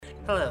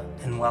Hello,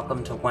 and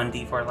welcome to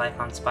 1D4 Life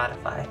on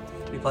Spotify.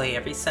 We play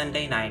every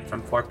Sunday night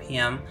from 4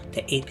 p.m.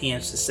 to 8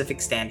 p.m.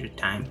 Pacific Standard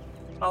Time.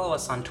 Follow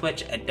us on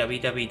Twitch at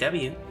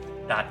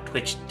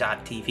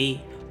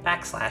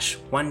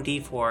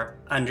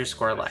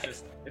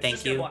www.twitch.tv/1d4_life.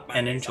 Thank you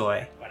and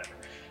enjoy.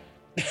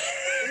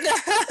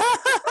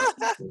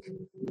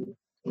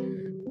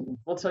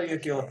 We'll tell you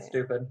if you look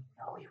stupid.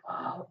 No, we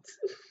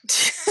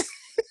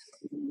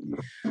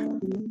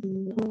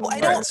won't.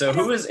 Alright, so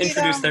who has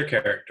introduced their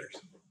characters?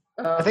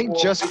 I think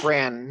just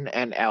Fran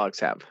and Alex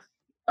have.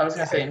 I was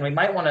going to say, and we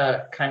might want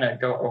to kind of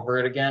go over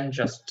it again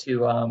just to...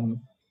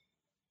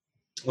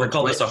 We'll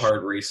call this a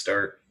hard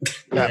restart.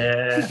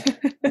 Yeah.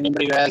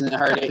 Anybody who hasn't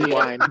heard it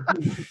yet.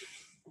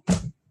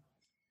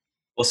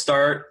 We'll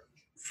start,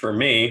 for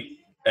me,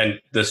 and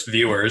this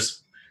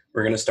viewers,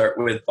 we're going to start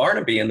with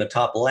Barnaby in the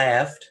top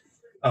left.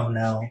 Oh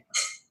no.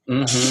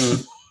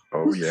 Mm-hmm.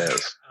 Oh,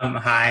 yes.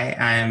 Hi,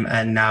 I'm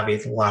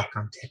Navi the Lock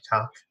on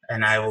TikTok,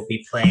 and I will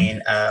be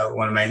playing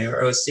one of my new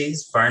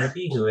OCs,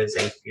 Barnaby, who is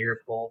a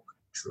fearful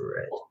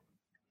druid.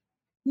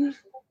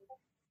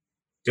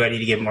 Do I need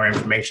to give more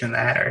information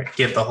than that, or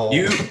give the whole...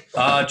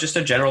 Just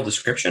a general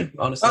description,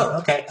 honestly. Oh,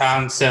 okay.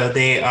 So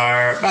they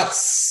are about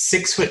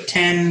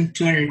 6'10",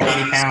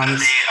 280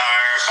 pounds.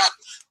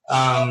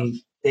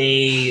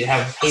 They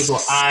have hazel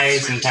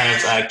eyes and kind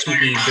of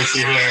kinky, bushy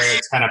hair.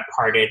 It's kind of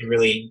parted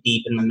really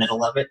deep in the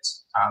middle of it.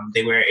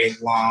 They wear a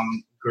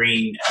long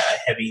green,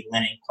 heavy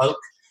linen cloak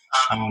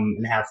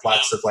and have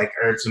lots of like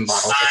herbs and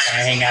bottles that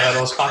kind of hang out of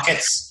those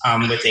pockets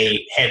with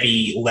a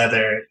heavy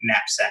leather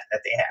knapsack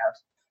that they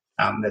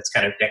have that's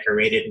kind of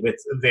decorated with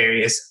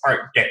various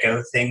Art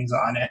Deco things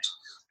on it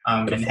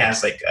and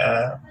has like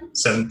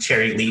some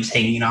cherry leaves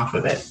hanging off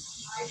of it.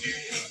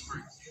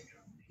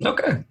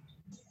 Okay.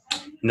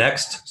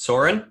 Next,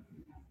 Soren.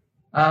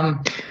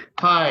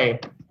 Hi.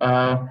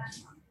 I'm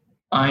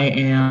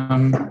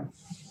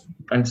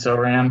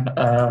Soran.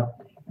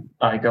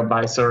 I go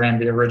by Soran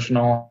the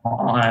Original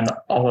on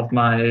all of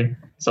my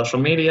social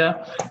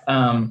media.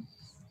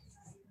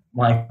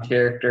 My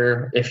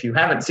character, if you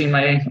haven't seen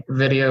my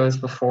videos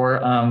before,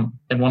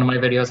 in one of my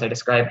videos I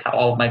describe how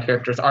all of my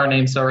characters are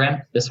named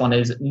Soran. This one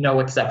is no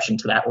exception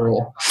to that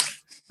rule.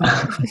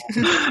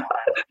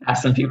 Have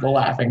some people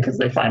laughing because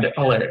they find it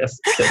hilarious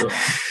too.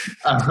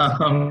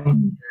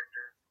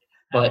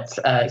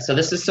 So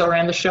this is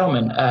Soran the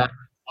Showman.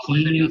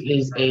 He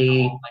is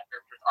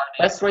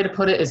best way to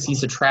put it is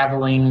he's a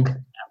traveling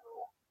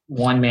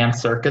one-man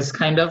circus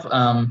kind of.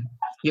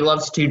 He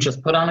loves to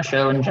just put on a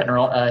show in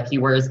general. He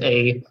wears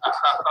a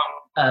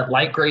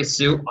light gray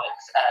suit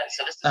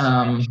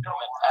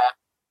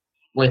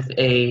with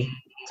a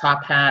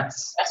top hat,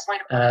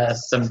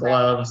 some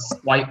gloves,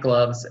 white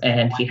gloves,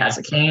 and he has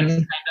a cane.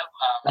 He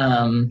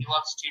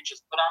loves to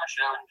just put on a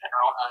show in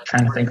general.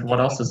 Trying to think of what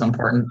else is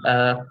important.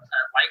 Light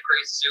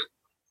gray suit.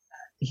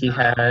 He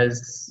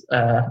has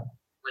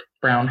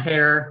brown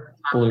hair,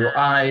 blue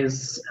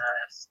eyes,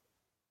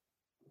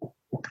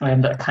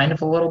 and kind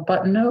of a little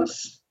button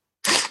nose.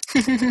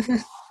 Is he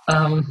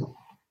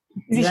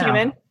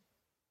human?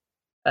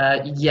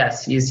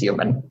 Yes, he's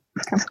human.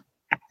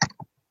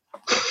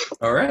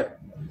 All right.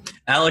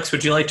 Alex,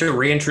 would you like to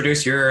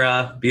reintroduce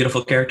your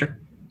beautiful character?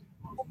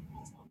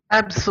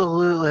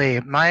 Absolutely.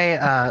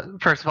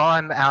 First of all,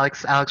 I'm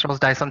Alex. Alex Rolls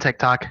Dice on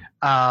TikTok.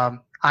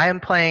 I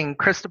am playing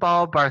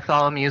Cristobal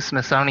Bartholomew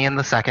Smithsonian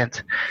II.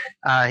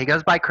 He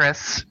goes by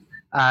Chris.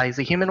 He's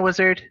a human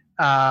wizard.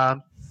 Light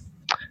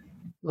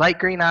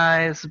green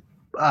eyes,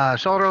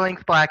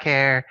 shoulder-length black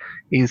hair.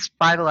 He's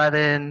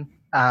 5'11",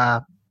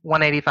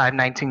 185,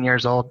 19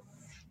 years old.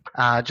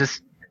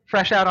 Just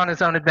fresh out on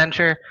his own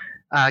adventure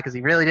because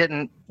he really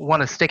didn't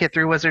want to stick it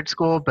through wizard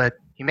school, but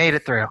he made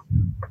it through.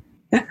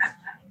 All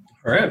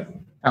right.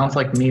 Sounds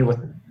like me with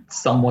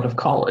somewhat of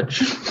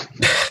college.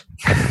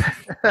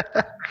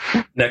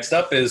 Next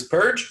up is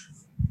Purge.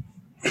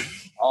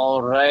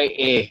 All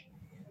right.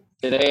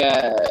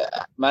 Today,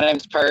 my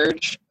name's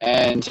Purge,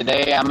 and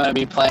today I'm going to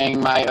be playing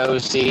my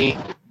OC,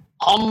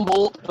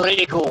 Humboldt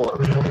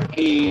Predator.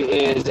 He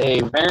is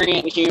a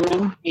variant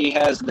human. He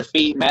has the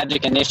feat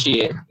Magic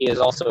Initiate. He is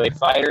also a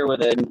fighter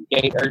with a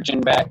Gate Urchin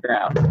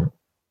background.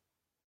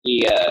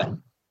 He's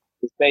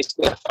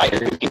basically a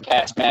fighter who can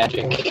cast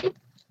magic,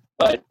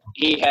 but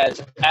he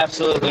has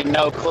absolutely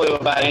no clue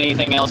about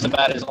anything else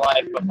about his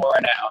life before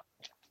now.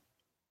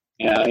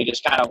 You know, he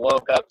just kind of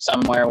woke up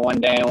somewhere one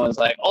day and was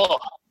like, "Oh,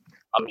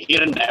 I'm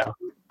here now.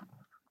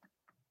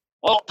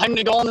 Well, time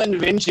to go on an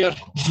adventure."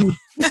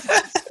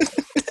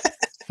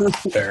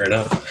 Fair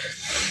enough.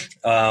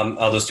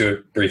 I'll just do a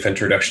brief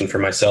introduction for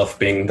myself,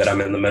 being that I'm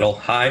in the middle.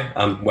 Hi,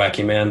 I'm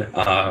Wacky Man,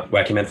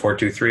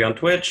 WackyMan423 on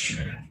Twitch,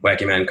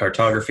 Wacky Man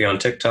Cartography on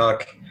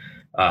TikTok.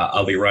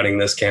 I'll be running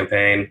this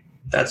campaign.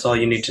 That's all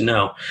you need to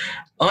know.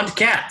 On to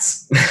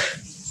cats.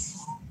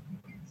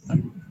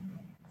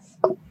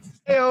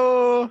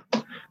 Heyo!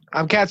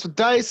 I'm Cats with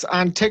Dice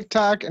on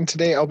TikTok, and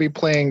today I'll be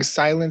playing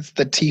Silence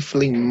the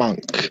Tiefling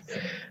Monk.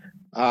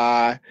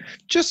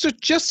 Just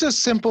a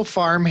simple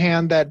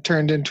farmhand that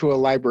turned into a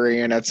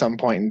librarian at some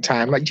point in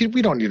time. Like,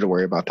 we don't need to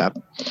worry about that.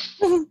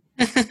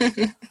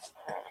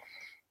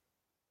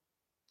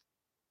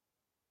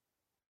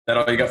 That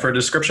all you got for a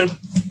description?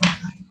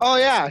 Oh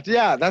yeah,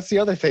 that's the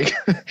other thing.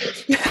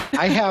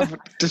 I have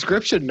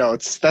description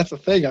notes. That's the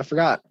thing I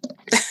forgot.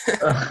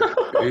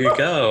 There you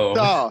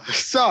go.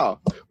 So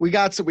we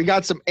got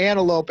some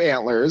antelope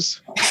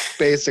antlers,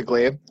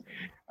 basically.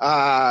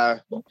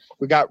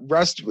 We got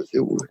rust.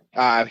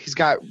 He's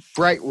got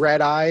bright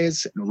red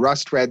eyes and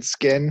rust red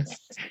skin,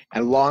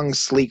 and long,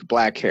 sleek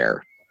black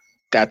hair.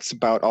 That's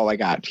about all I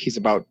got. He's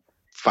about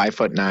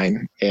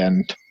 5'9"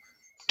 and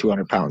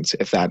 200 pounds,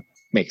 if that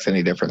makes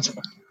any difference.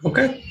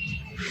 Okay.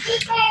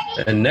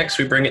 And next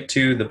we bring it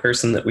to the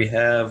person that we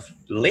have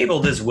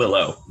labeled as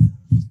Willow.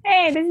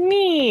 Hey, this is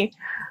me.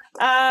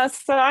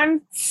 So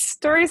I'm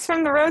Stories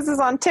from the Roses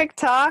on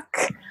TikTok.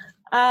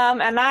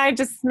 And I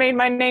just made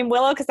my name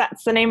Willow because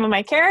that's the name of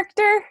my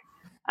character.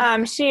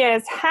 She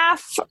is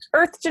half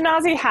Earth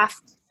Genasi, half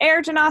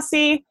Air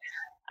Genasi.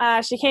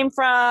 She came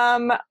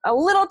from a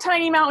little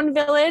tiny mountain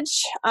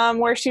village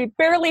where she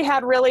barely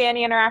had really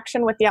any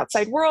interaction with the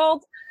outside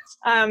world.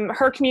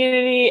 Her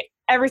community,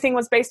 everything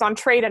was based on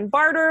trade and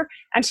barter,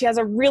 and she has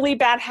a really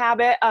bad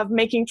habit of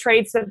making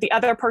trades that the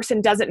other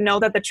person doesn't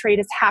know that the trade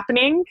is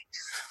happening.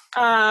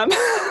 She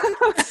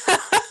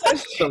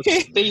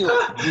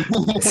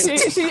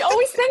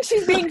always thinks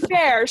she's being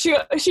fair.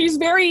 She's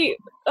very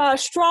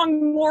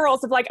strong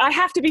morals of like, I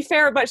have to be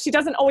fair, but she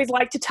doesn't always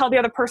like to tell the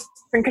other person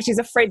because she's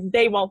afraid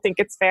they won't think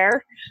it's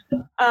fair.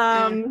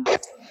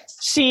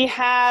 She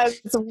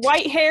has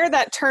white hair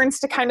that turns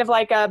to kind of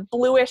like a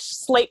bluish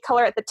slate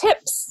color at the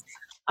tips.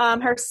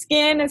 Her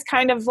skin is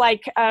kind of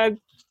like a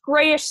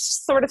grayish,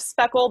 sort of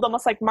speckled,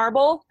 almost like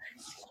marble.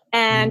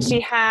 And she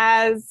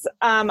has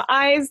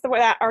eyes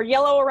that are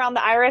yellow around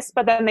the iris,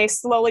 but then they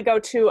slowly go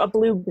to a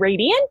blue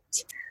gradient.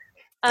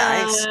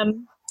 Nice.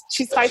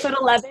 She's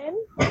 5'11",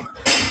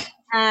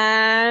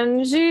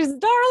 and she's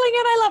darling,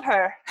 and I love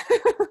her.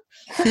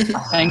 I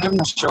think I'm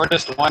the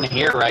shortest one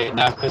here right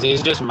now because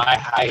he's just my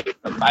height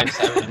of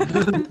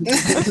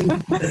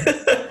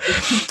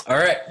 5'7". All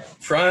right,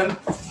 Fran,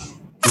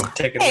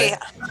 take it away.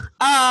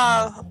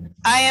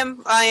 I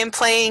am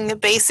playing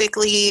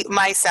basically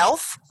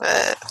myself,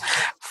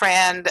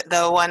 Fran,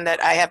 the one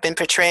that I have been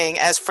portraying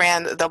as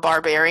Fran the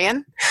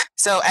Barbarian.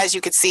 So as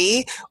you can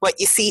see, what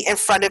you see in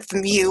front of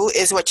you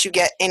is what you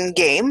get in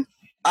game.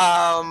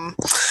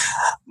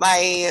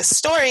 My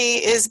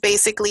story is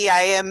basically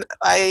I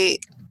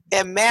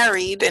am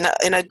married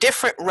in a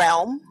different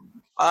realm.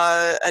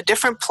 A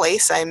different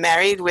place. I'm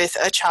married with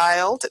a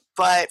child,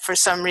 but for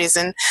some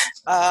reason,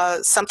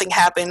 something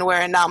happened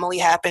where an anomaly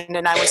happened,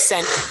 and I was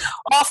sent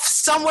off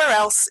somewhere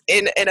else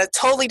in a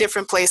totally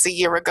different place a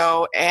year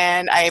ago,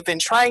 and I've been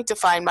trying to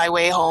find my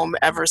way home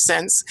ever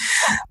since.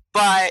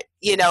 But,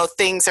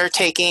 things are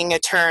taking a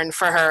turn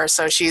for her,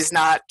 so she's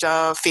not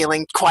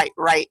feeling quite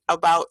right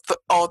about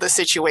all the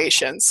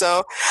situation.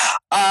 So,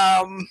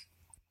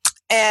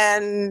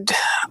 and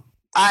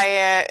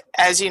I,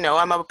 as you know,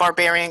 I'm a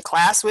barbarian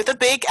class with a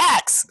big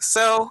axe,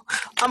 so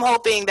I'm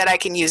hoping that I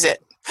can use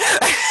it.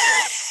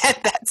 And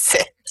that's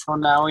it. Well,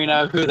 now we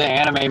know who the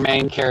anime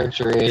main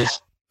character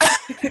is.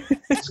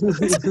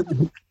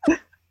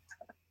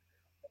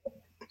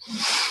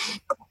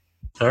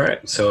 All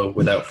right, so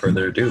without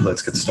further ado,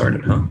 let's get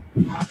started, huh?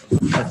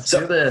 Let's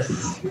do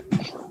this.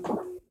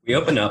 We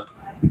open up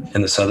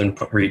in the southern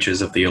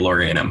reaches of the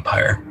Elorian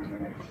Empire.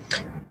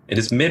 It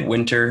is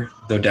midwinter,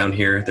 though down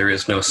here there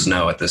is no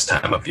snow at this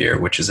time of year,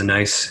 which is a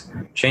nice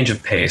change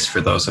of pace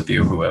for those of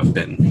you who have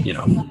been,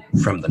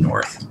 from the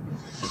north.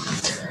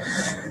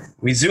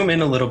 We zoom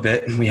in a little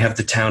bit and we have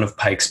the town of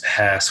Pikes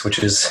Pass, which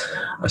is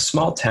a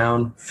small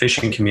town,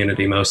 fishing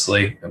community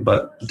mostly,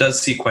 but does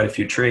see quite a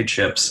few trade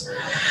ships.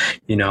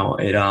 It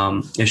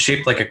is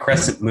shaped like a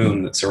crescent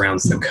moon that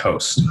surrounds the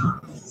coast.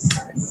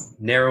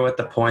 Narrow at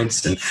the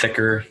points and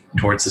thicker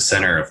towards the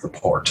center of the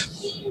port.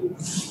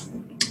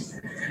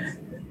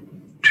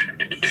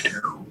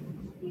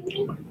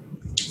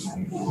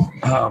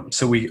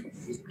 So we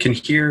can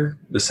hear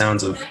the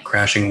sounds of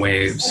crashing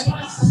waves,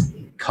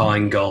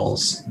 cawing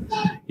gulls,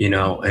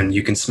 and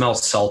you can smell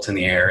salt in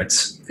the air.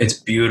 It's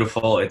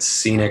beautiful, it's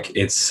scenic,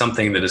 it's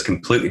something that is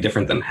completely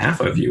different than half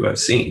of you have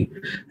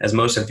seen, as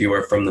most of you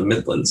are from the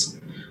Midlands.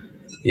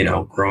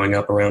 Growing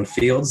up around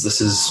fields,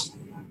 this is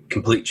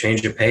complete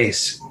change of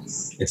pace.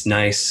 It's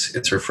nice,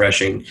 it's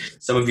refreshing.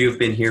 Some of you have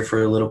been here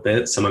for a little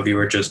bit, some of you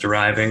are just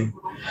arriving,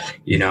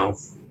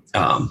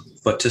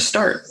 but to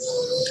start,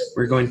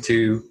 we're going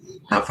to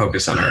not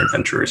focus on our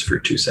adventurers for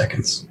 2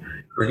 seconds.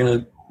 We're going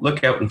to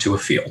look out into a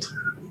field.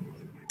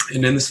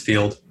 And in this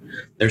field,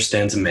 there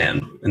stands a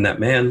man. And that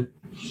man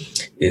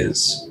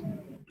is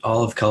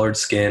olive-colored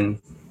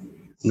skin,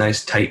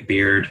 nice tight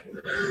beard,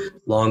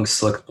 long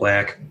slick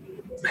black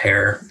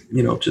hair,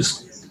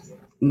 just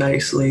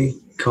nicely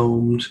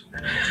combed.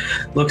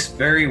 Looks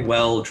very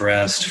well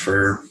dressed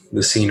for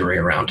the scenery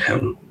around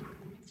him.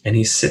 And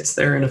he sits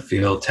there in a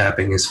field,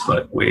 tapping his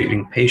foot,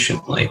 waiting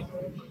patiently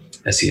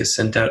as he has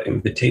sent out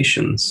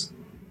invitations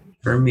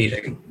for a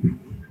meeting.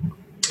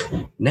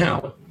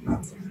 Now,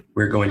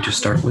 we're going to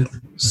start with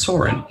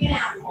Soren.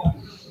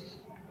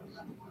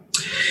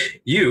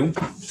 You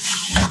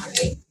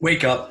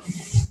wake up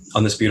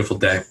on this beautiful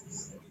day.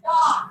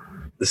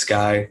 The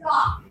sky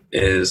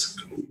is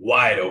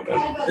wide open.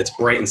 It's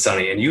bright and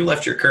sunny, and you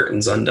left your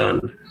curtains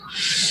undone.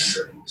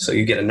 So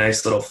you get a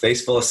nice little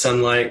face full of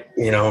sunlight,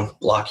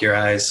 block your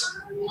eyes,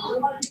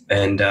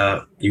 and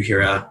you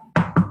hear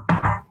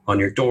on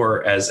your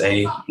door as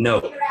a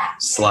note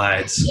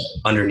slides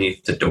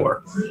underneath the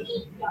door.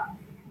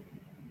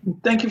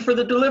 Thank you for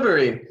the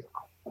delivery.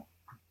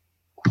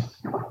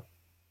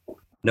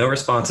 No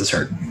response is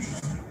heard.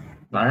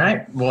 All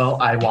right.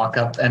 Well, I walk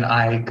up and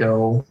I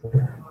go,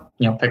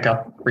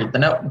 read the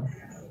note.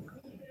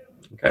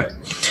 Okay.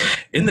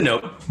 In the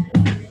note,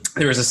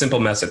 there is a simple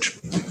message.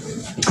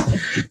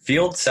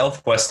 Field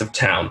southwest of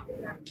town.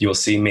 You will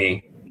see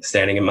me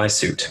standing in my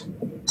suit.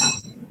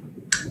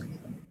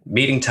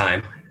 Meeting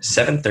time,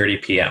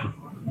 7:30 p.m.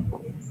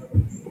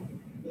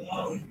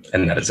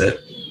 And that is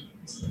it.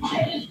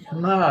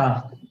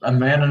 A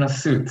man in a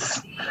suit.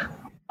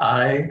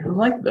 I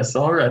like this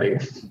already.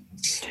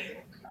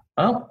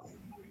 Well,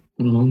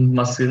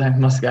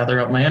 must gather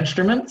up my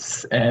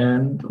instruments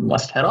and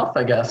must head off,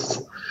 I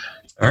guess.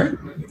 All right.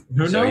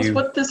 Who knows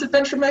what this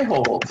adventure may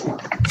hold?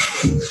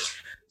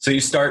 So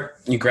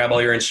you grab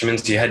all your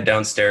instruments, you head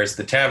downstairs.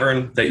 The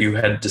tavern that you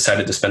had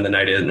decided to spend the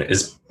night in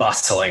is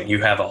bustling.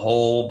 You have a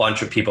whole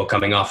bunch of people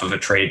coming off of a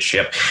trade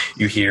ship.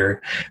 You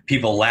hear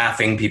people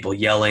laughing, people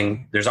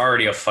yelling. There's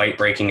already a fight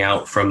breaking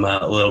out from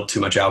a little too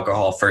much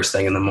alcohol first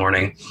thing in the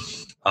morning.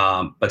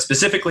 But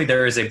specifically,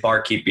 there is a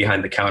barkeep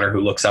behind the counter who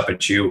looks up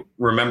at you,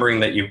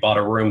 remembering that you bought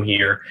a room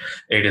here.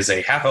 It is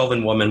a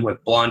half-elven woman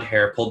with blonde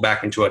hair pulled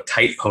back into a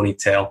tight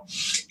ponytail.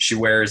 She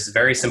wears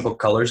very simple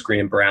colors,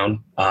 green and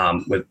brown,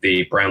 with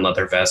the brown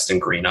leather vest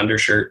and green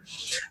undershirt.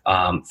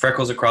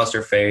 Freckles across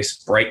her face,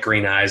 bright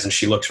green eyes, and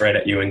she looks right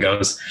at you and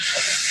goes,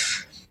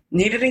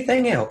 "Need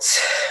anything else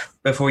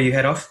before you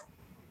head off?"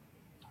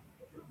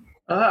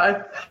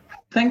 I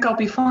think I'll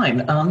be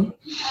fine.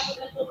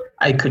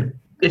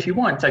 If you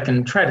want, I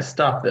can try to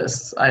stop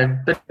this.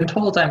 I've been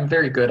told I'm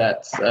very good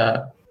at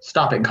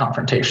stopping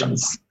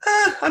confrontations.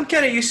 I'm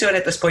kind of used to it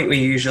at this point. We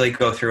usually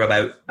go through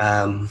about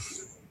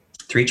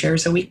 3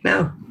 chairs a week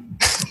now.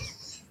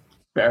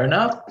 Fair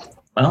enough.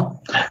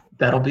 Well,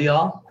 that'll be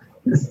all.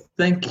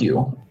 Thank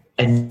you.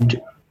 And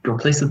your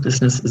place of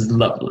business is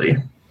lovely.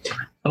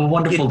 Have a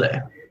wonderful day.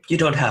 You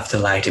don't have to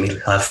lie to me,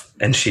 love.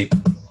 And she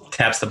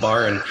taps the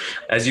bar, and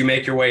as you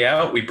make your way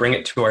out, we bring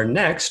it to our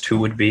next, who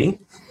would be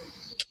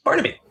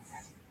Barnaby.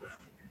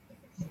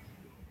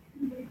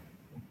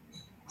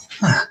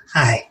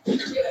 Hi.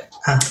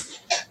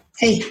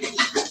 Hey.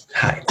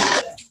 Hi.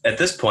 At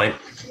this point,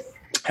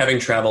 having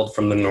traveled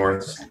from the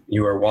north,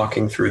 you are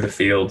walking through the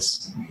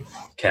fields,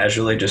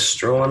 casually just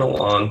strolling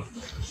along.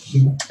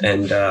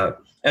 And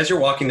as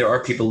you're walking, there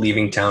are people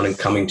leaving town and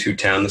coming to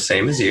town the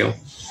same as you.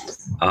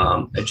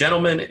 A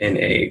gentleman in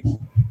a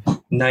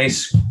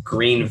nice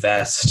green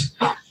vest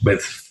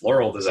with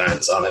floral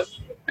designs on it,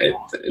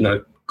 in a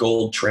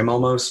gold trim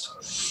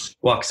almost,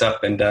 walks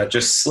up and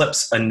just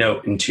slips a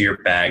note into your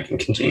bag and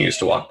continues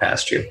to walk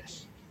past you.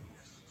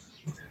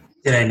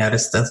 Did I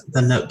notice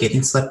the note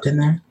getting slipped in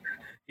there?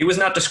 He was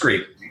not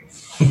discreet.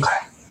 Okay.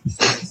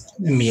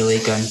 Immediately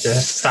going to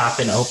stop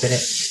and open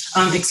it.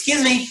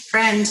 Excuse me,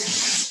 friend.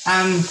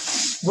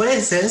 What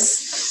is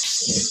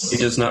this? He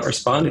does not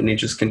respond and he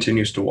just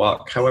continues to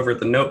walk. However,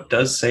 the note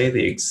does say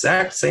the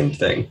exact same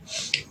thing.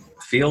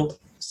 Field,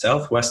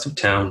 southwest of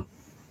town,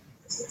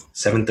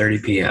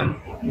 7:30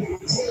 p.m.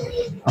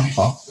 Oh,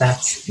 well,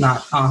 that's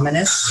not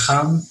ominous.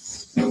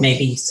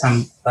 Maybe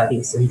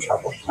somebody's in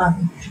trouble.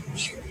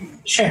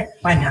 Sure,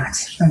 why not?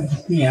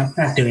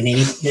 Not doing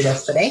any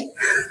stuff today.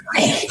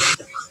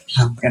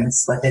 I'm going to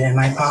slip it in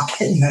my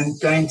pocket, and I'm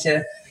going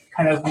to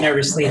kind of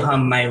nervously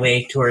hum my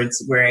way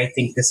towards where I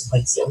think this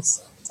place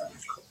is.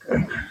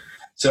 Okay.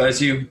 So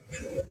as you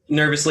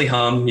nervously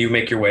hum, you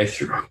make your way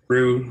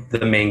through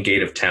the main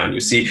gate of town. You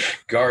see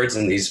guards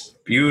in these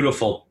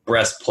beautiful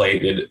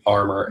breastplated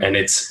armor, and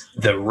it's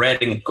the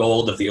red and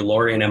gold of the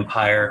Elorian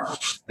Empire.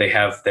 They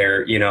have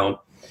their,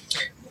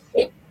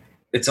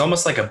 it's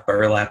almost like a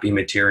burlappy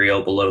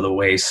material below the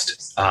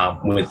waist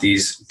with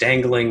these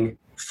dangling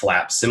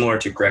flaps, similar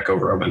to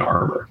Greco-Roman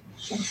armor.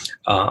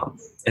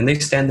 And they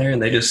stand there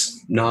and they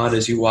just nod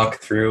as you walk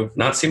through,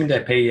 not seeming to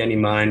pay you any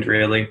mind,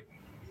 really.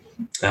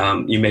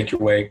 You make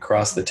your way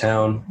across the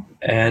town,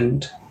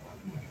 and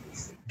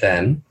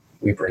then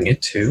we bring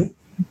it to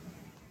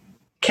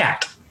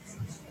Cat.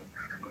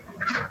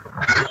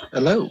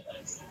 Hello.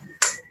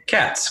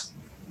 Cats,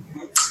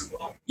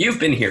 you've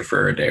been here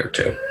for a day or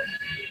two.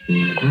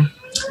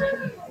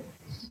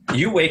 Mm-hmm.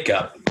 You wake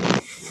up,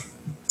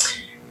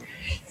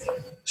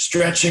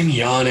 stretching,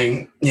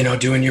 yawning,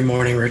 doing your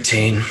morning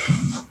routine.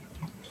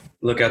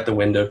 Look out the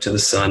window to the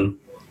sun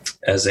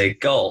as a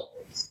gull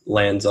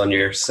lands on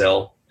your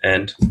sill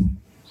and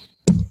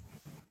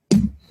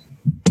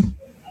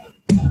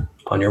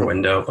on your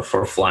window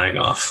before flying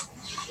off.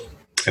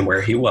 And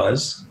where he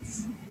was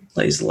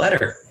lays a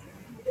letter.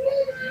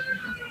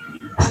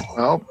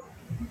 Well,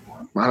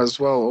 might as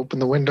well open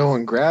the window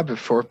and grab it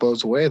before it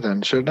blows away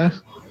then, shouldn't I?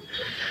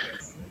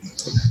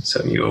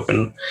 So you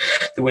open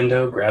the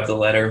window, grab the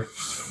letter.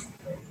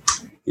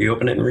 You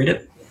open it and read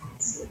it.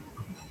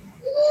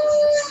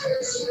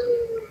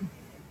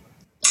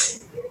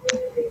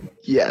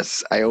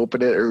 Yes, I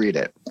open it and read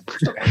it.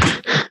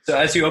 So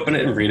as you open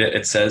it and read it,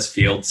 it says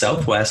Field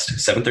Southwest,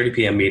 7:30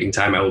 p.m. meeting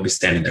time. I will be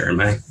standing there in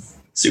my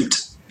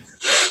suit.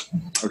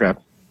 Okay.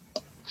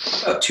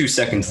 About 2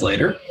 seconds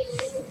later,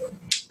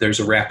 there's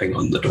a rapping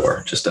on the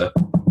door. Just a...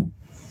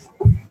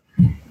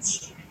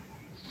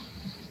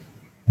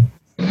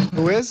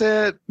 Who is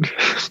it?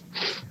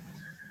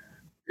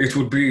 It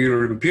would be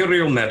Your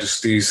Imperial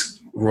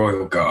Majesty's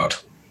Royal Guard.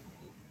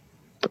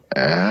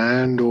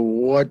 And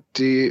what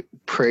do you,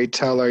 pray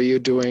tell, are you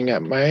doing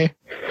at my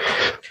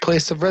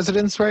place of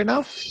residence right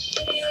now?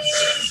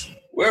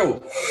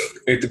 Well,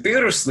 it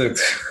appears that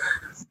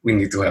we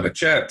need to have a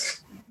chat.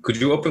 Could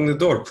you open the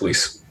door,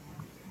 please?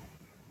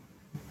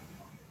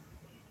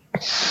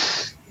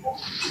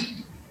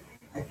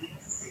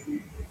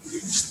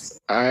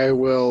 I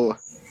will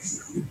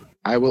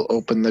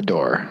open the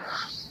door.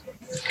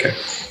 Okay.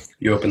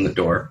 You open the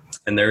door,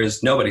 and there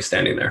is nobody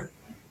standing there.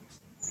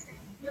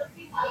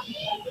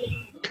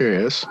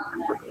 Curious.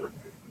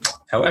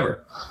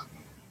 However,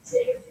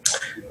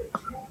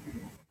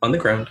 on the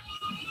ground,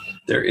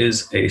 there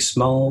is a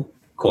small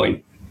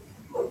coin.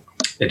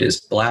 It is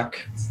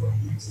black,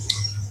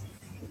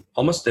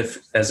 almost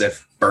as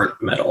if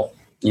burnt metal,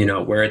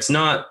 where it's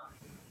not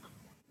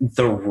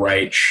the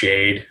right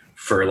shade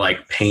for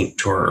like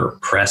paint or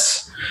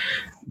press,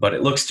 but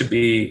it looks to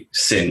be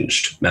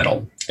singed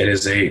metal. It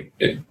is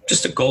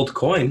just a gold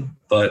coin,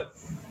 but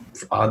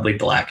oddly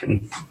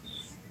blackened.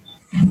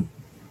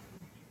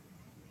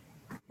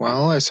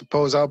 Well, I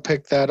suppose I'll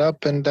pick that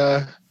up and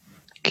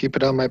keep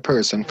it on my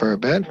person for a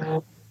bit.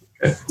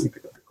 Okay, you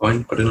pick up the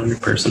coin, put it on your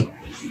person.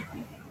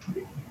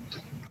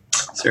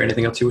 Is there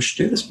anything else you wish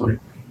to do this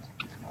morning?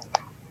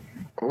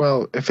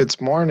 Well, if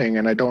it's morning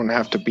and I don't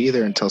have to be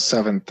there until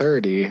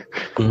 7:30,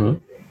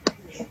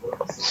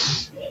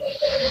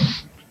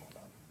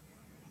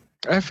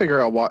 I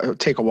figure I'll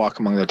take a walk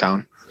among the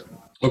town.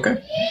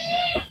 Okay.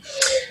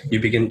 You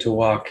begin to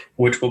walk,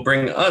 which will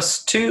bring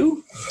us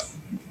to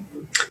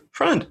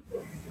Friend.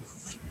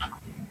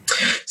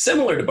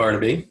 Similar to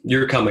Barnaby,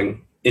 you're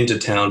coming into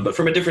town, but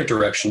from a different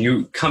direction.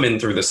 You come in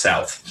through the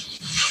south.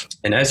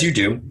 And as you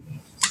do,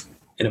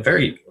 in a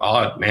very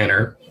odd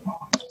manner,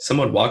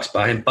 someone walks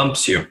by and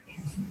bumps you,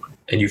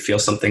 and you feel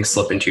something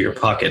slip into your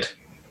pocket.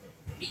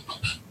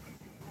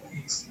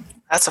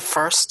 That's a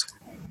first.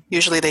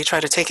 Usually they try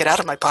to take it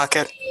out of my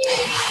pocket.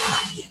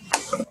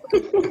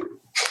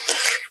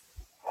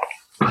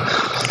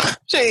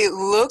 She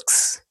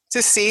looks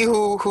to see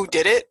who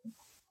did it.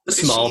 A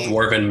small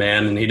dwarven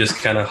man, and he just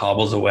kind of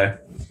hobbles away.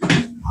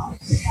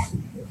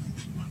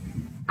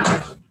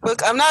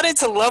 Look, I'm not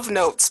into love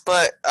notes,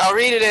 but I'll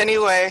read it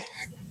anyway.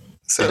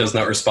 So. He does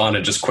not respond.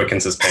 It just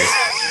quickens his pace.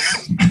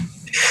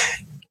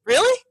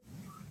 Really?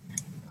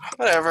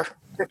 Whatever.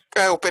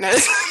 I open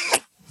it.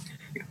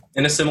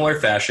 In a similar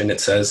fashion,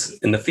 it says,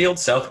 in the field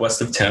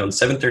southwest of town,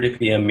 7:30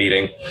 p.m.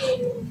 meeting,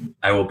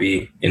 I will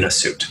be in a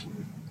suit.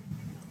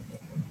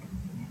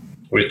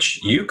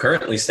 Which you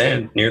currently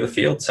stand near the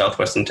field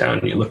southwest in town.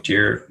 You look to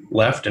your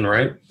left and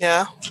right.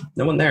 Yeah.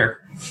 No one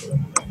there.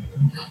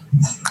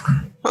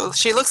 Well,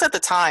 she looks at the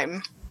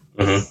time.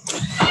 Mm-hmm.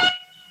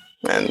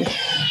 And,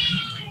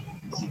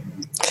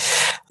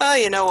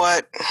 you know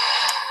what?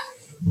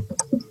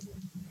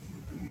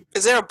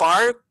 Is there a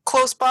bar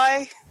close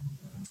by?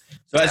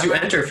 So as you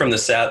enter from the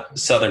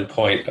southern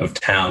point of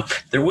town,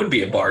 there would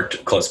be a bar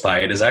close by.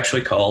 It is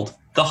actually called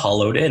the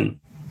Hollowed Inn.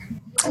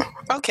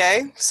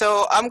 Okay,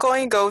 so I'm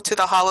going to go to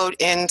the Hollowed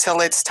Inn till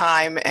it's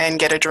time and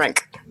get a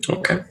drink.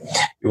 Okay.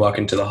 You walk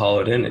into the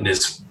Hollowed Inn. It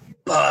is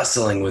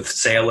bustling with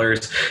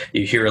sailors.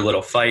 You hear a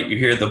little fight. You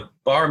hear the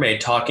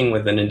barmaid talking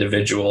with an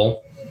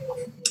individual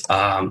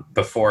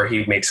before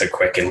he makes a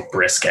quick and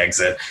brisk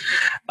exit.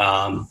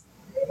 And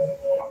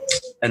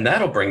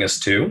that'll bring us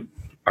to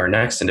our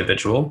next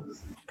individual,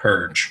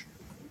 Purge.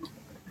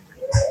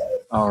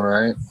 All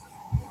right.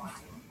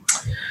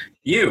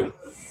 You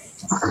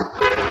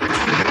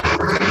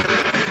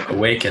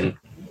awaken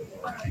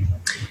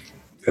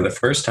for the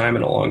first time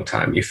in a long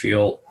time. You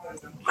feel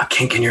a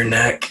kink in your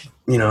neck,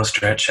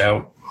 stretch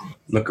out,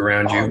 look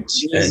around you,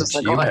 Jesus,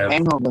 and you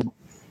have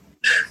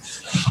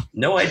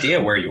no idea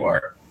where you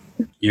are.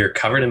 You're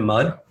covered in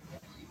mud.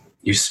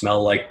 You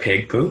smell like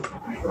pig poop.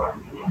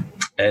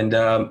 And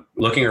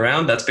looking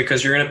around, that's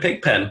because you're in a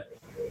pig pen.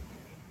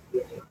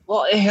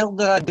 What the hell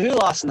did I do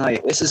last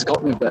night? This has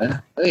got me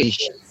better. Hey.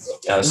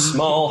 A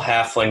small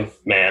halfling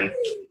man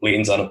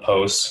leans on a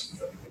post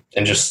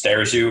and just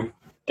stares you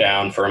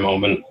down for a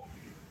moment.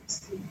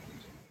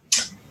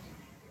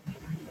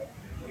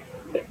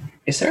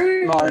 Is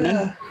there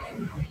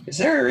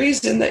a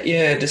reason that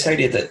you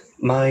decided that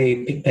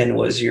my pig pen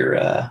was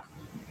your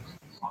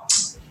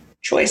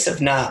choice of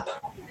nap?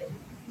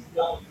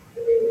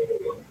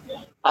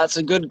 That's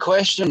a good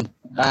question.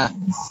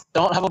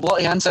 Don't have a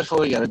bloody answer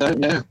for you. I don't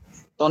know.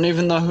 Don't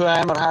even know who I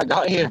am or how I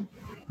got here.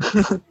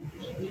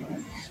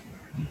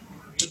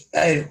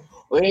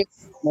 Wait,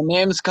 my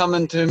name's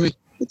coming to me.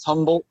 It's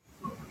Humboldt.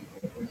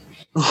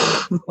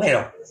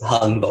 Well,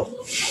 humble.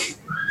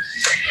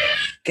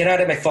 Get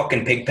out of my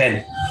fucking pig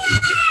pen.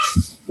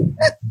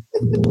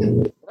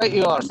 Right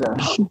you are, sir.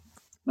 And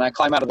I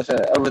climb out of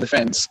over the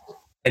fence.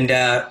 And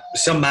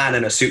some man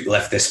in a suit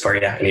left this for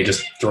you, and he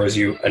just throws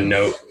you a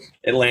note.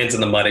 It lands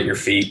in the mud at your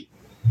feet.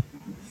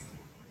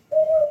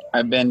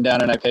 I bend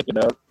down and I pick it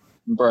up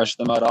and brush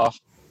the mud off.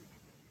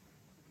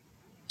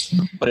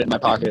 Put it in my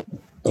pocket.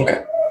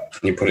 Okay.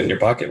 You put it in your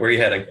pocket. Where are you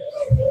heading?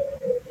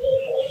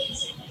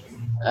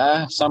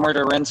 Somewhere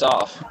to rinse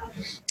off.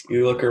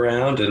 You look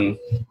around, and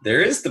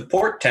there is the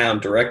port town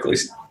directly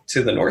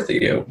to the north of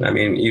you. I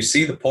mean, you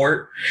see the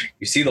port,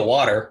 you see the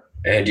water,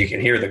 and you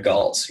can hear the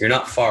gulls. You're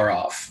not far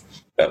off.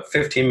 About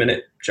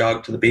 15-minute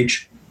jog to the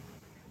beach.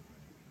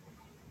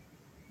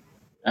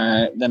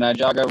 Then I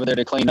jog over there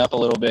to clean up a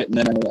little bit, and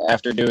then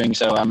after doing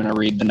so, I'm going to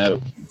read the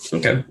note.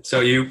 Okay, so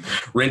you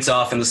rinse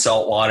off in the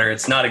salt water.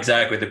 It's not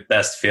exactly the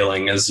best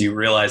feeling, as you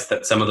realize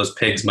that some of those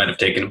pigs might have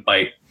taken a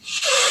bite.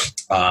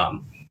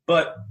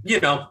 But,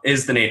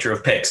 is the nature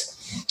of pigs.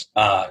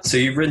 So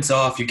you rinse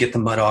off, you get the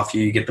mud off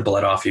you, you get the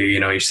blood off you,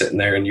 you're sitting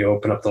there and you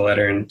open up the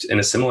letter, and in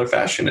a similar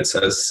fashion, it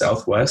says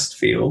Southwest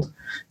Field,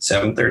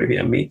 7:30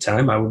 p.m. meet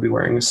time. I will be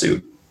wearing a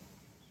suit.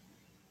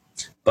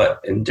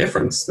 But in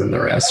difference than the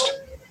rest,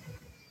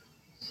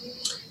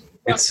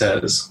 it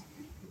says,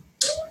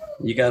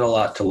 you got a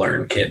lot to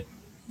learn, kid.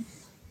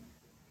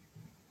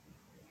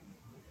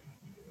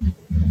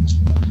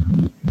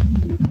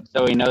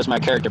 So he knows my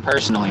character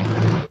personally.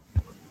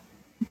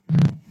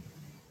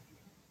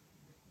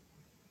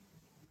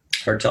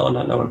 Hard telling,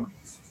 not knowing.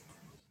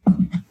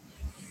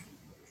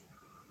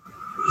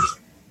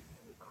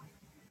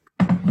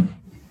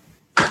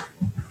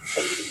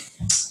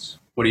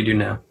 What do you do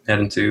now? Head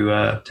into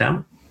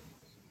town?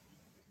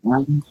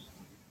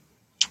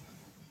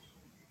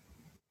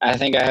 I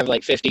think I have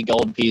like 50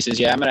 gold pieces.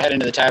 Yeah, I'm going to head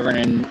into the tavern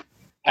and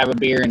have a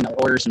beer and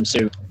order some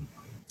soup.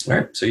 All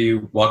right, so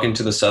you walk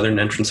into the southern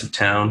entrance of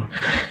town,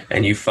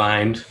 and you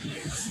find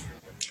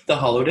the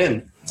Hollowed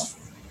Inn.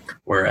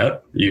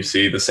 Where you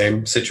see the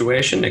same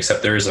situation,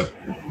 except there is a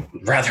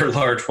rather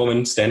large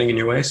woman standing in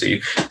your way. So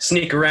you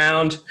sneak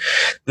around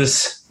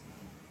this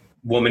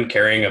woman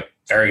carrying a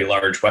very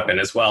large weapon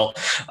as well.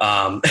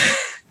 And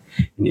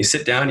you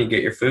sit down, you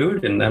get your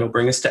food, and that'll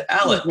bring us to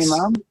Alex. Hey,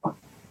 Mom.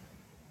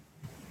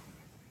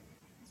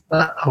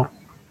 Uh-oh.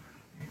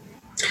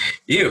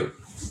 You,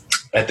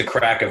 at the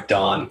crack of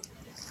dawn,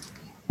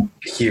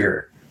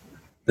 hear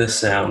the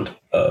sound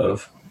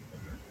of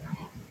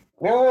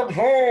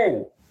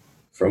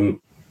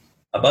from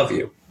above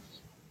you.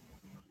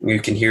 You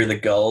can hear the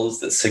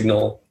gulls that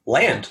signal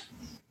land.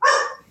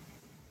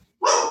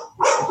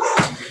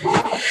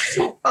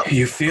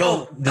 You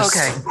feel this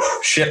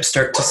ship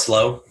start to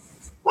slow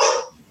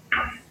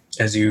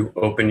as you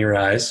open your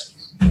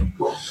eyes,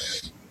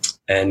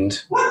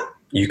 and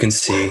you can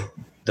see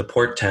the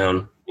port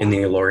town in the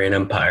Elorian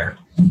Empire.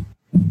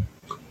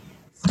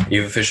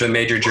 You've officially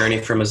made your journey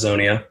from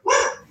Azonia,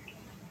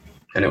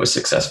 and it was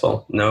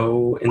successful.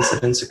 No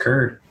incidents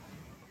occurred.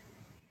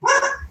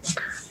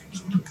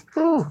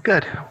 Ooh,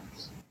 good.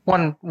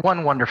 One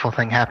wonderful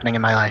thing happening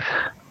in my life.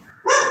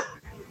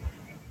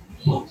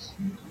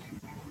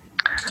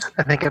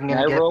 I think I'm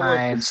going to get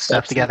my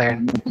stuff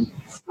together.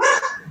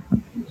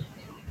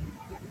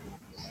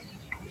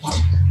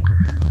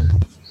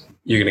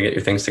 You're going to get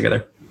your things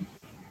together?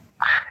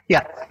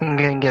 Yeah, I'm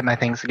going to get my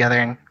things together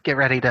and get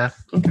ready to...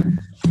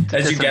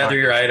 As you gather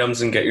your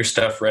items and get your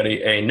stuff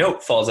ready, a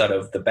note falls out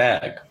of the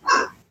bag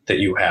that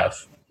you have.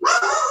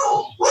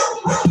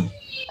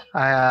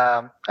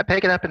 I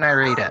pick it up and I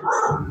read it.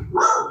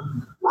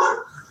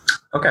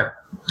 Okay.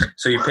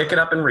 So you pick it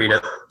up and read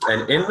it,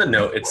 and in the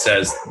note it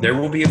says, there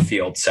will be a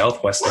field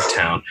southwest of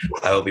town.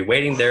 I will be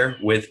waiting there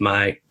with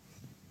my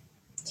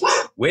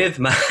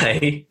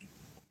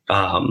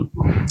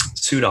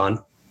suit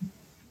on.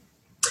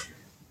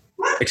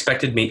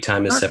 Expected meet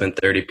time is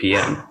 7:30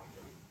 p.m.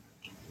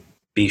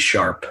 Be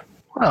sharp.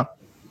 Oh.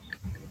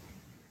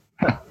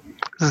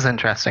 This is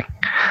interesting.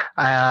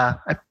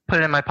 I put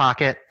it in my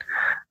pocket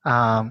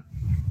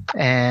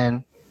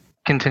and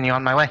continue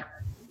on my way.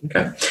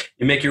 Okay.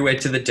 You make your way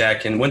to the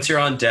deck, and once you're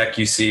on deck,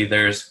 you see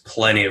there's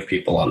plenty of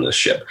people on this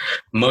ship,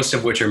 most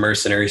of which are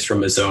mercenaries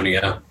from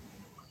Azonia.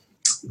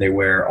 They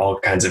wear all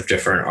kinds of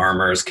different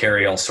armors,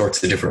 carry all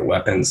sorts of different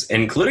weapons,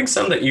 including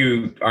some that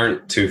you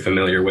aren't too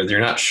familiar with.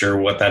 You're not sure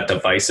what that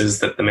device is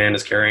that the man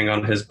is carrying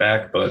on his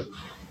back, but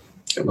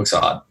it looks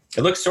odd.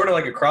 It looks sort of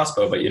like a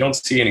crossbow, but you don't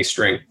see any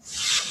string.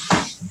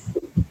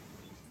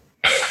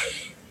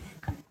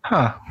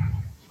 Huh.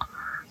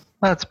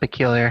 That's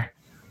peculiar.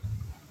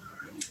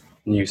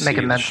 You Make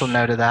a mental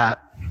note of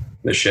that.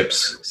 The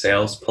ship's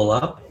sails pull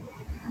up,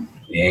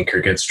 the anchor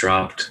gets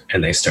dropped,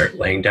 and they start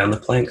laying down the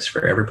planks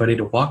for everybody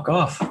to walk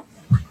off.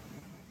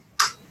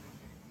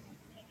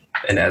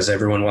 And as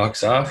everyone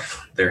walks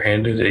off, they're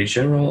handed a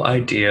general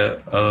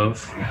idea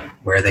of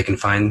where they can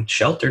find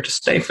shelter to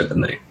stay for the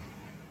night,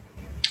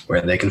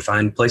 where they can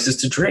find places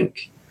to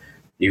drink,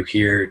 You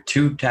hear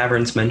 2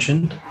 taverns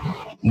mentioned,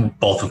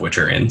 both of which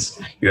are inns.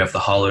 You have the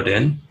Hollowed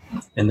Inn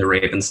and the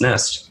Raven's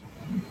Nest.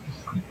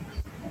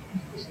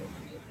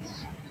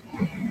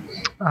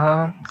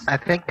 I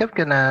think I'm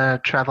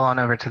gonna travel on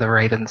over to the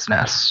Raven's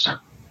Nest.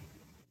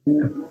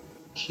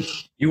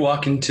 You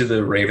walk into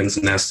the Raven's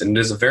Nest, and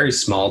it is a very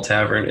small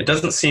tavern. It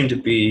doesn't seem to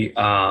be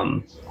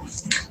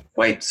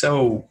quite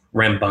so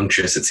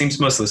rambunctious. It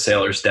seems most of the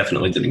sailors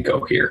definitely didn't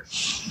go here.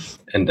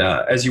 And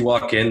as you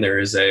walk in, there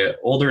is a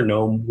older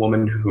gnome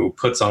woman who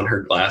puts on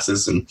her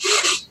glasses and...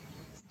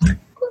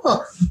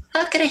 Oh,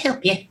 how can I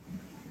help you?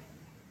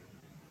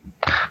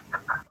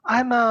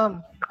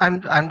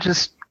 I'm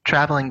just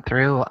traveling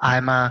through.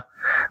 I'm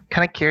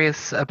kind of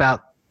curious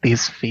about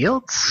these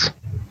fields.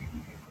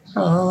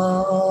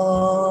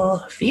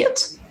 Oh,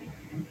 fields?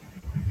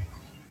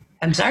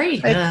 I'm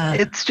sorry.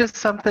 It's just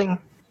something.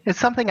 It's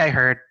something I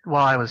heard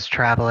while I was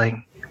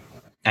traveling.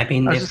 I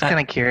mean, I was just kind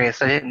of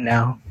curious. I didn't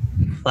know.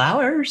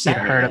 Flowers. I've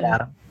heard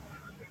about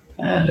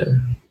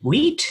them.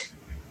 Wheat,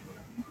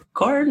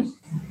 corn,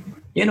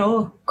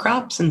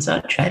 crops and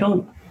such.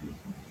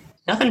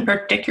 Nothing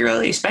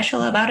particularly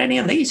special about any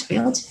of these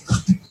fields.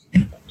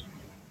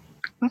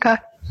 Okay.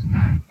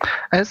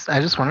 I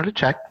just wanted to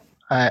check.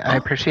 I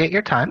appreciate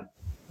your time.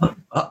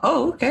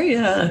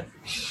 Okay.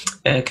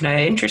 Can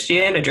I interest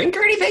you in a drink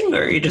or anything?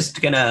 Or are you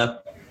just gonna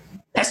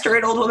pester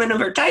an old woman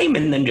over time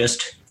and then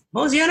just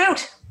mosey on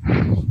out?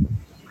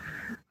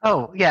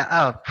 Oh,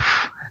 yeah.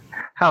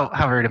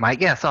 How rude am I?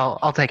 Yes,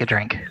 I'll take a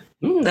drink.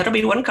 That'll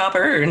be 1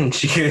 copper. And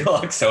she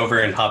walks over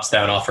and hops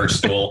down off her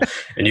stool,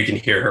 and you can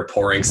hear her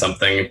pouring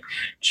something.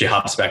 She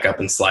hops back up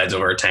and slides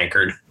over a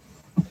tankard,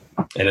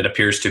 and it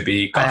appears to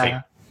be coffee.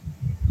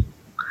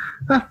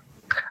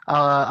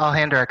 I'll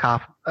hand her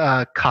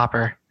a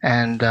copper,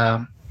 and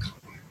I'll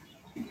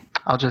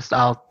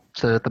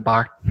sit at the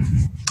bar.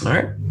 All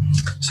right.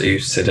 So you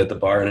sit at the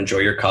bar and enjoy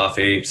your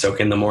coffee, soak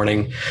in the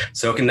morning,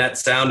 soak in that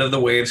sound of the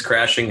waves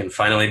crashing and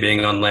finally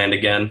being on land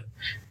again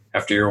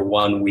after your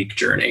 1-week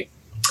journey,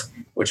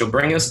 which will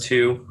bring us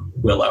to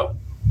Willow.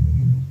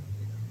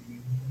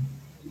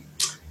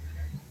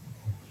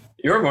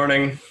 Your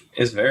morning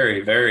is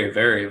very, very,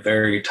 very,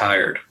 very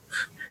tired.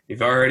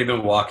 You've already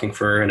been walking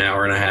for an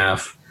hour and a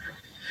half.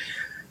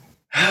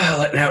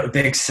 Letting out a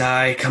big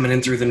sigh, coming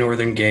in through the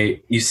northern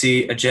gate. You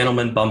see a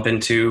gentleman bump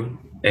into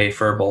a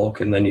fur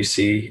bulk, and then you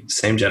see the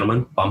same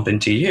gentleman bump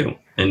into you,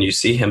 and you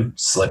see him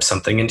slip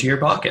something into your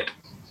pocket.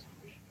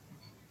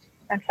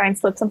 I try and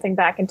slip something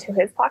back into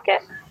his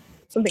pocket.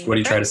 Something. What do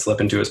you try to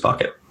slip into his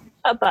pocket?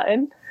 A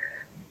button.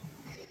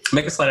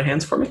 Make a sleight of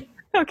hands for me.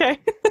 Okay.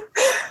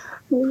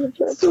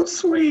 So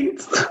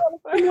sweet.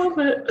 I love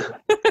it.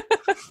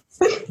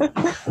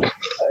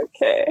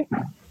 Okay.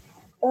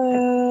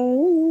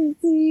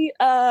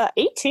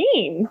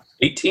 18.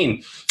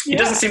 18. He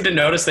doesn't seem to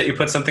notice that you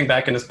put something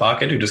back in his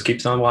pocket. He just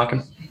keeps on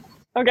walking.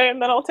 Okay,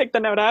 and then I'll take the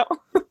note out.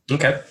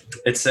 Okay.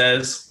 It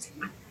says,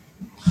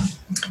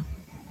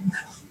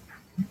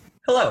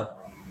 "Hello.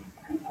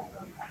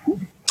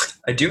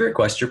 I do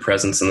request your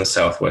presence in the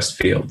Southwest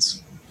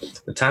Fields.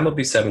 The time will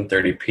be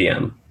 7:30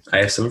 p.m. I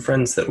have some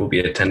friends that will be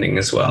attending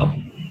as well."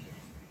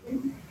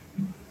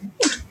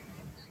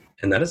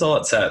 And that is all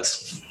it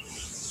says.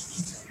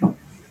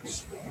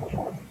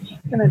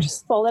 And I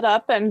just fold it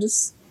up and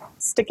just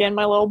stick in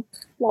my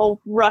little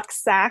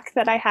rucksack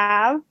that I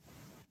have.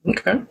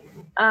 Okay.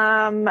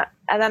 And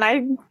then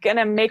I'm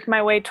gonna make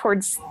my way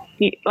towards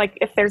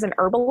if there's an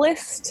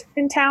herbalist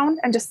in town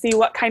and just see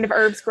what kind of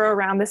herbs grow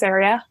around this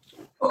area.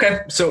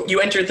 Okay, so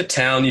you enter the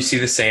town, you see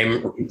the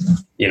same,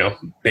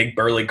 big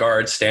burly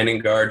guard, standing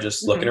guard,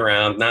 just looking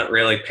around, not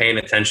really paying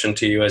attention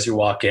to you as you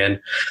walk in.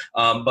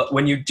 But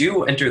when you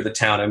do enter the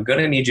town, I'm going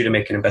to need you to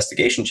make an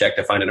investigation check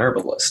to find an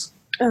herbalist.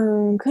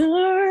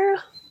 Okay,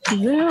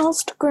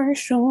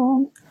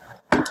 investigation.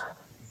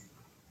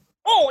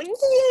 Oh,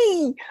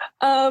 yay!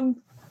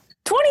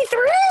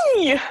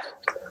 23!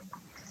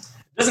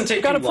 Doesn't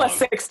take Got you a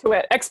plus long. 6 to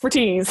it.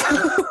 Expertise.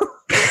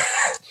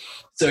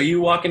 So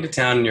you walk into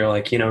town and you're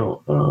like,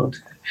 and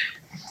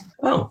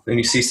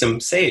you see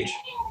some sage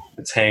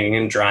that's hanging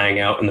and drying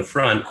out in the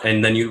front.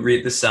 And then you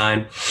read the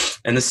sign.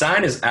 And the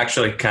sign is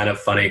actually kind of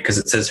funny because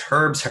it says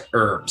herbs.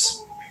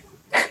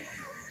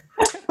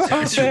 So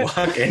as you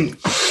walk in,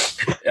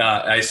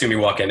 I assume you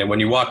walk in. And when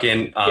you walk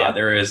in,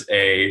 there is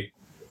a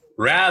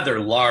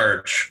rather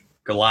large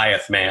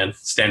Goliath man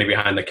standing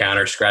behind the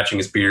counter, scratching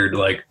his beard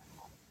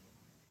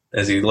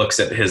as he looks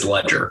at his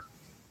ledger.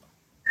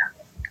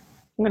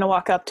 I'm going to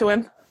walk up to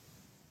him.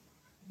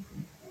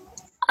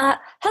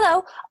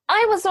 Hello.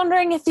 I was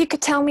wondering if you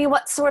could tell me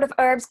what sort of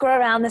herbs grow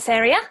around this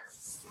area.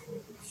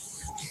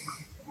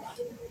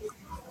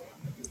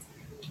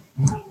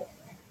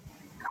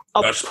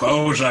 I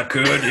suppose I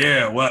could,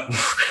 yeah.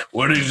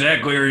 What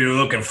exactly are you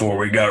looking for?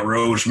 We got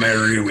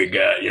rosemary, we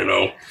got,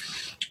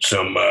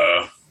 some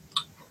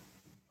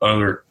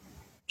other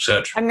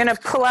such. I'm going to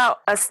pull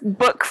out a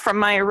book from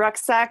my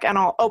rucksack and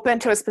I'll open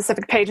to a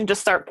specific page and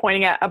just start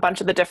pointing at a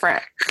bunch of the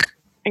different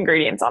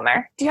ingredients on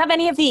there. Do you have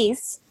any of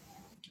these?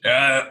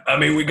 I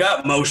mean, we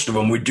got most of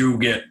them. We do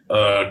get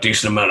a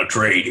decent amount of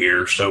trade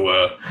here.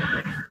 So,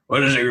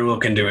 what is it you're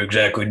looking to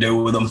exactly do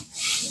with them?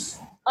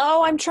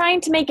 Oh, I'm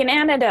trying to make an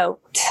antidote.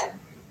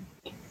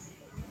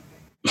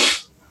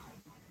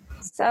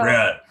 So,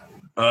 Right.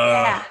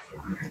 yeah.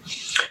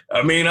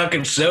 I mean, I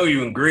can sell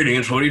you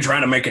ingredients. What are you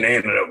trying to make an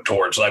antidote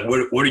towards? Like,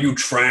 what are you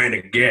trying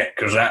to get?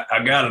 Because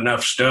I got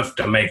enough stuff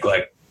to make,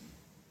 like,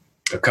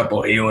 a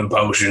couple of healing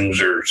potions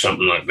or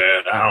something like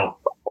that. I don't.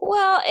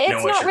 Well, it's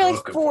know what not you're really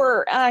looking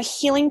for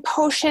healing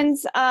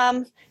potions.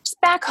 Just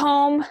back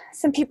home,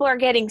 some people are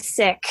getting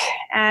sick.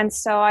 And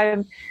so I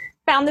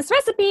found this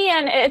recipe,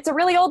 and it's a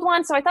really old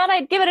one, so I thought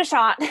I'd give it a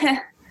shot.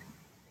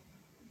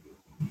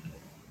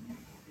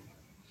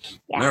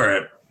 Yeah. All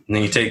right. And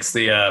he takes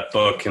the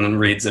book and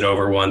reads it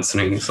over once,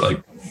 and he's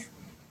like,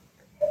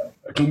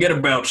 I can get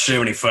about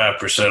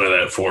 75% of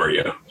that for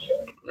you.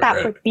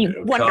 That would be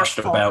It'll cost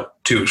wonderful.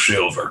 about 2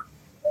 silver.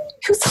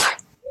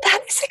 That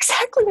is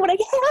exactly what I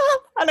have.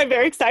 And I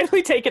very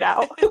excitedly take it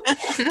out.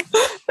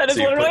 That is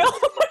So you literally put-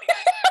 all.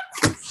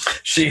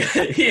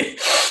 he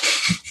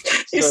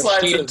So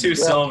slides she the is 2 welcome.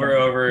 silver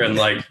over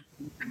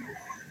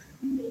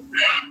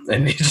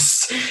and he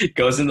just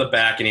goes in the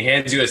back and he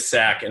hands you a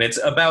sack, and it's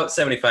about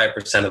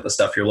 75% of the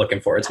stuff you're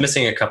looking for. It's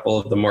missing a couple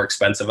of the more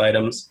expensive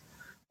items.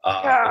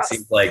 It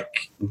seems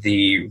like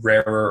the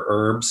rarer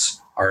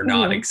herbs are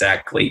not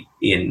exactly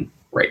in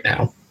right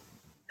now.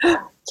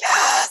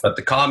 Yes. But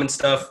the common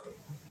stuff,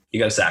 you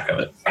got a sack of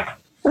it.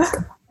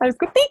 I just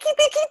go, thank you.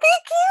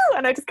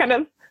 And I just kind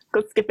of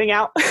go skipping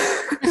out.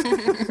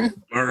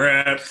 All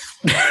right.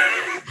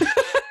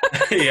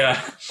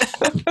 Yeah.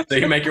 So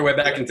you make your way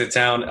back into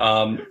town.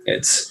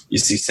 You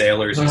see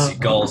sailors, you see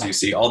gulls, you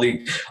see all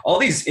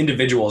these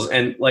individuals,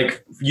 and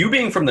like you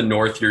being from the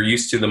north, you're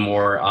used to the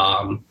more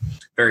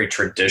very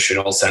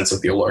traditional sense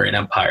of the Elurian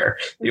Empire.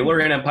 The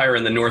Elurian Empire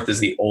in the north is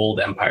the old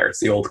empire; it's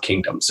the old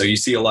kingdom. So you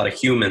see a lot of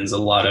humans, a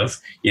lot of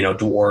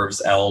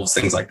dwarves, elves,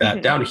 things like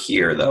that. Down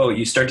here, though,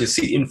 you start to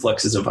see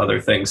influxes of other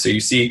things. So you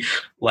see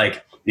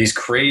like these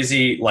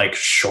crazy, like,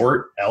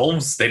 short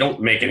elves. They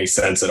don't make any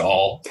sense at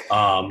all.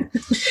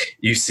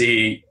 You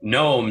see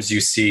gnomes,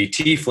 you see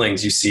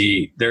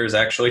tieflings, there's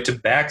actually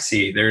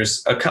tabaxi.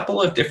 There's a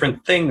couple of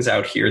different things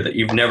out here that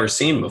you've never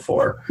seen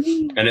before.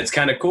 And it's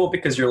kind of cool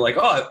because you're like,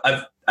 oh,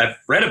 I've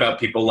read about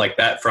people like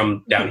that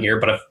from down here,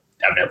 but I've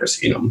never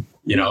seen them.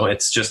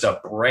 It's just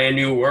a brand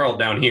new world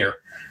down here.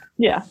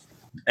 Yeah.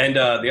 And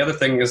the other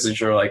thing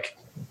is you're like,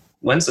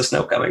 when's the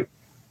snow coming?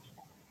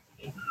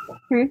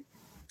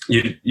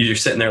 You're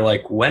sitting there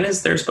like, when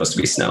is there supposed to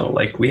be snow?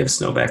 Like, we have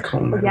snow back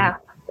home. Yeah,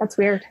 that's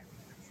weird.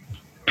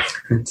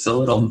 It's a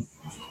little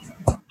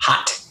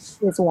hot.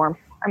 It's warm.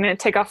 I'm going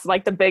to take off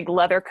like the big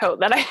leather coat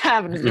that I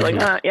have and just be like,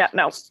 yeah,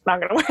 no,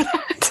 not going to wear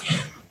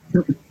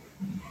that.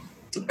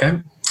 Okay.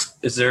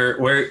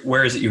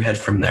 Where is it you head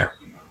from there?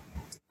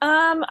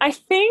 I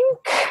think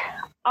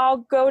I'll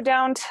go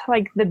down to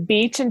like the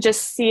beach and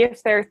just see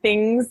if there are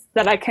things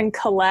that I can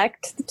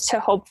collect to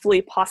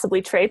hopefully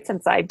possibly trade,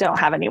 since I don't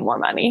have any more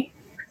money.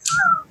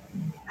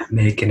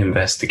 Make an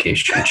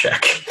investigation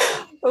check.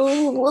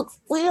 Oh, let's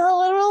see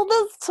how I roll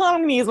this time. I'm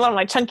going to use one of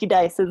my chunky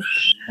dices.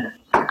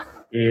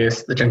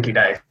 Yes, the chunky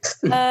dice.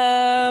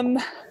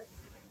 That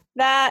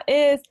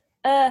is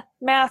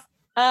math.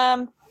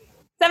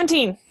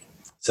 17.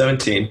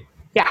 17.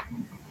 Yeah.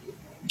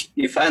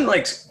 You find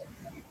like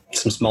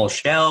some small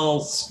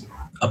shells,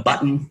 a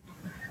button,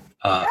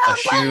 a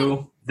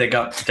shoe that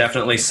got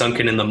definitely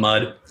sunken in the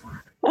mud,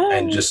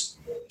 and just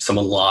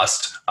someone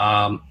lost.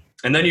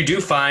 And then you do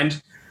find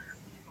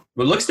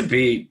what looks to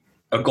be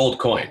a gold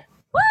coin.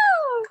 Woo!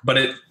 But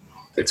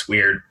it's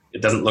weird.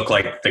 It doesn't look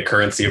like the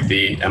currency of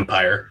the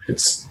empire.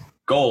 It's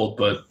gold,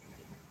 but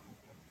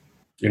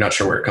you're not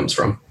sure where it comes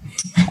from.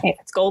 Hey, if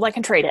it's gold, I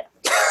can trade it.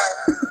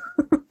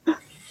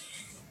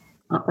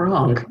 Not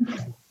wrong.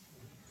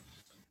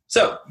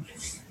 So,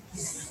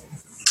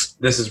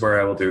 this is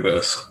where I will do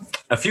this.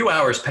 A few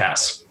hours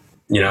pass,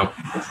 the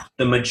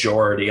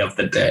majority of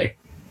the day.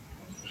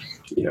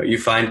 You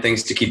find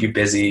things to keep you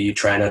busy. You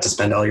try not to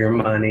spend all your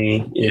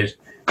money. You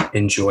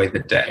enjoy the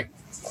day.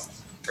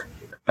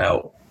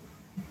 About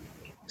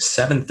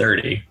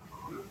 7:30,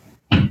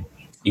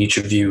 each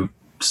of you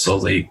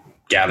slowly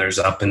gathers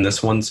up in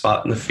this one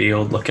spot in the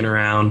field, looking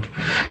around,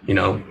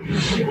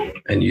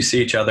 and you see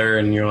each other,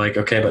 and you're like,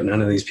 okay, but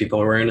none of these people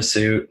are wearing a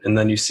suit. And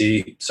then you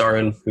see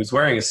Soren, who's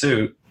wearing a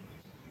suit.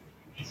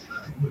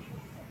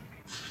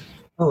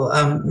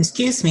 Oh,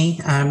 excuse me.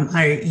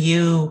 Are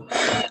you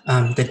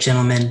the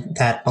gentleman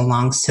that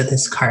belongs to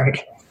this card?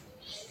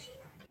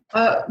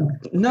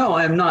 No,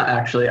 I'm not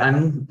actually.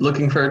 I'm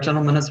looking for a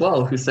gentleman as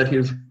well who said he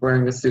was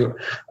wearing a suit.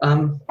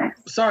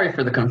 Sorry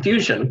for the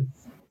confusion.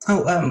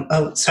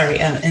 Sorry.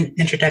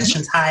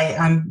 Introductions. Hi,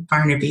 I'm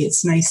Barnaby.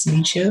 It's nice to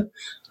meet you.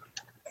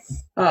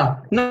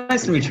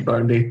 Nice to meet you,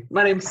 Barnaby.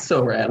 My name's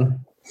Soran.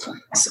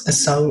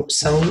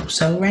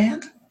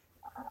 Soran?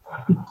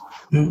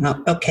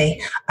 No,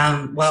 okay.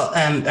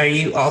 Are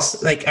you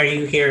also are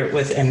you here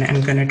with? And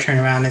I'm going to turn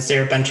around. Is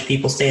there a bunch of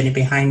people standing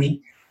behind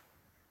me?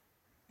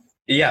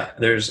 Yeah,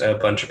 there's a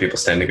bunch of people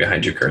standing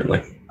behind you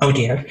currently. Oh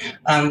dear.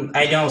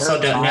 I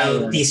also don't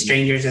know these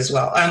strangers as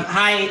well.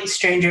 Hi,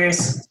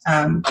 strangers.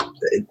 Are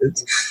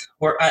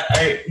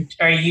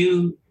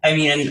you? I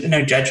mean,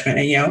 no judgment.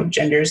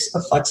 Gender's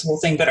a flexible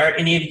thing. But are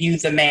any of you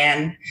the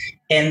man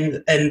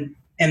in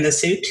the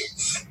suit?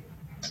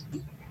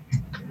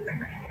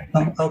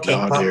 Oh, okay.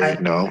 No, well, dear,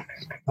 no.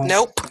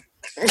 Nope.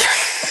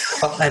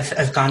 Well,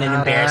 I've gone and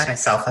embarrassed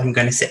myself. I'm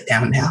going to sit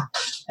down now,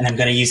 and I'm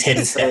going to use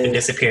hidden step and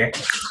disappear.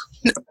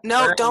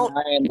 No, Where don't. am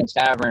I in the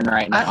tavern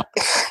right now?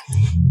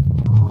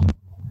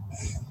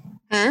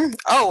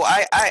 Oh,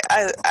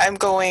 I'm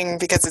going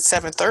because it's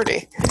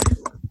 7:30.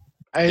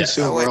 I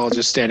assume we're all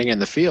just standing in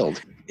the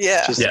field.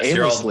 Yeah. Just Yes,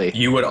 aimlessly.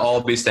 you would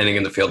all be standing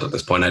in the field at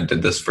this point. I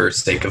did this for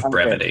sake of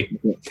brevity.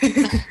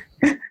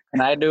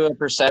 Can I do a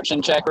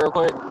perception check real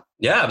quick?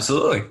 Yeah,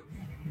 absolutely.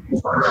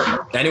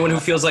 Anyone who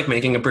feels like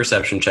making a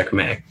perception check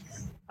may.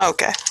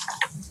 Okay.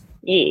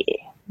 Yeah,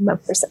 my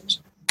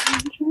perception.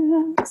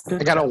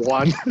 I got a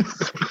 1.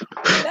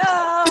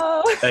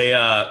 No.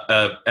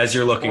 As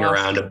you're looking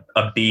around,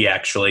 a bee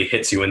actually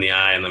hits you in the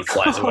eye and then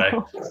flies away.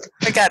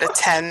 I got a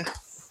 10.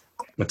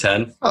 A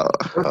 10? Oh,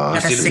 You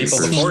see the people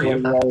before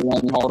you.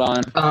 Hold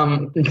on.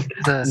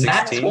 The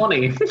Nat 16?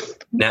 20.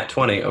 Nat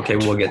 20. Okay,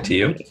 we'll get to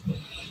you.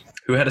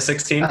 Who had a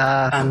 16?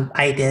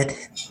 I did.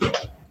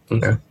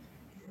 Okay.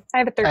 I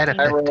have a 13. I had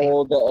a I 15.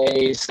 rolled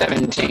a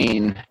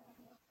 17.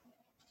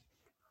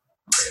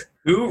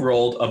 Who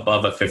rolled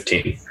above a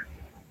 15?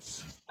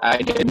 I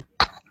did.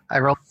 I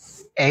rolled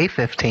a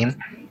 15.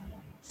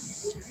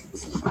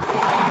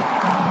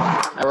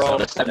 I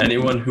rolled a 17.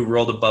 Anyone who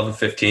rolled above a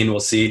 15 will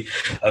see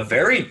a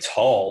very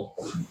tall,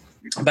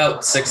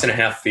 about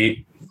 6.5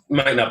 feet,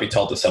 might not be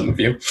tall to some of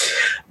you,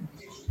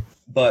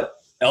 but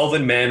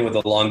elven man with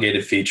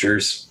elongated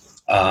features,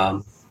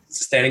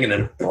 standing in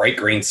a bright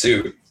green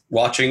suit,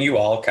 watching you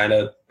all kind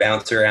of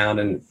bounce around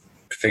and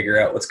figure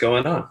out what's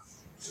going on.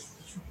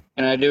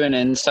 Can I do an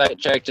insight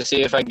check to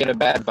see if I get a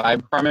bad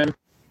vibe from him?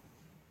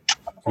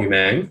 You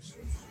may.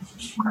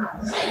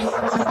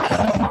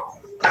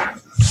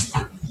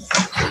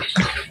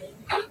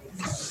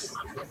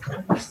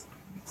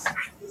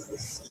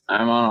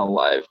 I'm on a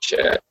live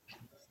chat.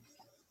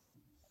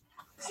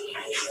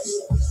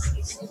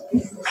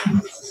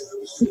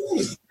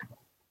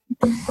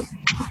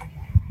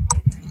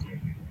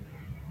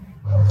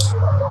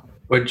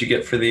 What did you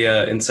get for the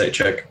insight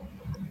check?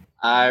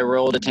 I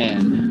rolled a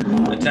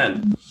 10. A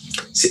 10.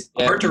 See,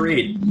 hard to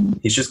read.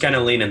 He's just kind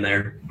of leaning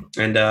there.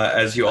 And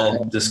as you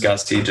all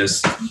discussed, he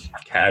just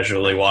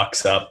casually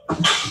walks up.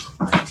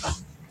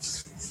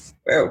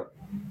 Whoa.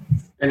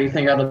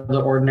 Anything out of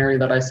the ordinary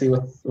that I see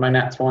with my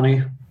nat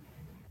 20?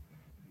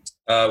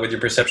 With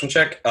your perception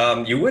check,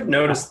 you would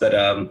notice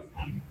that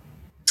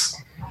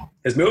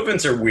his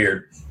movements are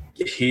weird.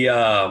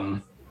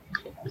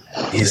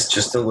 He's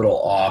just a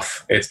little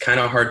off. It's kind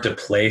of hard to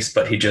place,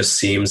 but he just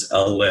seems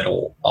a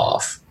little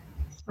off.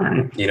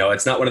 You know,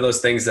 it's not one of those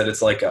things that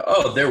it's like,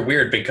 oh, they're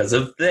weird because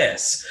of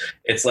this.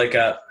 It's like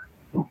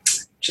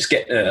just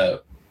get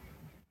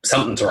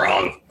something's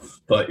wrong,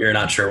 but you're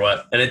not sure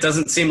what. And it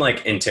doesn't seem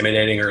like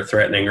intimidating or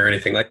threatening or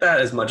anything like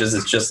that, as much as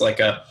it's just like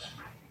a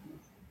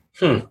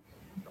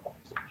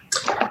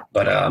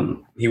But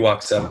he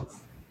walks up.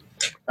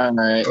 All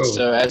right. Oh.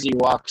 So as he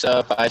walks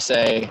up, I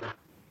say,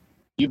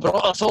 "You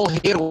brought us all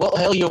here. What the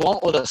hell you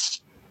want with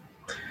us?"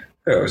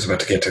 I was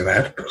about to get to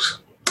that, but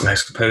I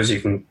suppose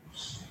you can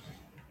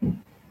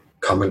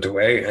comment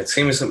away. It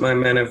seems that my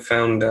men have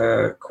found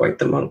quite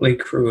the motley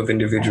crew of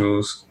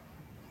individuals,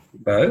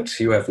 but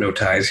you have no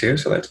ties here,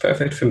 so that's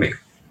perfect for me.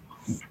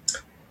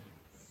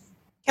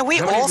 Can we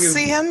How many all of you-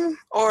 see him,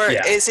 or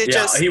Yeah, is it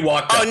just? he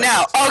walked Oh up.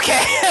 no!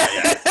 Okay.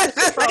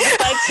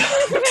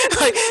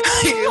 Like,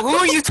 who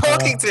are you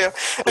talking to?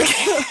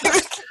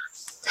 Okay.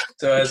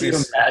 So as Can you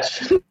he's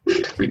imagine?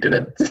 We did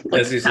it.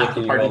 as he's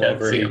looking you all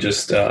over, he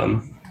just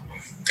all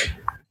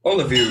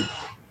of you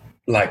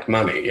like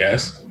money,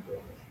 yes?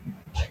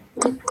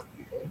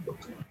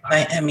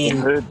 I mean,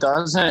 Who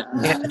doesn't?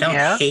 I don't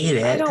Yeah. hate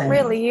it. I don't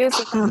really use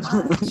it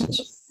that much.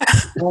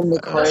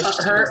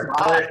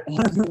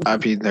 I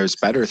mean, there's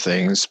better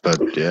things, but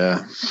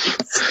yeah.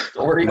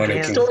 Story, Money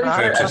can story for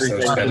purchase those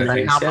everything. better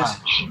things, How yes.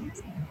 much?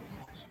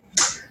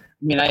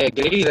 I mean, I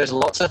agree. There's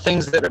lots of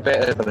things that are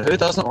better, but who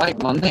doesn't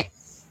like money?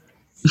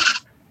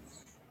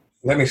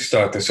 Let me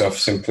start this off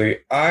simply.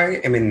 I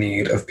am in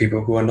need of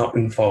people who are not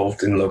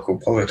involved in local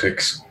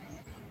politics.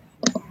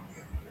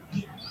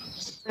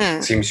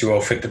 Seems you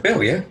all fit the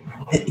bill, yeah?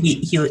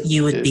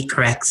 You would be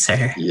correct,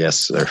 sir. Yes,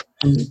 sir.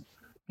 It's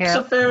Yeah.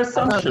 a fair I don't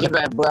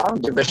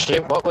assumption. give a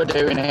shit what we're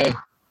doing here.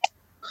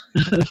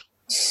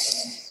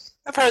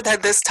 I've heard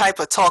that this type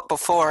of talk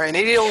before, and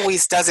it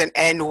always doesn't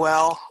end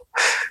well.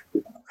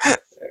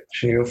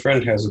 Actually, your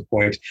friend has a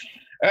point.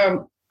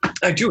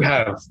 I do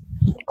have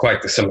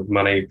quite the sum of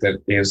money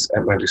that is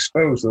at my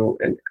disposal,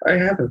 and I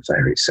have a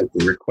very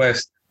simple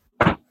request.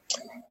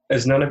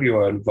 As none of you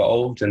are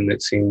involved, and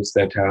it seems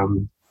that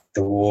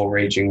the war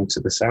raging to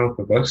the south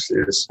of us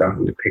is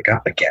starting to pick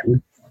up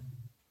again,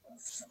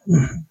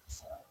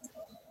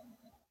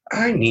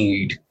 I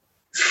need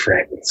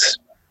friends.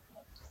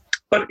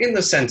 But in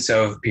the sense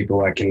of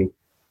people I can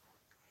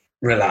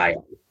rely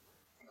on.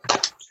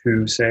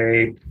 To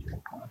say,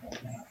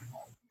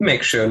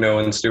 make sure no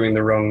one's doing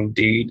the wrong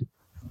deed.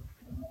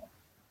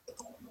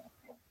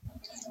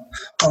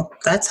 Well,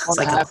 that sounds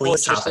like a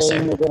police officer.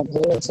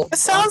 It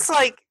sounds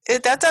like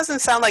that doesn't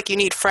sound like you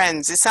need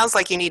friends. It sounds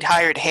like you need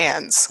hired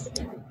hands.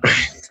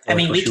 I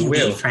mean, we What you can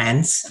will. be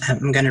friends.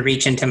 I'm going to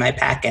reach into my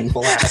pack and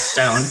pull out a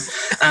stone.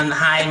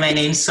 Hi, my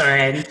name's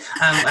Soren.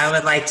 I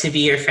would like to be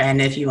your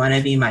friend if you want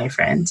to be my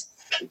friend.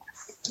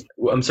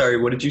 I'm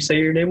sorry, what did you say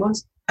your name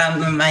was?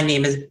 My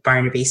name is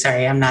Barnaby.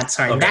 Sorry, I'm not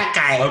Soren. Okay. That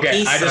guy. Okay,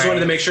 he's I just Soren. wanted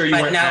to make sure you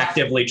But weren't no.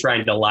 actively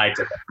trying to lie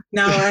to them.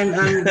 No, I'm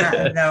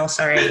not. No,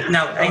 sorry.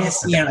 No, I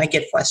just, I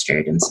get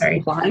flustered. I'm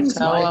sorry.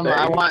 Tell him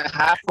I want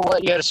half of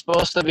what you're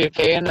supposed to be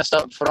paying us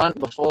up front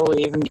before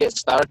we even get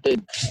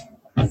started.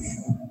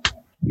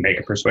 Make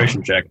a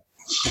persuasion check.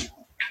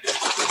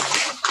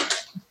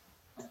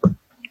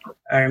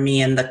 Are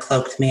me and the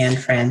cloaked man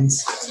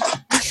friends?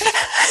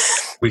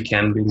 We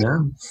can be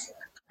now.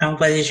 Oh,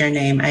 what is your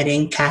name? I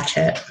didn't catch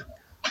it.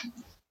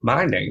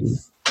 My name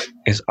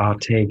is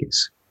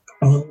Artagus.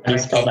 Oh, How do you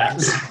spell that?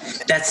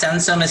 That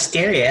sounds so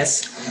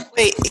mysterious.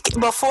 Wait,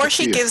 before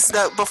she gives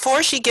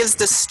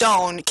the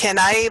stone, can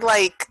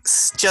I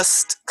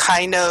just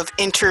kind of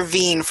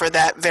intervene for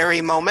that very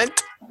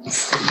moment?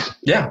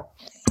 Yeah,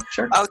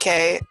 sure.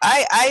 Okay,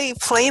 I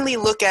plainly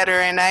look at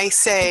her and I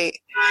say,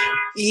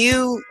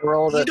 you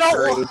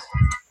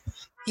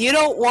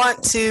don't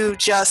want to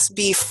just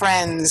be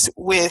friends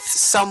with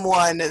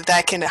someone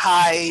that can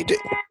hide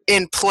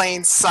in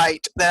plain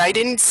sight that I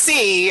didn't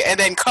see and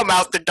then come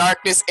out the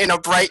darkness in a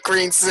bright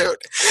green suit.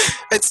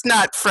 It's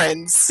not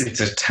friends.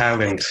 It's a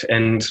talent,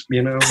 and,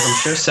 I'm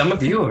sure some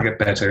of you will get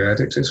better at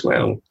it as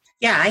well.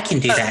 Yeah, I can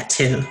do that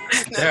too.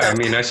 Yeah, I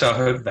mean, I saw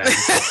her then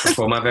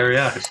before my very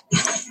eyes.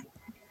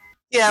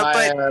 Yeah,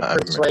 My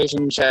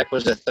persuasion check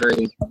was a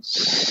 3.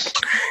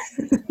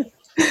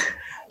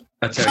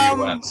 I tell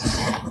you what.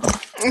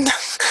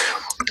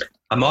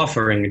 I'm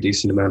offering a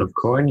decent amount of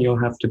coin. You'll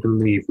have to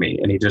believe me.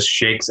 And he just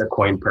shakes a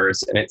coin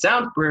purse, and it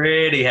sounds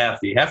pretty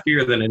hefty,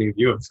 heftier than any of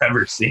you have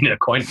ever seen a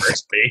coin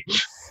purse be.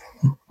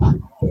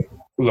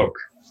 Look,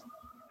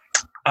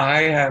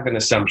 I have an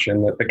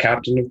assumption that the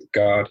captain of the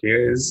guard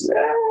here is,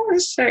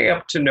 say,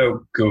 up to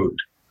no good,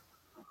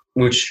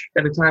 which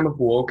at a time of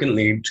war can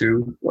lead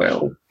to,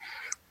 well,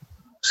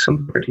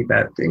 some pretty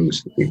bad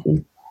things for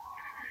people.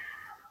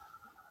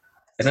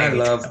 And I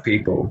love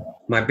people.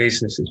 My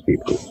business is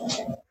people.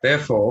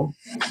 Therefore,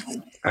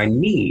 I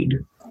need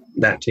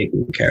that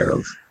taken care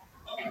of.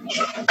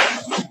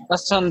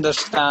 That's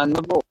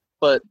understandable,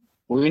 but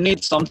we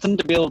need something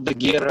to be able to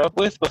gear up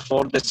with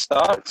before this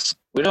starts.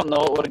 We don't know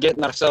what we're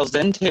getting ourselves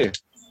into.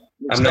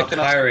 I'm not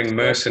hiring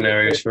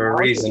mercenaries for a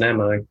reason, am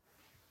I?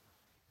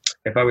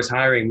 If I was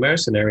hiring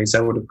mercenaries,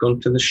 I would have gone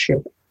to the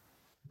ship.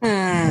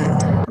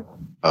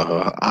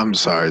 I'm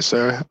sorry,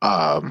 sir.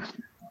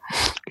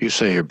 You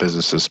say your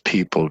business is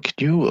people. Can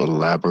you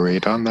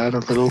elaborate on that a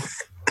little?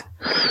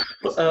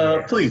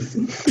 Please.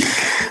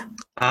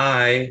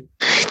 I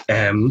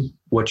am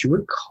what you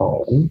would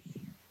call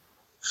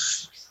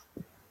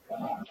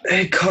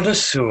a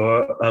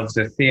connoisseur of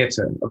the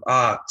theater, of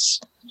arts.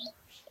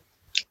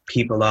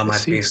 People are my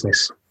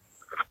business.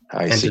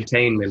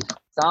 Entertainment.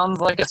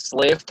 Sounds like a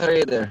slave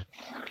trader.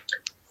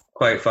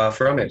 Quite far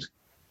from it.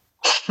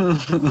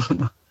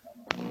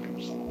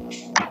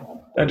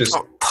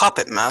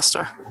 Puppet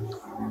master.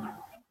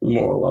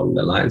 More along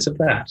the lines of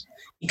that.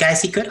 You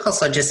guys, he could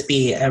also just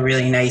be a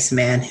really nice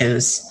man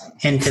who's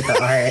into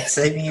the arts.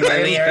 I mean, we are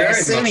very much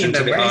assuming into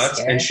the the worst arts,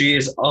 here. and she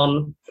is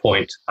on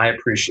point. I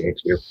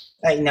appreciate you.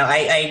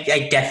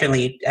 I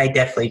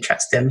definitely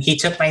trust him. He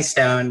took my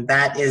stone.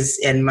 That is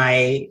in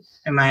my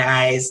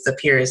eyes the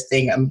purest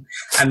thing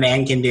a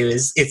man can do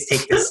is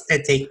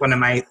take one of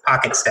my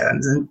pocket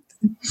stones.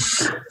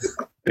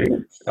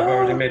 I've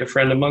already made a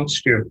friend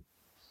amongst you.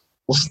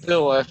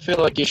 Still, I feel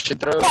like you should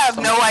throw. I have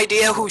no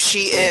idea who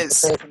she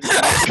is.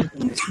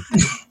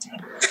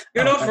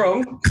 You're not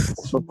wrong.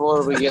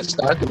 Before we get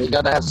started, we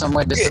gotta have some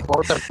way to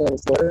support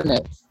ourselves, isn't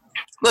it?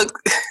 Look,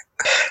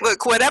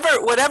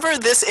 whatever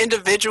this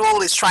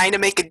individual is trying to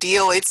make a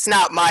deal, it's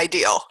not my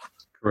deal.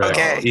 Correct.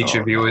 Okay. Each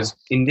of you is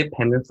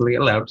independently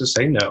allowed to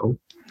say no.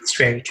 It's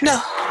very true.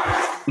 No.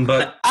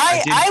 But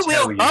I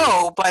will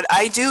go, but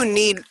I don't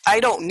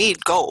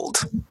need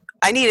gold.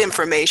 I need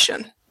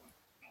information.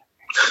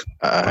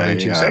 Why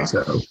did you say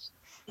so?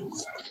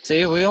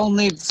 See, we all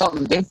need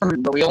something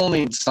different, but we all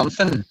need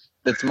something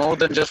that's more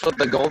than just what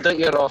the gold that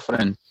you're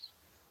offering.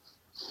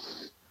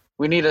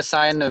 We need a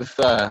sign of...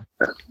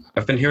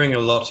 I've been hearing a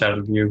lot out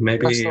of you.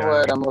 Maybe... What's the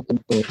word I'm looking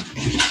for?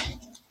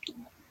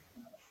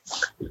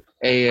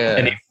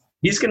 And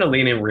he's going to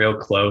lean in real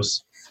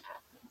close.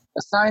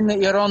 A sign that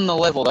you're on the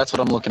level, that's what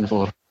I'm looking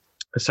for.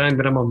 A sign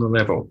that I'm on the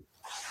level.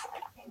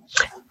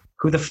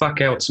 Who the fuck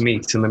else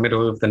meets in the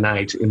middle of the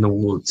night in the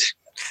woods?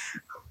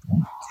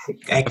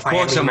 Of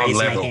course I'm on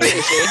level.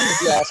 Pretty shady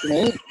if you ask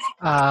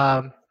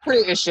me.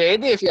 Pretty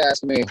shady if you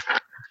ask me.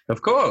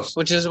 Of course.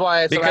 Which is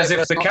why it's Because right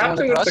if the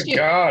captain of the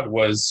guard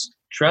was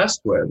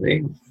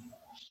trustworthy,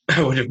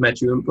 I would have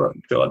met you in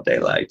broad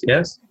daylight,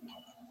 yes?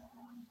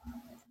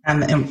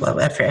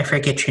 I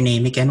forget your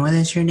name again. What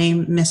is your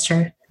name,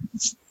 mister?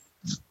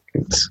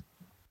 It's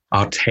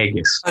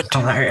Artagus.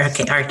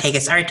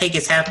 Artagus.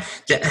 Artagus,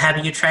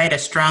 have you tried a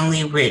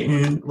strongly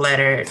written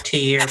letter to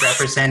your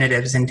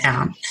representatives in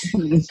town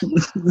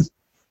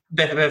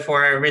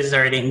before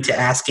resorting to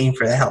asking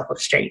for the help of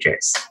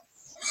strangers?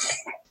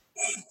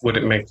 Would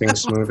it make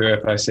things smoother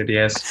if I said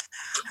yes?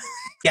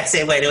 Yes,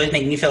 it would. It would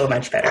make me feel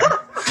much better.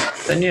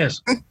 Then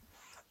yes.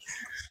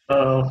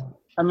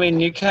 I mean,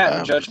 you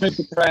can't judge me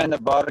for trying to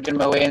bargain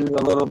my way into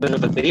a little bit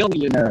of a deal,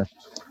 you know.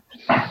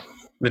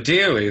 The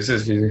deal is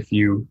if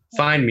you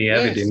find me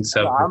evidence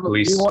of the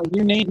police...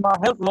 You need my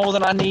help more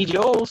than I need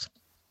yours.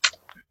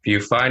 If you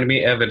find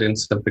me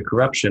evidence of the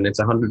corruption, it's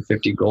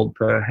 150 gold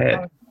per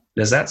head.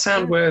 Does that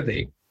sound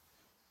worthy?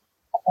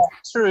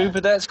 True,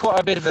 but that's quite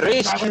a bit of a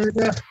risk.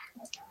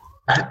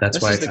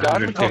 That's why it's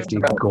 150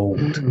 gold.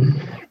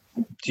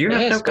 Do you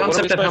have no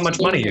concept of how much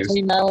money is?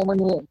 How do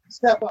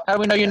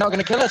we know you're not going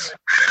to kill us?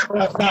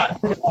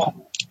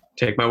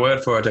 Take my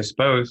word for it, I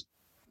suppose.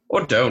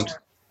 Or don't.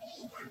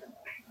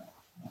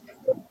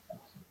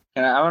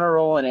 I'm going to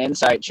roll an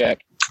insight check.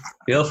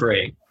 Feel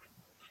free.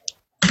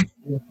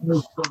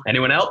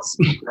 Anyone else?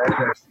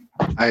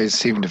 I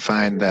seem to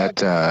find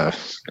that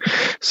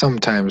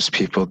sometimes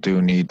people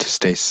do need to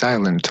stay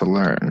silent to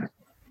learn.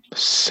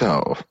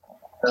 So,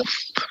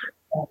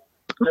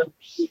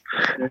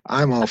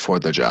 I'm all for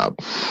the job.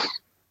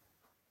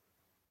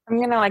 I'm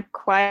going to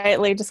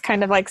quietly just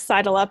kind of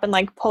sidle up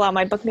and pull out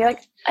my book and be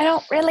like, I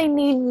don't really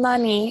need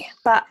money,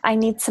 but I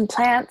need some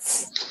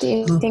plants. Do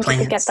you think you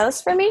could get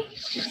those for me?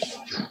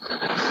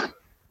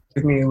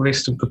 Give me a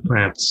list of the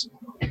plants,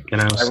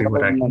 and I'll see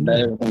what I can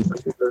do.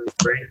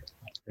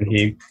 And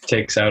he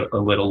takes out a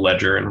little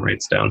ledger and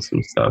writes down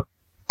some stuff.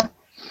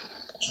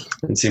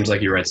 It seems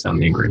like he writes down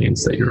the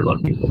ingredients that you're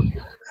looking for.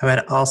 I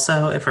would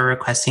also, if we're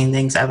requesting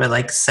things, I would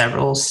like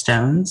several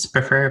stones,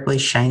 preferably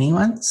shiny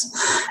ones.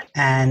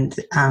 And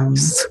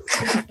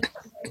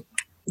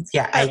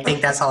yeah, I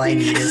think that's all I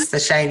need is the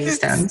shiny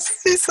stones.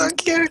 He's so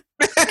cute.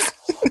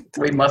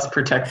 We must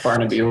protect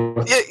Barnaby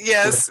with,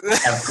 yes.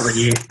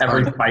 with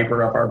every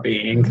fiber of our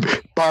being.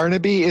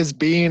 Barnaby is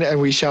being, and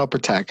we shall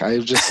protect. I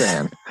was just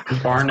saying.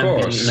 Barnaby.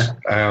 Of course.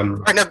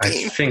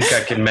 I think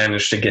I can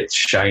manage to get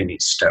shiny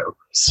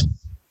stones.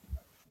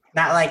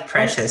 Not like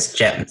precious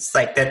gems.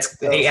 I've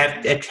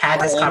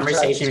had this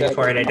conversation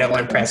before, and I don't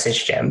want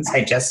precious gems.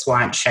 I just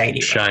want shiny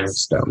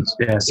stones.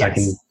 Yes, I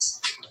can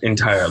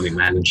entirely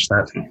manage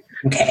that.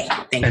 Okay.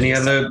 Any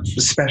other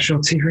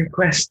specialty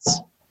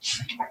requests?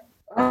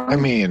 I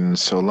mean,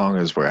 so long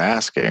as we're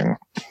asking.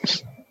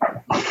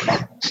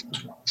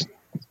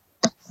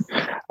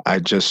 I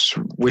just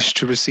wish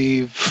to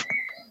receive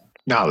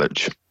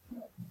knowledge.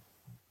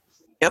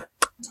 Yep.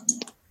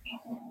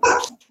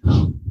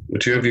 The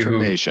two of you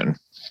information.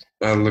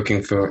 Who are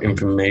looking for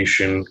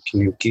information,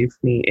 can you give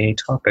me a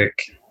topic?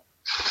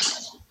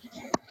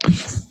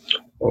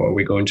 Or are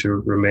we going to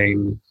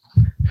remain?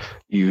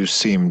 You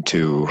seem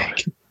to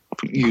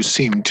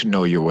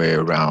know your way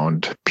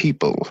around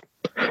people.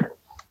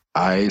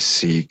 I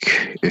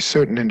seek a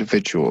certain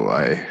individual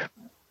I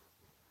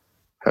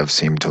have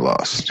seemed to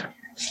lost.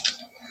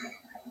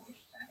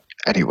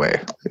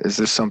 Anyway, is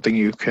this something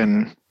you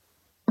can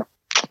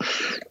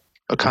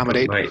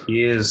accommodate? Put my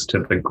ears to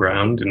the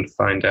ground and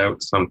find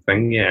out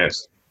something,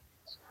 yes.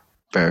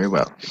 Very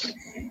well.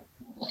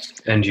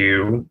 And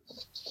you,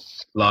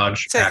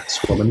 large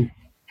axe woman?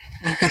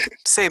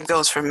 Same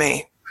goes for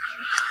me.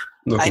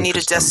 Looking I need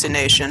a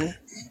destination.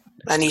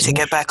 I need to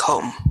get back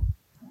home.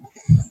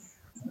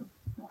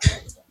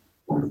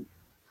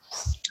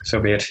 So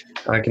be it.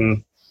 I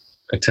can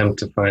attempt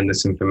to find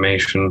this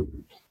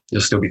information.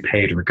 You'll still be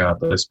paid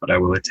regardless, but I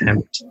will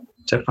attempt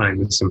to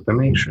find this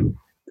information.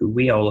 Do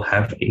we all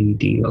have a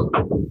deal?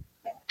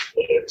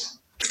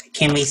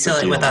 Can we seal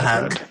it with a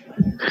hug?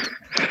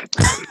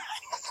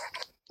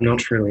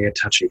 Not really a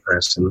touchy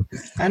person.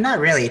 I'm not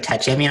really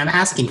touchy. I mean, I'm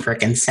asking for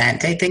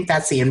consent. I think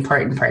that's the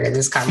important part of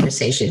this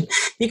conversation.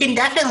 You can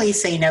definitely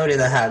say no to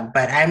the hug,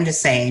 but I'm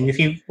just saying, if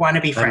you want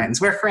to be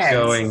friends, we're friends.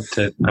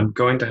 I'm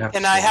going to have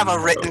and to I have a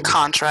written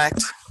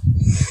contract.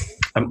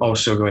 I'm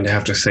also going to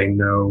have to say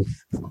no.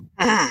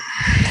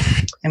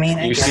 I mean,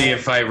 you see,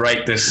 if I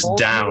write this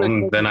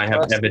down, then I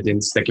have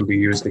evidence that can be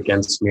used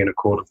against me in a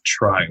court of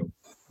trial.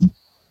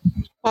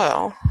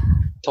 Well,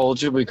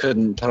 told you we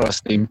couldn't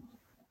trust him.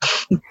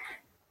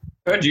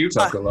 Heard you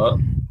talk a lot.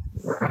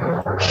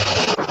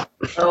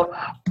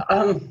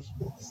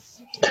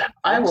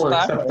 I will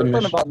accept the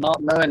mission. About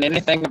not knowing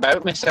anything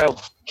about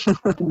myself.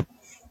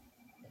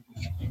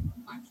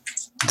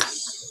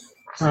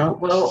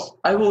 Well,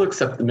 I will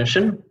accept the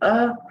mission.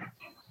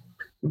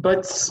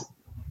 But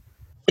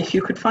if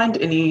you could find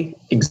any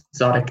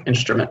exotic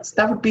instruments,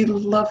 that would be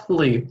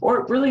lovely.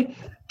 Or really,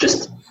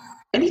 just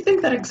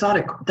anything that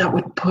exotic that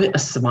would put a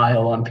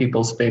smile on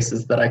people's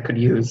faces that I could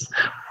use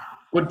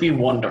would be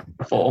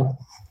wonderful.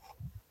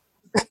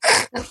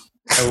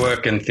 I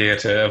work in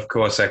theater. Of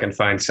course, I can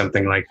find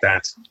something like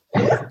that.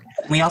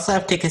 We also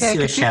have tickets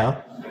to a show.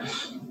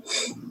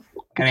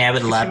 I mean, I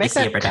would love to Make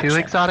see a that production. two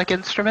exotic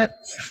instrument.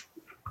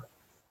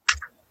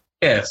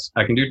 Yes,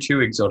 I can do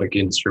 2 exotic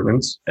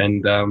instruments,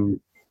 and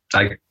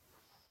I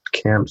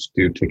can't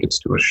do tickets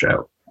to a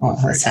show. Oh,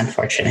 that's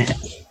unfortunate.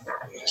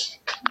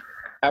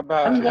 How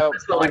about I'm help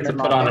always willing to find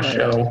put on a my-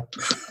 show.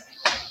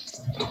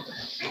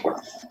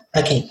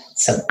 Okay,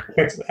 so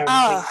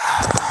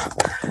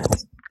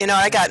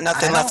I got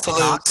nothing left to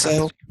lose,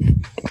 so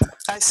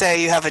I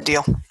say you have a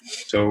deal.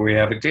 So we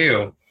have a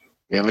deal.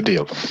 We have a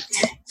deal.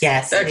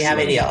 yes, we have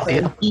a deal.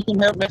 If you can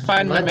help me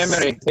find my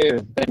memory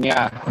too, then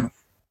yeah.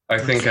 I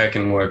think I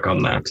can work on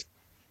that.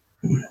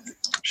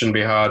 Shouldn't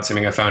be hard,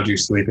 seeing I found you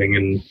sleeping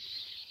in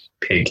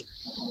pig.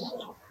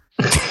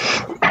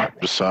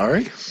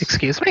 Sorry?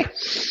 Excuse me?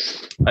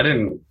 I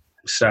didn't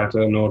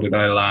stutter, nor did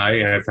I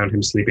lie. I found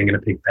him sleeping in a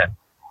pig pen.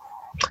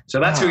 So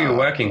that's who you're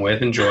working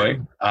with. Enjoy.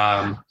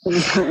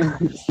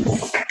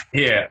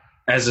 Here,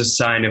 as a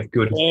sign of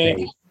good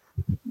faith.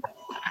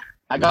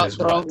 I got There's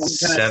thrown. what,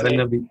 7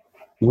 of you.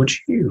 Would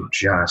you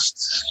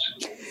just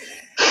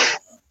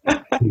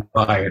be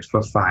quiet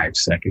for 5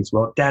 seconds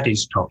while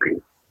Daddy's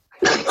talking?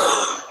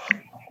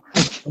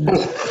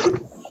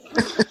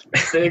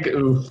 Big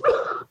oof.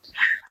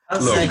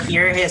 Also, Look.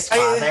 you're his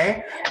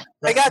father.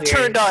 I got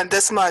turned on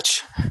this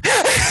much.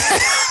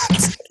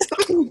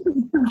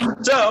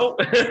 So,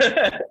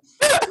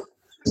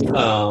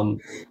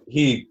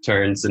 he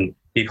turns and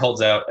he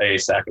holds out a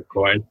sack of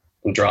coin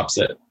and drops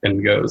it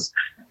and goes,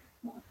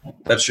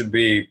 that should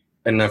be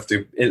enough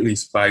to at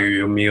least buy you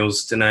your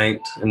meals tonight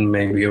and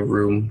maybe a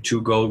room.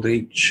 2 gold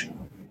each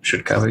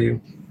should cover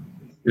you.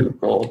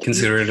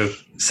 Consider it a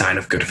sign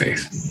of good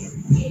faith.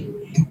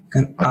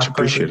 Much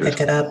appreciated.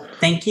 Pick it up.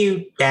 Thank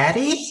you,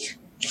 Daddy.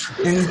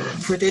 And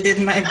put it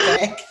in my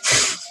bag.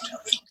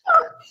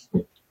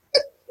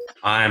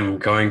 I'm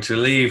going to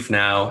leave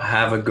now.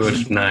 Have a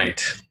good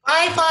night.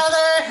 Bye,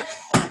 Father.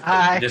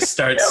 Hi. Just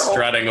starts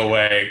strutting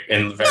away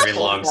in very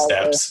long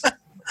steps.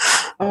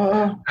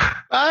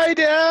 Hi,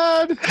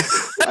 Dad.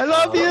 I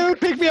love you.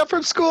 Pick me up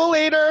from school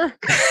later.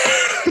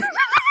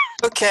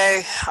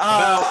 Okay.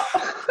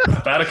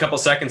 About a couple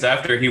seconds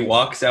after he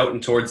walks out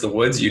and towards the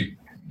woods, you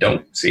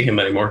don't see him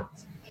anymore.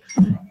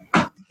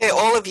 Hey,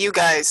 all of you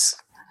guys.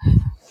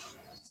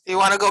 You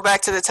want to go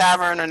back to the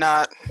tavern or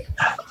not?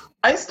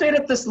 I stayed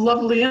at this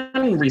lovely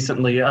inn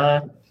recently.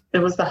 It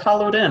was the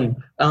Hallowed Inn.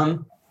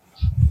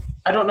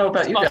 I don't know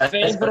about you My guys,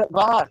 favorite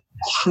bar.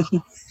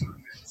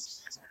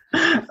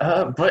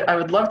 but I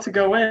would love to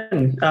go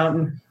in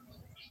and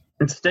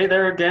stay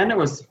there again. It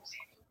was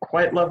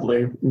quite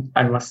lovely,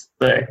 I must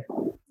say.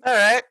 All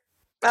right.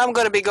 I'm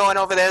going to be going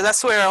over there.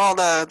 That's where all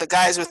the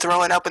guys were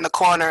throwing up in the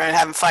corner and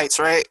having fights,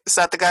 right? Is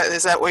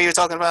that what you're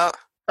talking about?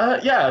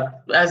 Yeah,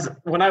 as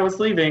when I was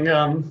leaving,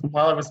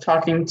 while I was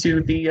talking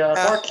to the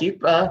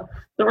barkeep,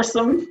 there were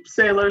some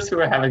sailors who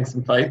were having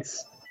some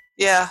fights.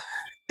 Yeah.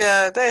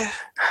 They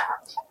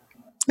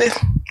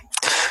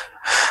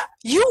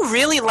You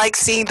really like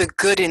seeing the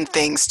good in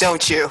things,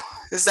 don't you?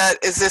 It's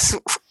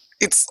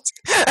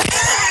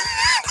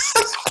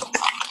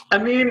I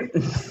mean,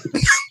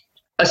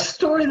 a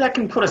story that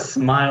can put a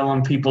smile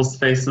on people's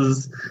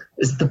faces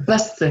is the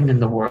best thing in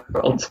the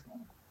world.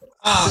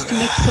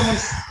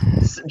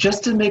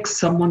 Just to make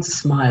someone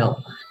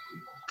smile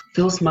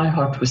fills my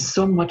heart with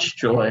so much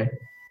joy.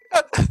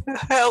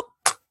 Help.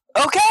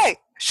 Okay,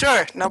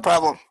 sure, no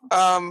problem.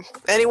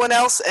 Anyone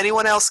else?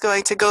 Anyone else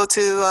going to go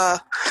to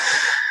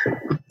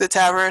the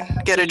tavern,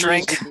 get a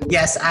drink?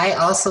 Yes, I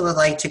also would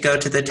like to go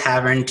to the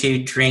tavern to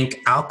drink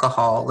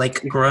alcohol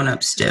like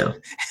grown-ups do.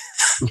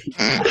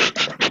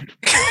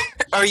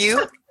 Are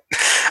you?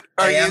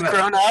 Are you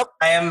grown up?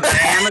 I am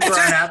a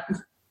grown-up.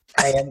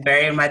 I am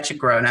very much a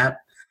grown-up.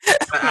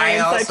 But I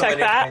also check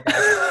that.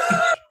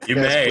 You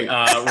may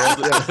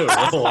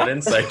roll an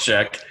insight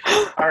check.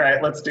 All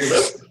right, let's do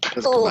this.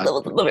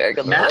 Very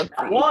good. Math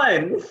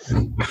 1.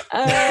 From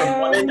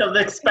one end of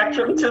the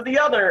spectrum to the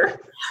other.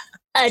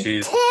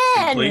 She's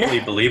 10. completely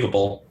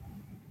believable.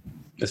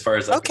 As far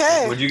as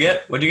Okay. What'd you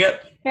get? I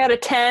got a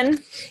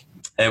 10.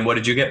 And what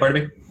did you get,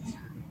 Barnaby?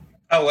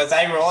 Oh, was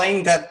I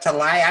rolling to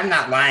lie? I'm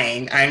not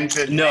lying. I'm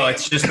just No,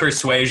 it's just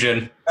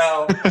persuasion.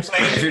 Oh, If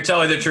persuasion. you're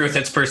telling the truth,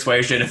 it's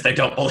persuasion if they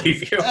don't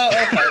believe you. Oh,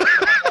 okay.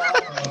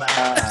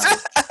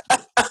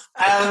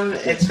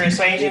 It's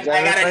persuasion.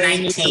 I got a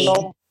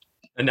 19.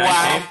 A 19?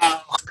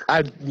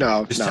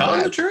 Wow. Just tell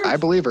her the truth. I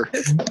believe her.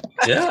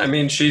 Yeah, I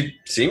mean, she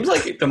seems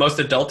like the most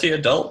adulty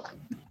adult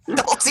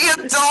The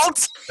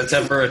adult. that's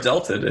ever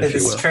adulted, if you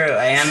It's will. true.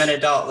 I am an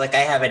adult. Like, I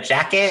have a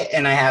jacket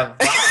and I have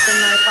rocks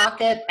in my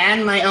pocket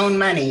and my own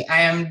money.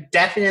 I am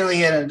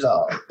definitely an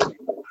adult.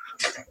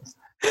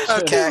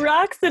 Okay.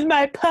 Rocks in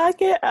my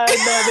pocket.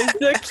 That is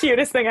the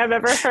cutest thing I've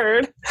ever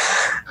heard.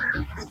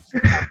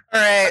 All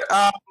right.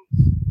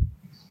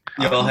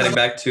 You all heading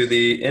back to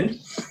the inn?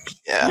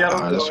 Yeah. Yep.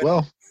 Might as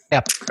well.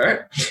 All right.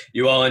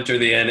 You all enter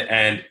the inn,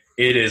 and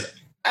it is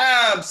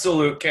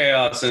absolute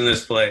chaos in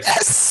this place.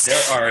 Yes.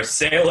 There are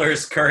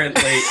sailors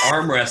currently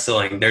arm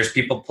wrestling. There's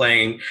people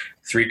playing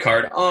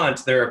 3-card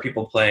aunt. There are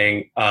people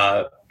playing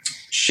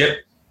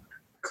ship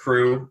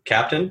crew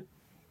captain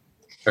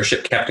or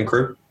ship captain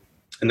crew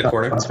in the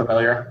corner. Sounds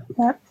familiar.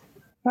 Yep.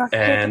 Rock,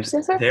 paper, And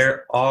scissors.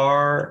 there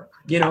are,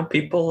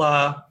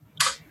 people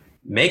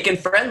making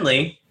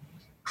friendly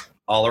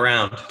all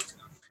around,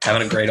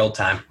 having a great old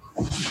time.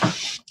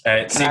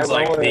 It seems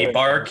like the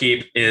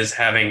barkeep is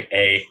having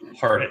a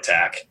heart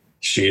attack.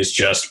 She is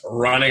just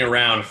running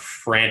around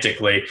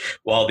frantically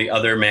while the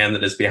other man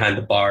that is behind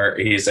the bar,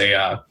 he's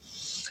a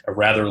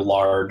rather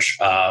large,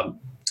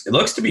 it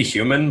looks to be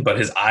human, but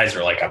his eyes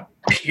are like a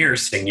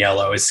piercing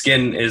yellow. His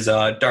skin is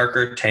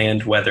darker,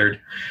 tanned, weathered,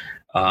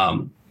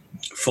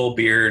 full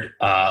beard,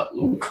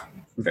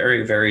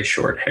 very, very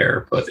short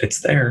hair, but it's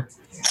there.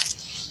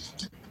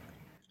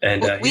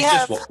 And he's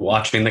just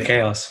watching the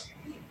chaos.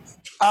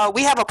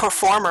 We have a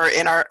performer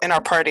in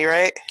our party,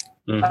 right?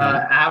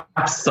 Mm-hmm.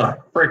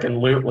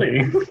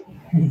 Absolutely.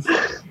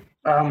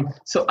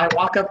 So I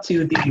walk up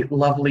to the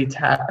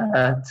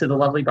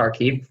lovely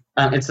barkeep.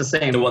 It's the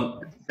same.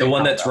 The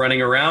one that's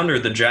running around, or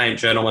the giant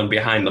gentleman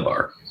behind the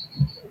bar?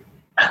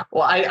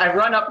 Well, I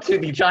run up to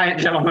the giant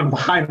gentleman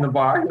behind the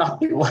bar, not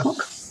below,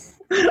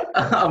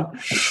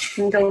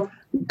 and go,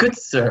 "Good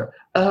sir,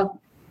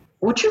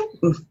 would you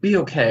be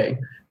okay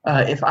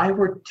if I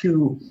were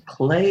to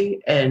play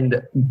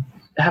and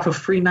have a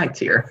free night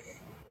here?"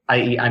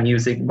 i.e., I'm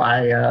using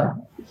my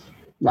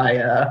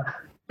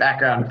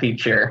background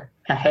feature.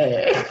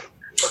 Hey,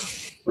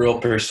 Real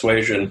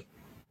persuasion.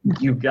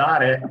 you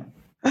got it.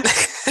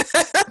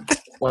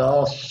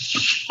 Well,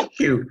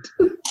 shoot.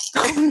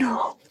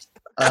 Oh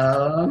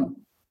no.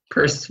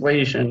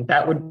 Persuasion.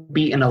 That would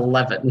be an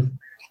 11.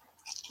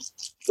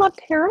 It's not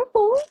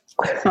terrible.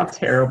 It's not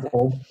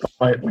terrible,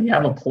 but we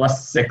have a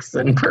 +6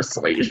 in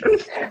persuasion.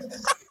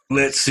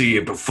 Let's see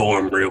you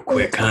perform real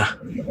quick, huh?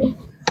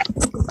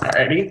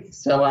 Alrighty.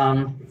 So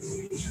I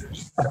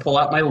pull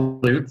out my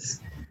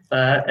lutes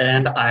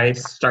and I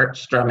start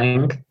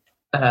strumming.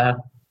 Oh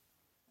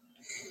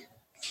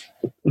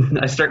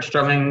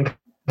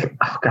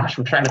gosh,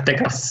 I'm trying to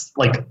think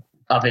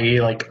of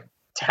a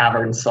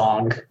tavern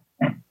song.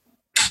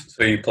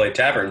 So you play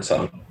tavern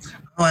song.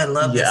 Oh, I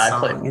love this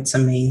song. It's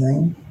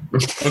amazing.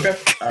 Okay.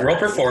 Roll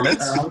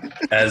performance,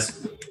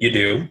 as you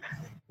do.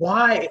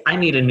 Why? I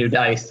need a new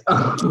dice.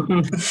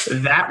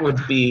 That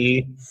would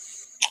be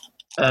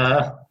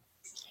an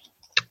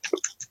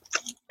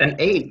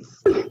 8.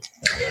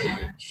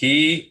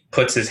 He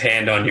puts his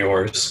hand on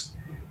yours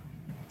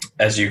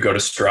as you go to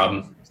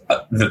strum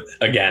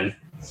again.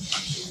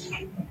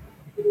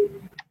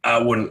 I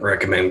wouldn't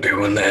recommend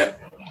doing that.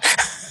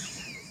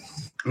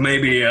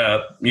 Maybe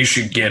you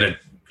should get a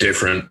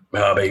different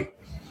hobby.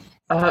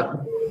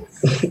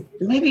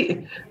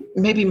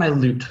 Maybe my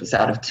lute was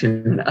out of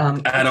tune.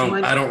 I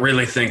don't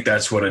really think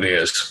that's what it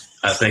is.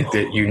 I think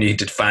that you need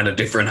to find a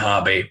different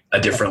hobby, a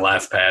different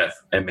life path,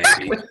 and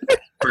maybe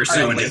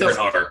pursue a different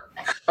art.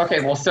 Okay,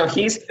 well, so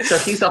he's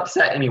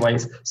upset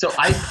anyways. So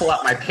I pull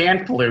out my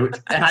pan flute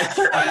and I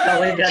start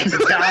going against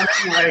John's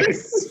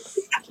lace.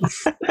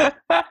 Can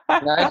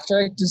I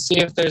check to see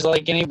if there's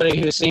anybody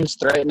who seems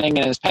threatening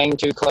and is paying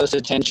too close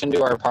attention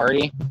to our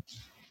party?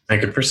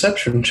 Make a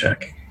perception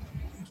check.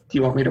 Do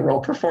you want me to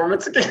roll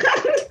performance again?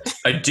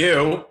 I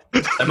do.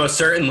 I most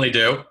certainly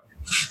do.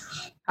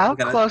 How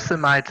close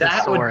am I to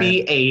That Soren? would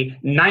be a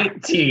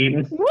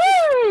 19.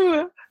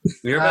 Woo!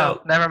 You're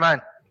about... never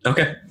mind.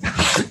 Okay.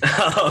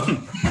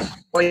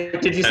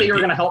 Wait, did you say you were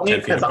going to help me?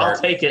 Because I'll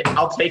take it.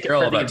 I'll take it You're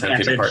all for the about 10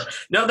 feet advantage. apart.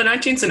 No, the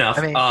 19's enough.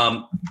 I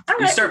mean,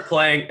 you start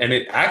playing, and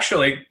it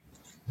actually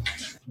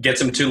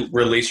gets him to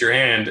release your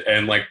hand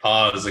and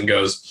pause and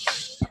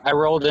goes... I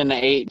rolled an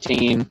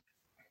 18.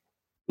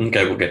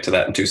 Okay, we'll get to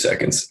that in 2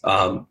 seconds.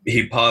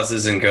 He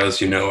pauses and goes,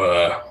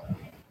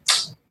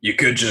 You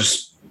could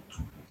just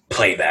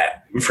play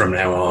that from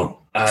now on.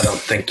 I don't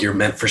think you're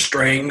meant for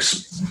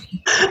strings.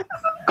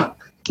 All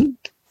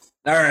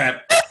right.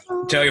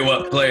 Tell you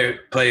what, play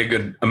a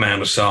good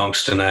amount of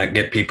songs tonight.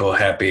 Get people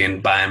happy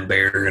and buying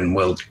beer, and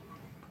we'll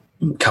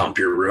comp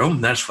your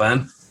room. That's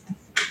fine.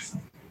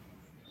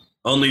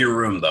 Only your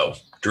room, though.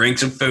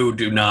 Drinks and food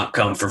do not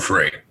come for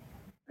free.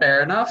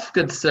 Fair enough,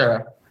 good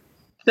sir.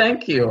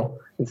 Thank you.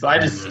 And so I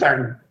just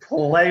started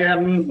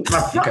playing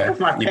okay,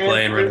 my you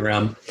play and run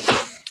around.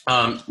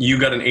 You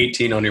got an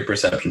 18 on your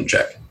perception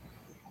check.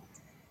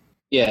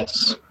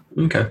 Yes.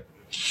 Okay.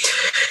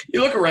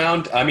 You look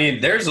around. I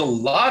mean, there's a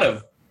lot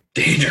of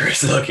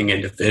dangerous-looking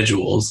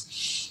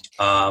individuals,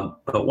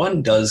 but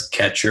one does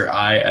catch your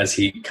eye as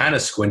he kind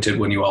of squinted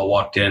when you all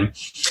walked in.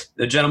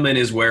 The gentleman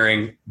is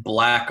wearing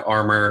black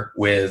armor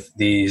with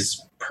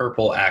these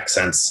purple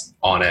accents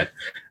on it.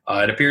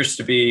 It appears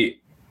to be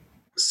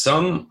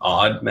some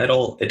odd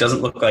metal. It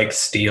doesn't look like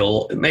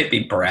steel. It might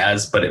be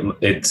brass, but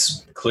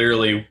it's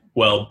clearly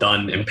well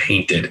done and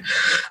painted.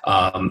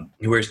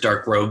 He wears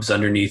dark robes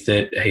underneath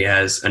it. He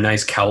has a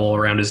nice cowl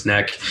around his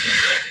neck.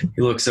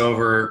 He looks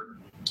over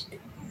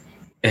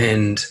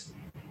and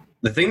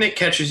the thing that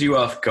catches you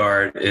off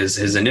guard is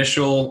his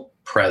initial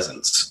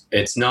presence.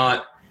 It's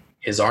not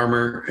his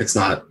armor. It's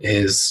not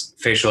his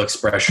facial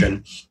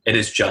expression. It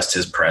is just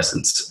his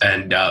presence.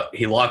 And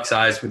he locks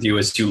eyes with you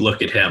as you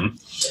look at him.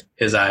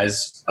 His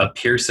eyes a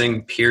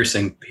piercing,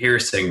 piercing,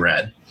 piercing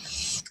red.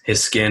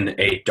 His skin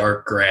a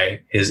dark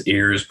gray. His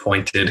ears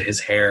pointed. His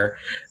hair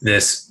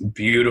this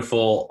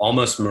beautiful,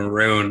 almost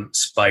maroon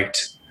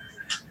spiked.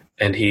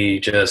 And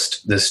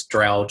this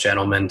drow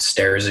gentleman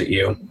stares at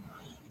you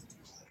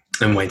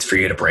and waits for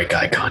you to break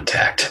eye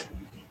contact.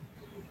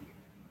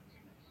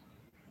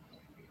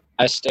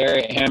 I stare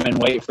at him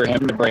and wait for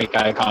him to break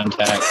eye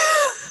contact.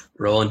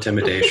 Roll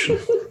intimidation.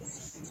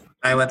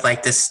 I would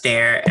like to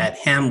stare at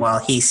him while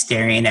he's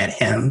staring at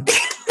him.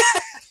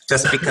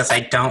 Just because I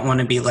don't want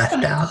to be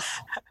left out.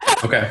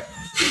 Okay.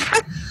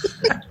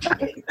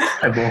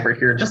 I'm over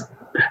here just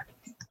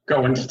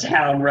going to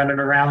town, running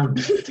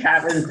around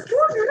tavern.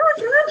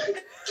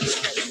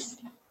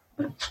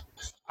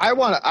 I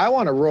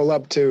want to roll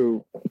up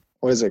to,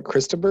 what is it,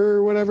 Christopher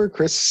or whatever? I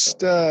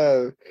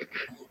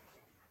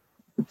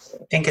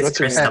think it's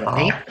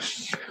Cristobal.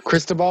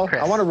 Cristobal?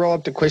 I want to roll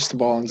up to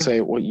Cristobal and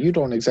say, well, you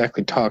don't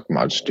exactly talk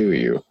much, do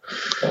you?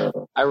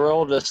 I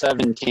rolled a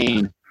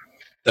 17.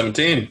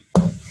 17.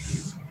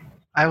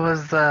 I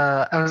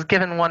was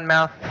given one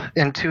mouth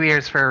and 2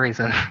 ears for a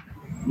reason.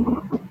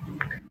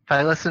 If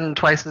I listen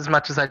twice as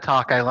much as I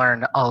talk, I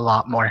learn a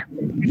lot more.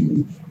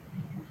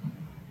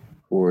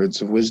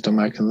 Words of wisdom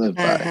I can live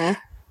by.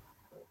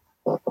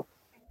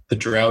 The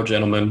drow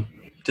gentleman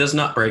does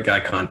not break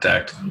eye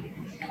contact.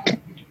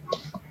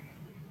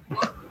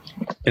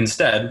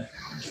 Instead,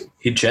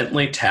 he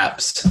gently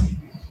taps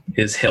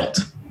his hilt.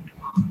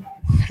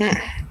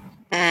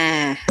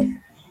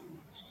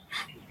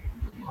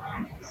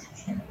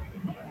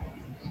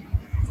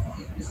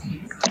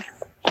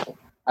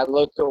 I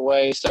look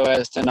away so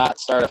as to not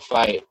start a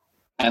fight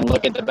and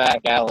look at the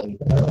back alley.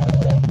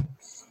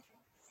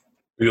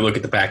 You look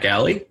at the back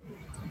alley.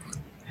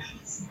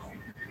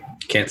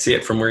 Can't see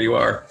it from where you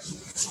are.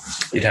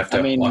 You'd have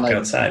to walk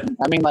outside.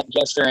 I mean, like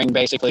gesturing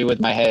basically with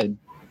my head.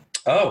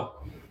 Oh.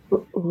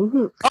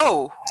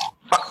 Oh.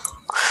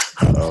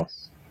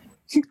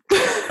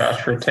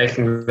 Gosh, we're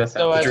taking this.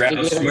 So as to Drow get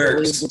him to leave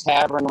smirks. the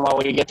tavern while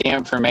we get the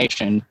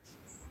information.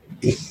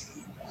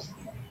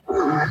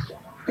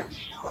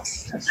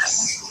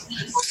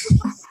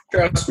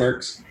 Drow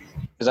smirks.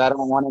 Because I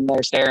don't want him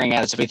there staring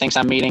at us. If he thinks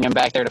I'm meeting him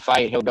back there to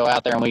fight, he'll go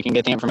out there and we can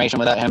get the information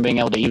without him being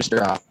able to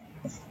eavesdrop.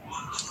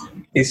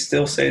 He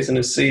still stays in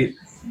his seat.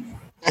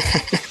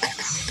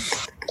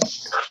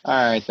 All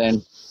right,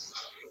 then.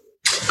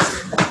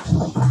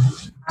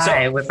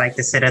 I would like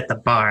to sit at the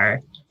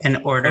bar and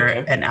order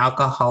an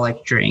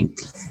alcoholic drink.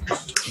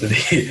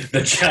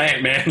 The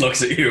giant man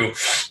looks at you.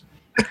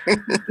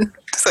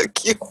 So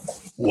cute.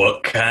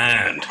 What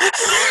kind?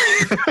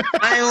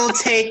 I will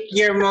take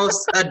your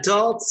most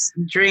adult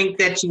drink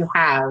that you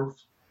have.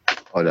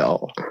 Oh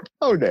no.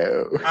 Oh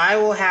no. I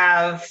will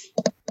have,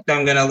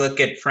 I'm going to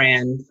look at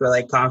Fran for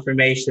like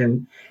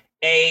confirmation,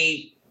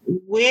 a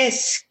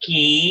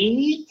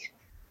whiskey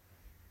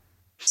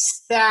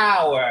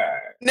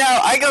sour. No,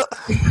 I go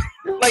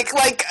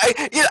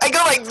I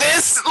go like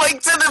this,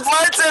 like to the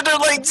bartender,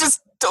 like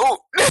just don't,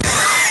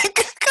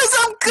 because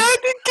I'm good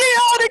and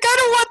chaotic. I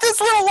don't want this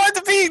little one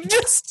to be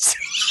just.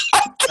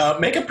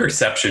 Make a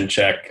perception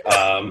check,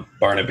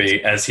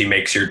 Barnaby, as he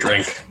makes your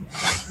drink.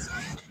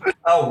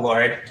 Oh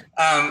Lord,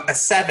 a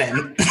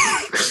 7.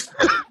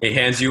 He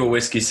hands you a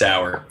whiskey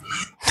sour.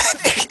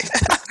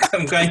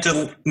 I'm going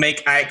to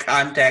make eye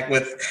contact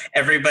with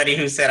everybody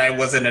who said I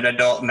wasn't an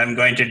adult, and I'm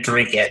going to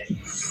drink it.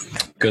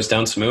 Goes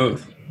down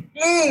smooth.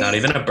 Not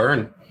even a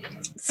burn.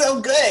 So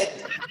good.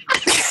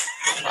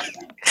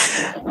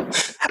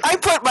 I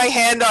put my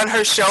hand on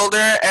her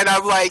shoulder and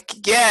I'm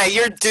like, yeah,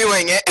 you're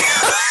doing it.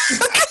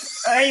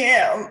 I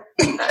am.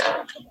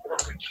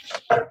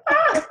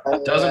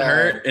 It doesn't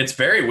hurt. It's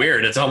very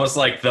weird. It's almost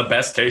like the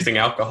best tasting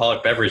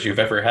alcoholic beverage you've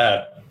ever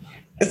had.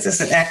 This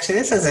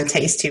doesn't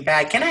taste too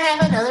bad. Can I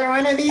have another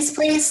one of these,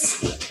 please?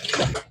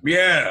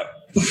 Yeah.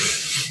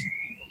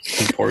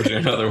 He pours you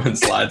another one,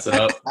 slides it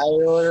up. I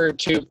order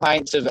 2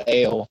 pints of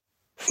ale.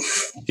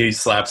 He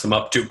slaps him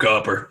up 2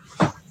 copper.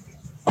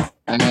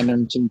 I hand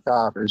him 2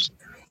 coppers.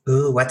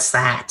 Ooh, what's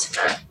that?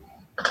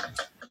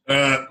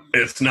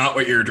 It's not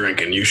what you're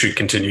drinking. You should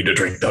continue to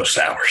drink those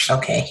sours.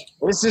 Okay.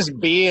 This is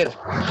beer.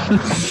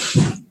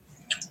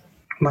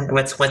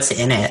 What's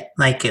in it?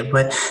 Like,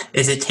 what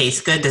does it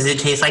taste good? Does it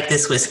taste like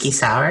this whiskey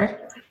sour?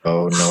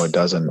 Oh no, it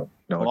doesn't.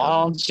 No, it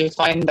Why don't you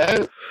find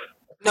out?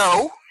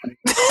 No.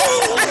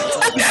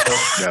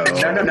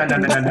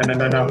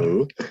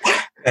 no.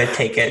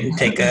 Take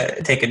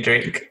a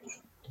drink.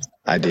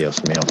 Ideal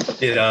meal.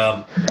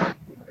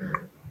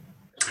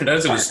 It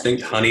has a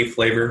distinct honey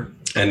flavor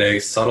and a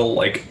subtle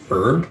like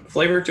herb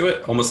flavor to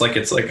it, almost like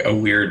it's like a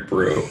weird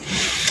brew.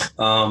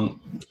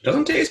 It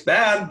doesn't taste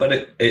bad,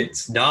 but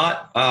it's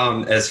not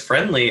as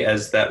friendly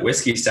as that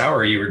whiskey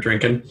sour you were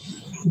drinking.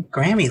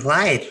 Grammy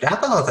lied.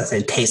 Alcohol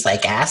doesn't taste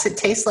like ass. It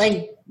tastes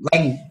like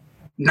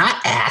not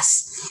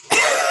ass.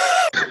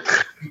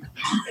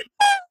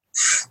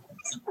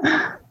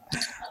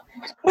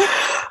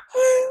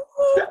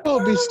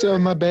 be still,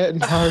 my beating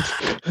heart.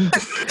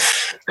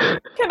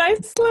 Can I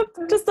slip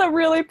just a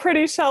really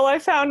pretty shell I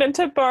found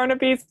into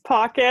Barnaby's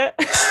pocket?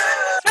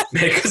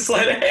 Make a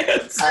sleight of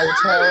hands.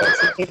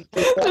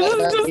 This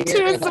is just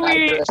too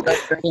sweet.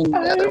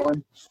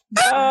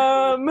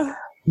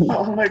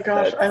 Oh my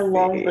gosh, I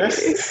love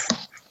this.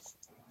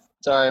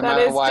 Sorry, That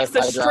my is wife.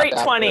 just a straight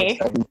 20.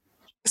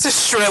 It's a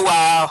straight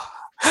wow.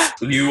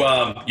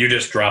 You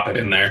just drop it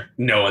in there.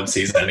 No one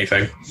sees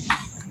anything.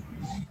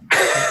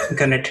 I'm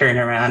gonna turn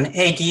around.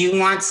 Hey, do you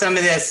want some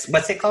of this?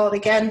 What's it called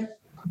again?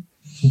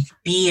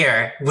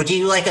 Beer. Would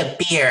you like a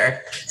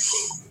beer?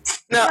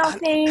 No,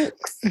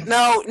 thanks.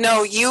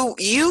 No,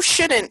 you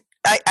shouldn't.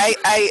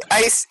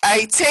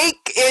 I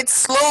take it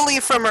slowly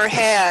from her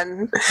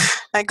hand.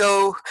 I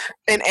go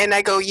and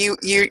I go, you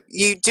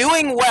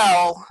doing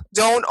well.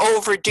 Don't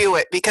overdo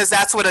it because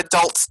that's what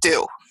adults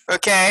do.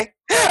 Okay?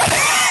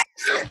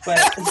 But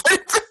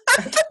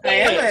I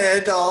am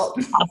an adult.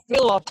 I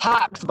feel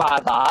attacked by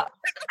that.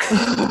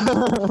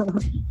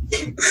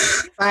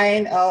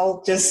 Fine,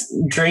 I'll just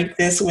drink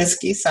this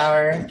whiskey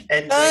sour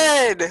and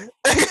Good.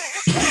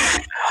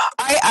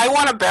 I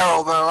want a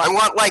barrel though. I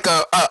want like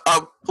a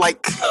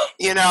like,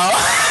 you know.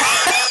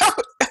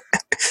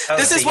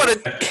 This is what a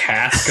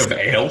cask of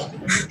ale.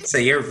 So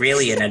you're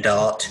really an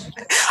adult.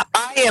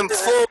 I am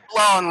full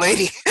blown,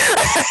 lady.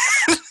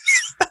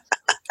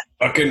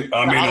 I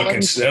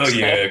can sell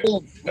you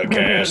a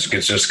cask.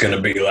 It's just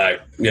gonna be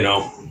like,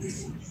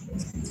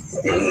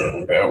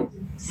 about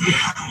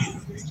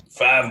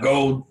 5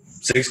 gold,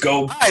 6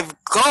 gold. 5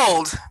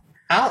 gold.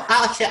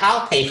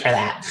 I'll pay for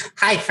that.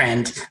 Hi,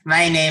 friend.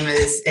 My name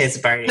is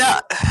Barty. No.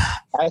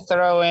 I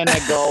throw in a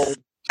gold.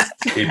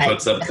 He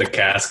puts up the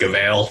cask of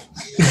ale.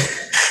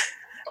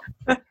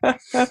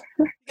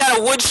 Got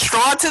a wood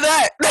straw to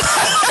that?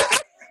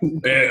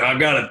 Yeah, I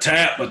got a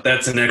tap, but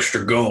that's an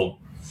extra gold.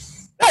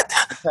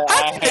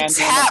 How can a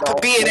tap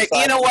be in it?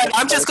 You know what?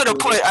 I'm just gonna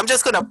put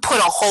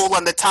a hole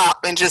on the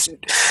top and just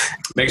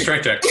make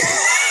strength check.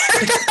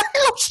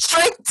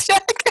 Strength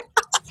check.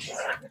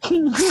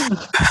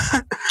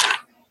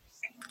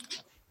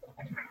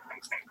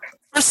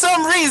 For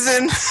some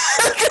reason,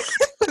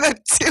 a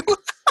 2.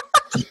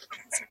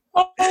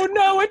 Oh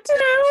no, a 2.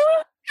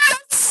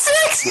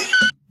 6.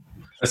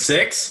 A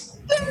 6?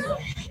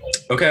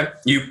 Okay.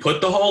 You put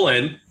the hole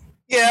in.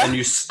 Yeah. And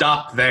you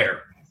stop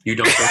there. You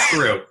don't go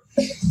through.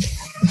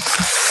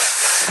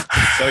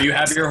 So you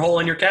have your hole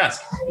in your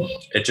cask.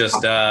 It just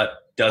doesn't.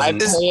 I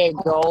pay a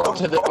gold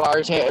to the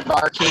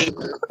barkeep.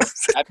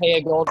 I pay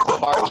a gold to the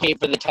barkeep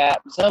for the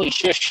tap. So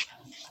shush.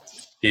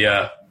 He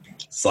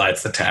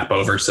slides the tap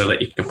over so that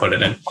you can put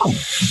it in.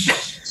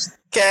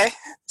 Okay.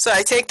 So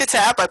I take the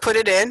tap, I put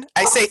it in,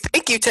 I say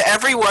thank you to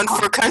everyone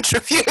for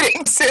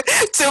contributing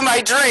to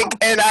my drink,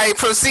 and I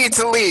proceed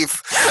to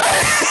leave.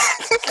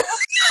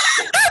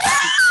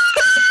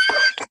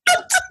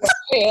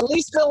 Hey, at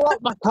least fill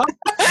up my cup.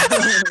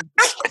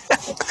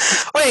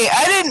 Wait,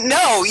 I didn't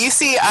know. You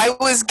see, I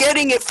was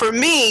getting it for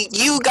me.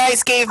 You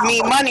guys gave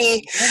me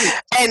money,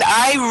 and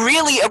I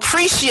really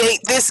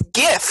appreciate this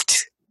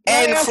gift.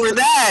 And for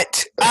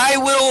that, I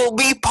will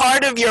be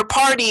part of your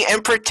party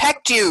and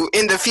protect you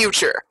in the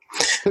future.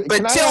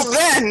 But till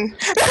then...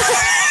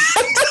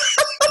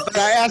 Can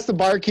I ask the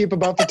barkeep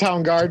about the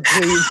town guard,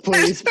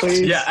 please?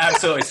 Yeah,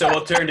 absolutely. So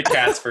we'll turn to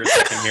Cass for a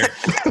second here.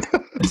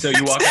 So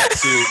you walk up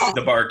to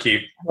the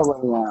barkeep.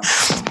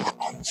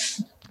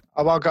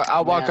 I'll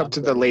walk up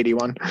to the lady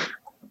one.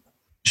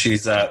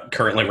 She's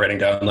currently writing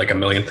down like a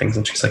million things,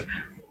 and she's like,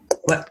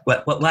 What?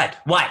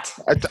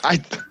 I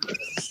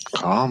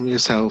calm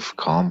yourself.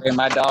 Calm. Hey,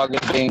 my dog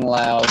is being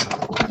loud.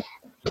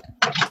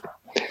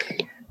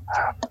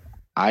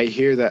 I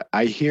hear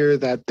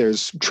that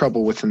there's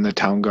trouble within the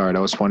town guard. I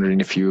was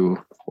wondering if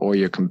you or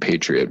your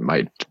compatriot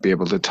might be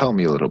able to tell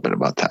me a little bit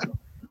about that.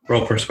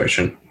 Roll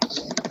persuasion.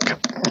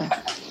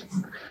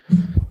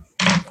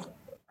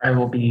 I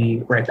will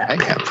be right back.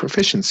 I have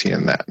proficiency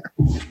in that.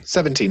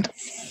 17.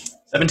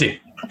 17.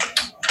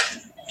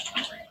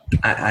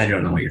 I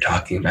don't know what you're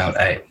talking about.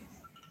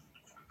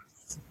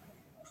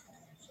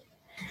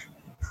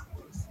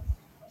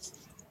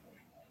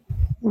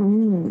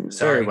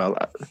 Sorry.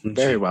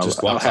 Very well.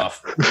 Just walks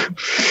off.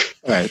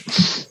 All right.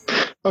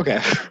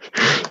 Okay.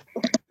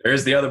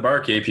 There's the other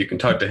barkeep. You can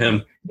talk to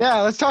him.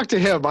 Yeah, let's talk to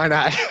him. Why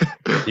not?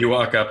 You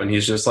walk up and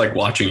he's just like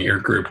watching your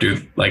group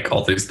do like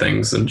all these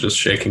things and just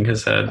shaking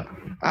his head.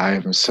 I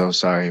am so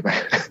sorry.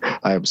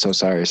 I am so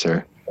sorry,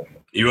 sir.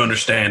 You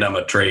understand I'm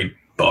a trade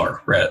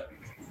bar rat.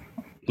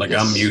 Like,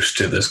 yes. I'm used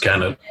to this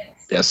kind of...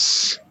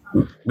 Yes.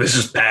 This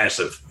is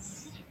passive.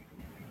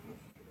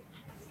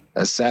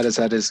 As sad as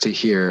that is to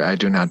hear, I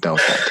do not doubt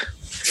that.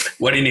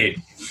 What do you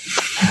need?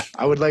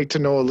 I would like to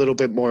know a little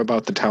bit more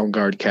about the town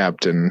guard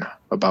captain,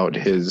 about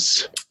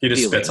his He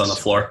just feelings. spits on the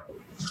floor.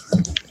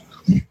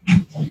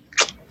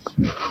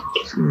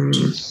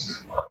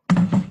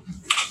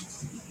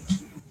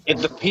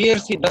 It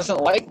appears he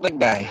doesn't like the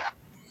guy.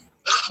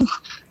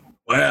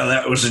 Well,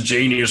 that was a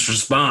genius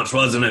response,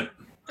 wasn't it?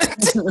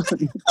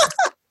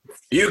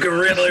 You can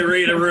really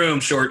read a room,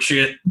 short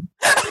shit.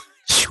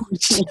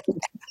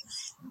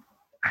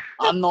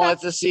 I know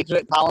it's a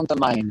secret talent of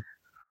mine.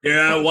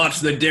 Yeah, watch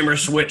the dimmer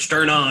switch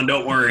turn on.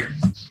 Don't worry.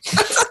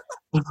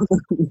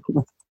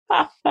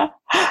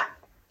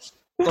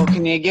 So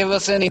can you give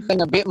us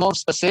anything a bit more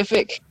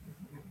specific?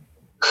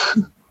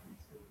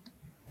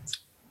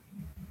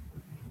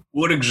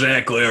 What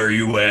exactly are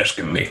you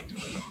asking me?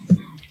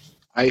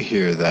 I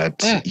hear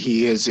that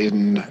he is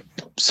in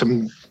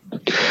some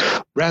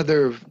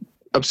rather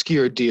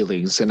obscure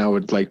dealings, and I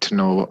would like to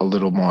know a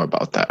little more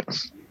about that.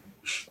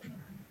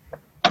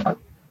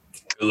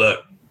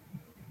 Look,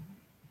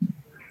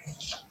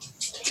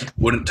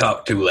 wouldn't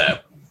talk too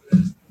loud.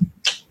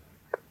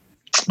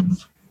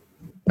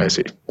 I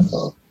see.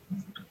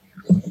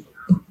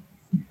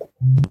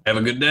 Have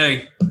a good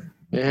day.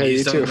 Yeah, Need you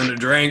something too. to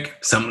drink,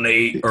 something to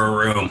eat, or a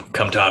room.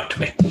 Come talk to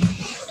me.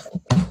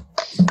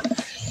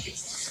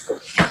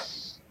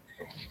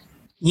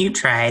 You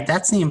tried.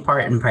 That's the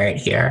important part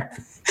here.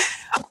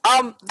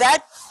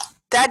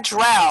 That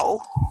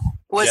drow,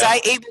 was Yeah.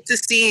 I able to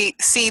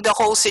see the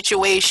whole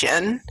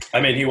situation? I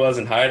mean, he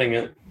wasn't hiding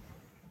it.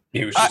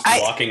 He was just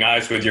locking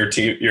eyes with your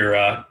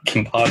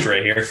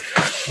compadre here.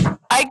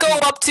 I go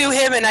up to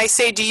him and I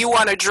say, "Do you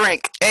want a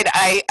drink?" And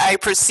I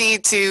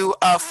proceed to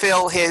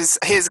fill his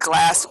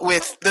glass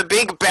with the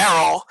big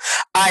barrel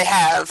I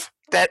have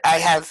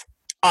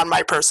on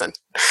my person.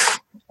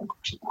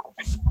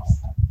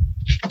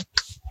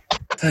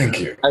 Thank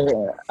you.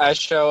 I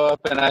show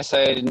up and I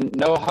say,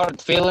 no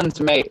hard feelings,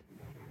 mate.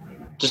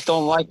 Just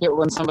don't like it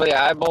when somebody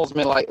eyeballs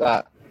me like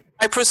that.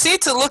 I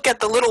proceed to look at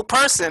the little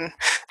person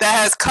that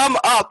has come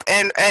up,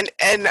 and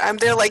I'm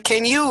there like,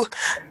 "Can you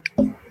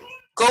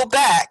go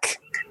back?"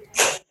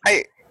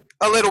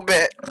 A little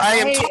bit. I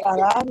am.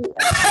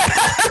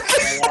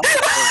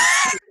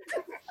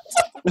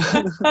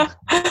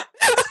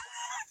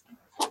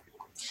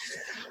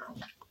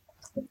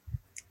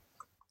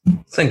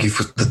 Thank you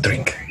for the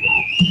drink.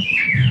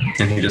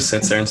 And he just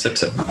sits there and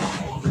sips it.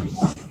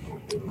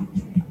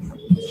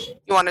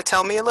 You want to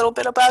tell me a little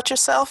bit about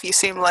yourself? You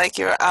seem like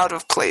you're out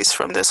of place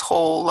from this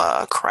whole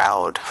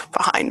crowd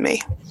behind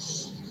me.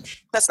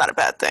 That's not a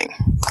bad thing.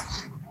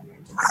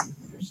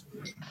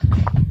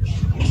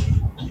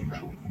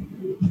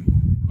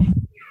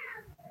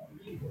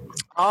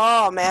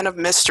 Oh, man of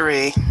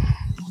mystery.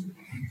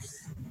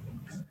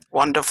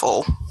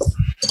 Wonderful.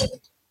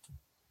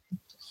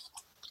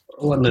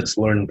 One that's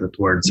learned that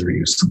words are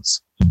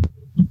useless.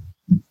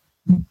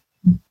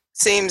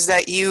 Seems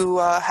that you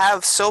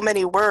have so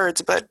many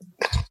words, but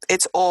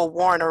it's all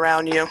worn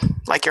around you,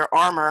 like your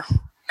armor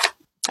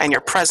and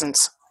your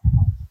presence.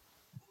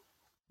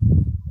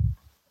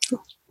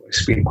 I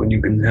speak when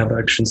you can have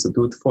actions that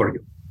do it for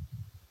you.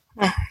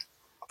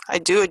 I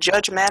do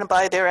judge man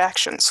by their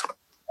actions.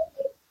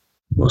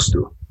 Most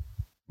do.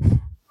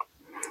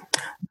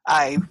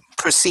 I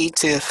proceed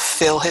to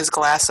fill his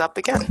glass up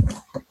again.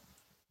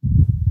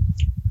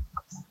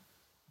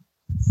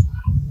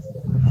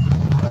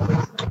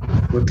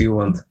 What do you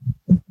want?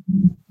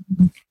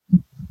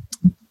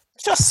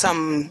 Just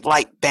some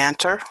light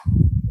banter.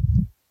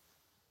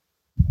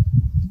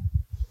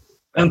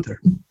 Banter.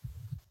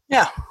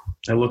 Yeah.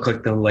 I look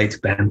like the light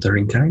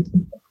bantering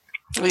kind.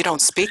 We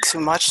don't speak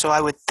too much, so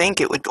I would think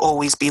it would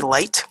always be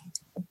light.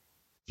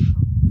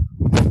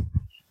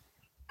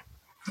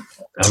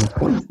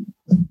 Point.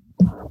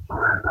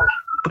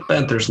 But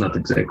banter's not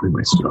exactly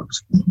my strong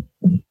suit.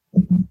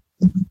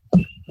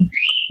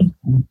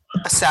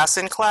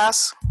 Assassin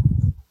class?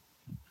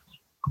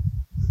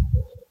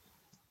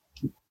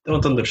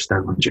 Don't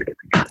understand what you're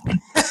getting at.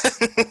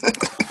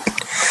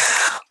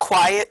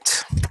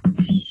 Quiet.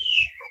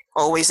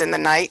 Always in the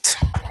night.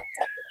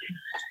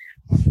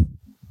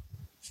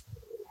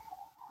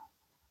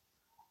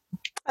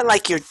 I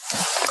like your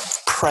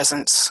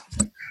presence.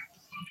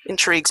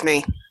 Intrigues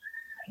me.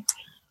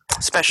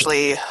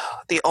 Especially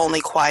the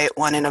only quiet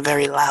one in a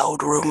very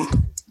loud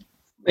room.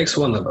 Makes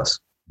one of us.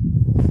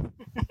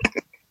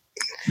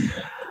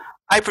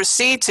 I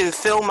proceed to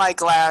fill my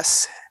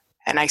glass,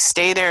 and I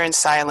stay there in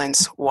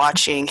silence,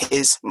 watching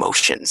his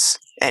motions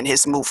and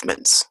his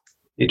movements.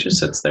 He just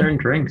sits there and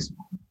drinks.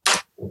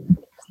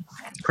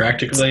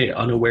 Practically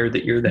unaware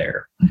that you're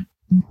there.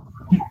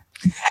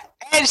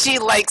 And she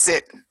likes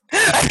it.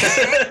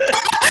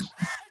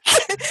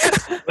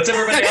 What's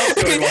everybody else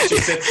doing while she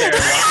sits there and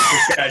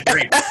watches this guy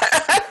drink?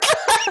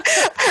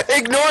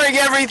 Ignoring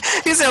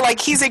everything. He's like,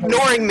 he's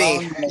ignoring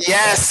me.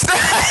 Yes.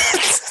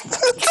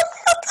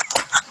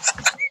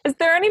 Is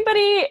there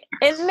anybody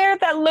in there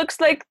that looks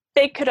like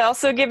they could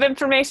also give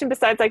information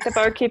besides like the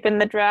barkeep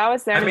and the drow?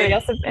 Is there anybody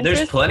else of interest?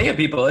 There's plenty of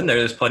people in there.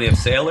 There's plenty of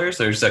sailors.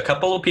 There's a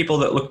couple of people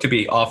that look to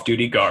be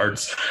off-duty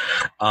guards.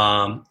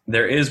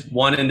 There is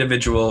one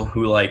individual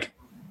who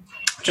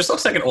just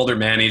looks like an older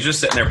man. He's just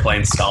sitting there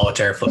playing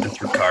solitaire, flipping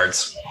through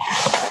cards.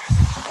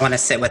 I want to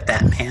sit with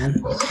that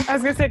man. I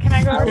was gonna say, can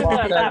I go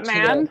over to that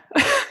man?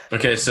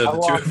 Okay, so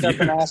the two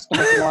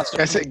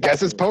of you.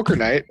 Guess it's poker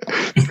night.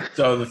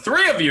 So the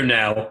three of you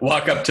now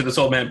walk up to this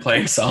old man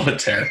playing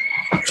solitaire.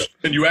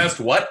 And you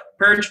asked what,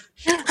 Purge?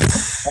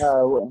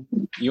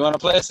 You want to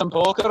play some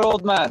poker,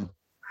 old man?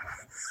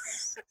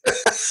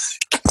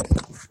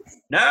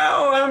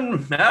 No,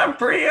 I'm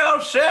pretty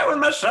all set with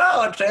my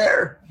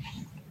solitaire.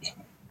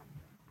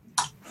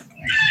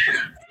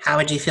 How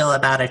would you feel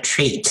about a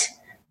treat?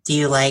 Do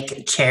you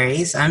like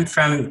cherries? I'm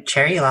from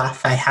Cherry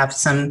Loft. I have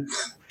some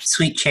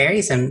sweet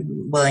cherries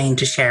I'm willing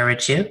to share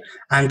with you.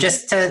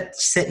 Just to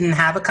sit and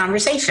have a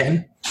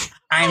conversation.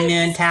 I'm new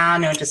in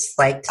town and just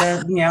like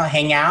to,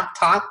 hang out,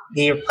 talk.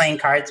 You're playing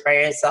cards by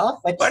yourself.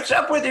 What's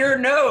up with your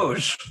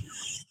nose?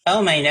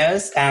 Oh, my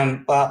nose?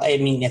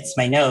 It's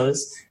my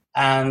nose.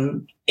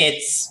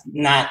 It's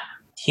not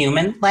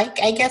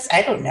human-like, I guess.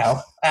 I don't know.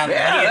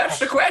 That's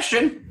the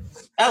question.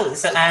 Oh,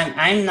 so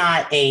I'm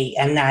not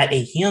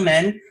a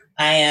human.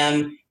 I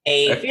am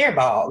a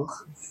fearbog.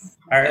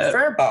 Or a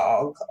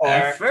furbog. Or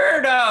a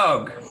fur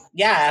dog.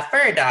 Yeah, a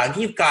fur dog.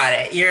 You've got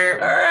it. You're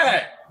all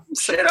right.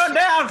 Sit on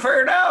down,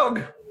 fur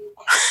dog.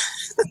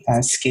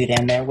 Scoot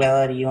in there,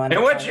 Willow. Do you want to?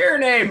 And what's your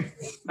name?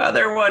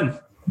 Other one.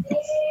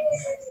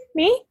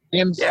 Me?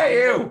 Yeah,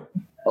 you.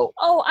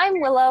 Oh, I'm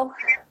Willow.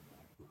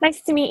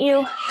 Nice to meet you.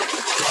 All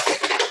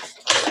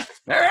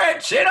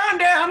right, sit on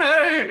down.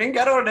 I ain't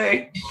got all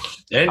day.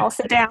 I'll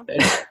sit down.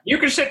 You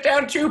can sit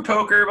down too,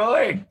 poker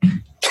boy.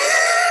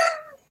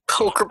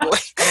 Poker boy.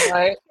 All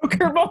right.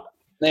 Poker boy.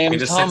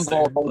 Name's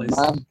Humboldt,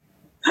 man.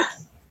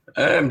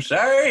 I'm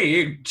sorry,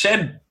 you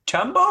said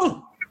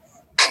Tumble?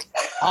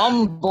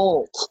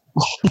 Humboldt.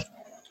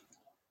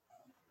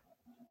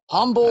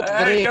 Humboldt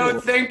I Breaker.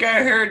 don't think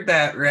I heard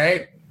that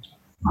right.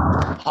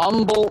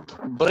 Humboldt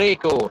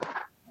Breaker.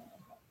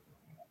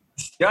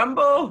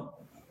 Tumble?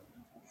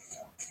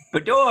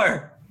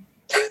 Bador.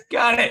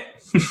 Got it.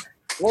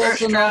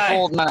 Close enough,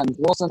 old man.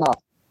 Close enough.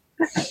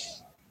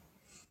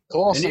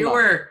 Close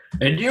enough.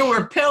 And you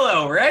were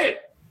Pillow, right?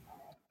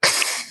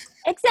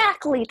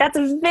 Exactly. That's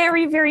a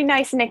very, very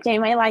nice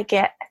nickname. I like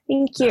it.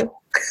 Thank you.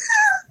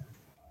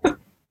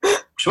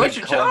 So what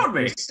you told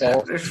me.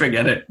 Just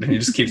forget it. He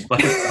just keeps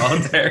playing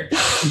solitaire.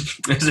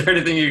 Is there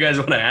anything you guys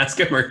want to ask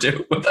him or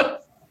do with him?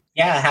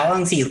 Yeah, how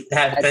long does he live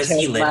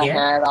here? My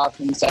hat off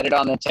and set it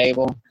on the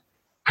table.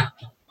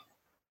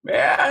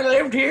 Yeah, I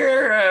lived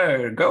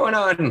here going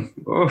on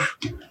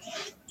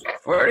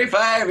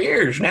 45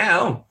 years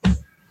now.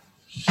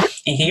 I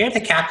hear the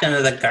captain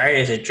of the guard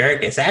is a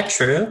jerk. Is that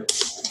true?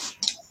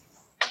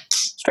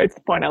 Straight to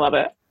the point. I love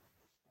it.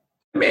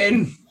 I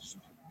mean,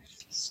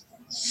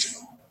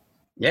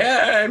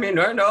 yeah, I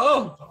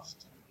know.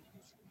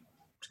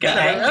 It's kind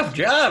of a rough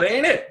job,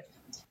 ain't it?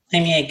 I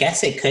mean, I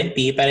guess it could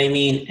be, but I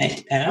mean, I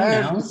don't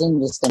know. I think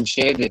there's some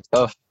shady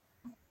stuff.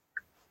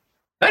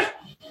 What?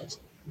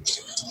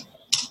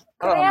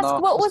 Can I ask,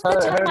 what was the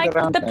town like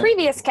with the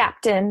previous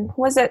captain?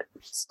 Was it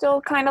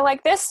still kind of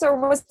like this, or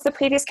was the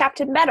previous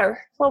captain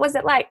better? What was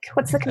it like?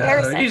 What's the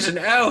comparison? He's an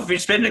elf.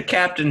 He's been a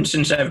captain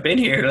since I've been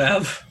here,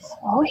 love.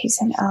 Oh, he's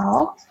an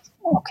elf.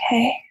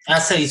 Okay.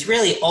 So he's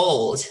really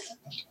old.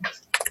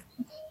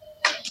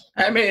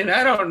 I mean,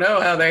 I don't know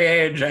how they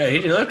age.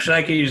 He looks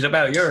like he's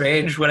about your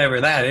age,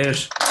 whatever that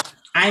is.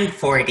 I'm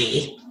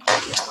 40.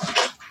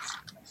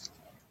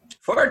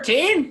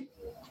 14?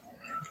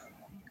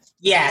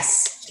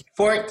 Yes,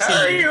 14.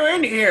 How are you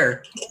in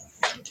here?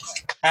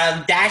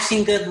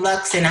 Dashing good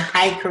looks and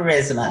high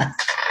charisma.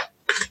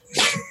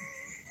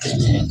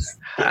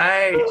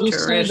 High You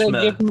say they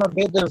give him a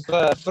bit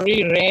of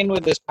free reign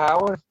with his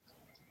power?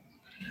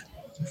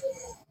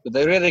 Do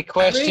they really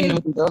question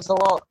who does a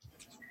lot?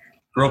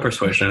 Roll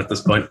persuasion at this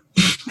point.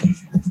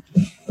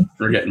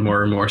 We're getting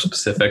more and more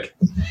specific.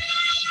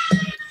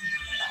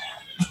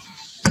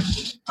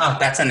 Oh,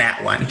 that's a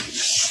nat one.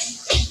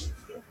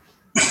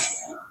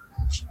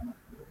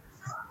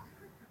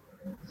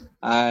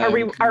 Are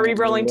we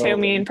rolling too,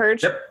 me and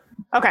Purge? Yep.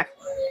 Okay.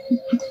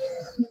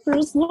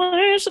 Because he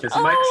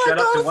might shut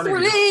up to one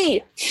of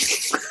you.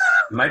 He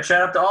might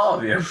shut up to all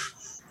of you.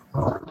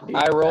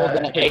 I rolled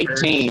an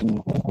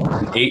 18.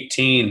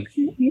 18.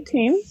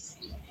 18.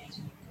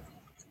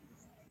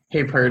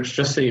 Hey Purge,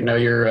 just so you know,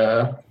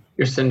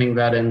 you're sending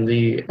that in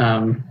the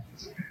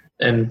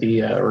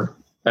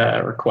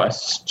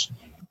request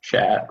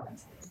chat,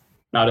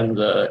 not in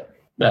the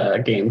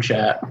game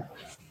chat.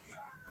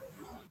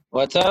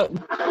 What's up?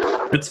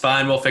 It's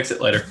fine. We'll fix it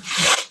later.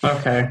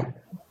 Okay.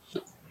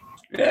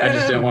 Yeah. I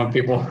just didn't want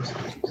people.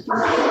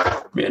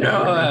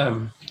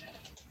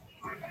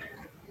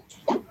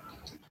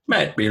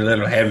 Might be a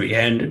little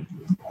heavy-handed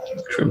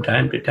from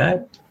time to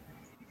time.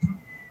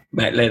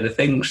 Might let a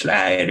thing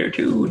slide or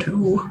two,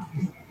 too.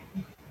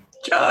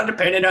 It's all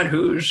depending on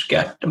who's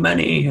got the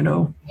money,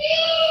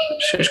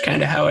 It's just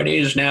kind of how it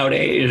is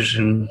nowadays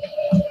and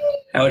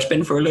how it's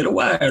been for a little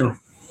while.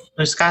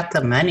 Who's got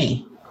the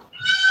money?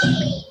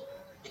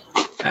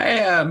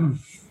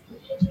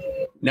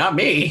 Not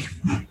me.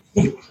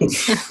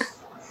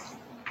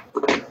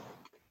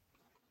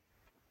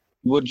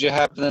 Would you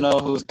happen to know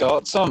who's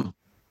got some?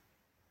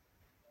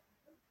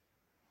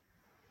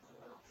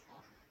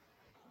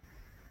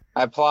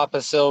 I plop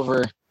a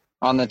silver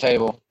on the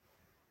table.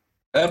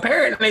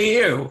 Apparently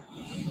you.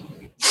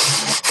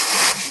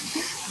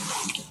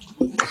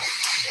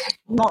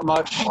 Not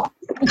much.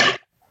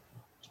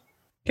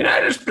 Can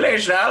I just play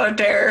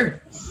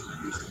solitaire?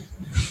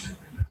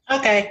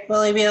 Okay,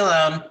 well, leave me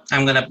alone.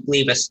 I'm gonna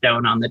leave a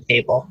stone on the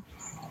table.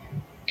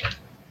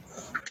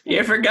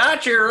 You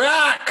forgot your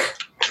rock.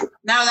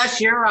 No, that's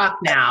your rock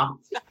now.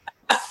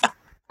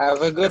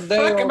 Have a good day.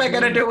 What am I old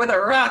gonna man. do with a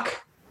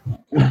rock?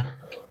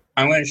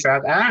 I'm gonna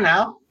shrug. I don't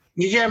know.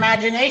 Use your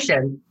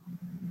imagination.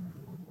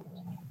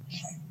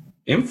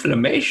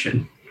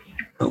 Inflammation.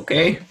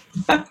 Okay.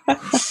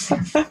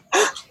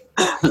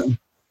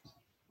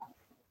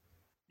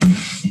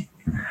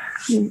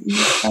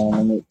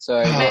 So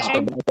I guess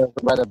we're back over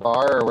by the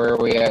bar, or where are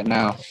we at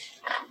now?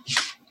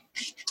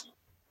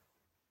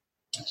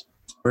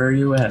 Where are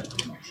you at?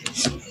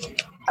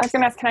 I was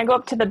gonna ask, can I go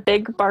up to the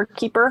big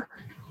barkeeper?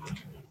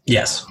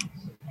 Yes.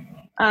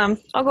 I'll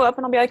go up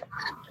and I'll be like,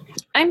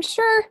 I'm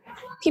sure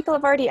people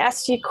have already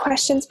asked you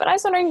questions, but I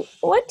was wondering,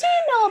 what do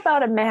you know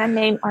about a man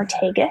named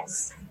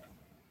Artagus?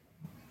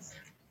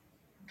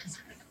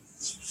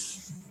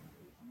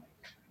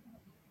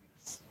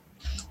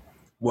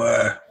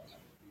 Where?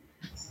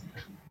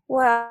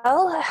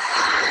 Well,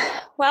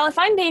 if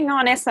I'm being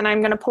honest, and I'm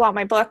going to pull out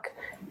my book,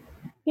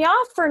 he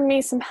offered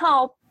me some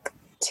help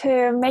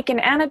to make an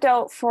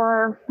antidote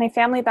for my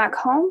family back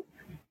home,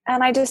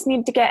 and I just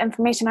need to get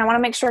information. I want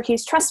to make sure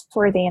he's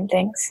trustworthy and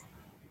things.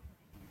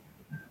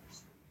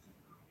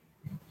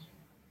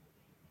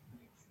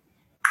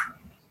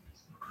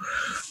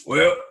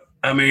 Well,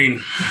 I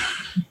mean,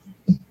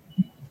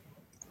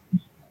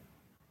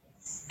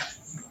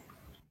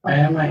 Why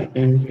am I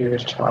in here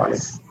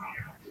twice?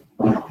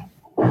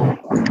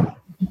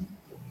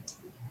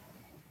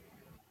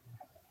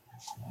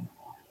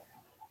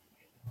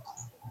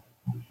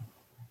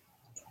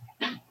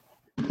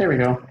 There we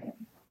go.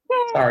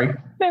 Sorry.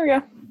 There we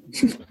go.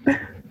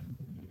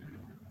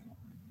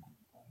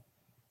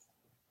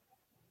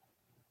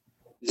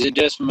 Is it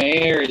just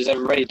me, or is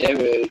everybody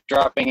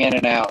dropping in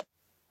and out?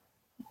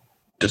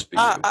 Just be.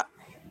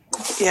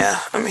 Yeah,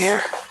 I'm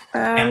here.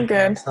 I'm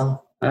good.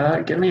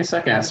 Give me a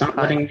second. It's not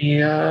letting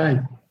me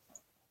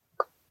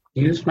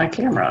use my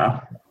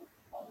camera.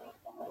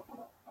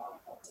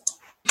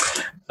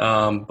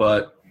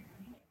 But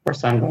Of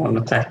course, I'm going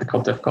with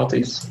technical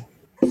difficulties.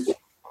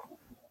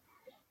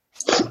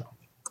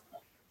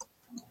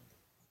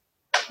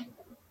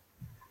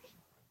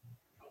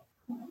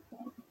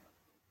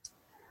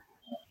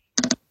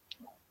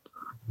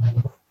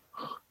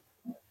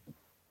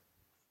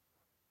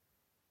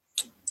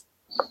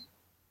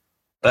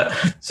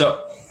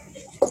 so,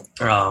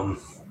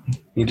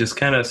 he just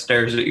kind of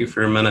stares at you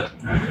for a minute.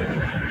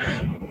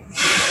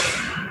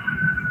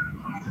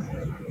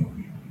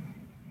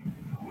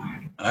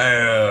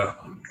 I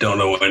don't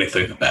know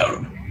anything about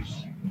him.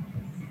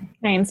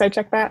 Can I insight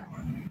check that?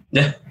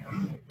 Yeah.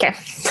 Okay.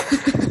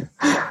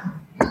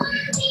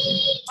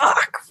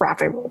 Oh,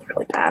 crap, I rolled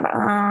really bad.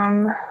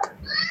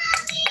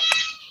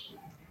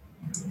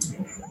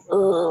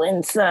 Ooh,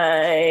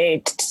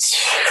 insight.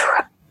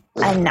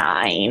 A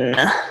 9.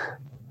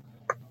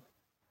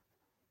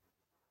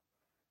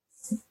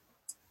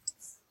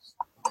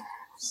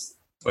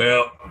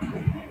 Well,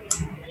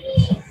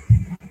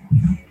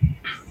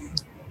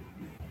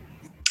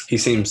 He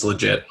seems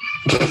legit.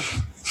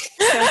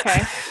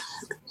 Okay.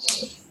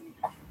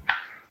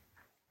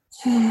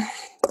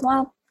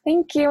 Well,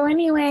 thank you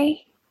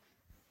anyway.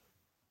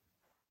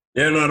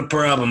 yeah, not a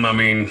problem. I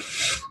mean,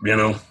 you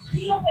know,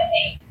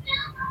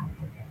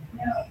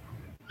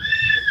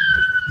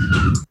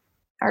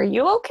 Are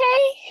you okay?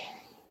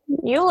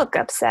 You look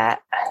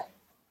upset.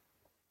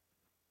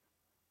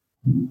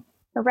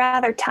 Or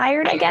rather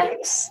tired, I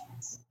guess.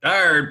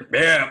 tired.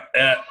 Yeah,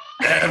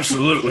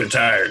 absolutely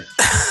tired.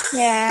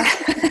 Yeah.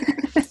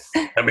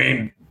 I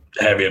mean,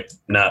 have you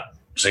not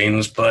seen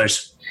this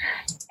place?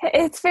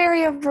 It's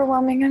very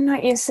overwhelming. I'm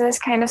not used to this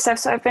kind of stuff,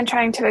 so I've been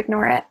trying to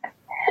ignore it.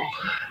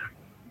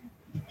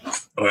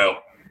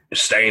 Well,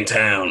 stay in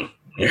town.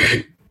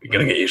 You're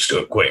gonna get used to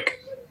it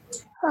quick.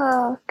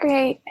 Oh,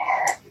 great.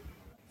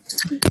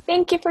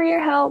 Thank you for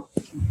your help.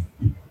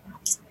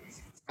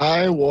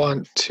 I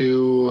want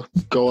to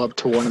go up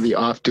to one of the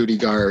off-duty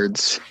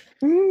guards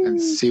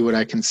and see what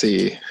I can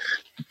see.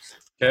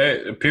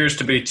 Okay, it appears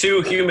to be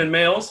 2 human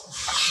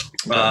males,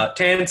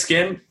 tan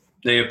skin.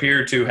 They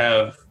appear to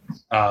have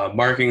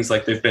markings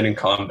like they've been in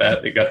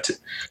combat. They got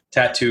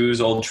tattoos,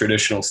 old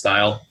traditional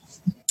style.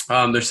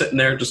 They're sitting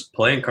there just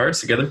playing cards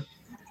together.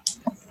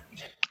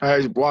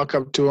 I walk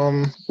up to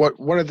them. What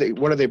are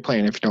they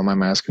playing? If you don't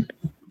mind me asking.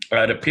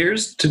 It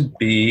appears to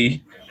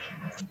be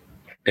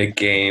a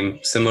game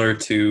similar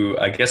to,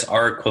 I guess,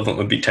 our equivalent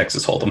would be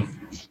Texas Hold'em.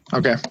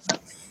 Okay.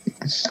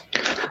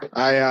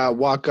 I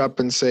walk up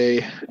and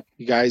say,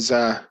 "You guys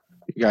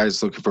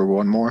looking for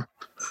one more?"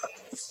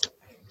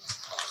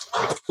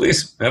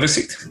 Please have a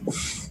seat.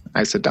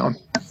 I sit down.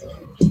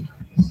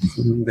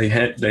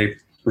 They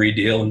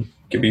re-deal and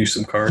give you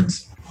some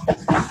cards.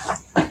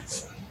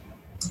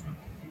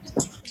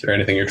 Is there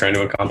anything you're trying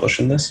to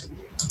accomplish in this?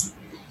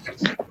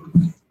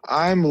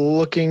 I'm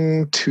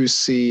looking to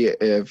see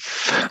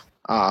if,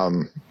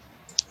 oh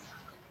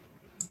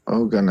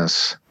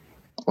goodness,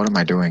 what am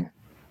I doing?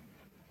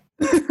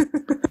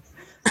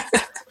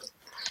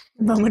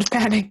 moment of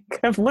panic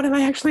of what am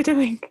I actually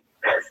doing?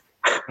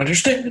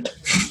 Understand?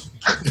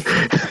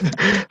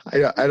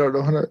 I don't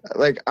know how to,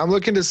 like, I'm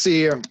looking to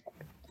see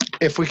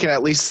if we can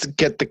at least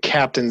get the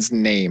captain's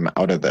name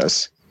out of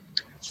this.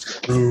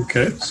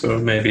 Okay, so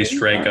maybe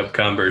strike up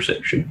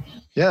conversation.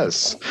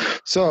 Yes.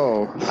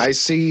 So I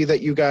see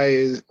that you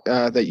guys,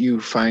 that you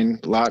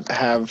find lot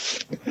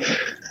have,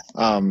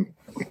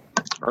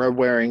 are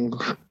wearing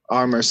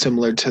armor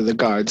similar to the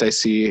guards I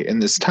see in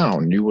this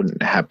town. You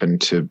wouldn't happen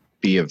to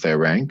be of their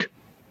rank?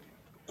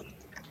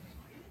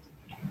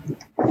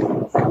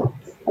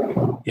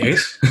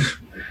 Yes.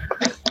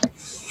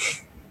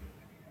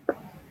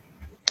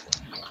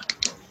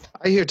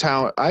 I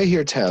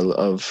hear tell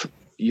of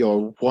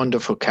your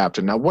wonderful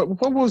captain. Now, what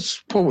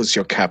was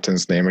your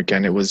captain's name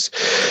again? It was,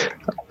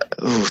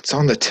 it's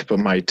on the tip of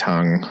my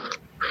tongue.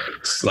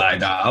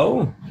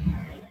 Slido.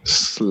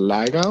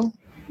 Sligo?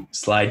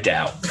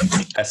 Slidow.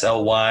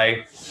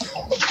 SLY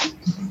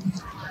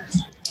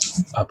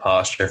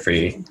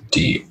apostrophe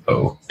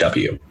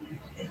DOW.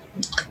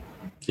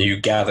 You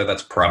gather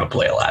that's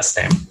probably a last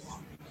name.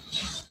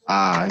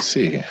 Ah, I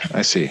see.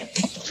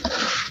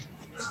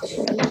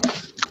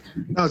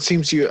 No, it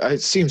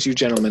seems you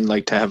gentlemen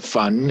like to have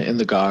fun in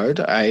the guard.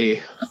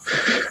 I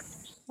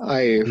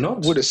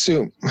would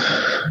assume.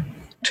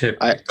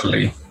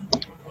 Typically.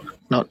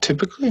 Not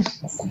typically?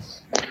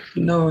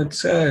 No,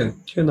 it's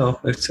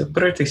it's a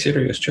pretty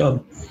serious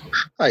job.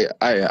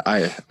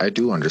 I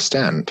do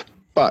understand,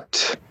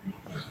 but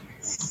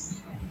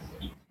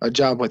a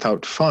job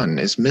without fun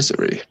is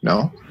misery,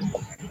 no?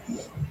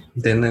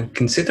 Then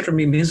consider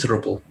me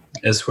miserable,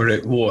 as we're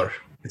at war.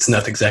 It's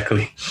not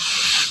exactly,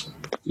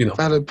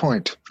 Valid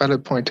point.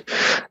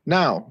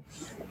 Now,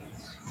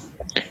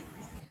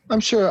 I'm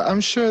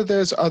sure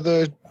there's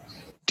other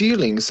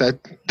dealings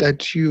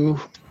that you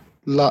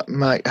lot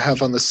might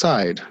have on the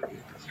side.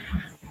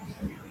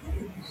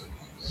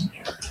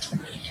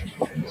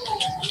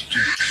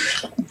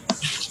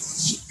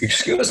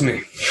 Excuse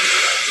me.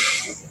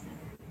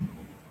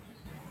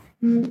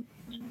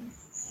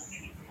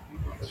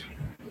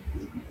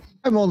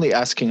 I'm only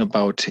asking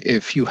about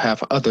if you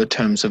have other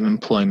terms of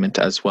employment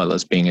as well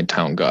as being a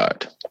town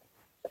guard.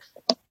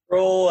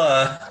 Roll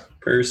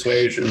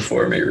persuasion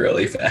for me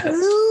really fast.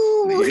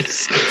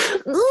 Please.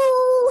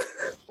 Oh,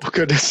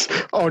 goodness.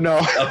 Oh, no.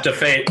 Up to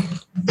fate.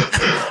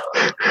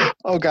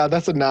 Oh, God,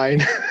 that's a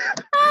 9.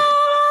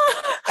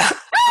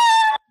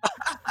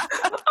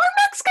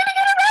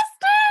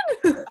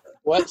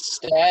 What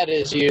stat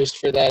is used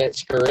for that?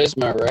 It's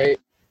charisma, right?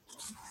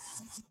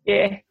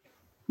 Yeah.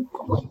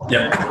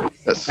 Yep.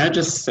 Can I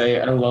just say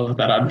I love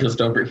that I'm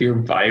just over here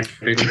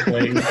vibing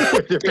playing.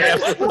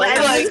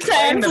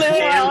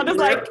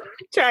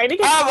 Trying to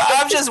get.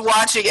 I'm just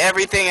watching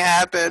everything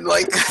happen.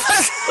 Like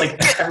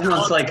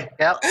Everyone's like,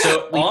 Yep.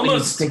 So we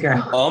almost figure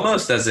out.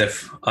 almost as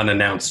if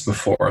unannounced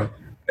before,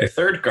 a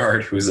third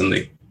guard who's in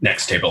the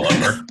next table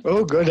over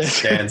Oh, goodness.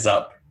 stands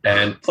up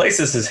and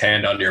places his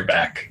hand on your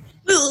back.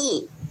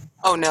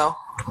 oh no.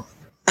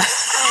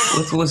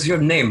 What was your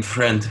name,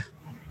 friend?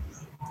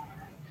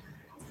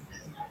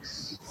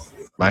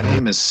 My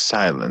name is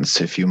Silence,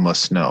 if you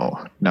must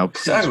know. Now,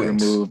 please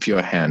Silence. remove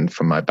your hand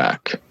from my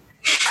back.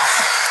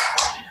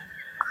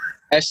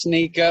 I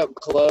sneak up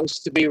close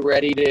to be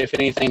ready to if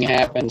anything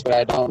happens, but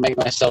I don't make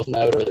myself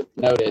notice.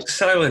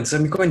 Silence,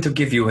 I'm going to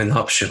give you an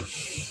option.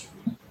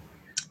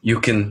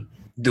 You can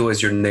do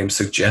as your name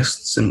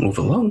suggests and move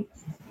along.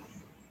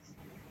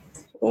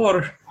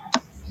 Or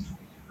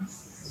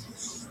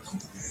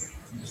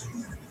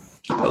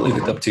I'll leave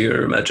it up to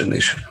your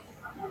imagination.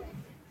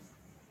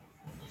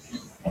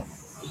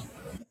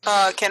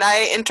 Can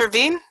I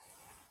intervene?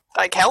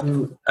 Like help?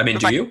 I mean,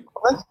 do you?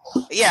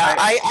 Yeah,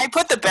 I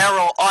put the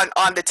barrel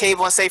on the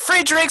table and say,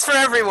 free drinks for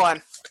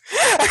everyone.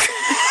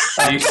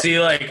 You see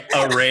like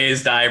a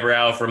raised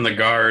eyebrow from the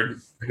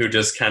guard who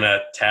just kind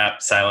of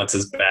tap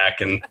Silence's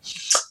back and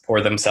pour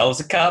themselves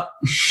a cup.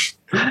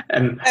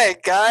 And Hey,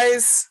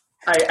 guys.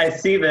 I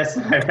see this.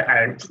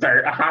 I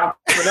start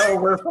hopping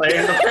over,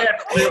 playing the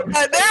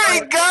piano. There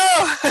we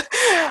go.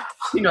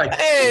 You're like,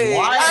 Hey,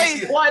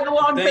 why the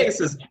long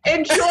faces?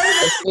 Enjoy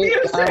this I'm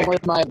music.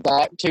 with my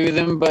back to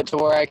them, but to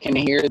where I can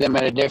hear them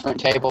at a different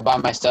table by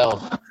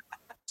myself.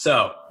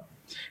 So,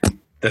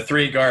 the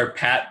three guard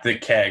pat the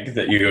keg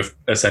that you have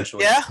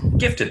essentially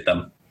gifted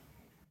them.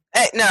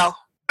 Hey, no.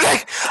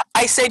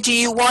 I said, do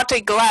you want a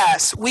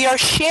glass? We are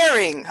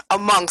sharing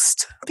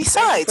amongst,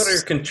 besides, For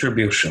your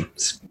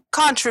contributions.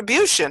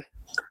 contribution.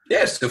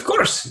 Yes, of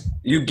course.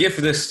 You give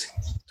this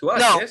to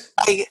us, No, yes?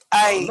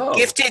 I Oh, no.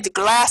 gifted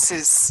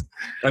glasses.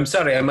 I'm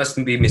sorry, I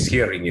mustn't be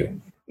mishearing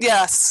you.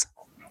 Yes.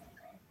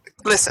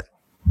 Listen,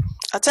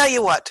 I'll tell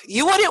you what.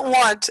 You wouldn't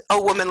want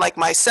a woman like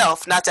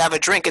myself not to have a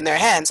drink in their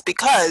hands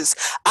because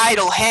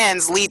idle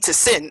hands lead to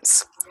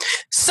sins.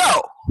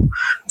 So,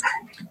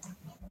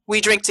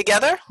 we drink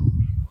together.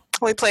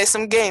 We play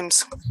some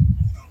games.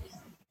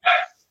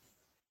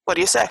 What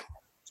do you say?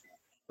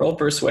 Roll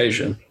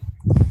persuasion.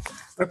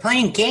 We're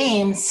playing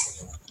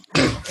games.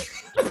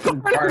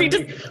 He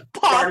just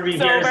pops over.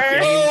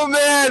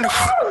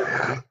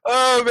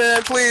 Oh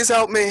man, please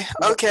help me.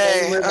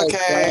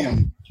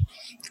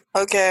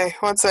 Okay,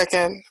 1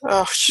 second.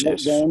 Oh shit. What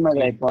game are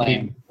they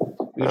playing?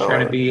 I'm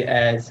trying to be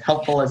as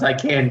helpful as I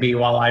can be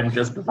while I'm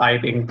just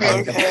vibing.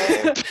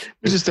 Okay.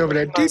 You're just over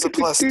there. That was a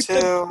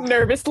 +2.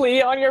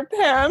 Nervously on your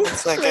pen. 1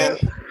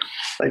 second.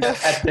 Like,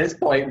 at this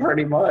point,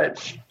 pretty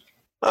much.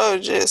 Oh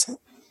jeez.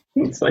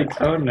 It's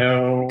like, oh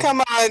no.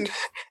 Come on.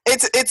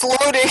 It's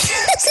loading. 1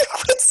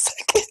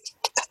 second.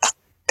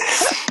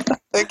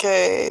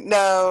 Okay,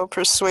 no,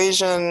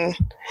 persuasion.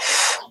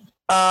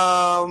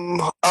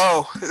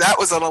 That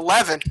was an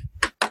 11.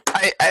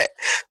 I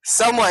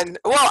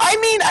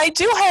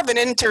do have an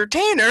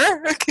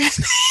entertainer.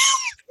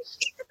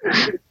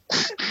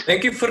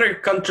 Thank you for your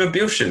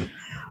contribution.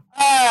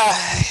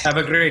 Have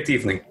a great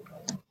evening.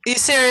 You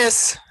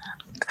serious?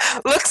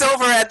 Looks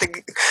over at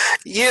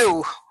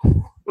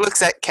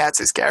looks at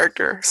Katz's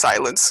character.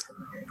 Silence.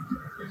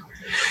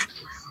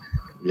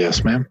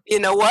 Yes, ma'am. You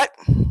know what?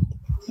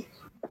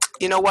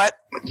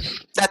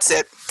 That's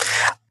it.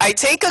 I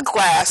take a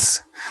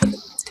glass.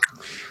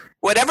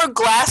 Whatever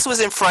glass was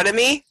in front of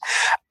me,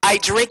 I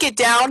drink it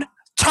down,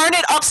 turn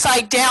it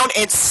upside down,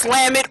 and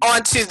slam it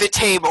onto the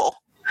table,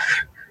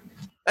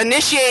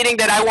 initiating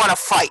that I want to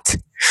fight.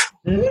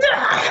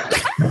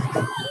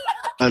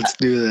 Let's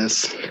do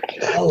this.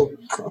 Oh,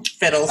 I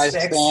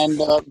fiddlesticks. stand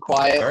up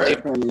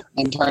quietly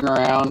and turn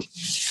around.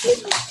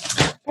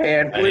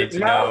 And I need to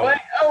know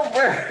way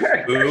over.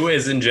 who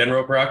is in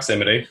general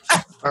proximity,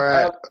 All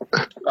right.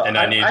 and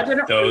I need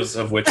those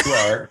of which you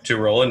are to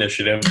roll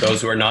initiative.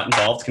 Those who are not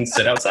involved can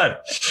sit outside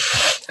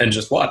and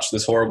just watch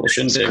this horrible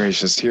shindig.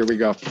 Gracious. Here we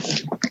go.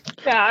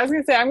 Yeah, I was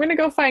going to say, I'm going to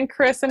go find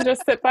Chris and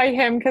just sit by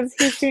him because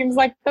he seems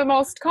like the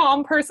most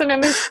calm person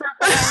in this group.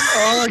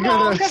 Oh,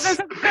 my goodness.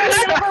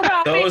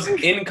 Those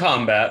in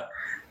combat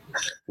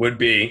would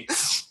be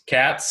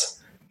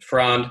Katz,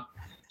 Frond,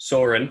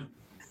 Soren,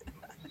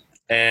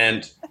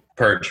 and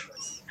Purge.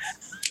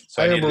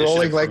 So I am need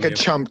rolling initiative like from a you.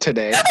 chump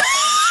today.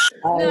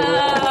 No.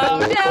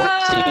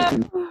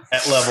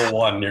 At level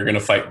 1, you're going to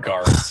fight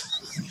guards.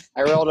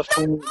 I rolled a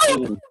 14. I'm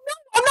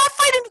not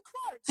fighting the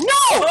cards. No!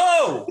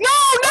 Oh! No.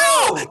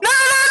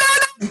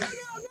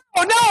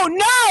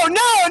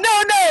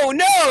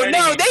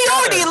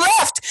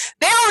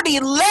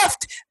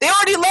 They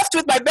already left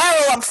with my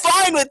barrel. I'm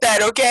fine with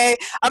that, okay?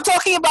 I'm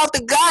talking about the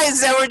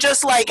guys that were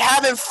just like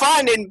having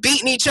fun and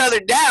beating each other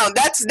down.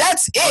 That's it.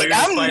 Oh, you're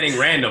just fighting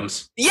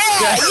randoms. No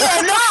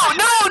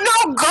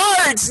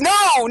guards. No.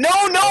 Okay,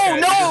 you're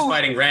just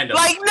fighting randoms.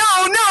 Like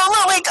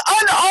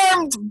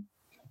unarmed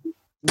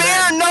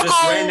bare knuckle.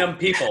 Just random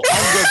people.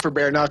 I'm good for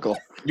bare knuckle.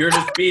 You're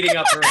just beating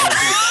up random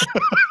people.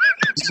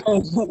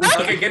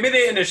 Okay, give me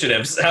the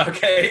initiatives.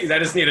 Okay, I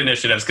just need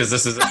initiatives because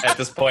this is at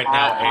this point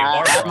now a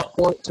bar brawl.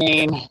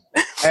 14.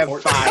 I have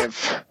 5. I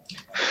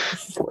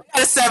got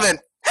a 7.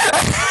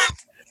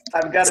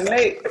 I've got an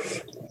 8.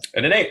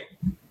 And an 8.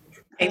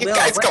 Hey, You Will,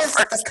 guys what go does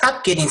first. the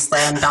cup getting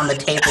slammed on the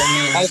table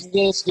mean? As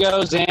this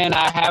goes in,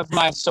 I have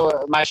my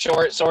sword, my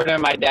short sword,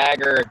 and my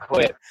dagger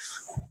equipped.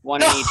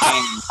 One in each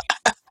hand.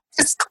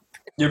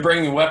 You're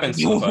bringing weapons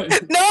to the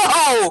fight.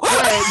 No!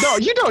 Hey, no,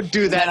 you don't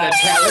do that in a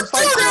tavern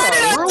fight.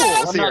 There are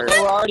rules No, here. they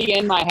were already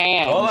in my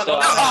hand. Hold on, so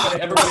hold on, I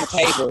everybody. have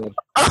table.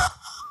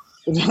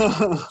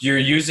 You're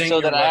using so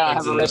your that I don't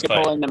weapons have a in this risk of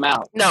fight. pulling them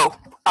out. No,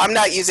 I'm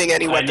not using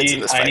any weapons in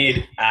this fight. I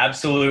need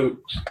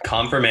absolute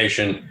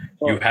confirmation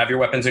you have your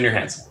weapons in your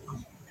hands.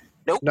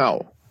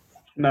 No.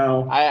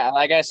 No.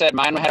 Like I said,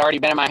 mine had already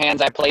been in my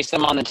hands. I placed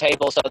them on the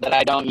table so that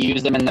I don't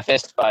use them in the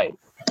fist fight.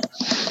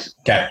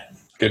 Okay,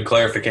 good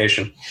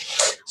clarification.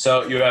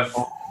 So you have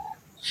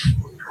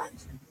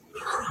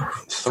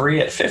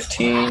 3 at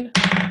 15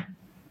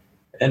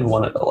 and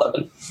 1 at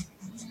 11.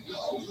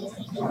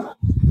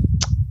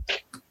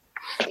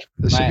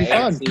 This should be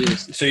fun.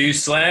 So you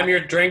slam your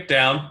drink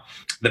down.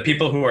 The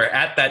people who are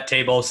at that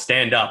table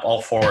stand up,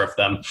 all 4 of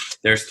them.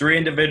 There's 3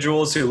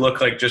 individuals who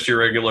look like just your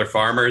regular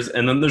farmers,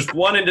 and then there's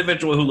 1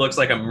 individual who looks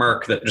like a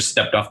merc that just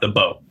stepped off the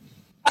boat.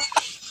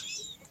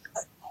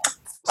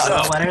 So,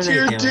 What are they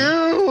You doing?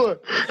 do.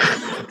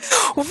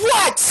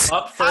 What?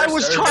 up first I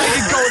was are trying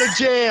to go to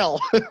jail.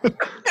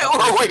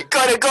 Oh, we're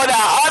gonna go to the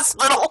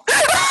hospital.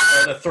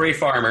 the 3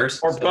 farmers.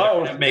 Or So they're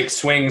both. gonna make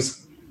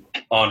swings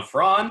on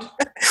Frond,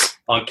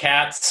 on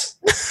Katz,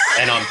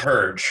 and on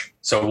Purge.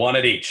 So 1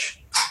 at each.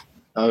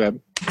 Okay.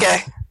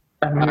 Okay.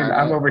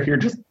 I'm over here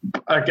just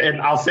again.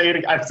 I'll say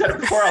it. I've said it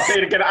before. I'll say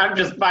it again. I'm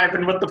just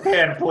vibing with the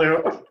pan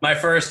flute. My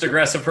first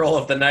aggressive roll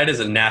of the night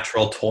is a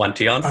natural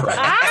 20 on Frond.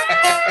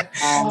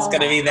 It's going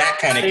to be that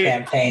kind of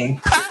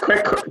campaign.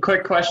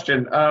 Quick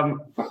question.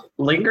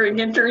 Lingering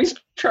injuries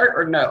chart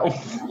or no?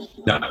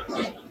 No.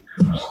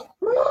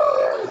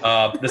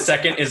 The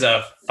second is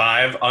a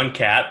 5 on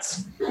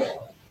Katz.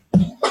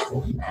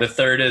 The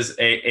third is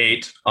a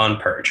 8 on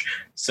Purge.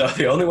 So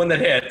the only one that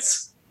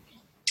hits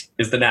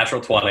is the natural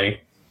 20.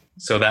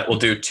 So that will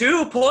do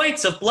 2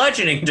 points of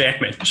bludgeoning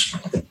damage.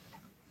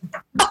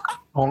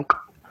 Honk.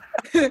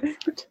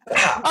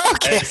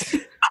 Okay.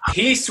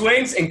 He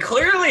swings, and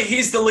clearly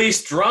he's the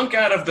least drunk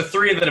out of the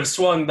three that have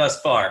swung thus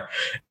far.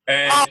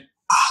 And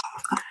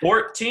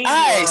 14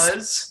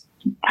 was...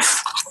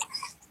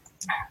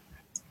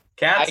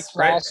 Cats,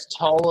 I cast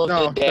Toll of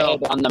the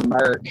Dead on the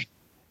merc.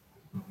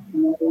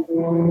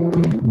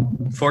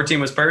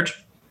 14 was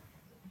Purge?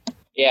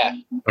 Yeah.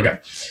 Okay.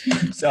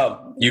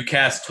 So you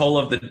cast Toll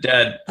of the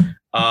Dead,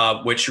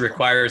 which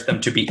requires them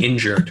to be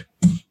injured.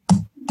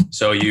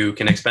 So you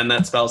can expend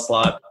that spell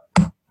slot.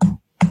 Hold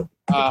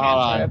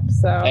on.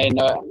 So I didn't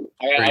know.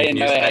 I didn't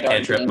know that that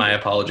cantrip. My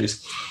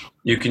apologies.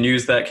 You can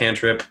use that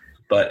cantrip,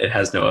 but it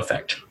has no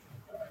effect.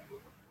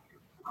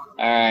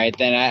 All right,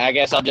 then I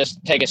guess I'll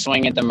just take a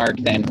swing at the merc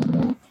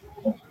then.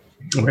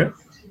 Okay.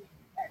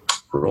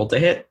 Roll to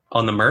hit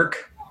on the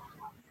merc.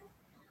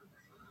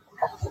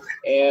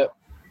 Yep.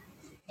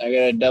 I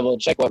gotta double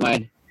check what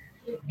my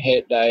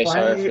hit dice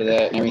are for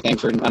that and everything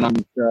for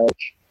unarmed strike.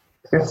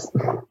 It's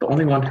the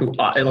only one who,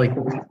 like,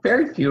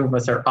 very few of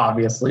us are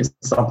obviously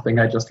something,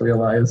 I just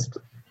realized.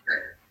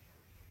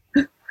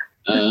 I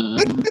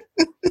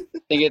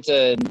think it's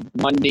a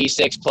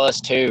 1d6 plus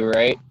 2,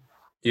 right?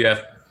 You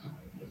have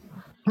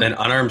an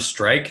unarmed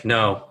strike?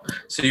 No.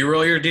 So you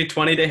roll your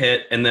d20 to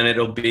hit, and then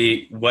it'll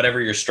be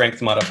whatever your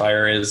strength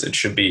modifier is, it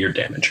should be your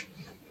damage.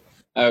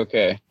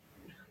 Okay.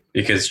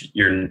 Because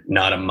you're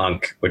not a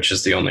monk, which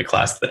is the only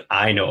class that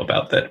I know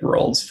about that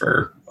rolls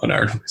for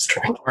unarmed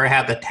strike. Or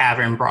have the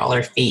tavern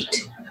brawler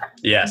feat.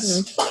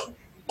 Yes.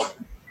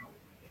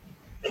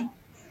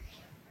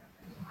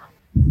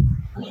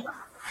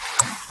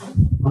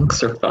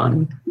 Monks are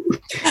fun.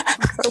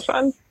 so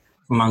fun.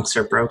 Monks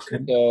are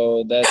broken.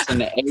 So that's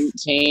an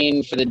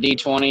 18 for the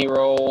d20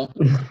 roll.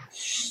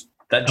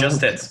 That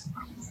just hits.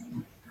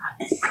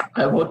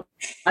 I would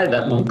say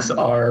that monks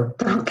are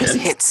broken. It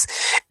hits.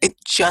 It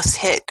just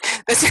hit.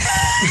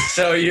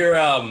 So you're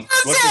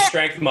what's the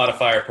strength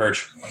modifier,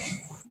 Perch?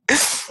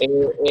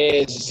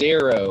 It is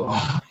 0.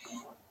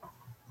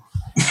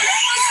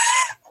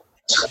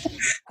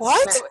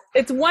 What?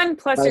 It's 1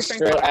 plus your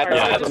strength modifier.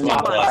 Yeah, so that's it's 1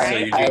 1, plus, so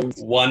right? you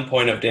do 1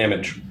 point of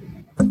damage.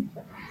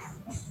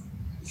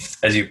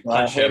 As you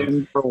punch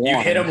him, you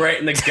hit him right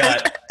in the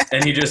gut,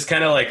 and he just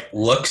kind of like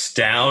looks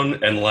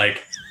down and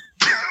like,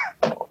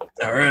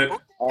 all right.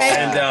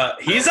 And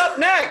he's up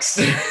next.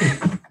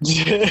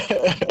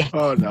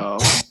 Oh no.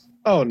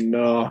 Oh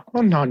no.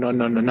 Oh no, no,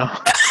 no, no, no.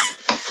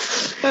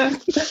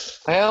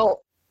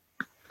 Well,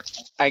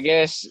 I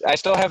guess I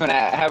still have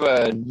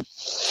a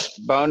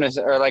bonus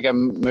or like a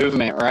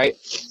movement, right?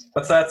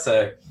 What's that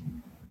say?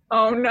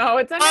 Oh no,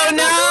 it's a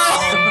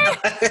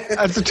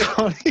That's a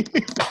 20.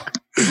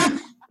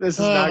 This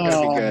is not going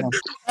to be good.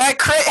 That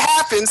crit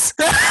happens.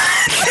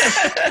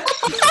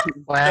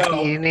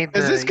 Wacky, you need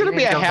Is this going to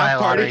be a half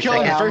party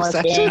kill in the first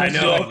section? I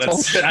know.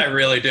 I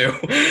really do.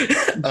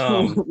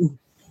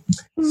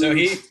 So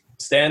he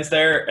stands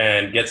there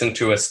and gets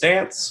into a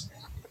stance,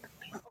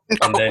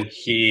 and then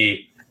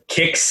he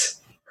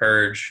kicks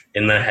Purge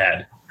in the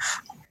head.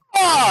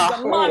 He's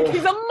a monk.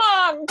 He's a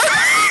monk.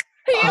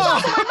 He is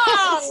also a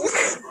monk.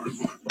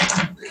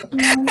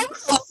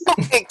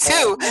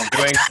 Too.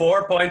 Doing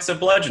 4 points of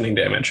bludgeoning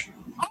damage.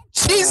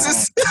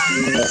 Jesus.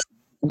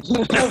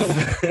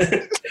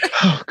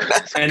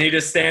 And he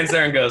just stands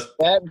there and goes,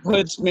 That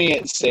puts me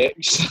at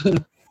 6.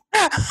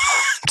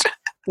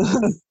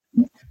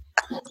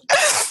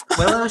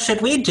 Willow,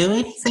 should we do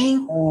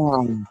anything?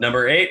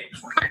 Number 8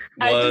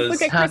 I just was...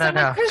 look at Chris. I'm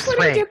like, Chris, what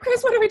do we do?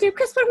 Chris, what do we do?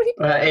 Chris, what do we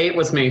do? 8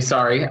 was me,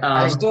 sorry.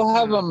 I still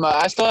have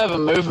a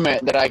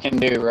movement that I can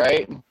do,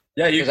 right?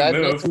 Yeah, you can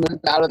move. I move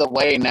out of the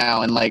way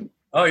now and like.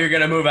 Oh, you're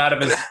gonna move out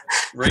of his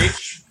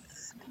reach?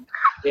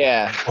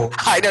 Yeah.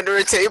 Hide under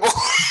a table.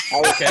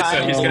 Okay,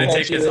 so he's gonna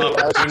take his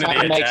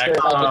opportunity make attack. sure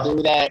I can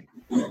do that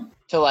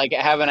to like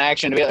have an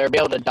action to be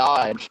able to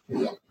dodge.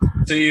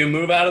 So you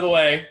move out of the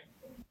way.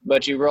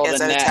 But you rolled a an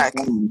nat attack.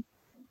 1.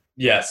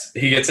 Yes,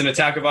 he gets an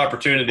attack of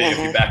opportunity if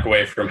you back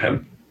away from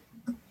him.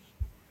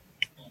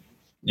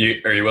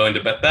 Are you willing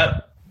to bet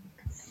that?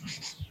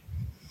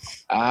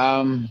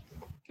 I mean,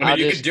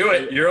 you can do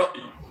it.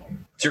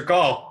 It's your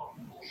call.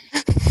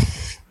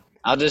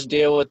 I'll just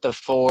deal with the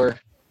 4.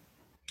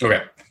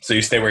 Okay, so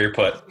you stay where you're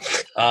put.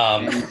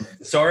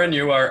 Soren,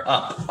 you are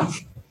up.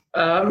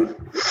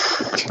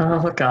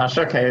 Oh gosh.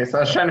 Okay, so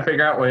I was trying to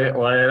figure out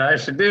what I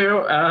should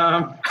do.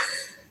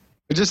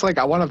 It's just like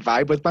I want to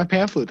vibe with my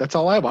pan flute. That's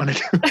all I want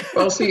to do.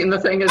 Well, see, and the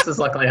thing is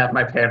luckily I have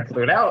my pan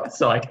flute out,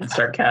 so I can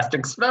start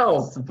casting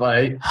spells.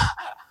 But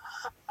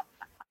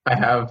I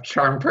have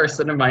Charm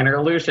Person and Minor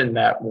Illusion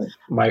that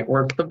might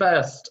work the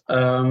best.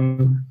 Like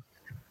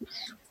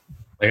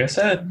I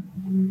said.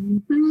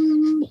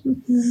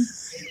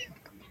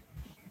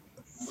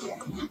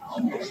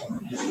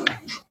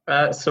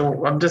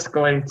 So I'm just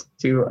going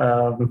to.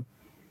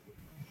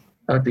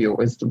 That would be a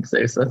Wisdom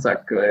save, so that's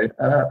not good.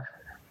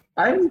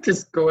 I'm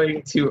just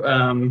going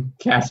to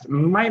cast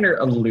Minor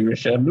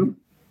Illusion.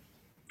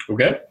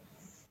 Okay.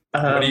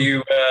 What are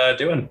you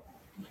doing?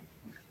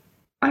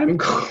 I'm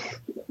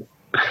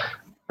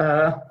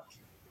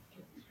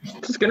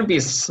it's going to be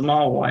a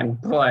small one,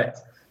 but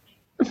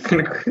I'm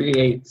going to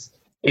create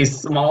a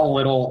small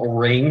little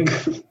ring,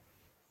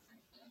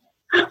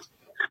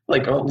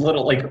 like a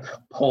little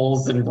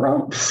poles and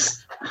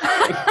ropes.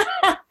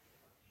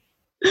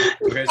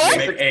 Okay, so you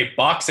make a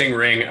boxing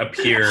ring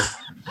appear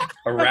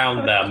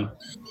around them.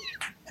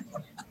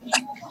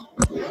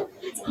 Do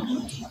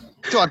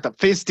you want the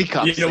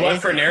fisticuffs? You know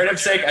what? For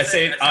narrative's sake,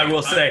 I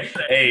will say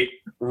a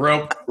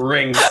rope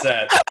ring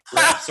set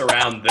wraps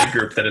around the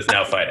group that is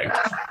now fighting.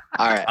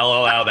 All right. I'll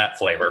allow that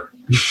flavor.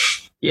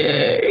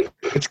 Yay!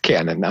 It's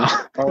canon now.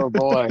 Oh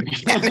boy.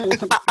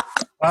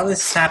 While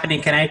this is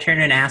happening, can I turn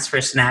and ask for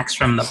snacks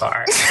from the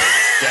bar?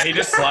 Yeah, he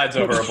just slides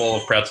over a bowl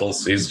of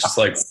pretzels. He's just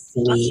like,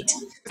 Sweet.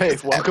 Hey,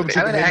 welcome to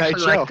I the would midnight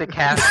actually show. like to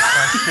cast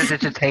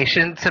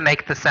prestidigitation to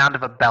make the sound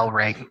of a bell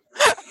ring.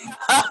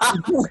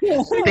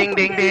 Ding,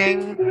 ding,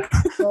 ding.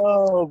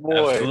 Oh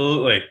boy.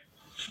 absolutely.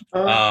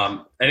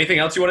 Anything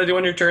else you want to do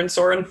on your turn,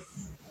 Soren?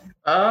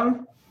 I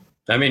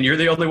mean, you're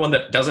the only one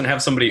that doesn't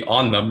have somebody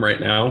on them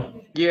right now.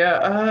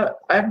 Yeah,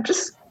 I'm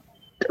just.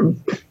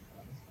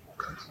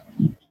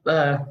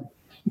 I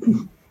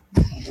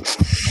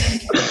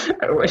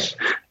wish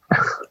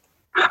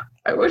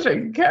I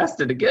could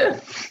cast it again.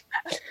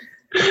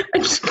 I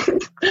just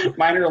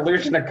minor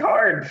illusion a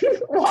card.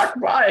 Walk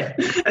by.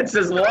 It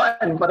says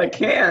 1, but I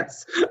can't.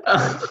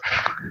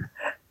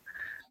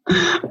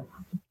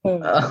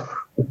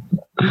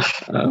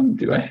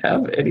 Do I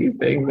have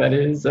anything that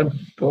is a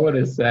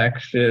bonus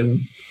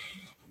action?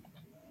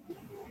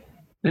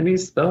 Any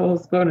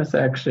spells, bonus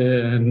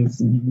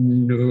actions?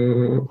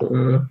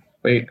 No.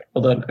 Wait,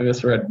 hold on. I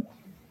misread.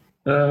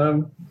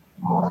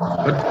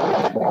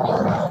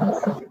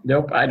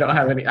 Nope, I don't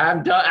have any.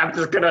 I'm done. I'm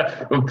just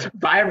gonna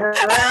vibe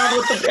around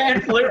with the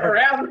pamphlet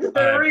around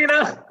the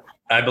arena.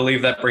 I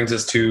believe that brings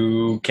us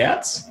to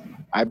cats.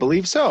 I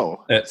believe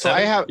so. At So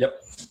 7? I have. Yep.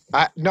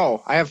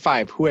 No, I have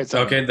 5. Who has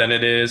 7? Okay, then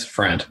it is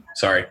friend.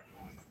 Sorry.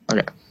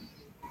 Okay.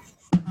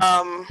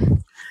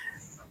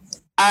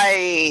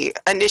 I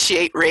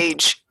initiate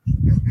rage.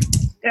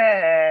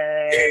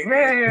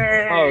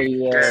 Oh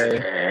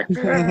yeah.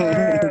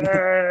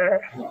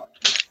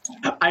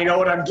 I know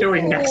what I'm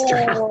doing next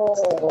round.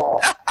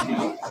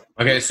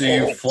 Okay, so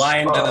you fly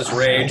into this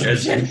rage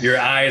as your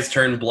eyes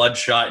turn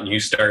bloodshot and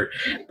you start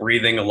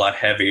breathing a lot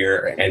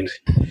heavier and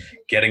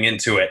getting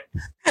into it.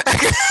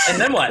 And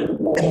then what?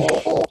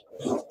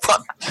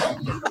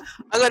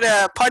 I'm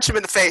gonna punch him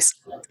in the face.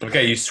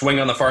 Okay, you swing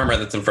on the farmer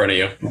that's in front of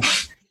you.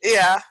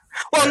 Yeah.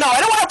 Well, no, I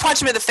don't want to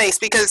punch him in the face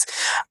because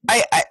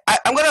I'm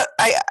gonna.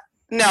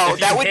 No, If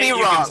that you would hit, be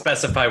you wrong. can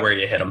specify where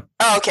you hit him.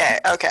 Okay.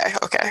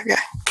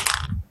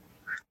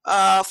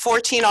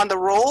 14 on the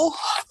roll,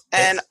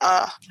 and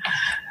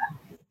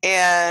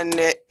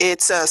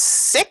it's a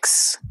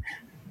 6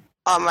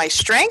 on my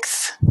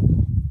strength.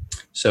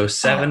 So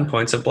 7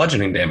 points of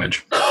bludgeoning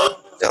damage.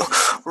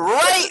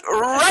 Right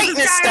in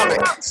his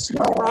stomach.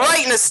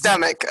 Right in his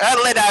stomach. I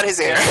let out his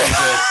air.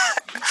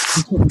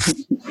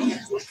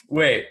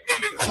 Wait,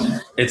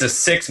 it's a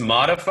 6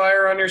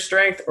 modifier on your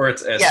strength, or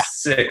it's a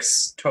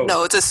 6 total?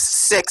 No, it's a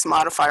 6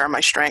 modifier on my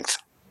strength.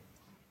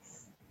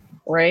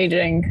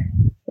 Raging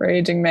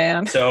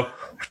man. So,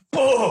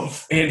 boom,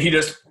 and he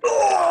just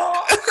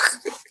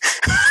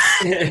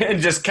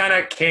and just kind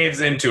of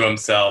caves into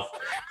himself.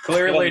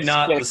 Clearly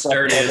not the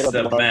sturdiest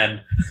of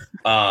men,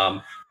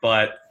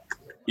 but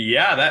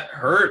yeah, that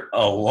hurt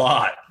a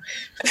lot.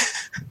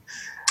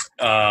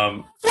 What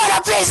a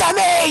piece of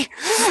me!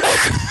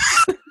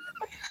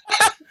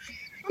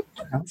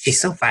 Oh,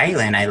 she's so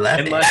violent. I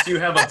love Unless you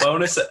have a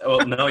bonus.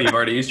 Well, no, you've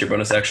already used your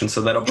bonus action,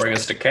 so that'll bring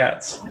us to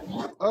cats.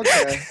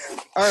 Okay.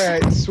 All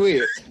right.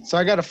 Sweet. So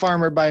I got a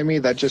farmer by me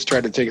that just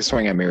tried to take a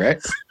swing at me,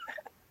 right?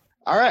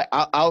 All right.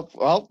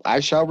 I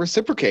shall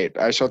reciprocate.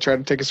 I shall try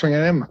to take a swing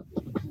at him.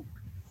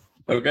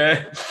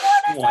 Okay.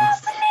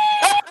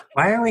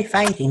 Why are we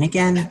fighting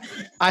again?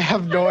 I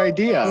have no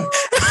idea,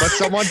 but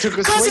someone took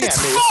a swing at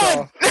me.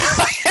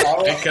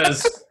 So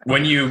Because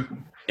when you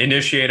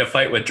initiate a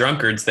fight with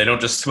drunkards, they don't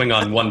just swing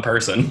on one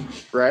person.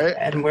 right.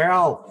 And we're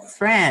all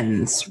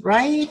friends,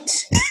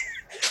 right?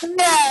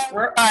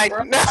 No.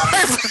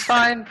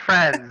 Fine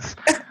friends.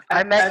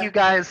 I met you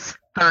guys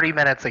 30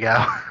 minutes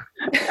ago.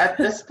 At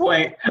this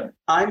point,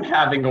 I'm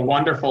having a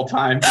wonderful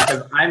time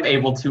because I'm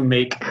able to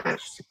make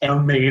an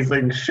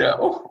amazing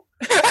show.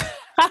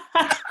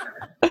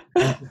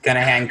 I'm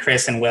gonna hand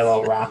Chris and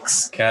Willow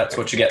rocks. Cats,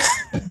 what you get?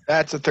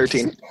 That's a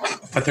 13.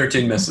 A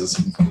 13 misses.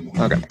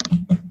 Okay.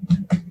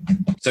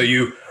 So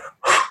you,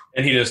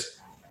 and he just,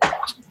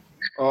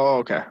 Oh,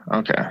 okay.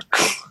 Okay.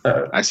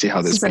 I see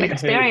how this It's an beats.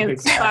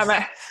 experience.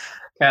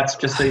 Cats,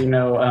 just so you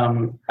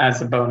know,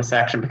 as a bonus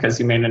action, because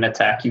you made an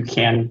attack, you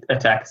can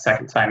attack a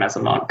second time as a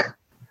monk.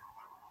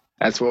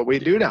 That's what we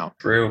do now.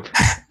 True.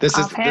 This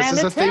is Offhand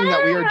a thing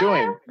that we are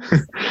doing.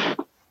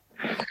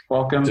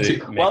 Welcome So to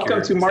you make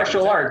your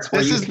martial second arts.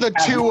 where This you is the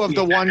have 2 of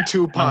the attack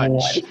 1-2 on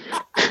punch.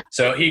 one.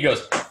 So he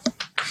goes,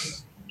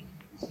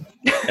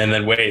 and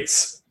then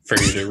waits for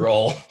you to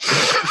roll.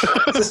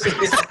 Just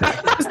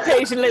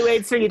patiently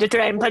waits for you to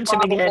try and punch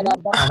him again.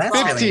 Oh,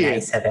 that's 15. really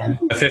nice of him.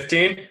 A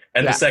 15?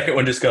 And the second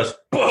one just goes,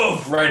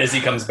 boom, right as he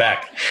comes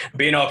back.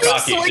 Being all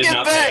cocky did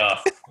not pay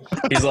off.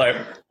 He's like,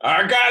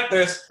 I got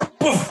this.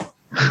 Poof.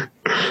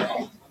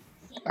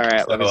 All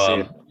right, let me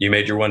see. You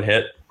made your one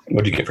hit.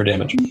 What'd you get for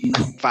damage?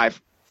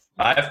 5.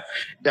 5?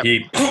 Yep.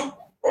 He...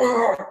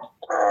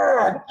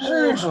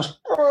 Jesus!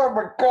 Oh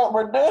my God,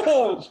 my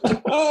nose!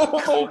 Oh,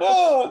 my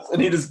nose!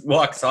 And he just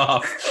walks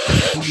off.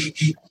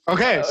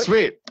 Okay,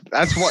 sweet.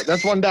 That's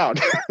one down.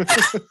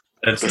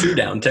 That's 2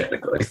 down,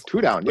 technically.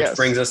 2 down, Which yes.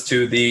 brings us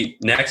to the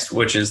next,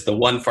 which is the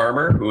one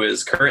farmer who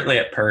is currently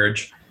at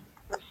Purge,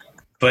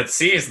 but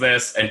sees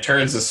this and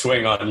turns to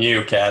swing on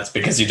you, Cats,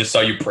 because he just saw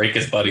you break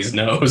his buddy's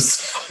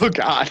nose. Oh,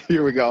 God.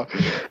 Here we go.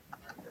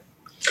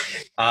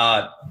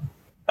 A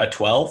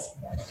 12?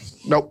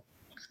 Nope.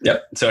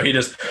 Yep. So he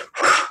just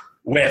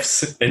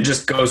whiffs and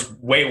just goes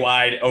way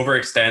wide,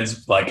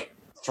 overextends, like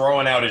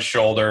throwing out his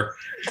shoulder.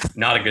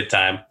 Not a good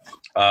time.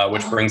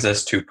 Which brings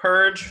us to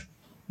Purge.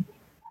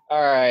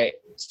 All right,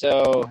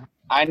 so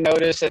I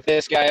noticed that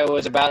this guy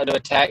was about to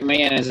attack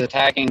me and is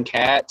attacking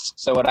Cats.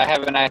 So would I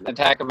have an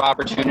attack of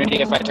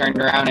opportunity if I turned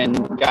around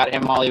and got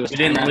him while he was? He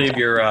didn't leave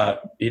your.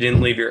 He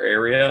didn't leave your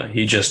area.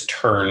 He just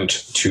turned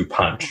to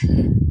punch.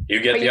 You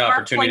get the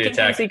opportunity to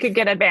attack. So you could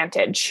get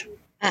advantage.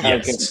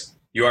 Yes,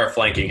 you are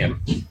flanking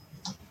him.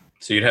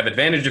 So you'd have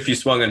advantage if you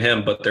swung on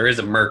him, but there is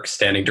a merc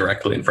standing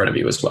directly in front of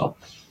you as well.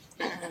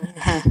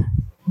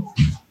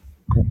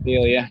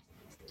 Feel ya.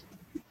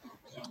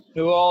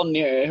 Who all in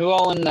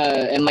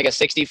like a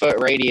 60-foot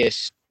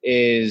radius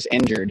is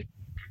injured?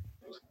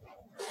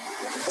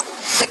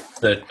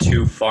 The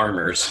 2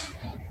 farmers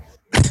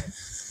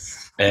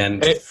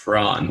and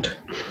Frond,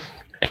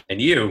 and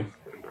you,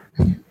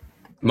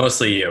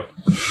 mostly you.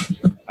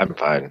 I'm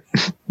fine.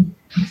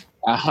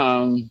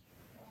 I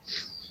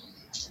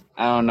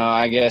don't know.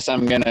 I guess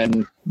I'm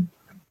gonna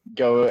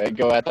go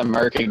at the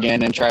merc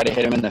again and try to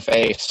hit him in the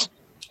face,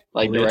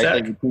 like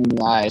directly between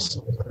the eyes.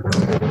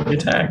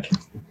 Attack.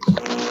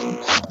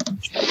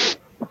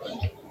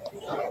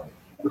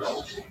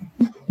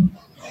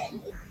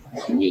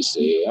 Let me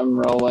see. I'm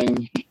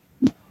rolling.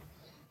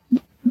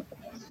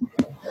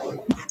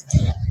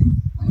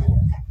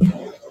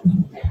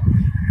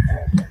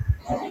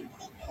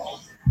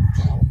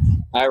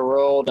 I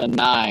rolled a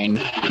 9.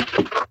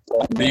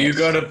 So you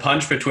go to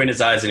punch between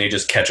his eyes and he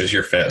just catches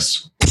your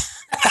fist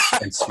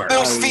and smirks.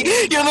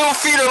 Your little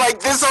feet are like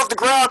this off the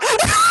ground.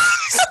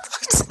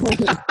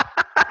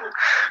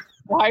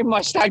 Why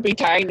must I be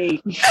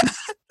tiny?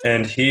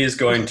 And he is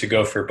going to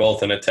go for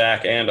both an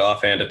attack and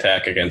offhand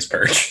attack against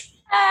Purge.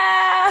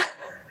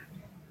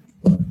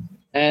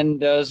 And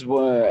does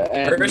what?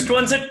 First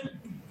one's a 4.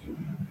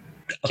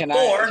 Can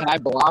I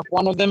block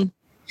one of them?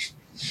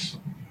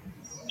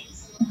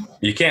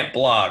 You can't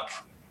block,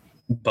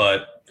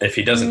 but if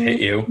he doesn't hit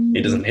you,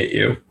 he doesn't hit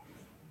you.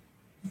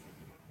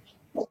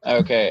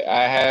 Okay,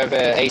 I have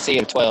an AC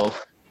of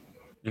 12.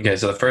 Okay,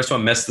 so the first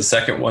one missed. The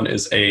second one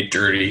is a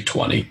dirty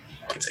 20.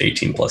 It's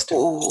 18 plus 2.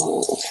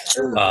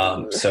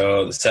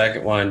 So the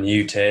second one,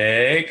 you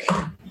take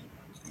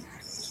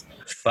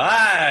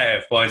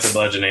 5 points of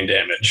bludgeoning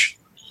damage.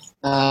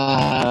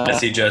 As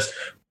he just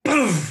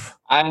poof.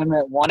 I'm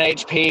at 1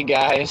 HP,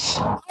 guys.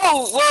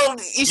 Oh, well,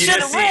 you should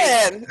have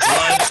ran.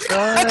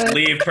 Blood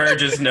leave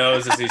Purge's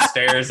nose as he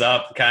stares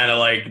up, kind of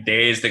like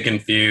dazed and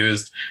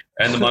confused.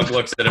 And the monk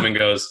looks at him and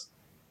goes,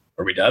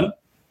 "Are we done?"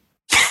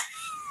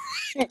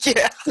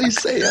 Yeah.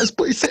 Please say yes.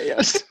 Please say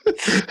yes.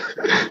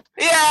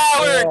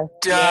 Yeah, we're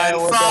done.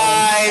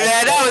 Fine.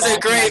 Man, that was a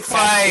great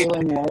fight.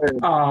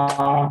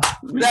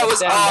 That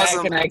was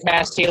awesome. And I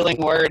cast Healing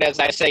Word as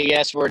I say,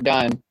 yes, we're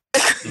done.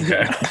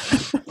 Okay.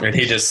 And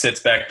he just sits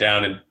back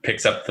down and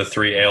picks up the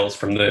 3 ales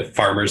from the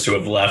farmers who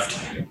have left.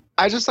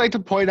 I just like to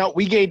point out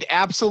we gained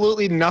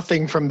absolutely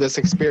nothing from this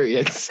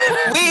experience.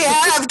 We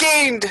have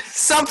gained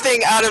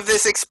something out of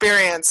this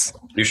experience.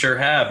 You sure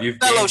have. You've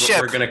gained what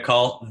we're going to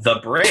call the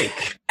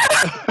break.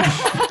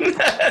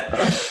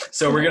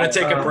 So we're going to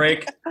take a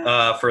break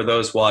for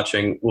those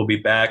watching. We'll be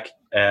back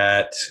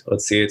at,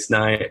 let's see, it's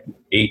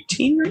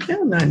 9:18 right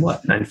now?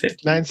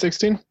 9:15?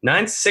 9:16?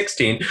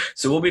 9:16.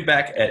 So we'll be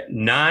back at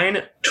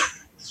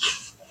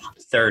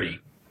 9:30.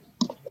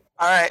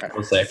 All right.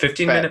 We'll say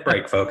 15-minute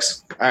break,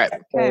 folks. All right.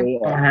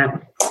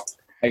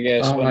 I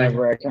guess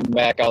whenever I come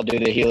back, I'll do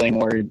the Healing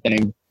Word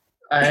thing.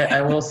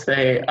 I will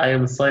say I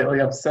am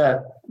slightly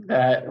upset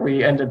that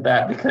we ended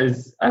that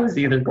because I was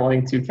either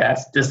going to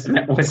cast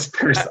Dissonant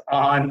Whispers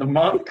on the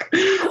monk,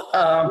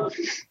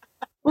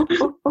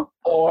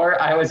 or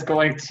I was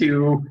going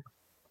to...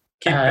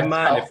 Keep in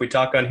mind, if we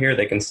talk on here,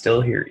 they can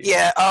still hear you.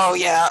 Yeah. Oh,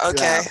 yeah.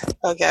 Okay. Yeah.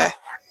 Okay.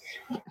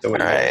 So what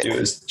you have to do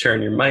is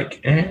turn your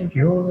mic and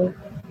your...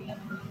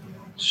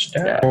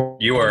 Stop.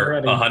 You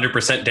are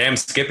 100% damn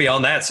skippy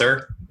on that,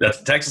 sir. That's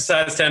Texas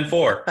size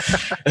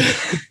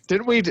 10-4.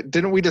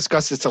 Didn't we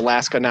discuss it's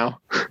Alaska now?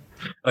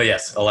 Oh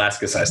yes,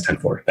 Alaska size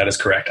 10-4. That is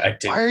correct. I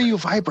did. Why are you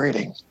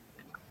vibrating?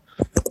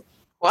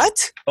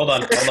 What? Hold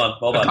on.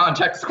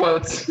 Context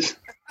quotes.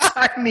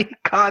 I need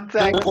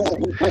context.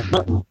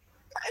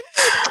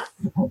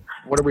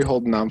 What are we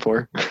holding on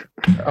for?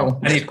 Oh,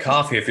 I need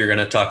coffee if you're going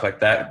to talk like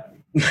that.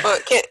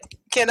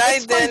 Can I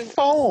It's my then?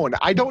 phone.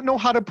 I don't know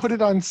how to put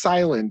it on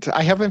silent.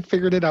 I haven't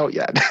figured it out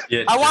yet.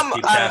 You I just want-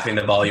 keep tapping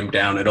the volume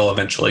down. It'll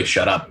eventually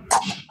shut up.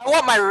 I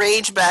want my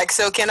rage back.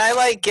 So can I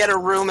like get a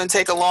room and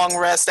take a long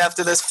rest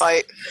after this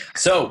fight?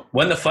 So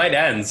when the fight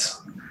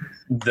ends,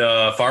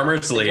 the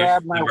farmers leave.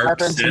 Grab my The merc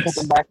weapons and put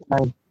sits. them back in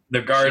my.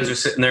 The guards are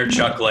sitting there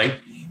chuckling.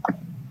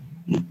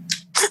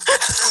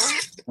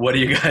 What are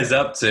you guys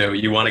up to?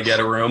 You want to get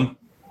a room?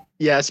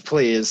 Yes,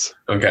 please.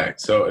 Okay,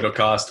 so it'll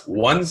cost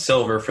 1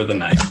 silver for the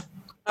night.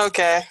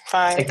 Okay,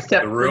 fine.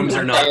 except The rooms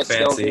are Pay not a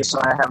silver, fancy. so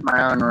I have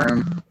my own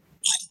room.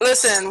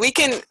 Listen, we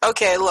can.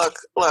 Okay, look.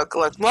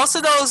 Most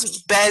of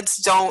those beds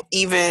don't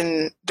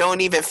even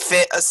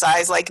fit a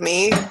size like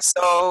me.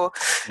 So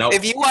Nope.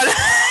 if you want,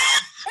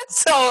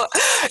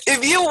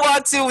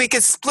 we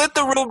could split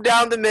the room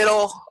down the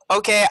middle.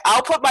 Okay,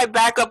 I'll put my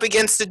back up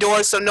against the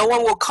door so no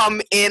one will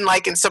come in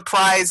like and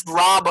surprise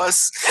rob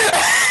us.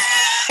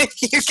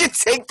 You can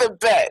take the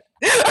bed.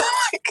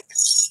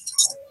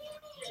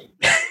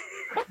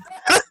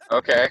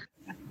 Okay.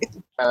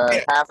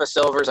 Half a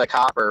silver's a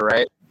copper,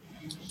 right?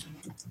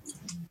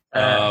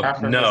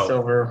 half of no. the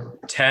silver.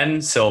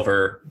 10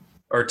 silver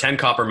or 10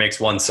 copper makes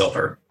 1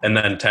 silver, and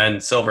then 10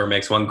 silver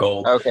makes 1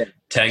 gold. Okay.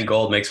 10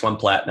 gold makes 1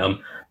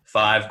 platinum.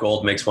 5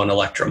 gold makes 1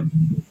 electrum.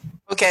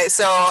 Okay,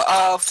 so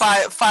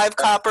five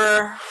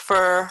copper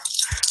for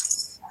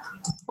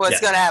what's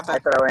Yeah. gonna happen? I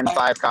throw in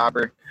 5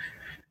 copper.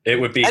 It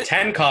would be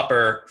 10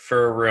 copper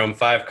for a room,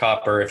 5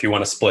 copper if you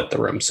want to split the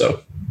room.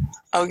 So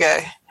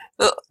Okay.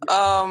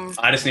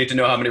 I just need to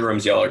know how many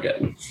rooms y'all are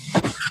getting.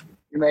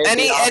 You made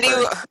Any the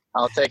offer.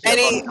 I'll take it.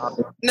 any-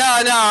 No,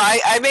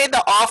 I made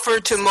the offer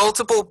to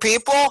multiple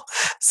people.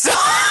 So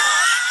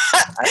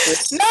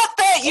not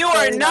that you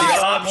are The not,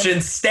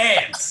 option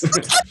stands.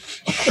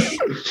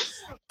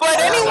 but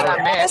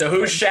anyway. So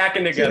who's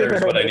shacking together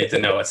is what I need to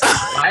know.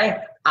 I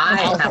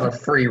have a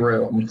free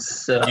room,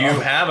 so You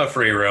have a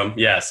free room.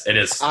 Yes, it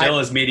is still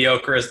as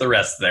mediocre as the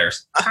rest of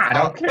theirs. I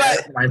don't care.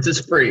 But- Mine's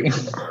is free.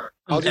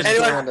 I'll just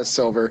Anyway. throw in a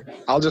silver.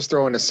 I'll just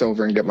throw in a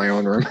silver and get my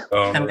own room.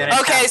 I'm gonna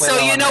Okay, tap so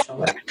Willow you on the know-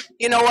 shoulder.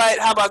 You know what?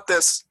 How about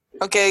this?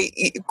 Okay,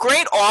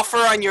 great offer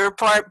on your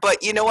part,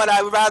 but you know what?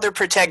 I would rather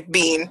protect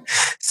Bean.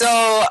 So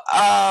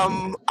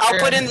I'll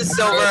put in the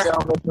silver.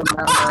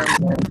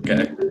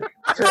 Okay.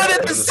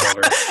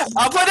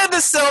 I'll put in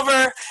the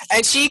silver,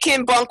 and she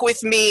can bunk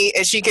with me,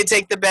 and she can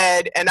take the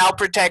bed, and I'll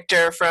protect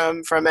her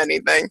from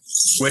anything.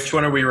 Which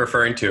one are we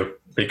referring to?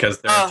 Because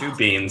there are 2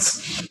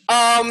 beans.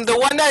 The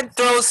one that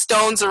throws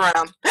stones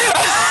around.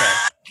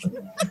 Okay.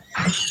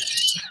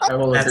 I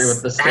will agree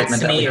with the That's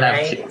statement that me, we have.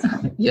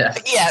 right?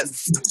 Yes.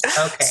 Yes.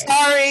 Okay.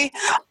 Sorry.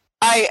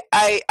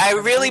 I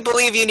really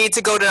believe you need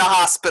to go to the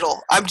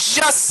hospital. I'm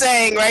just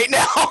saying right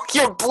now,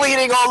 you're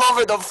bleeding all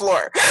over the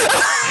floor.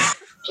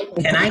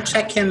 Can I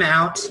check him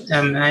out?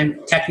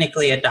 I'm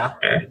technically a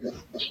doctor.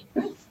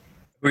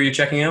 Who are you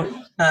checking out?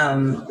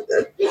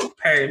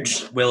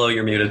 Purge. Willow,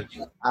 you're muted.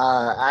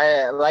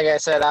 Like I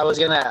said, I was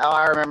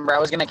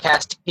gonna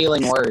cast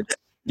healing word.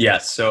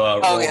 Yes, so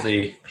roll yeah.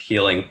 the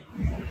healing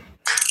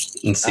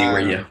and see where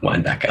you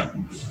wind back up.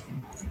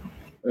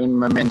 Un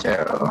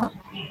momento.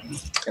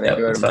 Yep,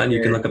 it's fine.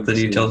 You can look up the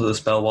details of the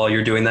spell while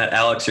you're doing that.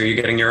 Alex, are you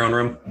getting your own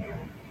room?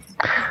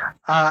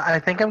 I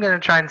think I'm going to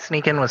try and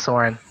sneak in with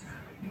Soren.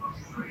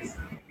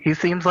 He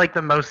seems like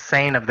the most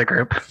sane of the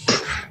group.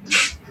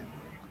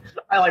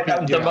 I like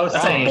that the most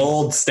That's a sane.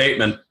 bold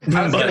statement.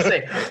 I was going to but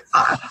say,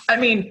 I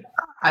mean,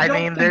 I don't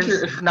mean, think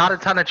there's not a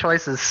ton of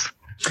choices.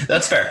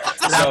 that's fair.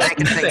 Without So,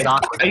 making things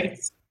awkward.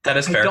 that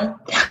is fair.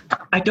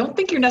 I don't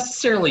think you're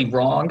necessarily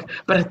wrong,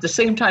 but at the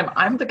same time,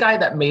 I'm the guy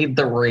that made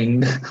the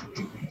ring.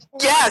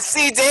 Yes,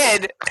 he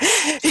did.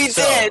 He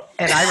did.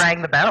 And I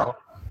rang the bell.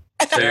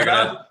 So you're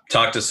going to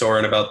talk to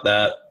Soren about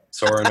that.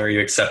 Soren, are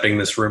you accepting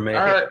this roommate?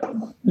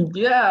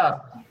 Yeah.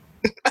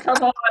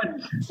 Come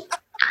on.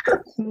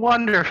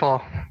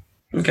 Wonderful.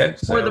 Okay.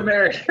 For the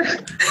marriage.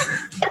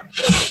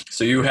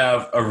 So you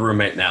have a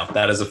roommate now.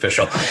 That is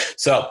official.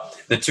 So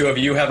the 2 of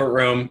you have a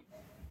room.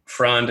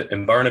 Frond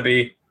and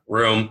Barnaby,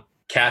 room.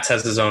 Katz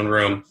has his own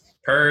room.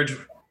 Purge,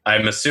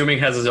 I'm assuming,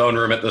 has his own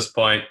room at this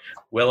point.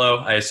 Willow,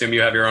 I assume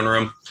you have your own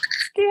room.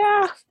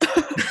 Yeah.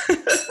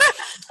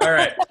 All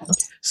right.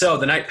 So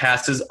the night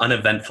passes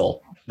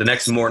uneventful. The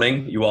next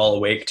morning, you all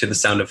awake to the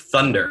sound of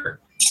thunder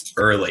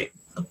early.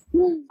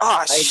 Oh,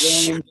 I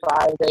gain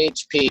 5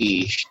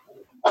 HP.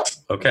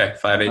 Okay,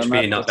 5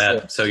 HP, not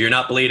bad. So you're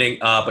not bleeding,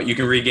 but you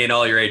can regain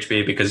all your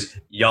HP because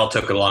y'all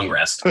took a long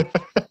rest.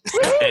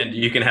 And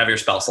you can have your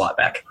spell slot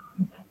back.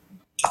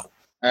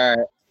 All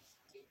right.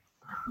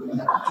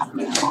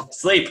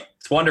 Sleep.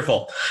 It's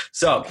wonderful.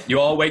 So you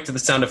all wake to the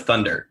sound of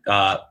thunder.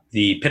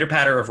 The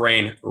pitter-patter of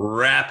rain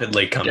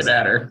rapidly comes Get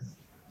at her.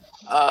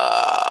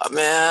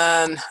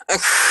 Man.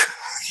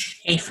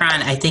 Hey,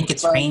 Fran, I think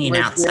it's raining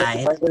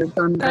outside. I have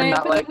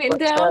been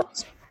down.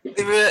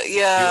 Yeah.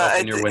 You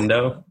open your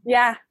window.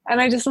 Yeah,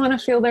 and I just want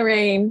to feel the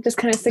rain. Just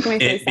kind of stick my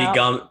face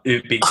out.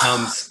 It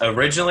becomes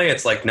originally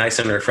it's like nice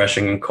and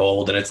refreshing and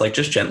cold, and it's like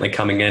just gently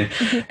coming in,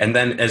 and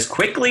then as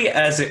quickly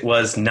as it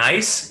was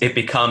nice, it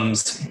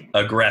becomes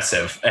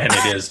aggressive, and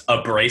it is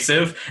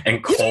abrasive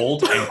and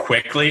cold and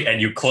quickly,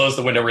 and you close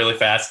the window really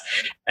fast,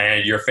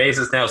 and your face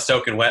is now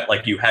soaking wet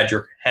like you had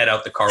your head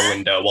out the car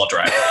window while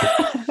driving.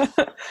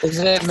 Is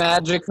it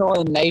magical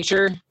in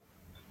nature?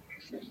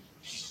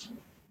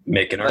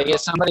 Make an Like,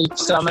 is somebody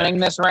summoning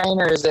this rain,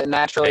 or is it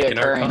naturally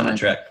occurring? Arcana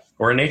check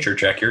or a nature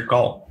check. Your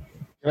call.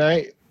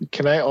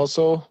 Can I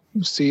also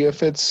see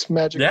if it's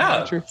magical in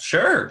nature? Yeah,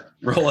 sure.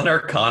 Roll an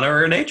Arcana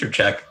or a nature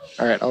check.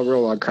 All right, I'll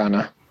roll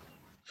Arcana.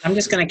 I'm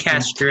just gonna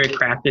cast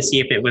Druidcraft to see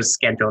if it was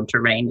scheduled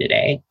to rain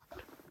today.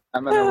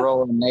 I'm gonna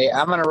roll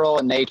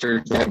a nature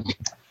check.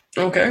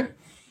 Okay.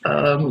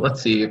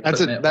 Let's see.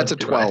 That's a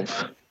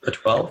 12. A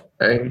 12.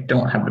 I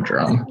don't have a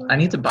drum. I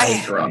need to buy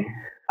a drum.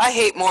 I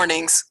hate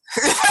mornings.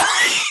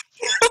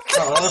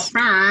 Oh,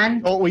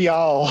 fun. Don't we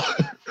all?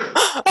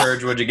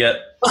 Purge, what'd you get?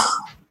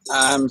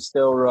 I'm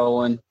still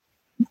rolling.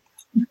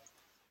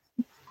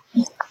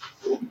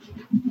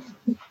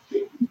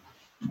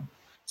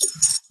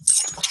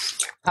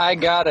 I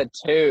got a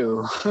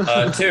 2.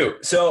 2.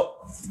 So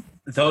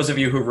those of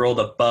you who rolled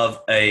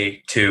above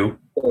a 2.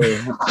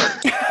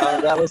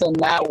 That was a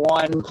nat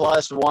 1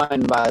 plus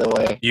 1, by the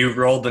way. You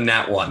rolled the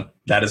nat 1.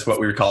 That is what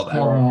we call that.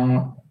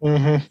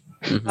 Mm-hmm.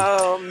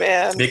 Oh,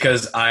 man.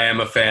 Because I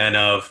am a fan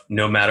of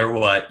no matter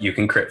what, you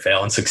can crit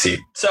fail and succeed.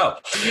 So,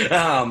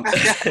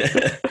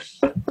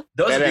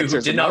 those of you who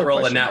did not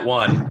roll a nat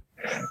 1,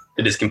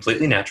 it is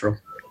completely natural.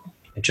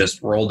 It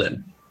just rolled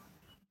in.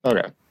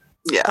 Okay.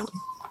 Yeah.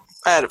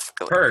 I had a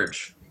feeling.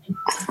 Purge.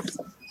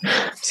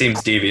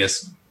 Seems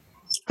devious.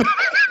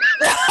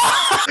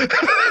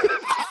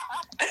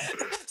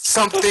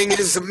 Something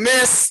is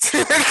amiss.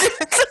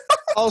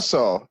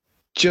 Also,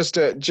 just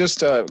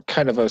a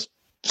kind of a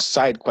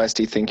side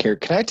questy thing here.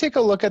 Can I take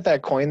a look at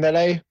that coin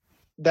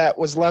that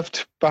was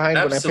left behind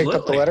when I picked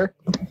up the letter?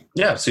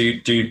 Yeah. So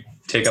do you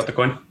take out the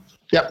coin?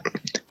 Yep.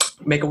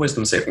 Make a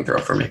wisdom saving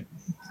throw for me.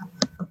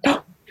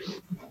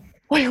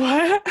 Wait,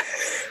 what?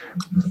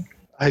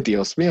 Ay,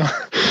 Dios mío.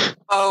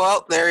 Oh,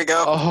 well, there you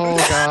go. Oh,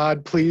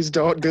 God, please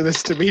don't do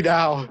this to me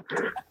now.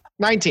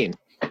 19.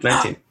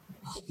 19.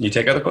 You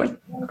take out the coin?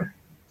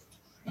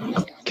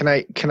 Can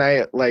I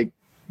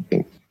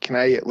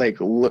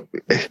look?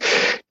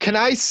 Can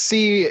I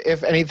see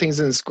if anything's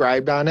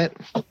inscribed on it?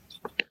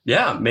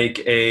 Yeah, make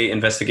a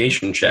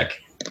investigation check.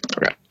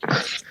 Okay.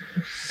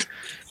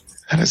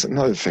 That is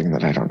another thing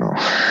that I don't know.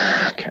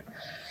 Okay.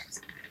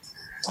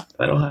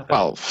 That'll happen.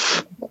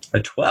 12. A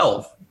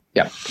 12?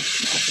 Yeah.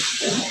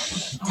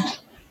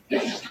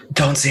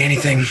 Don't see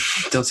anything.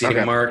 Don't see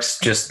any marks.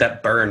 Just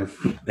that burn,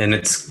 and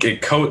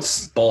it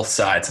coats both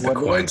sides of the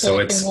coin, so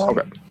it's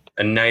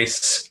a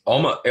nice,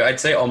 I'd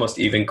say almost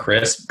even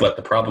crisp. But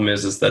the problem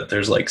is that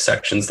there's like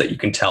sections that you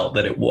can tell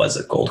that it was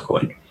a gold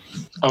coin.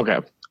 Okay.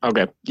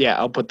 Yeah,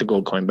 I'll put the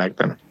gold coin back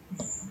then.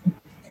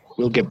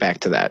 We'll get back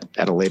to that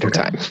at a later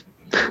time.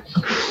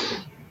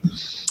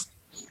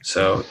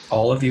 So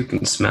all of you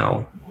can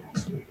smell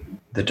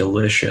the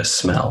delicious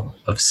smell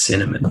of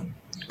cinnamon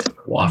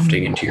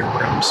wafting into your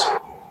rooms.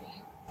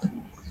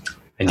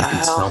 And you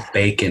can smell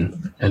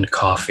bacon and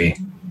coffee.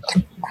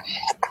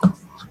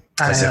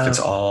 As if it's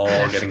all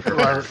getting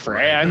prepared for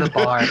the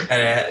bar.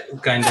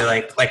 Going to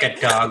like a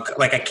dog,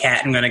 like a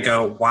cat. I'm going to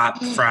go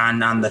whop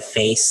Fran on the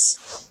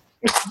face.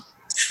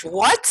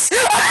 What?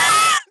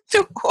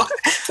 What?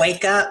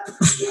 Wake up.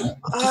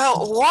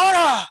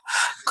 Water.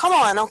 Come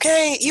on,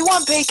 okay? You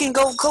want bacon?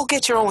 Go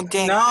get your own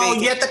dang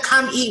bacon. You have to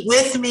come eat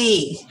with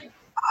me.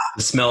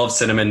 The smell of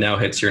cinnamon now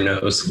hits your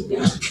nose.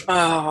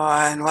 Oh,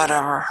 and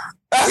whatever.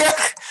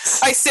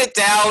 I sit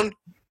down,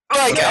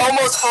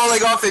 almost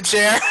falling off the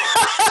chair.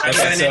 I'm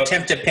going to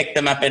attempt to pick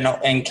them up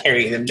and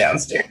carry them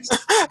downstairs.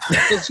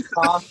 What's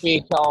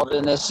coffee called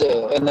in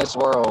this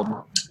world?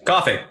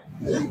 Coffee.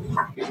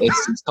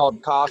 It's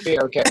called coffee.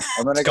 Okay,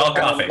 I'm gonna go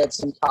down and get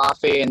some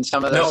coffee and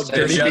some of those.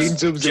 No,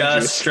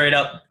 just straight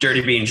up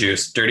dirty bean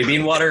juice, dirty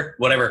bean water,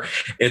 whatever.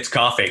 It's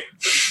coffee.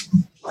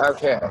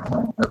 Okay.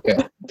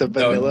 The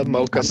vanilla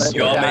mocha.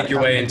 You all make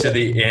your way into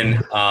the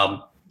inn.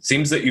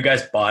 Seems that you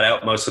guys bought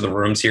out most of the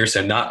rooms here,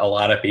 so not a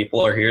lot of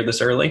people are here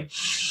this early.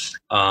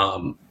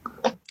 And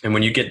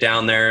when you get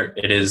down there,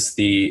 it is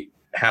the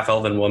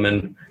half-elven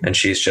woman, and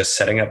she's just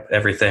setting up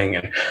everything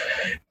and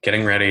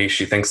getting ready.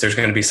 She thinks there's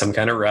going to be some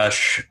kind of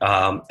rush.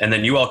 And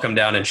then you all come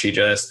down, and she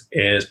just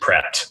is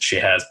prepped. She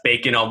has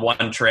bacon on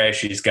one tray.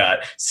 She's got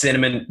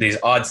these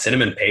odd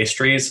cinnamon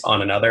pastries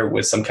on another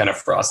with some kind of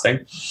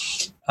frosting.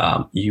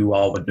 You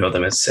all would know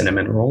them as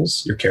cinnamon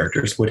rolls. Your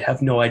characters would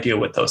have no idea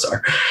what those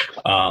are.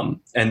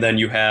 And then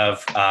you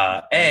have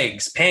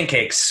eggs,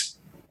 pancakes,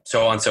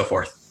 so on and so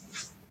forth.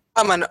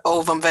 I'm an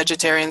ovum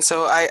vegetarian,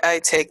 so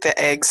I take the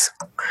eggs.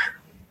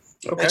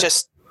 Okay.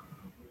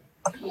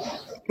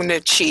 And the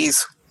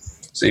cheese.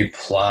 So you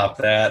plop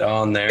that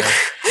on there,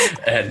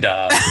 and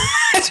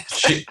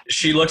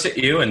She looks at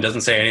you and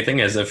doesn't say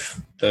anything, as if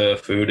the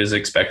food is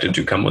expected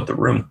to come with the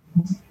room.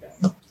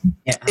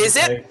 Yeah. Is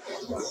it?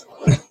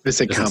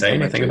 Doesn't say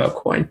anything about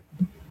coin.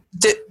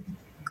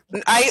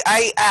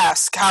 I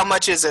ask, how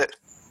much is it?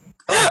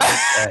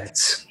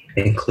 It's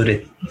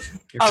included.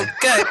 Oh,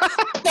 good.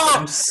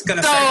 I'm just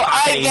gonna start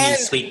pocketing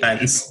these sweet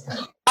buns.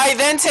 I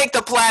then take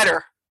the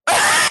platter.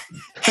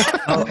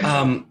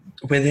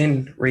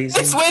 Within reason.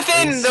 It's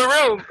within the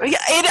room.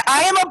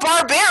 I am a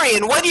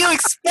barbarian. What do you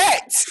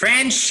expect?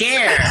 Friend,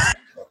 share.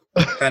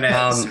 Gonna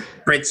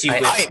spritz you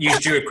with. Use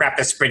Druidcraft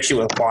to spritz you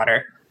with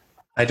water.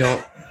 I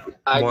don't.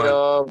 I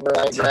go over,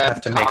 I grab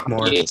have to make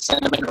more.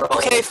 cinnamon rolls.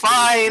 Okay,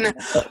 fine.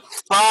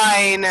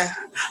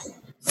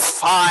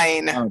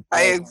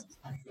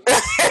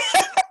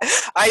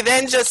 I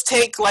then just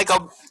take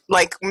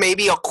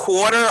maybe a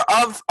quarter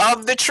of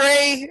the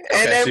tray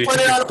and then so put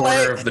it on a plate.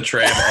 quarter of the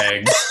tray of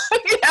eggs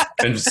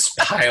and just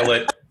pile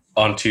it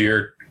onto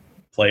your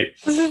plate.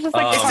 This is just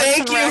like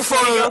thank you for.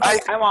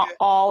 I want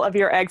all of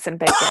your eggs and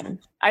bacon.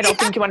 I don't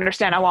think you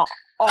understand. I want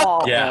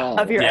all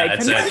of your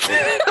eggs and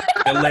bacon.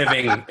 A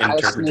living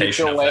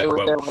interpretation of that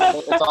quote.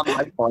 It's on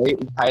my plate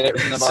and hide it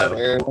from the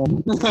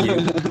barbarian.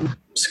 You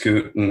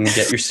scoot and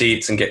get your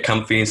seats and get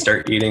comfy and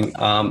start eating.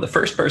 The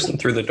first person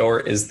through the door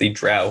is the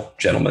drow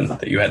gentleman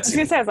that you had seen.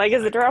 I was gonna say,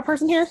 is the drow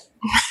person here?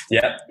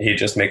 Yeah, he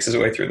just makes his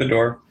way through the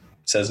door,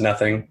 says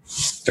nothing,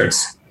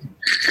 starts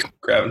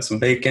grabbing some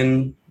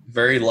bacon.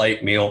 Very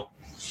light meal.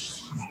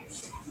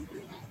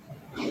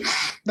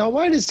 Now,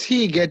 why does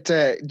he get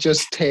to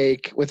just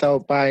take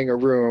without buying a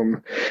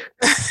room,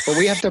 but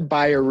we have to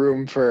buy a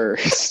room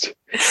first?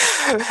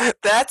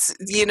 That's,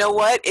 you know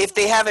what? If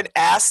they haven't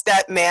asked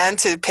that man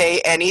to pay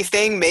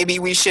anything, maybe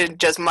we should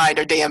just mind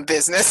our damn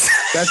business.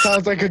 That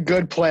sounds like a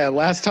good plan.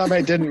 Last time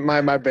I didn't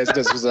mind my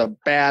business was a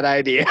bad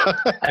idea.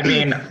 I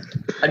mean,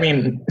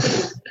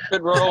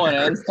 could roll an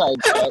insight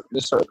check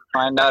to sort of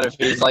find out if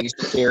he's like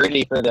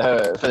security for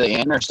the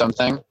inn or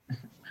something.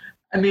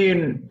 I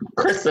mean,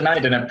 Chris and I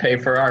didn't pay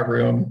for our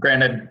room.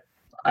 Granted,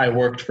 I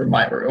worked for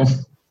my room.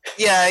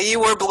 Yeah,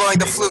 you were blowing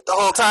the flute the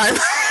whole time.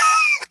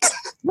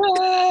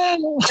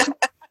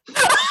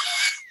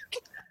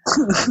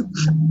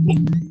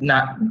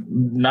 Not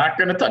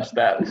gonna touch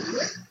that.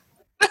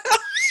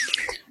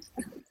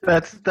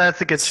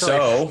 That's a good choice.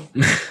 So,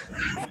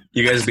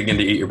 you guys begin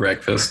to eat your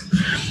breakfast.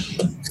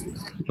 A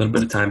little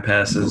bit of time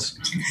passes.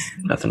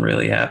 Nothing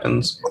really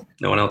happens.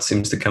 No one else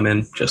seems to come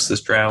in. Just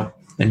this drow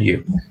and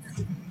you.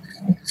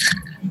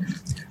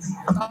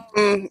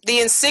 The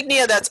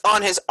insignia that's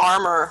on his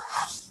armor.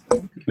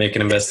 Make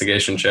an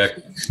investigation check.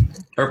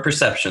 Or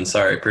perception.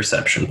 Sorry,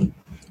 perception.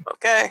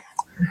 Okay.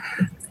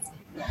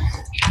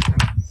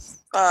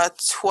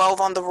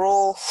 12 on the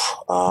roll.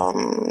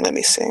 Let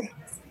me see.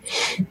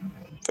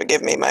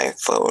 Forgive me, my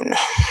phone.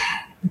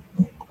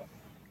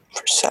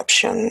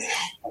 Perception.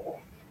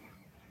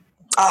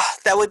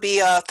 That would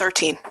be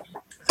 13.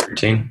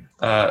 13.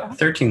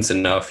 13's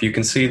enough. You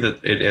can see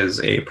that it is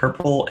a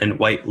purple and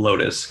white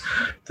lotus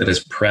that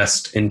is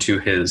pressed into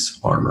his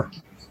armor.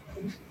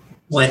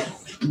 What?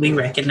 We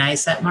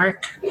recognize that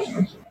mark?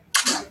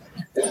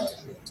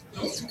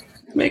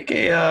 Make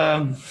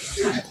a...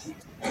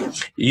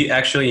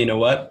 you know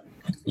what?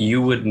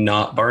 You would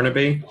not,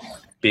 Barnaby,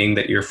 being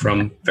that you're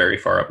from very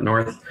far up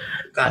north.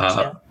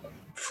 Gotcha.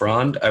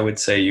 Frond, I would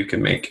say you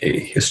can make a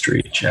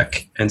history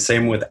check. And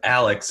same with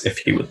Alex, if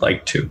he would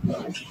like to.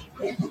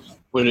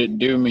 Would it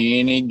do me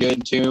any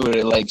good too? Would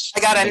it like? I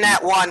got a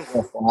nat 1. A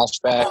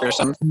flashback or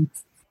something?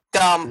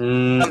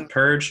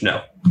 Purge?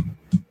 No.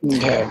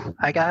 Okay.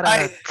 I got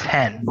a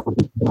 10.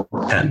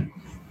 10.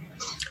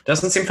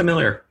 Doesn't seem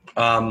familiar.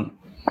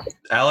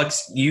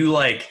 Alex, you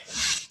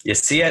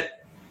see it.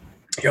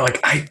 You're like,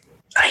 I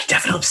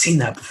definitely have seen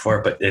that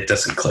before, but it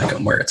doesn't click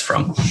on where it's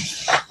from.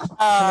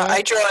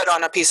 I draw it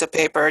on a piece of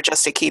paper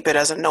just to keep it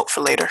as a note for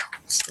later.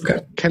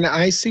 Okay. Can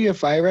I see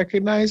if I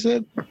recognize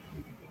it?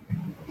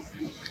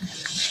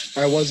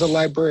 I was a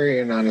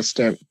librarian on a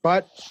stint,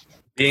 but...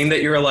 Being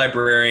that you're a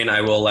librarian, I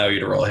will allow you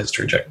to roll a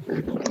history check.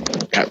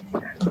 Okay.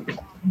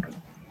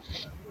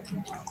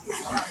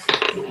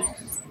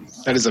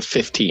 That is a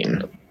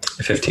 15.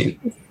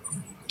 15.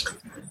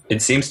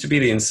 It seems to be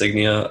the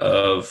insignia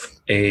of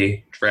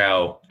a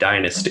drow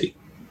dynasty.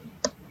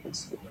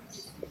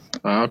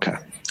 Okay.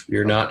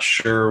 You're not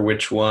sure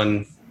which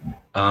one,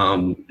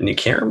 and you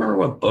can't remember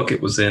what book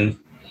it was in,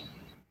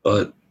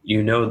 but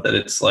you know that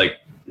it's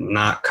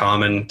not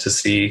common to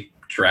see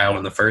drow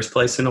in the first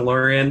place in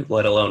Elorian,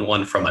 let alone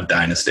one from a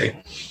dynasty.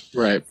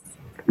 Right.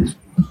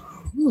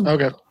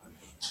 Okay.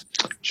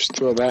 Just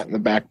throw that in the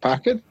back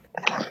pocket.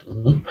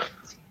 Mm-hmm.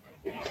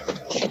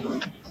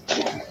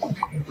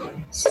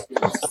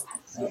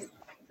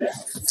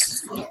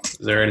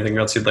 Is there anything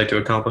else you'd like to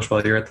accomplish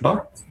while you're at the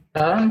bar?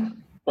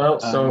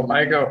 So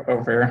I go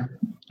over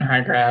and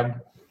I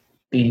grab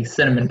the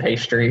cinnamon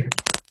pastry.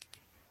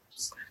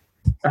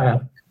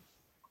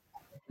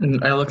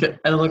 And I look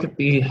at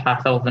the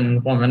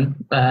half-elven woman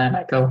and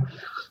I go,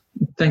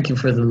 "Thank you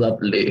for the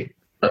lovely."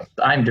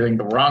 I'm doing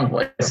the wrong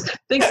voice.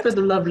 Thanks for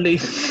the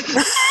lovely.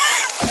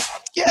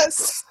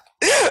 Yes.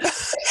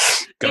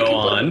 Go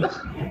on.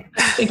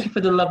 Thank you for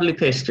the lovely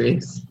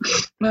pastries.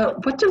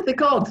 What are they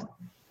called?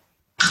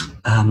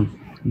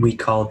 We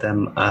call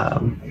them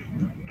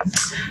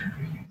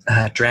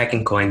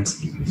dragon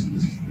coins.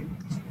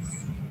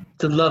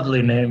 It's a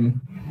lovely name.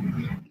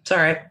 It's all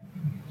right.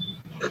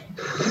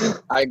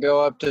 I go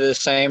up to the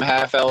same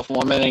half-elf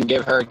woman and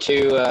give her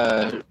two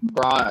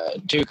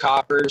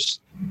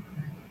coppers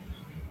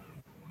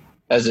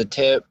as a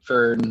tip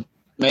for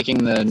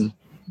making the.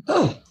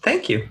 Oh,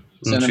 thank you.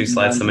 And she cinnamon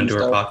slides them buns into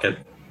and her stuff. pocket.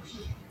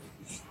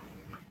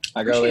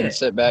 I go and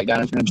sit back down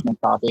and finish my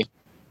coffee.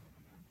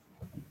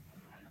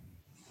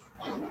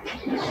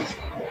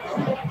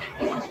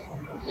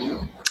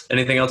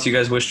 Anything else you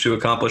guys wish to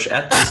accomplish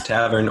at this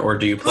tavern, or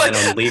do you plan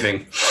on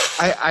leaving?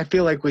 I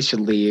feel like we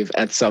should leave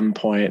at some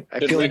point. I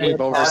feel like we've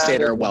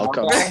overstayed our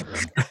welcome.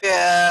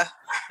 Yeah.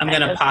 I'm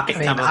gonna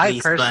pocket some of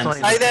these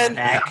buns. I then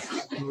back.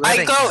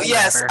 I go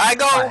yes I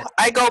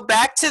go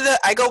back to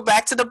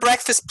the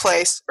breakfast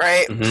place,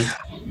 right?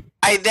 Mm-hmm.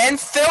 I then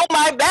fill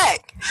my bag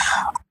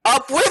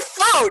up with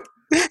food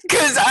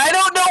because I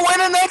don't know when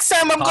the next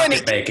time I'm going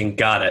to bacon.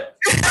 Got it.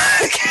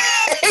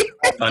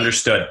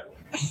 Understood.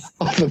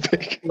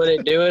 Would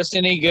it do us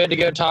any good to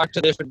go talk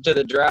to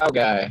the drow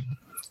guy?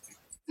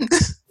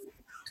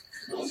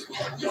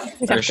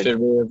 Or should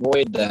we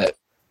avoid that?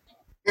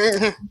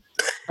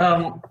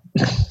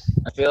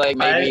 I feel like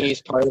maybe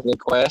he's part of the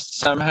quest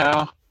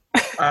somehow.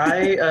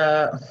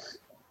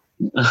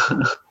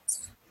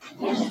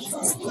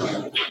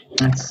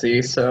 Let's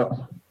see.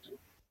 So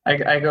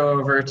I go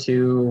over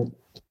to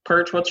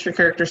Perch. What's your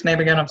character's name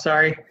again? I'm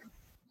sorry.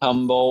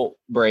 Humboldt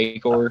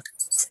Breaker.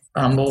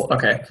 Humble.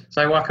 Okay.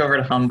 So I walk over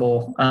to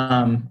Humble.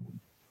 And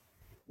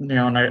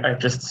I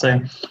just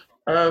say,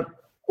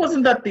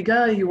 wasn't that the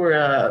guy you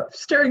were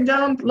staring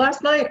down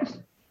last night?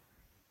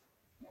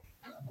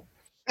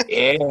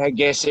 Yeah, I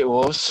guess it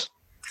was.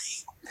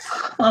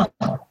 Huh.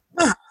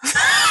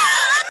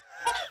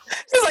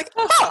 He's like,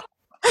 huh.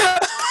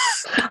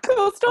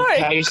 Cool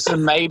story. Okay, so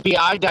maybe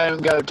I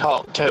don't go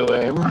talk to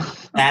him.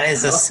 That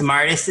is the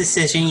smartest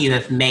decision you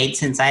have made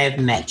since I have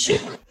met you.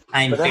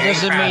 I'm very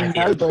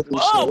proud of you.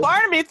 Oh,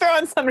 Barnaby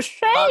throwing some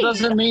shade. That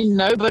doesn't mean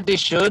nobody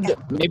should.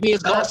 Maybe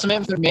it's got some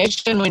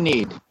information we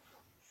need.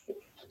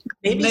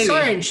 Maybe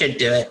Soren should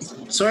do it.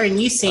 Soren,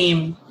 you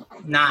seem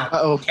not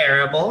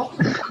terrible.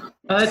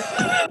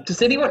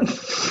 Does anyone?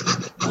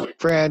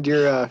 Brand,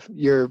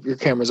 your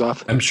camera's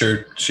off. I'm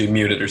sure she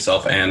muted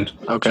herself and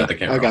shut the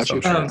camera I got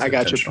off. you. I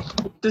got you.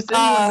 Does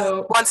anyone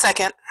know? 1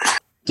 second.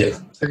 Yeah,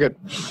 they're good.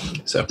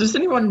 So, does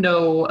anyone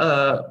know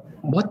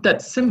what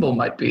that symbol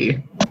might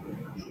be?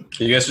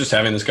 Are you guys just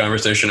having this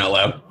conversation out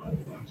loud?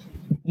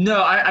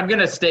 No, I'm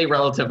gonna stay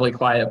relatively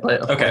quiet,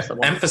 but okay.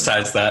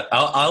 Emphasize that.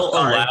 I'll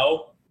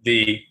allow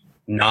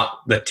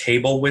not the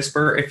table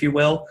whisper, if you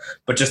will,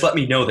 but just let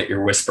me know that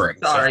you're whispering.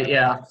 Sorry,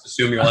 so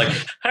assume you're like,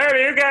 hey, do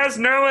you guys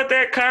know what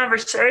that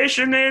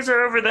conversation is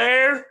over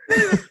there?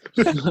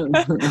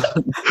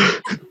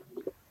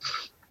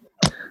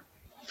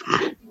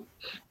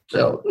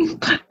 So,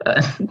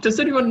 does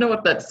anyone know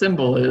what that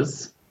symbol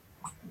is?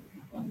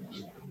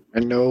 I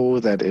know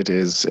that it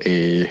is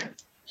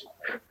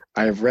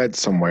I've read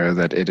somewhere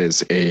that it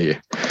is a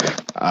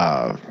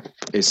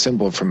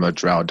symbol from a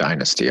Drow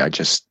dynasty. I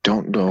just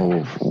don't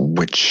know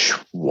which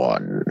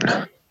one.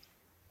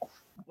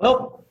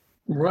 Well,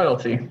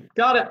 royalty.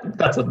 Got it.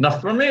 That's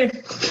enough for me.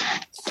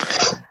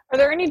 Are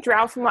there any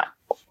drow from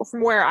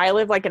where I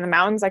live, like in the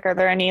mountains? Like, are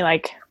there any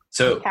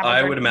So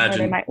I would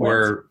imagine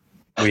where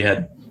we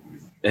had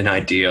an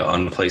idea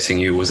on placing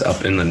you was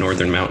up in the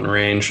northern mountain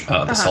range,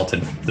 the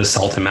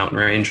Salton mountain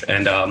range,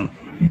 and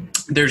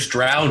there's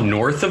drow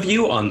north of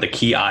you on the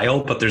Key Isle,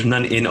 but there's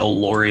none in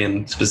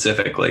Elorian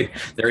specifically.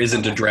 There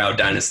isn't a drow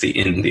dynasty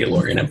in the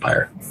Elorian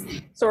Empire.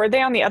 So are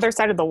they on the other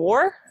side of the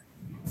war?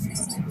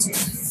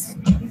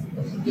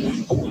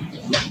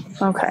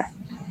 Okay.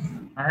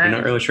 All right. I'm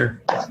not really sure.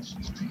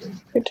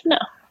 Good to know.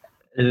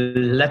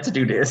 Let's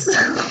do this.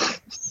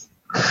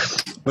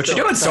 What you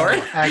doing,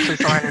 Soren? Actually,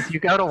 Soren, if you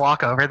go to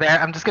walk over there,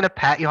 I'm just going to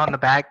pat you on the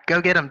back.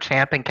 Go get him,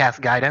 champ, and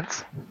cast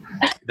guidance.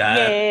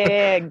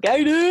 Yeah,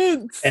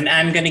 guidance. And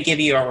I'm going to give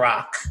you a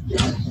rock.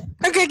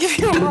 I'm going to give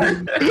you a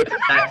rock.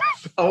 I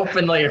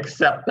openly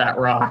accept that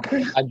rock.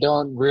 I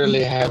don't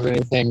really have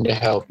anything to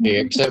help you,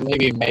 except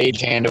maybe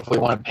Mage Hand if we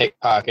want to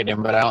pickpocket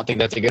him, but I don't think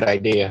that's a good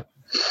idea.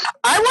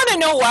 I want to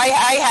know why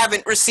I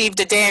haven't received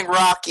a dang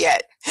rock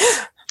yet.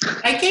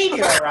 I gave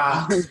you a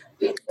rock.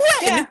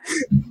 When?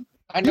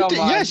 I know.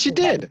 Yes, you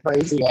did.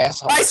 Crazy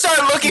asshole. I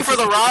started looking for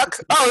the rock.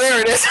 Oh,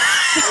 there it is.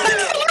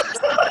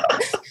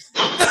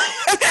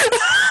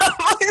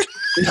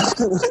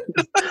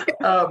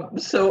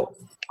 So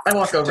I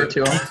walk over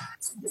to him.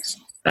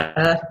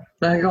 I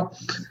go,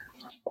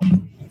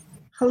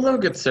 hello,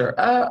 good sir.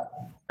 I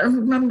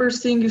remember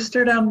seeing you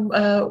stare down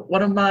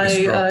one of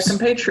my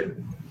compatriots.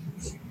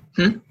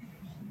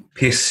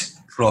 Piss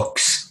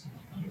rocks.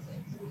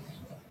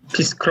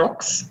 Piss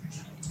crocs?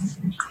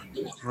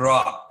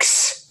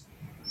 Rocks.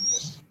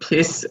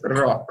 Piss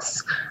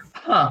rocks.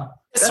 Huh.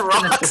 Piss That's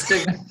rocks? an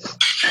interesting.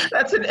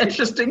 That's an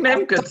interesting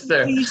name, good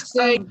sir. He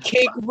said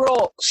kick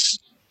rocks.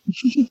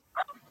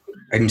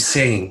 I'm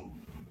saying,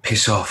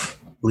 piss off.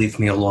 Leave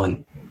me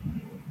alone.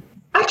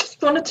 I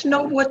just wanted to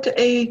know what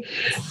a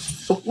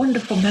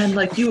wonderful man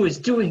like you is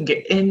doing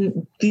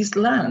in these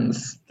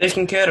lands.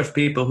 Taking care of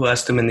people who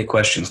ask too many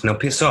questions. Now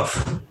piss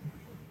off.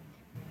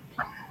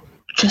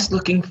 Just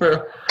looking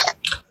for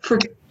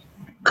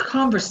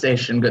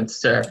conversation, good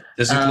sir.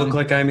 Does it look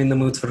like I'm in the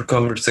mood for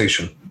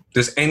conversation?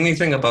 Does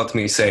anything about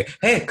me say,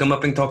 hey, come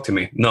up and talk to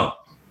me? No.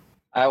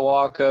 I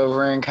walk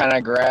over and kind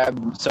of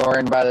grab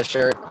Soren by the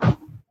shirt.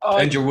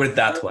 And you're with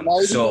that one.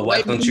 So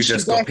why don't you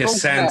just go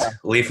piss sand?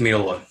 Leave me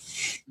alone.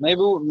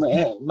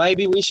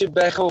 Maybe we should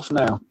back off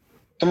now.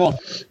 Come on.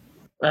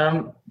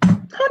 No.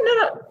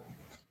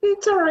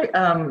 It's all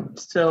right.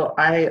 So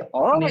I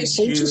All right, need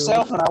suit you-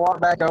 yourself, and I walk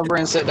back over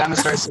and sit down and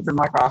start sipping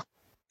my coffee.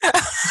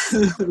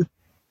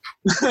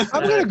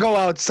 I'm gonna go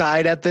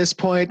outside at this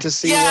point to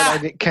see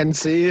what I can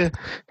see.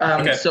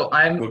 Okay. So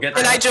We'll get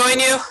Can I join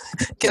you?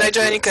 Can I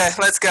join you? Okay,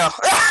 let's go.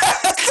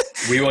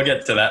 We will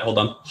get to that. Hold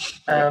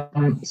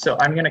on. So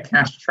I'm gonna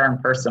cast Charm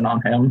Person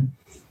on him.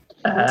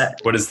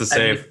 What is the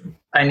save?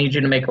 I need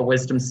you to make a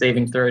Wisdom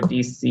saving throw.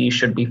 DC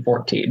should be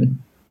 14, if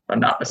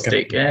I'm not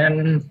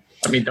mistaken.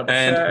 Let me double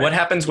check. And what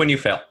happens when you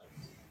fail?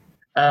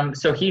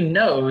 So he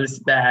knows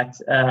that.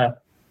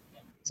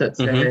 So it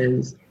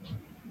says,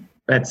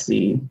 let's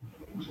see.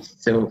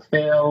 So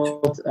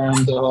failed.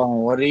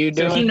 What are you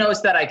doing? So he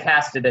knows that I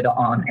casted it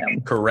on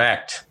him.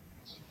 Correct.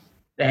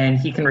 And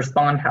he can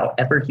respond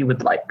however he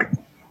would like.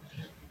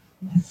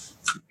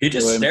 He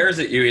just stares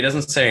at you. He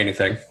doesn't say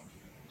anything.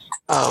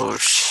 Oh,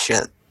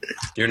 shit.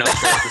 You're not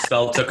sure if the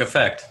spell took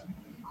effect.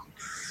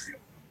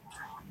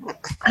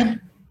 I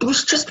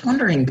was just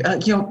wondering,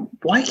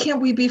 why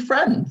can't we be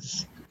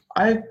friends?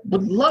 I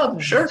would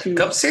love to.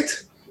 Come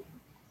sit.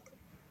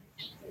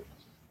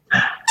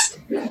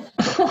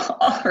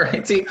 All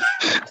righty.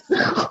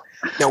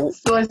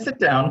 So I sit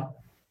down.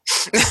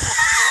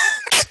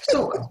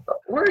 So,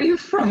 where are you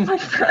from, my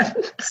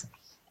friend?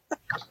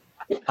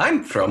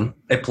 I'm from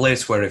a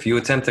place where if you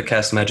attempt to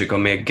cast magic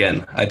on me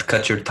again, I'd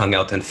cut your tongue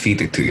out and feed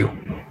it to you.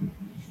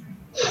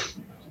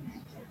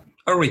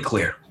 Are we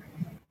clear?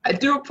 I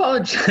do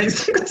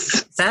apologize.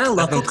 Is that a I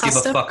local don't give a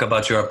custom? fuck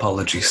about your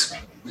apologies.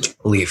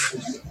 Leave.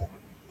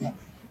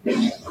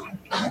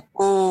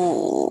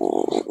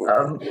 Ooh.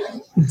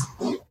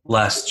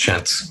 Last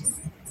chance.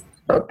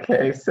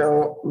 Okay,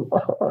 so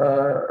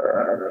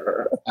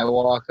I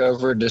walk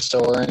over to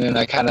Soren and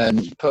I kind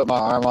of put my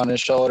arm on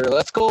his shoulder.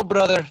 Let's go,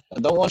 brother. I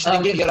don't want you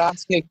to get your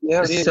ass kicked.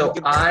 Yeah, there's a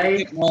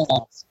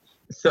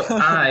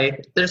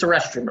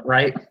restroom,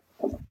 right?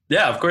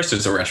 Yeah, of course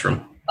there's a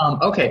restroom.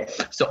 Okay,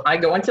 so I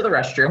go into the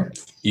restroom.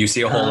 You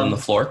see a hole in the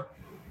floor?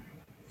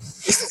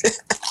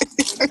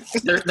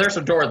 There's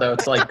a door though.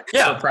 It's like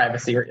for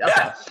privacy. Okay.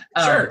 Yeah,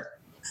 sure.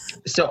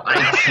 So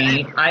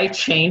I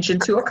change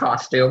into a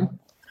costume.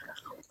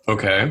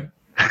 Okay.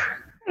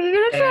 Are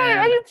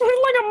you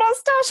putting like a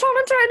mustache on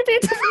and trying to be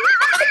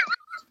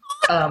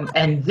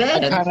And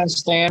then I kind of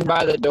stand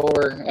by the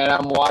door and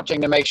I'm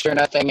watching to make sure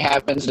nothing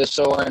happens to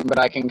Soren, but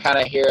I can kind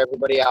of hear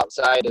everybody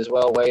outside as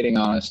well waiting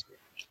on us.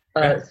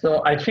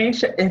 So I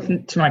change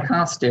into my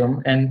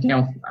costume, and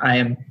I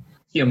am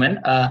human.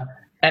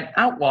 And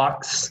out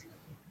walks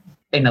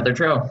another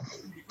drow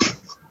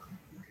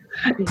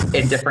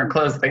in different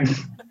clothing.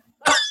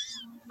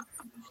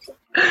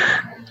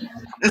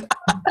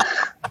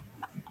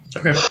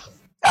 Okay.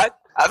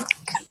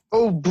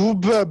 Wait.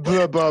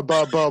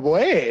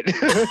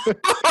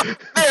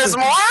 There's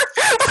more?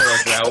 So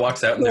a drow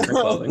walks out in different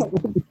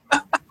clothing.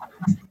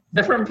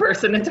 Different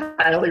person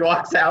entirely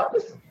walks out.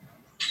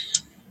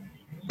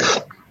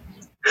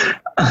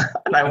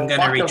 And I'm going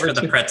to reach for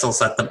the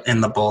pretzels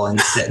in the bowl and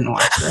sit and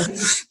watch them.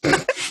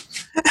 And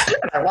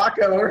I walk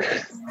over.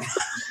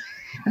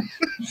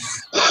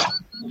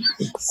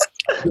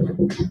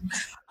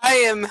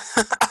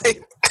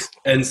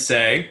 And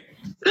say,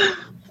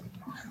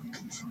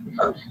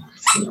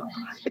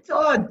 It's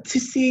odd to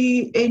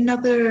see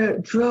another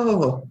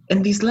drow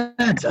in these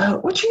lands.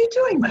 What are you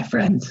doing, my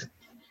friend?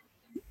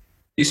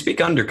 you speak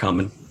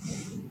Undercommon.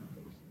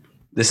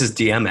 This is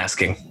DM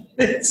asking.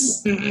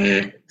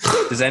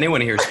 Does anyone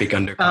here speak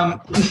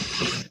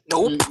Undercommon?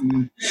 Nope.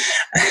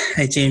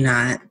 I do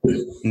not.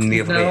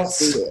 No.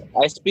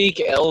 I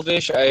speak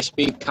Elvish, I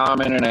speak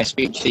Common, and I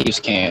speak Thieves'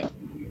 Cant.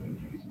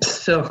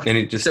 And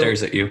he just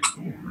stares at you.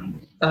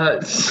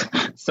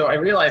 So I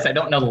realize I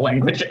don't know the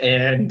language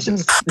and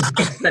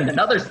spend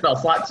another spell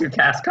slot to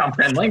cast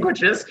Comprehend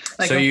Languages.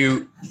 So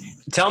you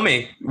tell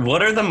me,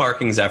 what are the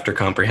markings after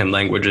Comprehend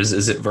Languages?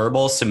 Is it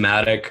verbal,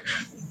 somatic?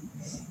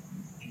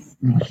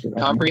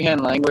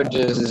 Comprehend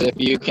Languages is if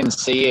you can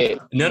see it.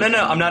 No.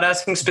 I'm not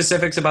asking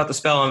specifics about the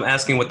spell. I'm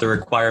asking what the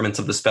requirements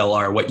of the spell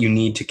are, what you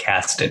need to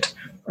cast it.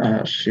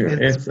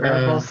 Shoot. It's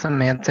verbal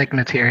semantic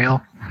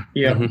material.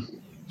 Yeah. Mm-hmm.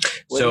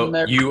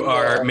 So you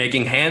are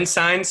making hand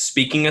signs,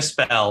 speaking a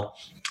spell,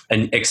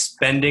 and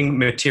expending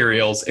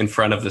materials in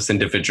front of this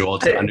individual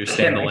to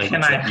understand the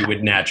language that you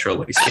would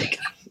naturally speak.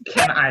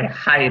 Can I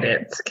hide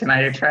it? Can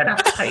I try to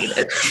hide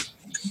it?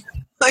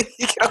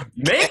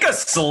 Make a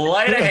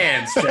sleight of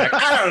hands check.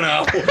 I don't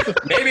know.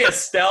 Maybe a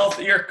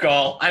stealth. Your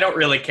call. I don't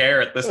really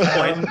care at this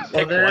point.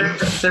 Well, they're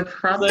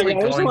probably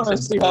I just going want to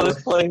to see how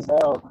this plays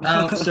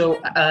out. So,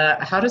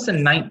 how does a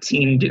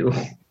 19 do?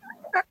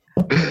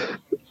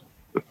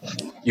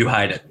 You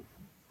hide it.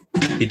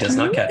 He does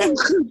not catch it.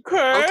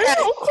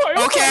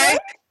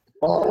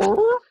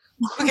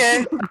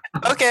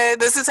 Okay,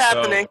 this is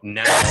happening. So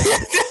now,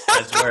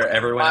 that's where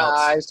everyone else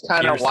eyes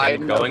kind of hears him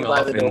widen going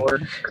by off the and,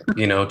 door.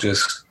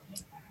 just...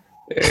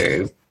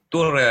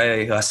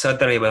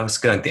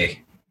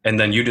 and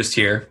then you just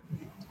hear,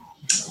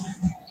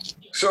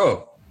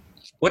 so,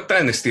 what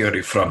dynasty are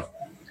you from?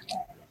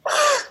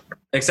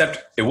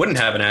 Except it wouldn't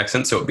have an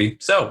accent, so it'd be,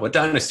 so, what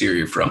dynasty are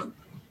you from?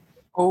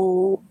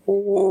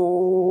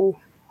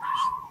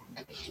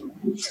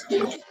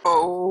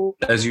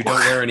 As you don't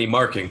wear any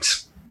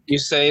markings. You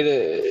say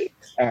that...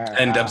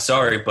 And I'm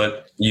sorry,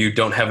 but you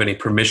don't have any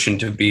permission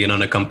to be an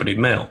unaccompanied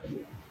male.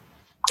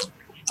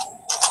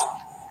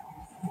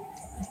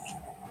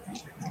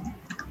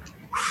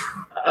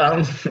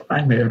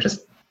 I may have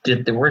just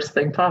did the worst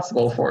thing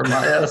possible for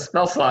my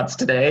spell slots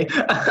today.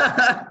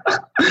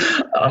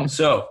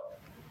 So,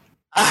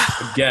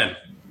 again,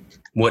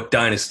 what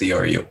dynasty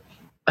are you?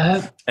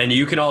 And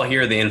you can all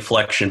hear the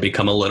inflection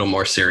become a little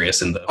more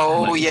serious in the.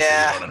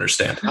 Yeah. You don't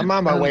understand. I'm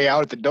on my way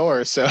out the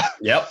door, so.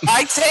 Yep.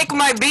 I take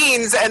my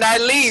beans and I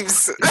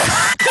leaves.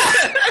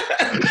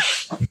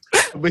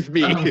 With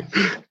me.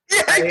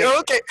 Yeah.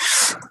 Okay.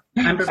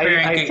 I'm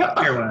preparing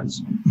your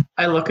ones.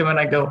 I look at him and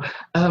I go,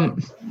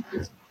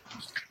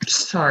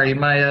 sorry,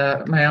 my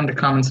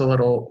undercomment's a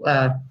little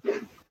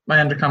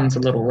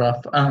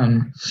rough.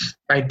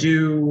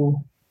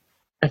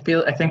 I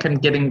think I'm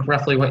getting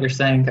roughly what you're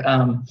saying.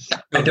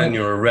 Then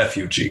you're a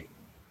refugee.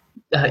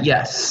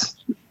 Yes.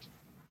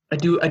 I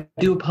do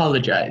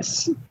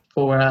apologize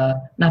for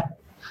not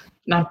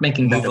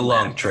making that. Move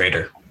along,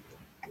 traitor.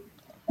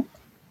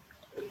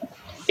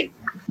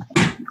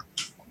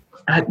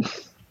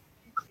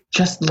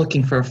 Just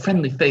looking for a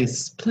friendly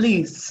face,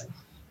 please.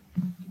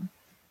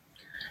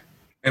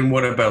 And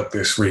what about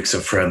this reeks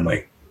of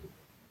friendly?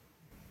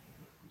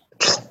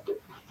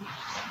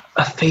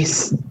 A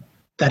face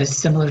that is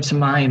similar to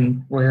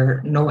mine,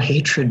 where no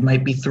hatred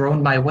might be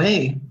thrown my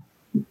way.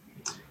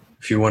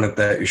 If you wanted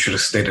that, you should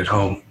have stayed at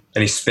home.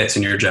 And he spits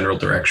in your general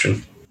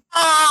direction.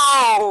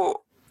 Oh!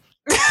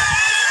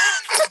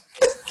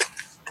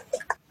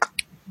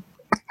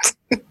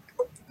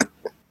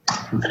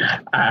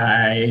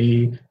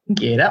 I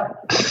get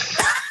up,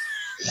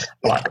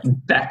 walk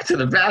back to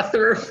the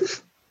bathroom.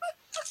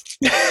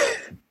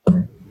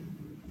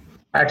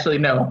 Actually,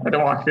 no, I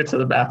don't walk to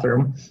the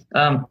bathroom.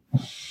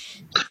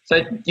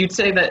 So you'd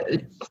say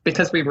that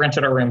because we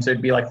rented our rooms,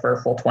 it'd be like for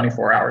a full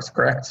 24 hours,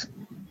 correct?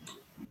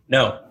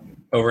 No,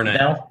 overnight.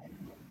 No,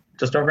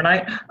 just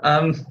overnight.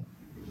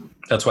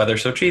 That's why they're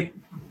so cheap.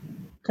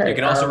 Okay, you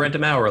can also rent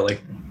them hourly.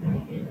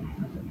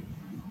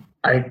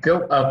 I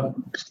go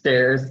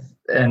upstairs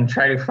and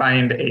try to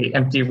find a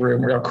empty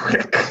room real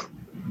quick.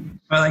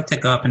 I like to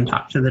go up and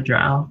talk to the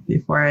drow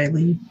before I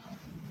leave.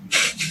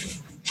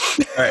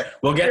 All right,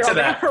 we'll get to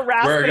that.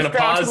 We're going to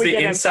pause the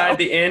get inside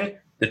info. the inn.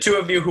 The two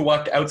of you who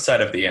walked outside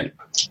of the inn.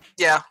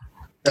 Yeah.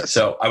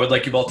 So I would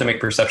like you both to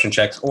make perception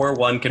checks, or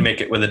one can make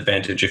it with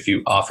advantage if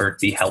you offered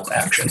the help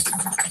action.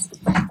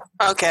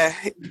 Okay.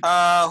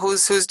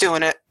 Who's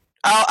doing it?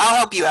 I'll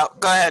help you out.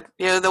 Go ahead.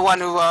 You're the one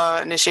who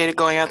initiated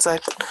going outside.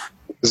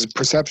 Is it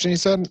perception, you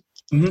said?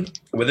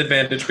 Mm-hmm. With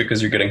advantage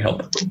because you're getting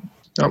help.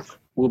 Oh,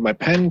 with my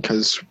pen,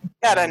 because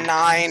Got a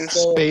 9.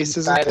 space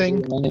is a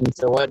thing.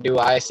 So what do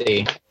I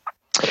see?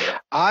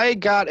 I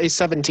got a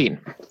 17.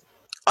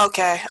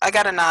 Okay, I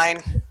got a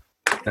 9.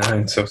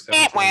 9, so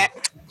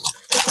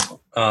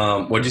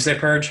 17. What'd you say,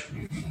 Purge?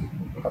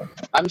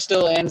 I'm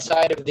still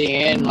inside of the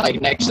inn,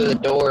 like next to the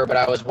door, but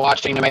I was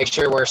watching to make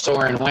sure where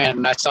Soren went,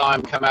 and I saw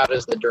him come out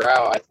as the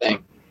drow, I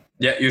think.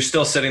 Yeah, you're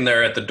still sitting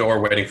there at the door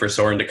waiting for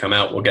Soren to come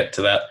out. We'll get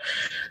to that.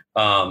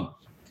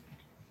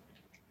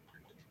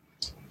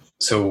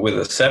 So with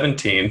a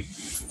 17,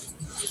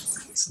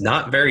 it's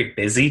not very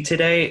busy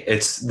today.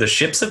 The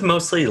ships have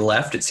mostly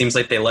left. It seems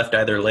like they left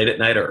either late at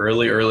night or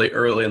early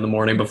in the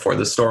morning before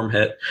the storm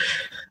hit.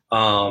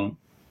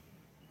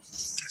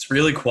 It's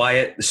really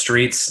quiet. The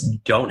streets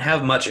don't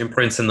have much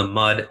imprints in the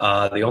mud.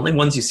 The only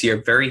ones you see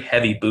are very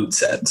heavy boot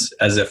sets,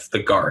 as if the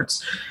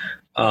guards.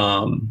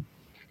 Not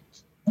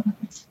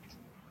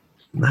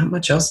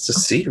much else to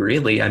see,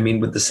 really. I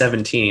mean, with the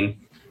 17.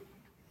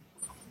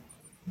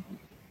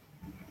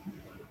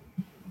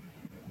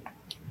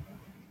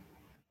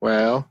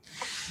 Well,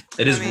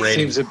 it is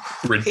raining.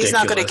 Ridiculous. He's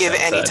not going to give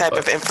any outside, type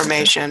of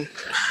information.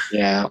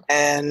 Yeah.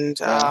 And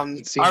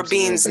seems our a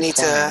beans little need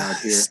bit fun out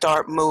to here.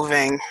 start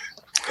moving.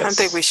 I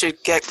think we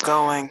should get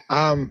going.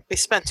 We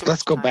spent too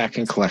Let's much go time. back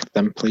and collect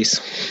them,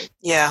 please.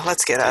 Yeah,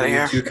 let's get out of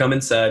here. You come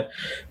inside.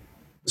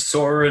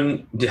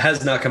 Soren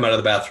has not come out of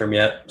the bathroom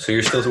yet, so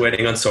you're still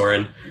waiting on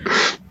Soren.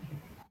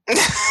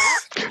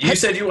 You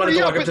said you wanted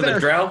to walk up to the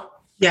drow?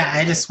 Yeah,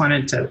 I just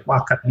wanted to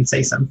walk up and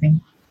say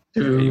something.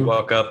 You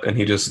walk up and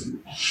he just...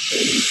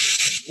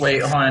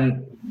 Wait, hold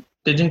on.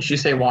 Didn't you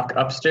say walk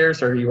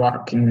upstairs, or are you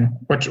walking...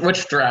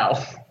 Which drow?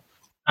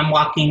 I'm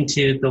walking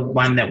to the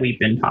one that we've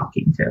been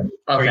talking to.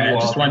 Or Okay, you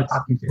just all one. been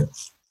talking to.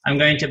 I'm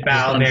going to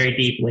bow very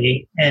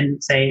deeply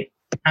and say,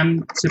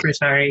 I'm super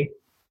sorry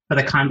for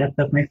the conduct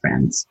of my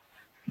friends.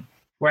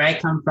 Where I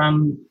come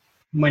from,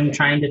 when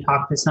trying to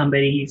talk to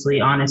somebody, usually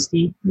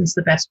honesty is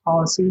the best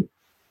policy.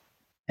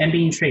 And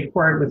being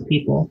straightforward with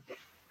people.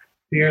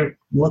 If you're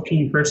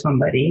looking for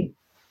somebody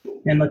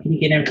and looking to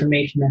get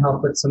information to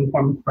help with some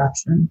form of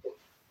corruption,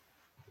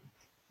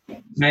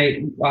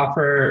 I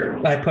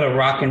put a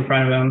rock in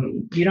front of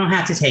him. You don't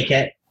have to take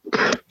it.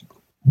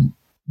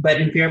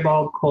 But in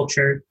Fearball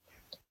culture,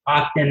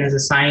 often as a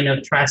sign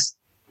of trust,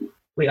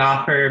 we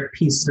offer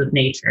pieces of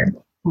nature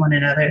to one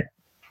another.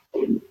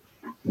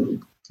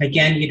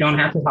 Again, you don't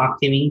have to talk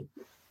to me,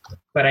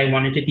 but I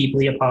wanted to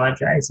deeply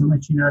apologize and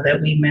let you know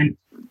that we meant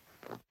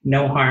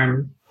no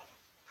harm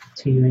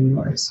to you and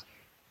yours.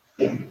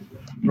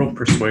 Roll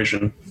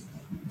persuasion.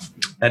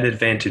 At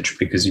advantage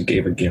because you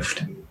gave a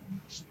gift.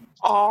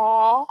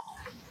 Aww.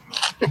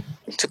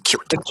 Too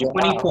cute.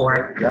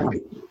 24.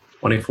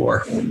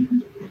 24.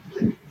 I'm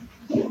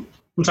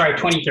sorry,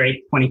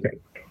 23. 23.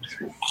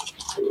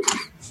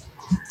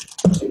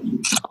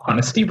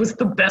 Honesty was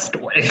the best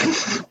way.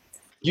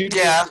 You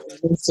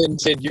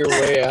incented your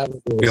way out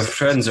of this. Your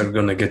friends are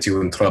going to get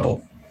you in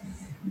trouble.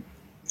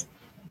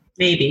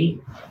 Maybe.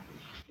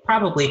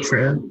 Probably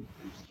true.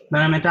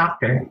 But I'm a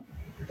doctor.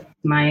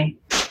 My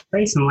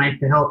place in life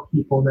to help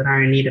people that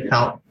are in need of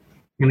help.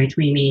 And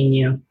between me and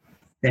you,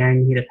 they're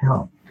in need of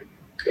help.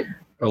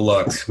 A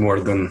lot more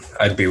than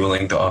I'd be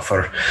willing to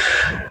offer.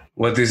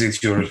 What is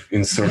it you're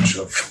in search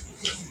of?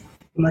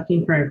 I'm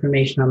looking for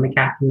information on the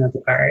captain of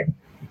the guard.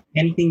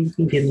 Anything you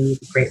can give me would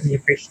be greatly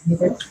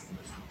appreciated.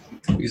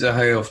 He's a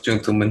high-elf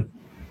gentleman.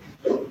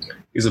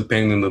 He's a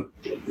pain in the...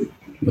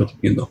 But,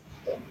 you know.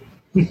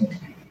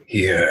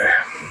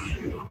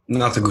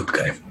 Not a good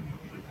guy.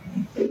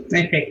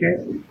 I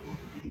figured.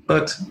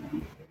 But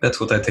that's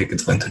what I take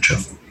advantage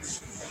of.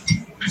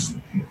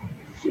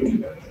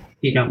 If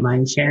you don't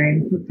mind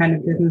sharing, what kind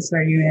of business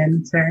are you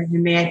in, sir?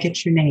 And may I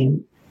get your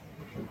name?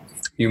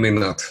 You may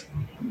not.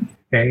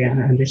 Very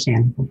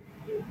understandable.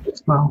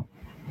 Well,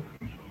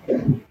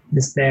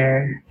 is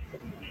there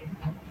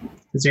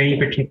any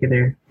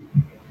particular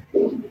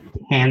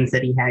hands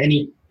that he has,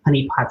 any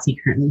honey pots he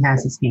currently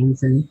has his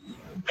hands in?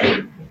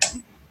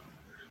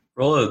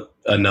 Roll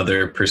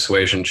another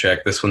persuasion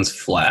check. This one's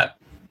flat.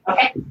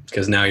 Okay.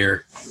 Because now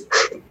you're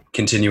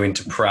continuing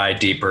to pry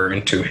deeper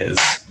into his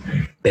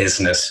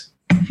business.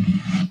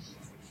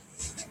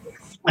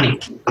 20.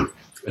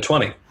 A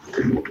 20.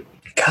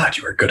 God,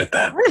 you were good at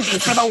that.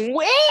 For the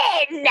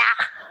win!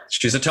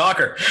 She's a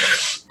talker.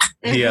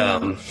 He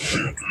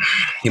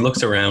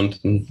looks around.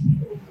 And,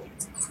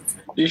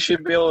 You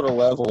should be able to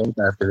level up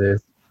after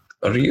this.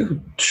 are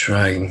you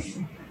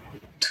trying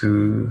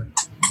to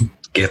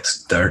get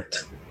dirt?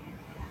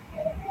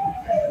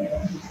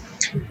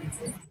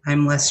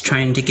 I'm less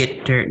trying to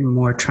get dirt and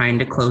more trying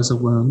to close a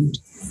wound.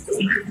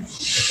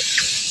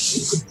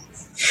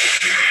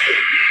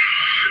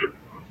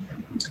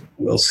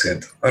 Well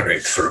said. All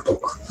right, for a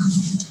book.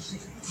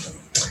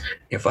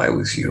 If I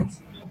was you,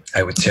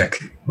 I would check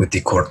with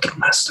the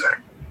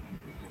quartermaster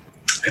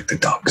at the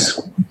docks.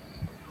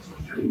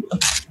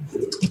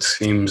 It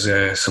seems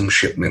some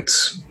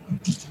shipments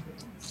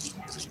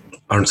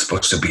aren't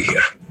supposed to be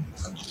here.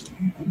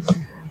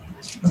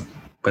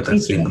 But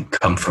that didn't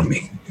come from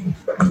me.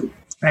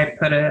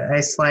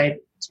 I slide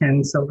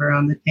 10 silver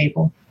on the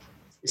table.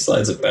 He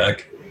slides it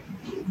back.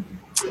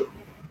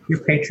 Your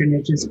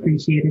patronage is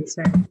appreciated,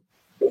 sir.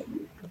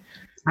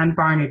 I'm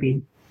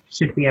Barnaby,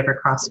 should we ever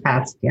cross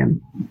paths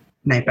again.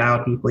 And I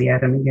bow deeply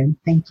at him again.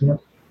 Thank you.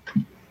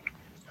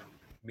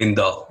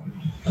 Mindal.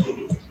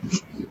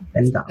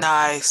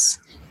 Nice.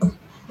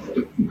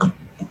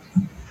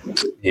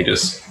 He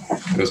just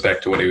goes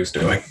back to what he was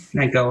doing.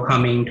 And I go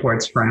humming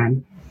towards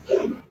Fran.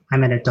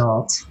 I'm an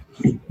adult.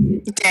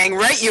 Dang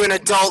right, you an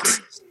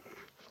adult.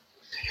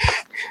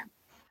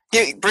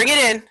 Bring it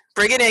in.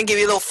 Bring it in. Give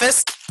you a little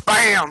fist.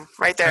 Bam!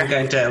 Right there. I'm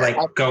going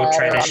to go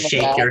try to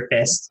shake your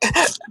fist.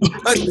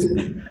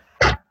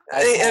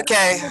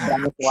 Okay.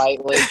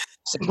 Lightly.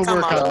 We'll Come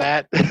work on. on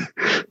that.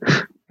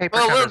 Paper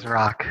Well, covers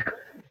rock.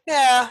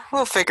 Yeah,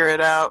 we'll figure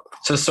it out.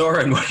 So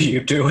Soren, what are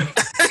you doing?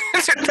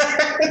 I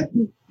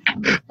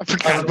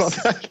forgot about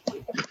that.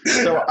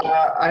 So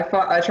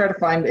I try to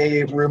find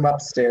a room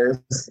upstairs.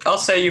 I'll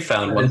say you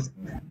found one.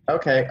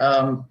 Okay.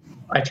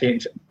 I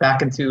changed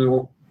back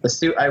into the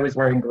suit I was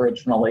wearing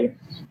originally.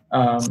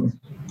 Go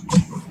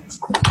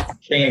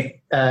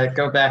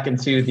back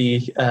into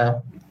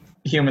the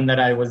human that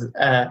I was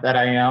that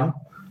I am.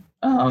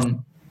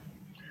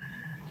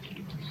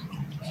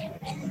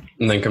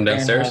 And then come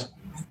downstairs?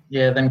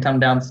 Then come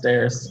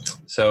downstairs.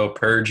 So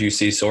Purge, you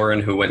see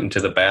Soren who went into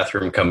the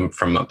bathroom come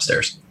from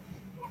upstairs.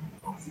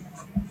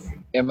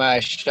 Am I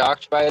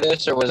shocked by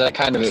this, or was I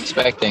kind of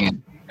expecting it?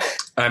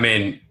 I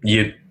mean,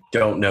 you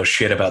don't know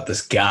shit about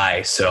this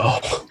guy, so.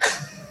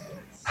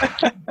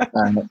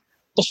 The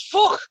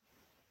fuck?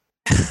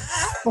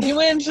 He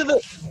went to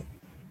the.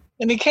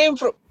 And he came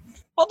from.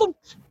 What the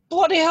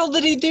bloody hell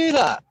did he do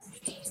that?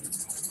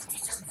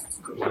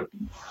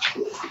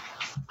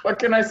 What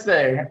can I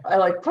say? I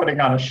like putting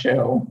on a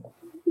show.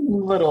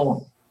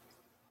 Little.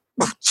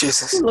 Oh,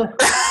 Jesus.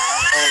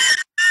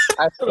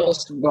 I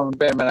first going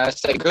to and I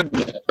say,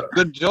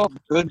 good job.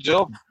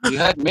 You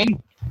had me.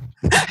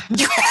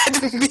 You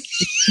had me.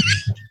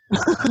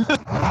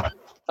 I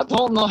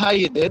don't know how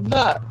you did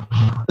that.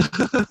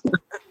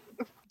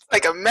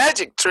 Like a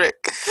magic trick.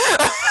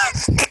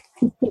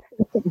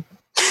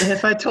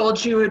 If I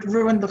told you, it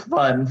ruined the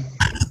fun.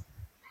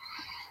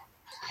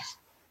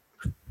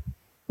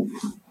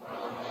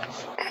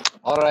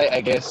 All right, I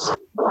guess.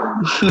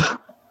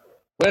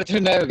 Where to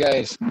now,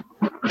 guys?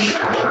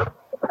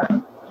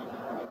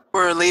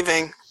 We're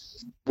leaving.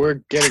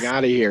 We're getting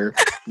out of here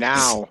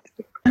now.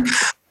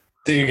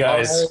 So you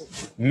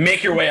guys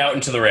make your way out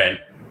into the rain.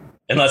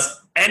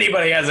 Unless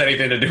anybody has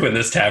anything to do in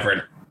this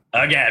tavern.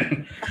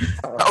 Again.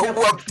 Oh,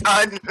 well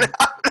done.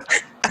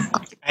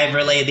 I've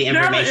relayed the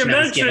information that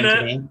was given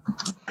to me.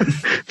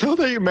 Now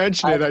that you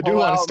mention it, I do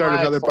want to start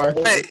another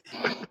party.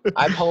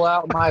 I pull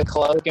out my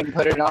cloak and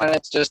put it on.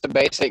 It's just a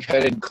basic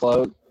hooded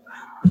cloak.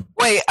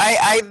 Wait,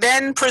 I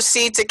then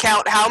proceed to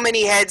count how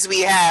many heads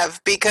we have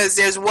because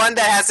there's one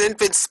that hasn't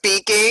been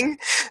speaking.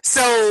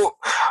 So,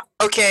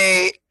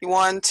 okay,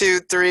 1, 2,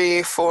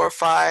 3, 4,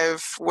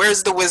 5.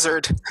 Where's the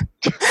wizard?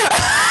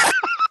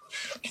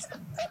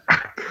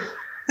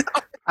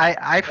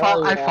 I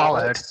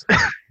followed.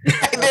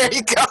 There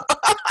you go.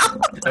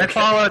 I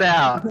followed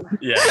out.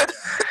 Yeah.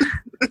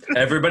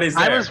 Everybody's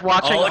there. I was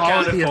watching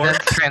all of the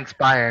events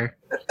transpire.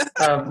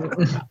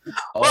 Well,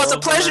 it's a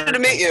pleasure to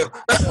meet you.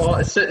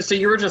 Well, so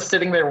you were just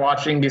sitting there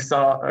watching. You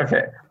saw.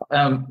 Okay.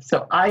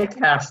 So I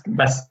cast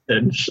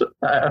message,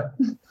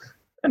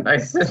 and I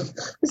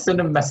sent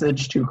a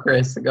message to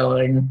Chris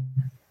going,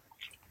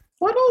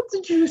 "What else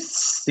did you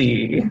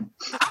see?"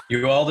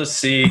 You all just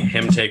see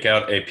him take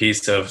out a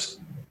piece of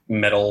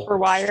metal Or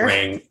wire.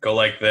 string, go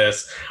like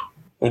this,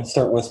 and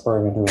start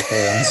whispering into his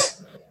hands.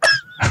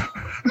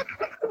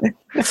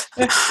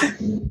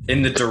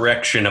 In the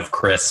direction of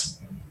Chris.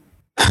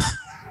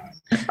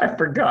 I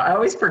forgot. I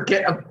always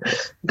forget.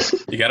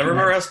 You gotta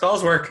remember how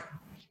spells work.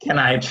 Can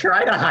I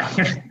try to hide?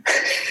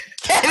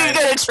 Kenny's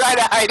gonna try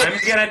to hide it. I'm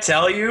gonna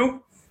tell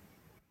you.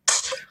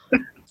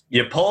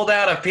 You pulled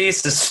out a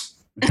piece of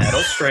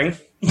metal string,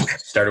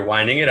 started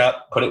winding it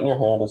up, put it in your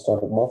hand and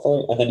started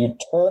muffling, and then you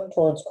turned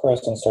towards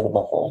Chris and started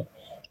muffling.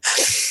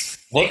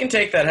 They can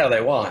take that how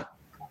they want.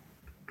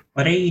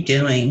 What are you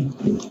doing?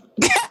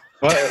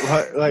 What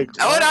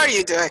What are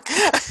you doing?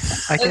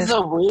 It's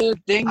a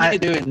weird thing you're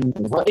doing.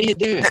 What are you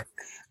doing?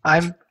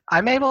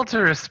 I'm able to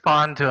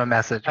respond to a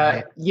message,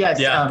 right? Yes.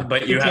 Yeah,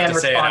 but you have can to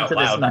say it respond out to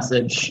loud. this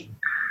message.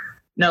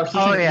 No.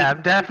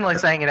 I'm definitely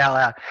saying it out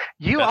loud.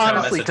 You That's how a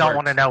honestly message don't works.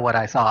 want to know what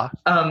I saw.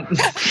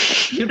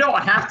 You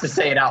don't have to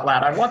say it out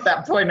loud. I want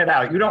that pointed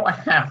out. You don't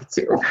have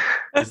to.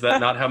 Is that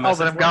not how Oh, message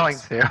but I'm going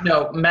works? to.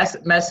 No,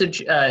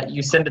 message.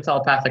 You send a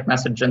telepathic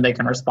message and they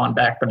can respond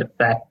back, but it's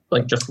that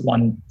like just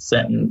one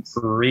sentence.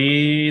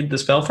 Read the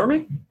spell for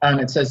me.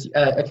 It says,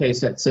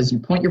 so it says you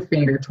point your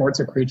finger towards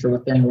a creature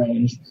within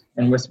range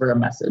and whisper a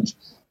message.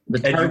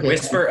 The And target you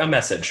whisper a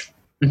message.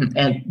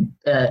 and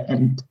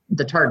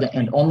the target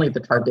and only the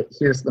target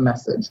hears the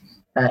message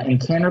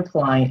and can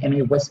reply in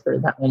a whisper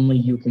that only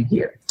you can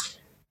hear.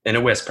 In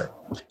a whisper.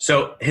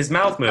 So his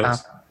mouth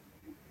moves.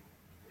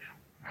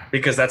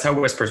 Because that's how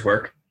whispers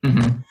work.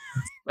 Mm-hmm.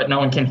 But no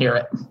one can hear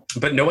it.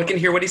 But no one can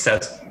hear what he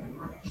says.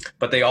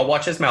 But they all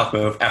watch his mouth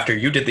move after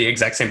you did the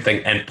exact same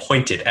thing and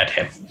pointed at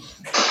him.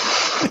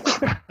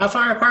 How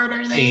far apart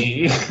are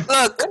they?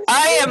 Look,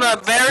 I am a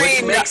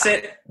very... Which makes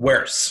it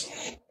worse.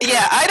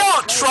 Yeah, I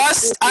don't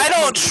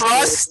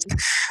trust.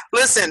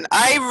 Listen,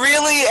 I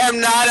really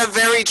am not a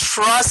very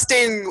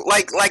trusting,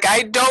 like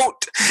I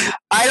don't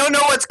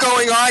know what's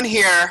going on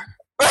here.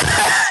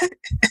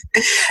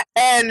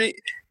 And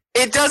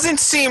it doesn't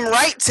seem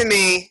right to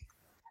me.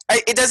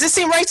 Does it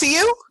seem right to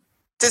you?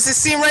 Does it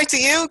seem right to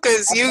you?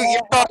 Because your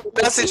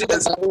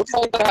messages. It looks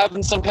like they're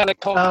having some kind of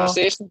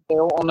conversation they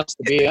don't want us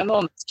to be in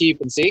on. It's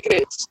keeping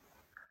secrets.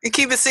 You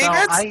keep it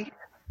secrets? So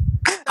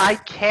I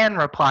can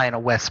reply in a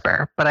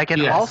whisper, but I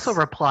can also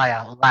reply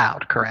out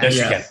loud, correct?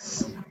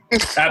 Yes, you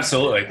can.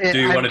 Absolutely. Do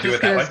you want to do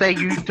it that way? I'm just going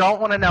to say you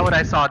don't want to know what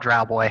I saw,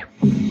 Drow Boy.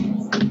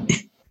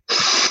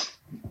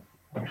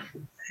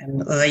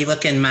 I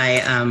look in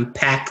my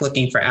pack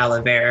looking for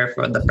aloe vera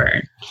for the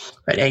burn,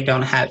 but I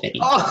don't have any.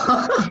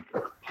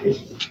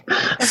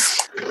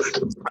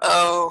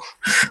 Oh.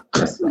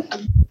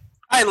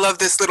 I love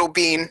this little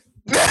bean.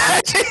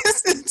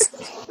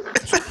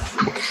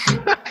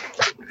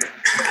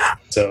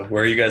 So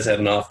where are you guys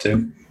heading off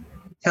to?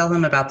 Tell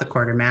them about the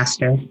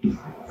quartermaster.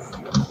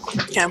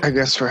 Yeah. I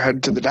guess we're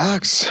headed to the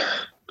docks.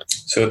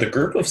 So the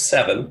group of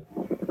 7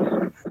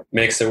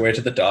 makes their way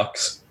to the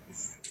docks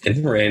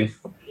in the rain.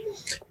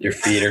 Your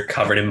feet are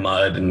covered in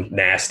mud and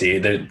nasty.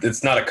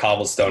 It's not a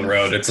cobblestone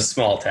road. It's a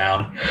small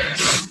town.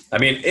 I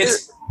mean,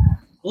 it's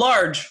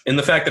large in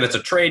the fact that it's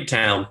a trade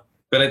town,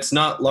 but it's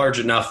not large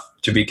enough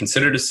to be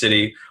considered a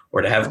city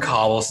or to have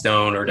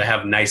cobblestone or to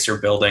have nicer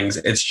buildings.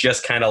 It's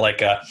just kind of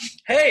like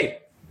hey,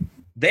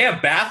 they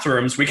have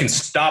bathrooms. We can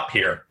stop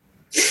here.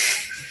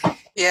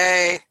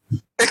 Yay.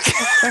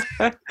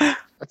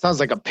 That sounds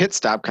like a pit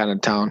stop kind of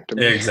town to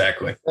me.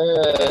 Exactly.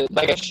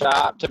 Like a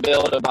shop to be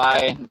able to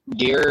buy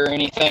gear or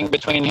anything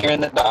between here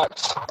and the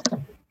docks?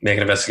 Make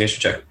an investigation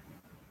check.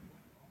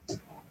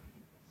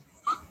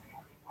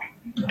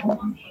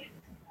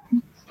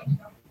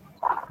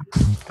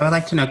 I would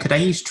like to know, could I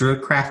use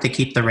Druidcraft to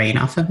keep the rain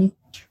off of me?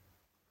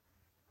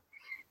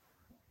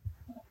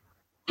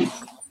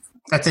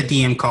 That's a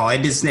DM call.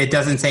 It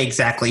doesn't say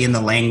exactly in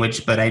the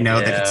language, but I know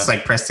that it's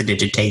like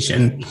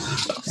prestidigitation.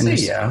 Say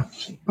yeah.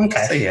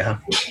 Okay. Say yeah.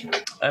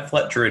 I've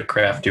let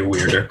Druidcraft do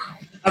weirder.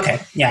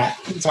 Okay, yeah.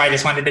 So I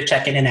just wanted to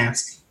check in and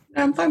ask.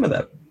 I'm fine with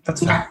that.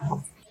 That's fine.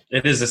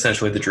 It is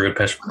essentially the Druid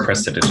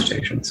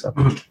prestidigitation, so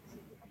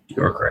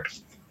you're correct.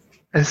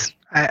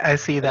 I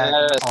see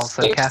that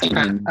also cast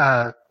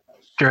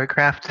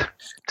Druidcraft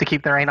to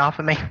keep the rain off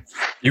of me.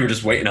 You were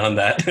just waiting on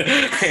that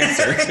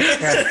answer.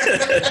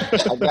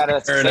 I got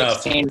a Fair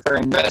 16 enough. for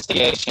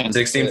investigation.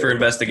 16 for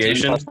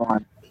investigation.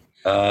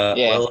 Yeah.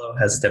 Willow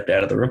has stepped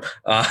out of the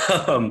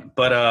room.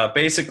 But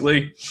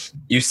basically,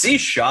 you see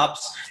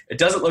shops. It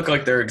doesn't look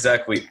like they're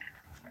exactly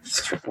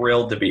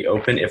thrilled to be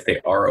open, if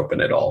they are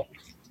open at all.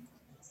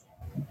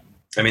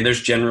 I mean,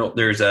 there's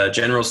a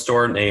general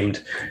store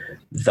named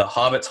The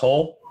Hobbit's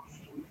Hole.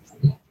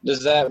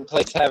 Does that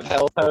place have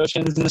health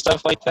potions and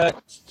stuff like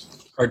that?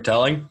 Hard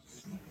telling.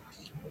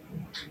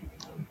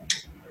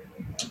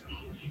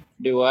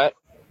 Do what?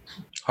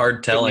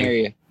 Hard telling. Couldn't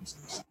hear you.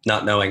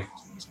 Not knowing.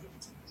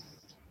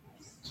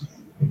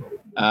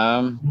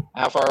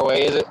 How far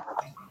away is it?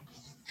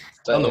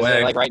 So On the is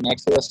way. it like right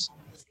next to us?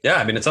 Yeah,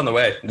 I mean, it's on the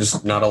way.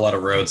 Just not a lot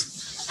of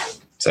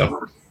roads.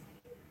 So,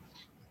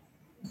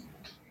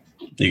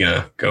 you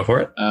gonna go for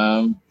it?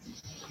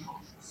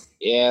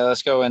 Yeah,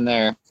 let's go in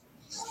there.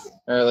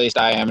 Or at least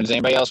I am. Does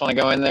anybody else want to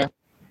go in there?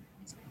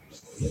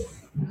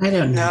 I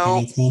don't know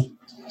anything.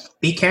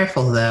 Be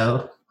careful,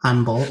 though,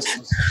 Humboldt.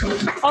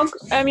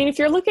 I mean, if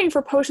you're looking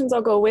for potions,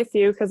 I'll go with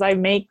you because I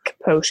make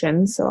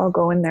potions. So I'll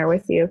go in there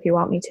with you if you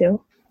want me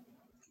to.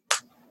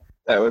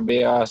 That would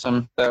be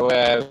awesome. That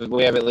way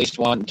we have at least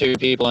 2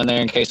 people in there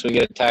in case we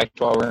get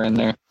attacked while we're in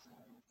there.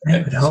 I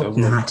would hope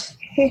not.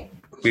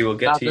 We will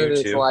get Not to that you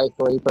it's two.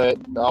 likely, but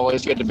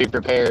always good to be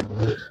prepared.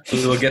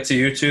 We will get to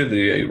you two.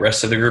 The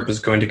rest of the group is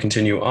going to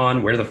continue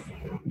on. Where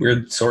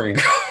the soaring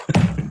go?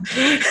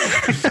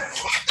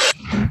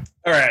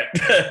 All right.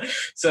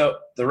 So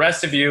the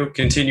rest of you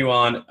continue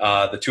on.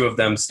 The 2 of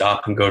them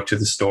stop and go to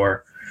the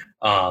store.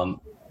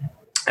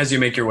 As you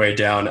make your way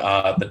down,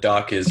 the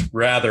dock is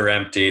rather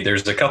empty.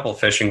 There's a couple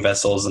fishing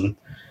vessels and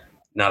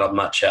not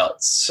much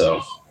else.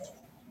 So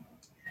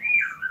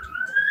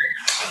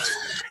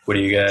what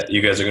do you got?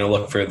 You guys are going to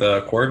look for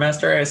the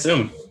quartermaster, I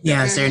assume?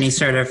 Yeah, is there any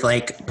sort of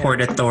like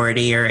port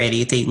authority or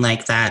anything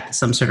like that?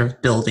 Some sort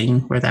of building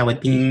where that would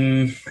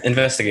be?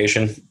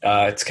 Investigation.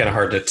 It's kind of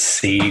hard to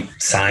see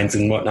signs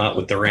and whatnot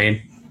with the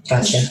rain.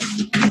 Gotcha.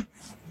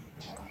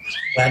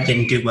 That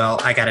didn't do well.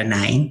 I got a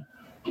 9.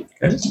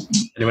 Okay.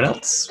 Anyone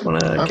else want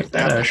to give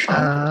that a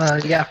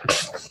shot? Yeah.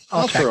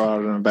 I'll throw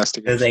out an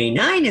investigation. Because a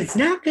 9 is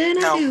not going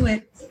to do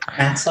it.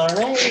 That's all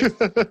right.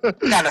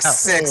 Got a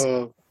 6.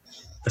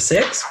 A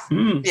 6?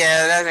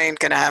 Yeah, that ain't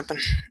gonna happen.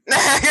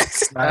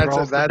 I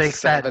rolled the big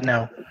fat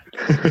no.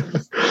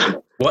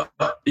 What?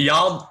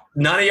 Y'all?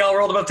 None of y'all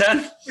rolled above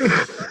 10? We're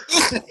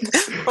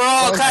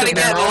all kind of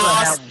getting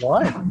lost.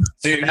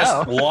 So you're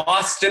just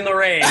lost in the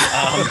rain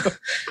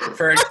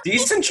for a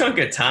decent chunk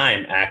of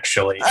time,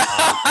 actually.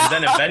 And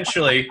then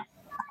eventually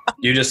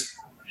you just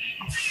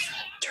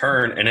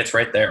turn and it's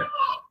right there.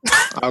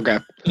 Okay.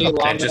 And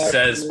it just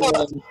says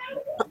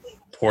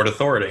Port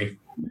Authority.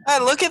 Hey,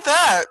 look at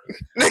that.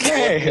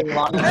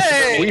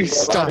 Hey, we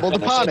stumbled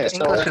upon it.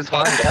 English is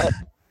fine.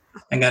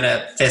 I got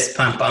a fist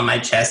pump on my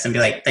chest and be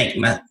like,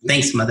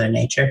 thanks, Mother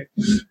Nature.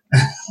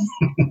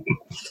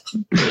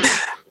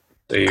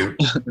 So you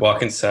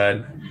walk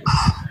inside,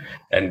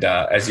 and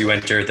as you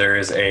enter, there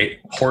is a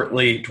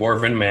portly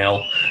dwarven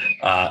male.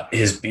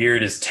 His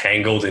beard is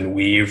tangled and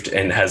weaved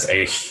and has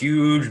a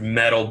huge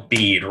metal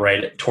bead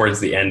right towards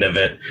the end of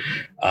it.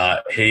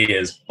 He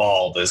is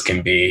bald as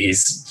can be.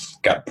 He's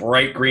got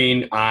bright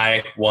green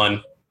eye,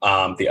 one.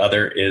 The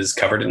other is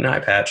covered in an eye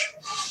patch.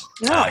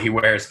 He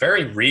wears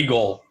very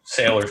regal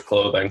sailor's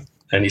clothing,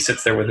 and he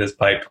sits there with his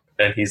pipe,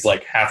 and he's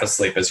like half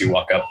asleep as you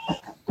walk up.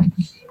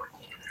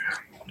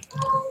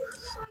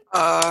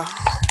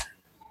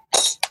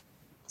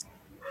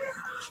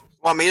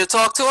 Want me to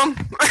talk to him?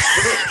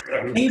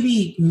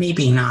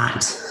 Maybe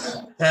not.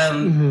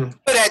 Good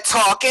at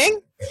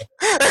talking.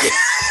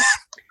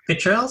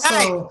 But you're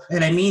also,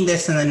 and I mean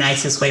this in the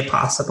nicest way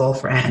possible,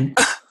 friend,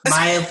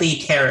 mildly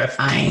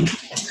terrifying.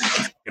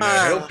 Can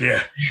I help you?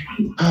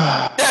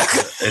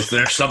 Is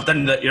there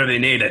something that you really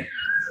needed?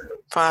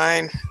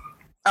 Fine.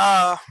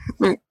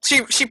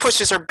 She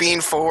pushes her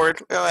bean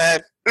forward. Go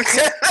ahead.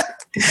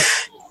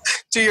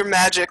 Do your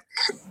magic.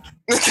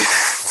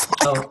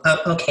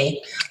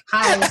 Okay.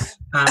 Hi.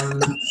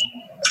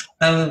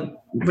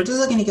 We're just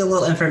looking to get a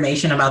little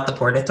information about the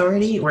Port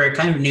Authority. We're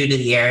kind of new to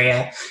the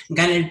area. I'm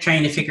kind of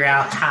trying to figure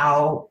out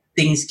how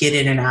things get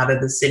in and out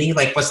of the city.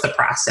 Like, what's the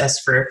process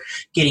for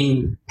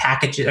getting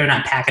packages, or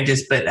not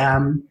packages, but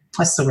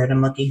what's the word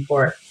I'm looking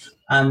for?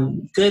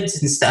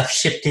 Goods and stuff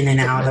shipped in and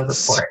out of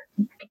the port.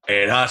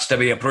 It has to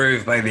be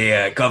approved by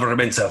the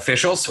government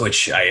officials,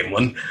 which I am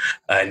one,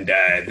 and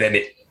then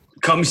it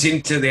comes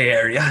into the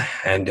area,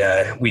 and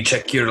we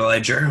check your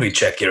ledger, we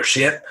check your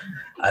ship,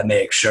 I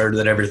make sure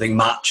that everything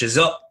matches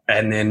up,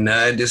 and then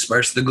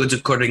disperse the goods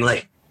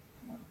accordingly.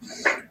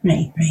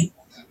 Right.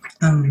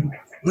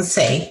 Let's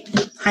say,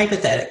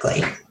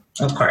 hypothetically,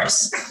 of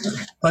course,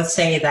 let's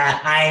say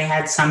that I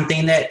had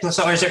something that,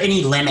 so is there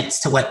any limits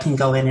to what can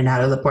go in and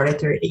out of the Port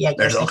Authority?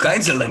 There's all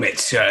kinds of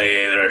limits.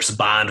 There's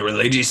banned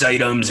religious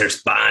items,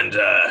 there's banned,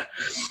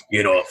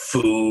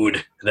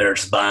 food,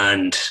 there's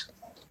banned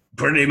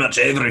pretty much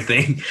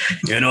everything.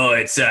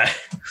 It's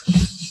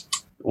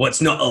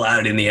what's not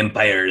allowed in the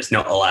Empire is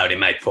not allowed in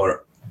my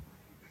port.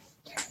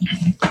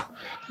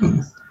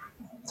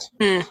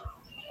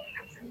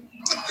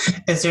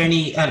 Is there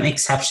any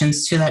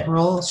exceptions to that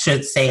rule?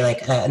 Should, say,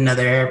 like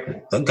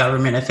another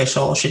government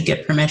official should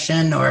get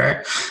permission,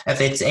 or if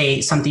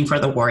it's something for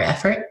the war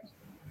effort?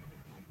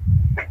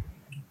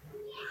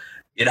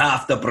 You'd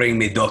have to bring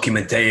me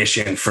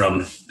documentation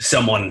from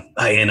someone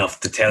high enough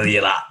to tell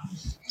you that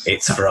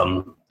it's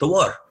from the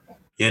war.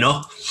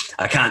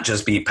 I can't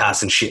just be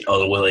passing shit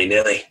all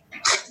willy-nilly.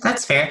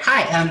 That's fair.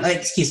 Hi,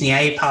 excuse me,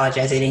 I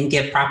apologize. I didn't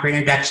give proper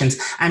introductions.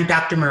 I'm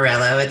Dr.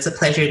 Morello. It's a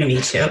pleasure to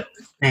meet you.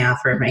 I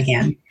offer my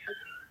hand.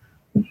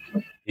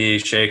 He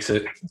shakes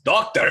it.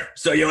 Doctor,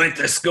 so you went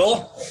to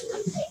school?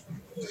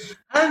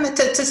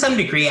 To some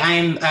degree.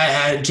 I'm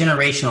a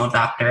generational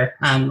doctor.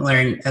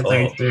 Learned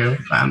through.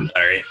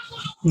 Sorry.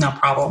 No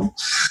problem.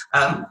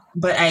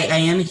 But I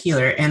am a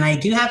healer, and I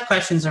do have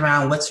questions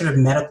around what sort of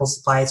medical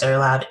supplies are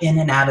allowed in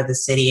and out of the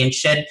city, and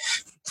should,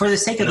 for the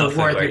sake of the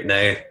war... Right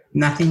now.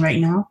 Nothing right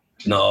now?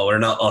 No, we're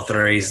not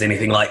authorized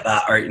anything like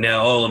that right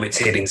now. All of it's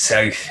heading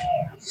south.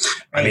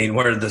 Right. I mean,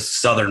 we're the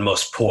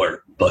southernmost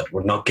port, but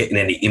we're not getting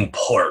any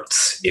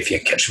imports, if you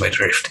catch my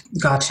drift.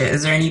 Gotcha.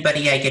 Is there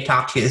anybody I could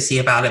talk to see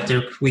about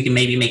if we can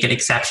maybe make an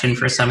exception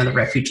for some of the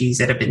refugees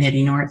that have been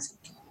heading north?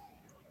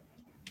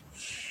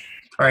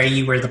 Or are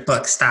you where the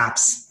book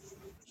stops?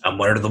 I'm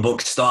where the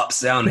book stops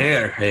down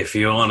here. If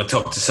you want to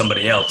talk to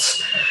somebody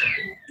else,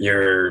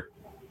 you're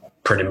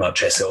pretty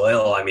much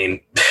SOL. I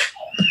mean...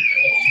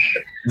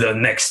 The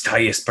next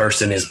highest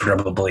person is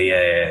probably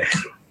and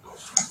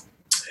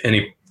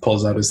he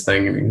pulls out his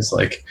thing and he's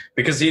like,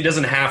 because he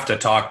doesn't have to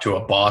talk to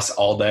a boss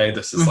all day.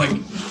 This is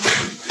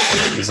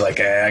he's like,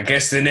 I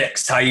guess the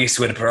next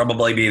highest would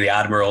probably be the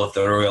Admiral of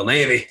the Royal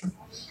Navy.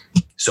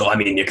 So, I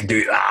mean, you can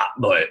do that,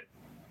 but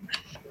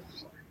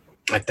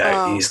I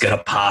doubt he's going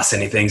to pass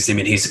anything. I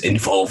mean, he's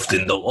involved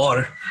in the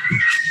war.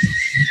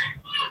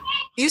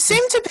 You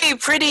seem to be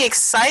pretty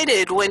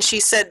excited when she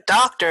said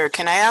doctor.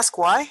 Can I ask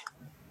why?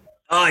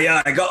 Oh,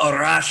 yeah, I got a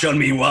rash on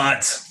me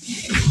once.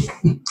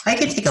 I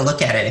could take a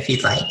look at it if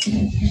you'd like.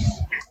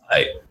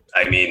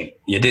 I mean,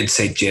 you did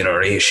say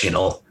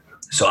generational,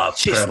 so I'll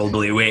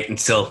probably wait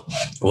until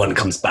one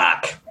comes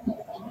back.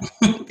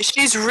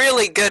 She's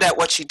really good at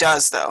what she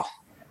does, though.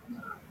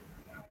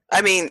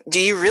 I mean, do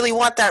you really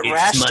want that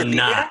rash to be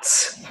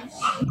nuts.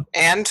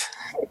 And?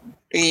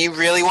 Do you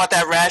really want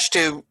that rash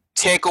to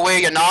take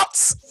away your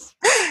knots?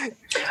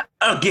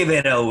 I'll give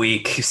it a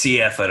week, see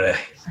if it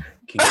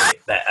can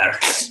get better.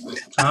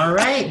 All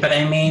right, but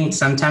I mean,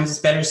 sometimes it's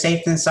better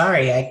safe than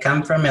sorry. I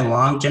come from a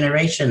long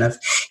generation of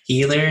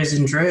healers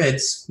and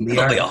druids.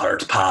 It'll be a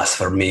hard pass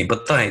for me,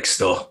 but thanks,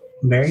 though.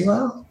 Very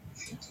well.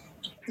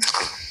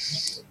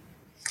 Is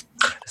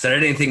there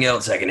anything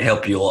else I can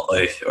help you out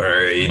with, or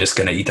are you just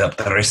going to eat up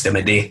the rest of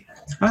my day?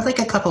 I would like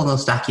a couple of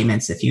those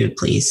documents, if you would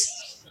please,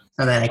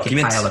 so that I can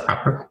file the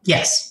proper...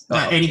 Yes,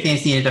 anything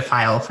that's needed to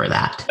file for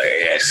that.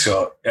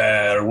 So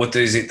what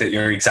is it that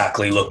you're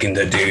exactly looking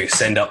to do?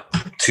 Send up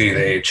to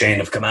the chain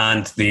of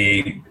command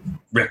the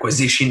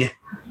requisition?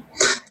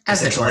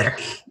 As it were.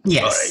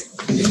 Yes.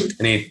 Right.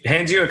 And he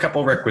hands you a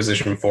couple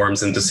requisition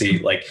forms and to see,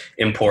 like,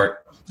 import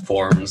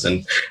forms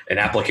and an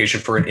application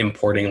for an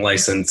importing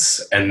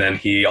license, and then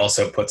he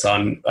also puts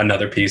on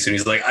another piece and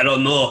he's like, I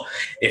don't know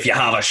if you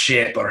have a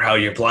ship or how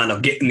you plan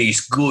on getting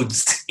these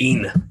goods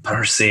in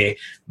per se,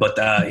 but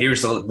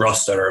here's a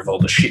roster of all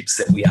the ships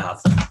that we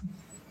have.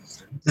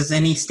 Does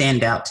any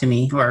stand out to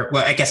me? Or,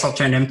 well, I guess I'll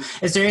turn to him.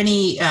 Is there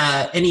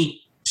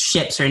any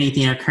ships or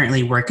anything are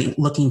currently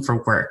looking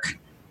for work?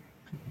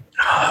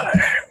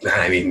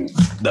 I mean,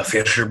 the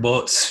fisher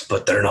boats,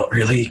 but they're not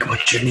really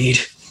what you need.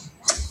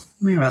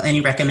 Very well. Any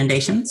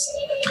recommendations?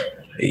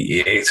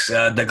 It's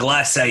the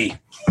glassite.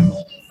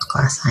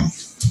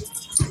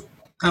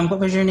 Glassite. What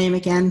was your name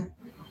again?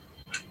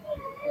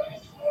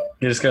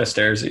 He just kind of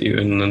stares at you,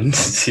 and then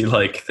he,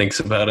 like, thinks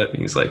about it, and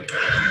he's like,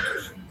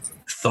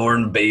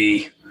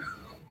 Thornby.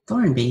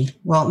 Thornby.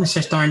 Well,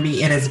 Mr.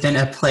 Thornby, it has been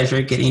a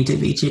pleasure getting to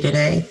meet you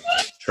today.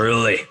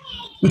 Truly.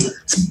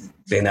 It's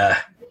been a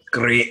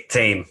great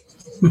time.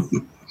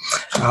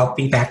 I'll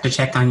be back to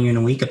check on you in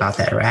a week about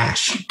that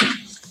rash.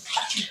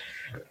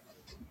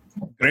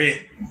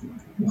 Great.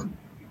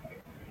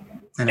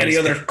 And Any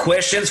other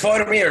questions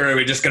for me, or are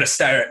we just going to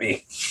stare at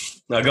me?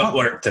 I got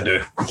work to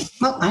do.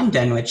 Well, I'm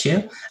done with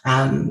you.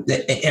 And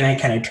I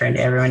kind of turn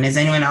to everyone. Does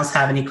anyone else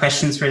have any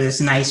questions for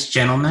this nice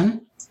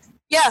gentleman?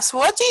 Yes.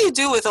 What do you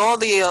do with all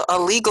the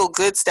illegal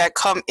goods that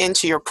come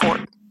into your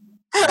port?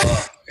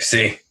 Oh,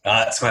 see,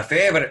 that's my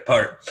favorite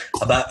part.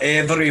 About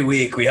every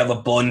week we have a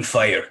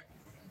bonfire.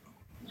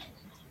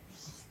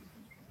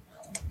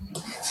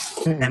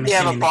 You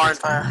have a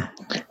bonfire.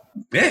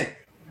 Yeah.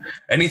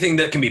 Anything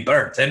that can be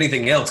burnt,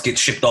 anything else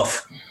gets shipped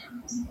off.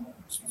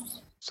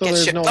 So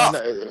there's no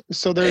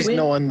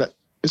one.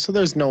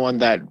 There's no one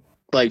that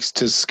likes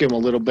to skim a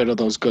little bit of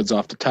those goods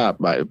off the top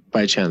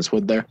by chance,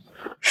 would there?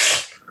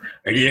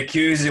 Are you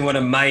accusing one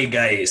of my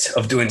guys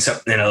of doing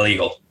something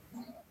illegal?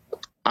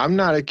 I'm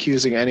not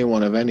accusing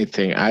anyone of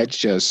anything.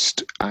 It's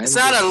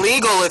not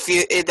illegal if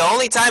you. The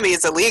only time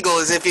it's illegal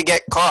is if you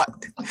get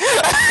caught.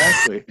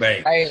 Exactly.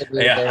 Right.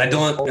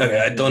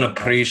 I don't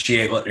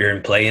appreciate what you're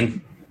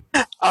implying.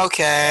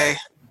 Okay.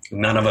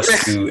 None of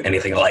us do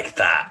anything like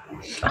that.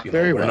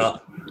 Very well. We're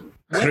not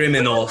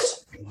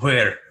criminals.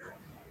 We're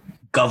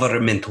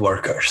government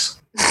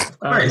workers. Of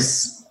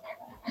course.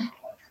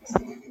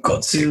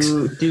 God's sakes.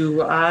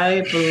 Do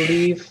I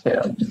believe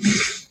him?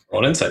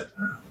 Roll insight.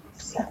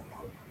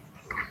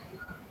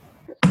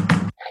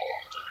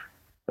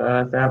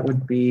 That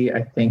would be,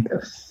 I think, a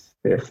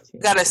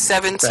 15. Got a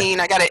 17.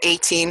 I got an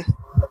 18.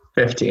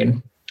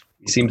 15.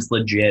 He seems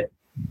legit.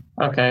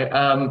 Okay.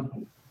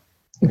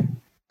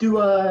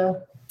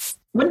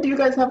 When do you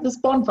guys have this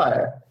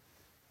bonfire?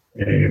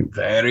 It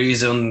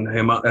varies on the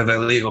amount of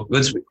illegal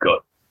goods we've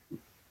got.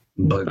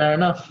 But fair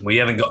enough. We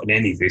haven't gotten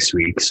any this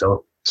week,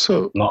 so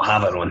not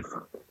having one.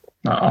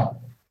 No.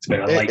 It's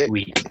been a light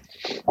week.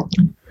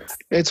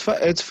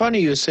 It's funny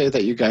you say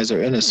that you guys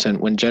are innocent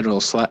when Captain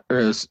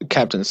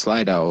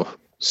Slido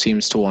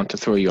seems to want to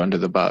throw you under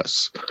the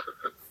bus.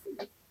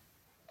 What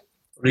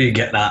are you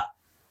getting at?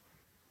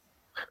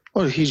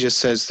 Well, he just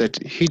says that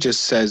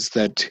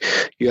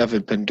you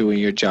haven't been doing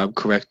your job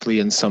correctly,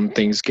 and some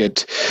things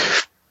get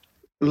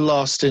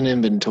lost in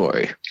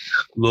inventory.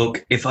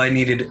 Look, if I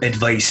needed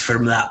advice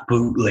from that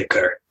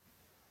bootlicker,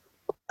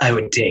 I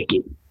would take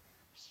it.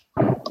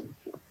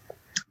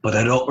 But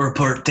I don't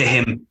report to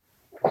him.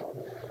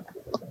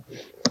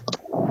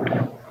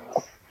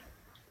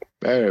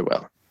 Very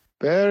well.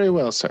 Very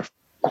well, sir.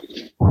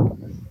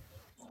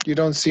 You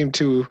don't seem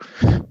too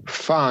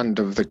fond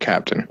of the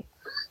captain.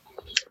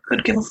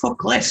 Could give a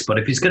fuck less, but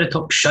if he's going to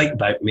talk shite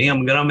about me,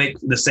 I'm going to make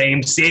the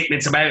same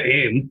statements about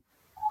him.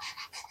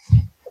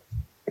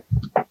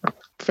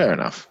 Fair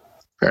enough.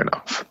 Fair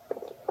enough.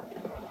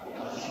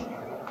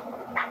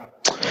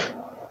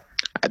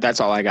 That's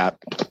all I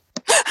got.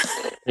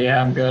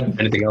 Yeah, I'm good.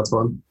 Anything else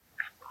for him?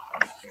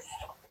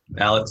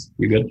 Alex,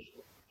 you good?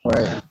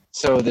 Right.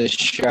 So the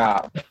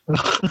shop.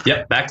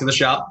 Yep, back to the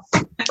shop.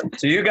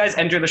 So you guys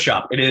enter the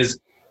shop. It is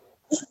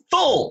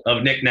full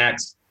of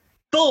knickknacks,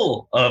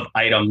 full of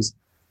items.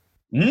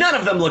 None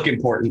of them look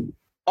important.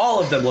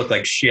 All of them look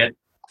like shit.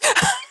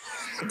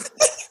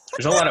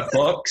 There's a lot of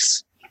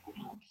books.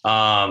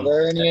 Are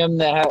there any of them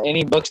that have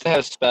any books that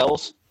have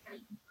spells?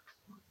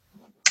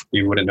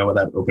 You wouldn't know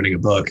without opening a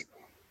book.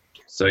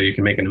 So you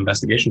can make an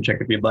investigation check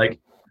if you'd like.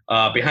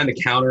 Behind the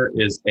counter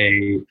is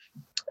a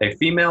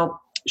female.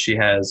 She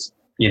has,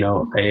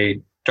 a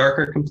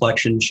darker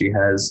complexion. She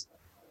has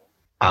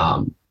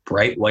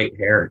bright white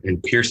hair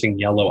and piercing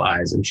yellow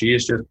eyes, and she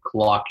has just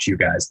clocked you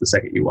guys the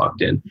second you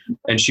walked in.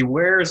 And she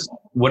wears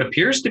what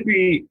appears to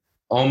be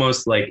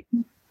almost like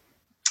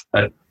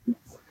a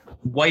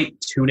white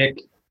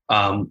tunic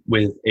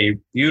with a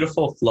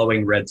beautiful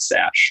flowing red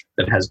sash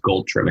that has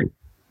gold trimming.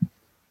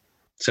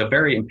 So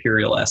very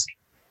imperial-esque.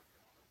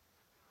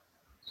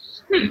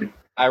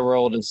 I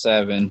rolled a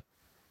 7.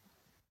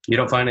 You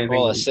don't find anything,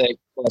 Roll a 6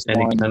 plus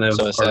any 1, kind of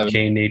so a 7.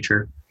 arcane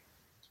nature.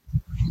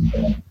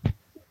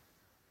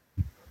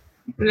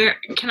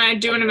 Can I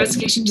do an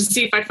investigation to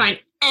see if I find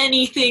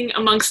anything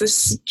amongst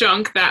this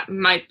junk that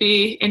might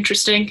be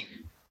interesting?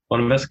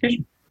 One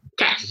investigation.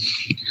 Okay.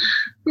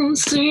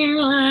 Let's see.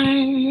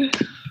 I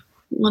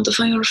want to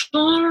find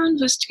for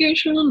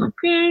investigation.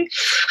 Okay.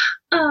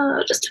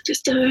 Just take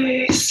this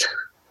dice.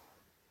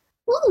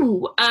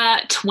 Ooh,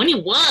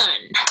 21.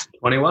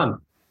 21.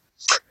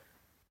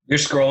 You're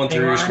scrolling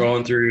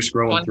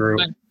through,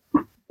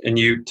 and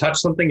you touch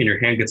something and your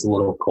hand gets a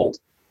little cold.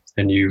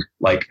 And you,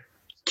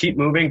 keep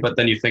moving, but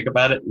then you think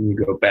about it and you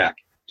go back.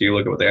 Do you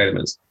look at what the item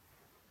is?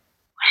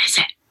 What is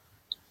it?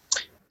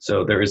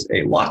 So there is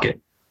a locket,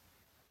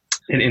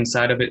 and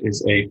inside of it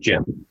is a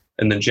gem.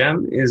 And the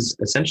gem is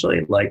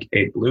essentially like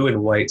a blue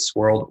and white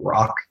swirled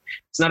rock.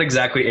 It's not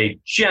exactly a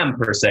gem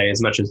per se,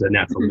 as much as a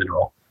natural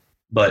mineral,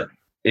 but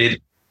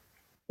it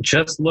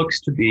just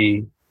looks to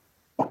be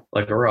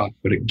like a rock,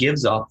 but it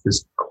gives off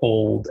this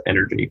cold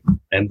energy.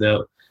 And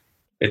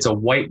it's a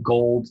white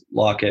gold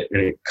locket,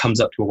 and it comes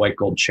up to a white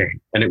gold chain,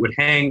 and it would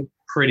hang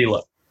pretty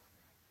low.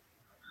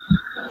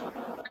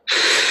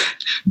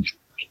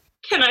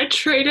 Can I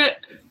trade it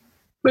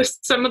with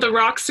some of the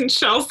rocks and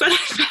shells that I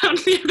found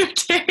the other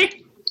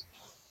day?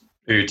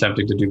 Are you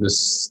attempting to do this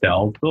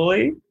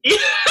stealthily?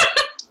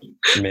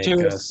 Make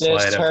To a sleight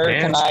assist of her,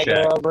 can hand I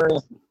check. go over?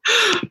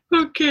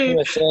 Okay.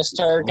 To assist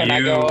her, can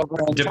I go over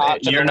and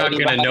talk to You're the not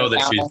lady going to behind know the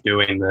that she's counter?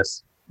 doing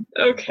this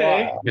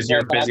Okay. because So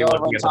you're can I busy go over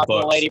looking and at the talk to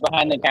the books. lady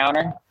behind the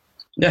counter?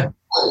 Yeah.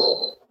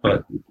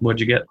 But what'd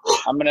you get?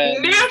 I'm gonna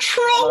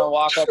Natural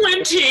walk up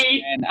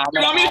 20. and I'm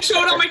You want me to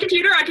show it on my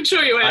computer? I can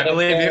show you it. I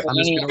believe you. I'm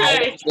just Any going to roll.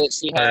 items that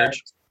she has.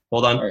 Purge.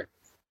 Hold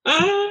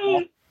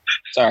on.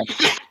 Sorry.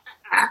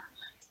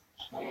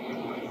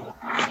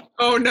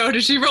 Oh no,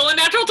 did she roll a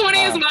natural 20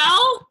 as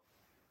well?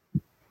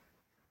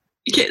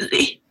 You can't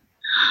see.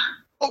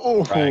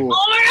 Oh, Right.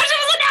 Oh my gosh, it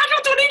was a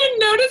natural 20, didn't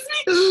notice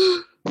me.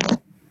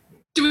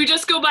 Do we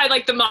just go by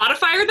like the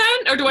modifier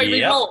then? Or do I Yep.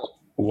 re-roll?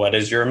 What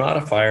is your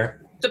modifier?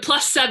 The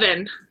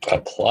 +7. A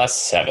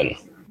 +7.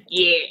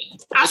 Yeah.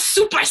 I'm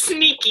super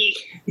sneaky.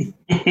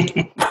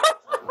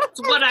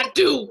 That's what I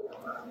do.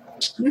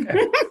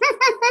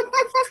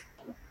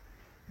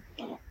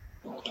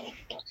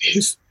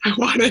 Yes, I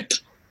want it.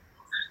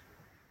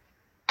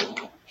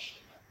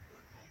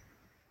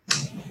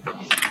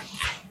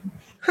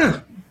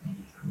 Huh.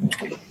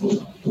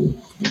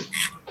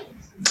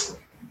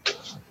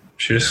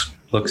 She just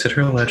looks at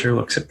her ledger,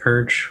 looks at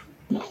Purge,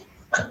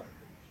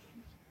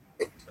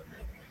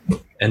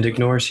 and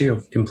ignores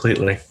you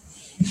completely.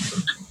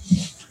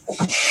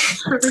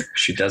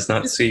 She does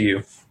not see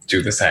you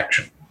do this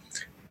action.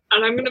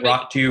 And I'm gonna What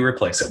rock do you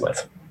replace it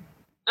with?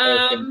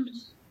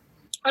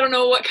 I don't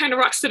know, what kind of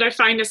rocks did I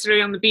find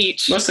yesterday on the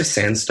beach? Mostly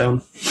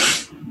sandstone.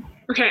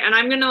 Okay, and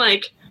I'm gonna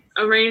like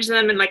arrange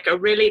them in like a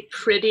really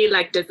pretty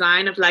like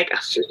design of like a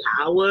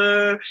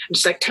flower. I'm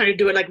just like trying to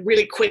do it like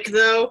really quick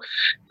though,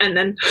 and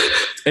then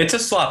It's a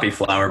sloppy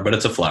flower, but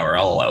it's a flower.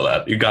 I'll allow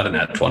that. You got an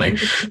at 20.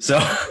 So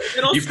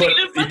you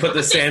put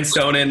the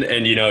sandstone in,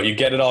 and you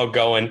get it all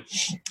going,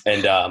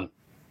 and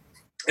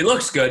it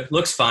looks good,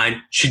 looks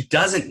fine. She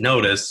doesn't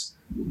notice,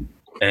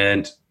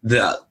 and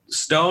the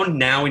stone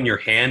now in your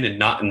hand and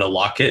not in the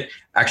locket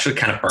actually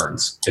kind of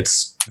burns.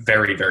 It's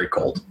very, very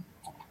cold.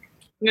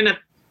 I'm gonna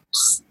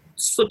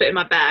slip it in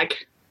my bag.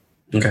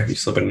 Okay, you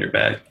slip it in your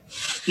bag.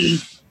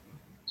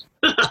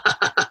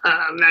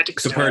 Magic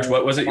So, stone. Purge,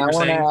 what was it you I were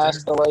want to saying?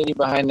 ask the lady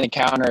behind the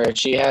counter if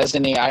she has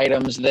any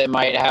items that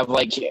might have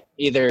like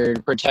either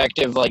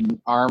protective like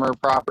armor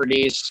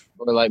properties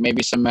or like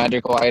maybe some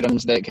magical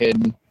items that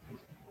could.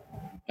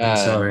 I'm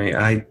sorry,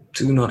 I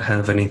do not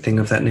have anything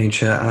of that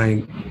nature.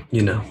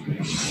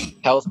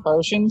 Health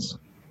potions?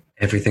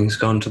 Everything's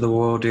gone to the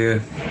wall,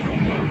 dear.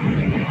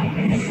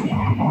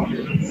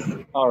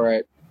 All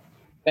right.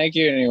 Thank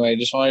you anyway.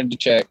 Just wanted to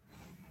check.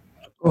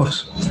 Of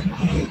course.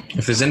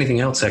 If there's anything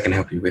else I can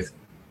help you with,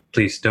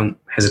 please don't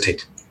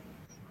hesitate.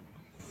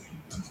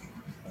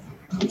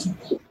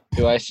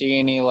 Do I see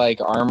any like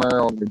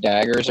armor or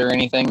daggers or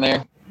anything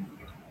there?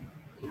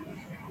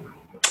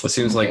 It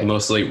seems like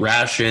mostly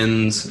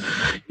rations,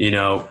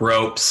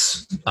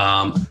 ropes,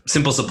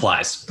 simple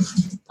supplies.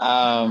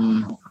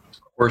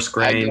 Horse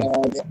grain.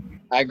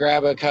 I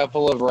grab a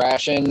couple of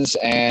rations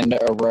and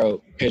a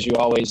rope because you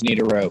always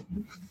need a rope.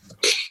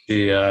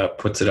 She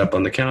puts it up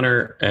on the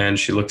counter and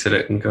she looks at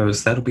it and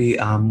goes, "That'll be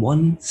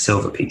 1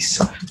 silver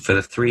piece for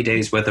the 3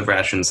 days worth of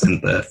rations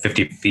and the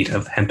 50 feet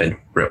of hempen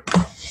rope."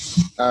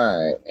 All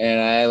right,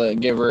 and I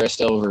give her a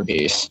silver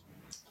piece.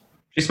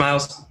 She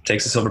smiles,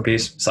 takes a silver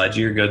piece, sides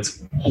you your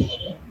goods,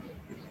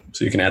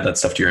 so you can add that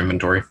stuff to your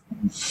inventory.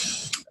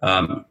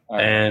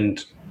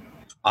 And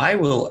I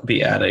will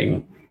be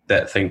adding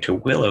that thing to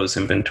Willow's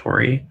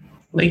inventory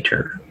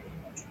later.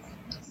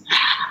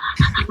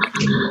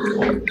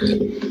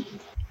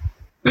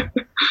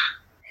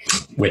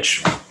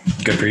 Which,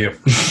 good for you.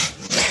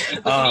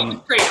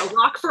 Great, a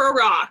rock for a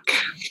rock.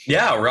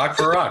 Yeah, rock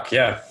for rock,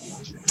 yeah.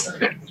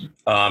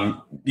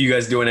 You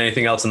guys doing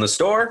anything else in the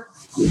store?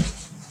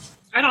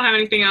 I don't have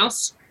anything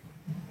else.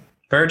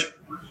 Purge?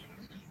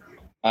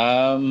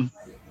 I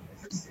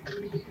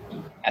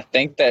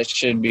think that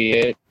should be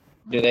it.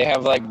 Do they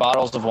have like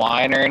bottles of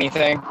wine or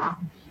anything?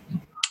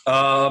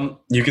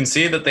 You can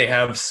see that they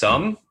have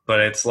some,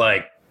 but it's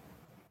like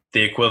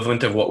the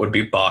equivalent of what would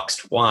be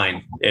boxed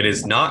wine. It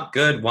is not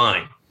good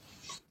wine.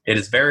 It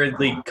is very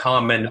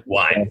common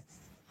wine.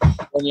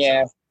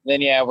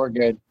 Then yeah, we're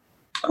good.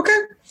 Okay.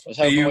 I was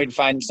hoping we'd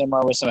find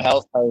somewhere with some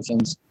health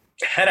potions.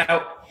 Head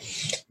out.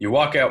 You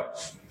walk out.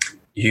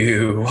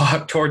 You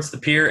walk towards the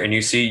pier, and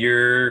you see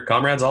your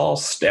comrades all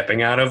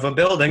stepping out of a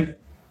building.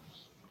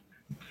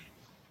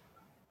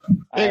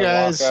 Hey,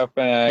 guys. I walk up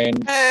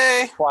and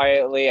I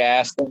quietly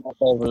ask them what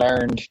they've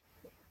learned.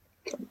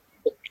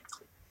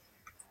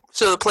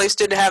 So the place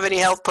didn't have any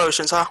health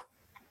potions, huh?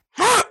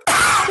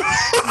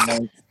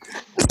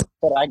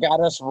 But I got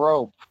us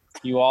rope.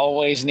 You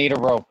always need a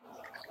rope.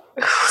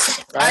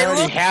 I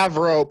already have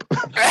rope.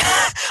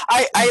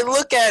 I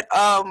look at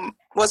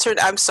what's her?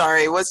 I'm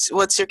sorry.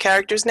 What's your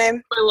character's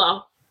name?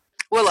 Willow.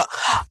 Willow.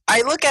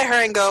 I look at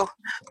her and go,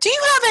 "Do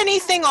you have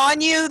anything on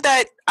you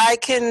that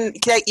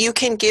you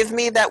can give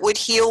me that would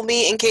heal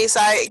me in case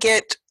I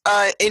get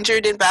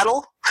injured in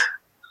battle?"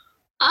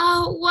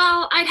 Oh,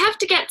 well, I'd have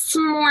to get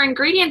some more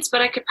ingredients,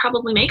 but I could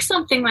probably make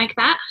something like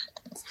that.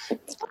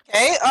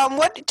 Okay.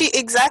 What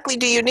exactly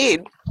do you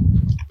need?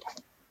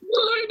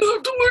 I'd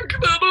have to look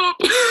that up.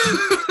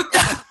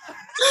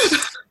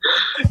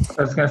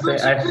 I was gonna say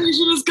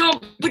Situation is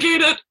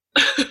complicated.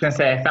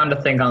 I found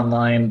a thing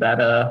online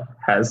that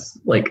has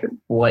like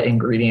what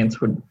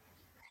ingredients would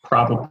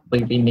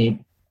probably be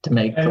need to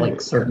make like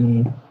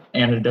certain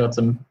antidotes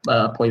and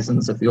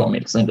poisons. If you want me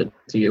to send it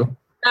to you,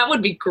 That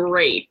would be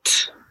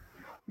great.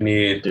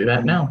 Need do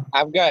that now.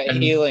 I've got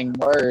healing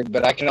word,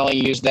 but I can only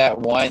use that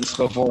once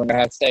before I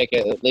have to take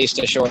at least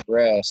a short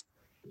rest.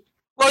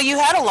 Well, you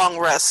had a long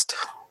rest.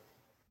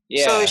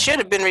 Yeah. So it should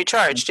have been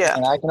recharged, yeah.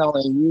 And I can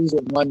only use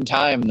it one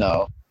time,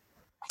 though.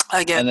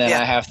 I get, and then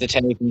yeah. I have to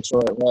take a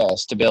short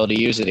rest to be able to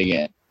use it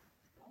again.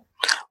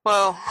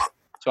 Well,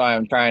 that's why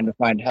I'm trying to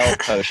find health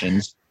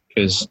potions,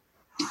 because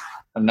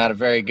I'm not a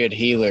very good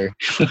healer.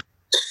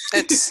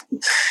 It's.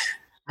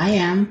 I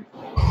am.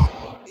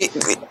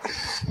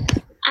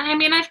 I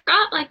mean, I've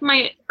got like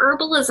my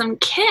herbalism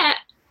kit.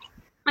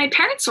 My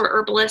parents were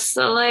herbalists,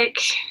 so like,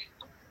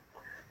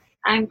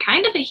 I'm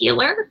kind of a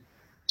healer,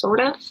 sort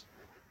of.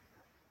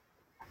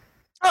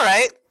 All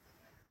right.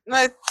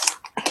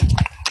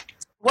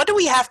 What do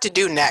we have to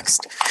do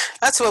next?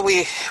 That's what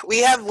we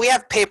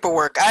have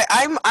paperwork.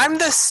 I'm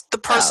the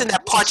person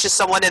that punches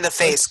someone in the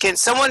face. Can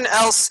someone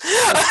else?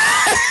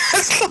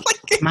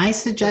 My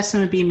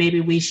suggestion would be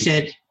maybe we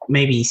should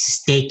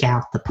stake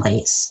out the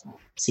place.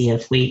 See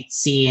if we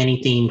see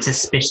anything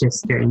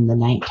suspicious during the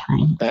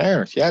nighttime.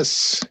 There,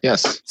 yes.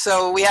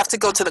 So we have to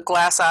go to the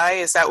glass eye.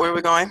 Is that where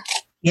we're going?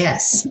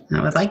 Yes,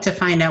 I would like to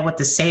find out what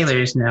the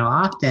sailors know.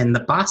 Often the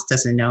boss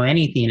doesn't know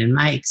anything. In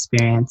my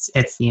experience,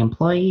 it's the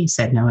employees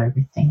that know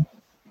everything.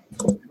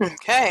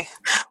 Okay.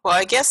 Well,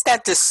 I guess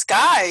that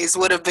disguise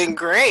would have been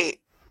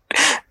great.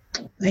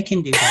 I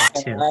can do that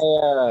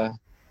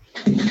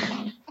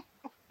too.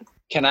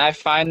 Can I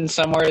find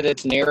somewhere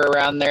that's near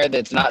around there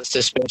that's not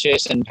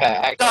suspicious and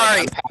packed?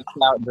 Sorry. Like I'm passed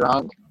out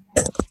drunk.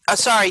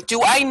 Sorry.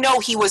 Do I know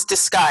he was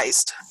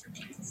disguised?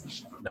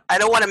 I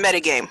don't want to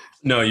metagame.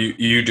 No,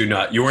 you do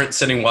not. You weren't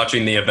sitting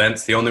watching the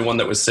events. The only one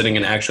that was sitting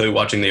and actually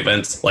watching the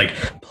events like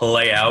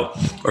play out,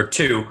 or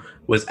two,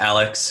 was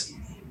Alex.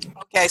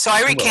 Okay, so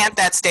I recant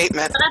that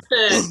statement. At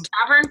the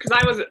tavern, because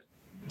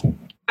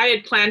I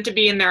had planned to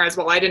be in there as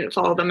well. I didn't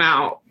follow them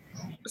out.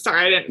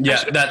 Sorry, I didn't.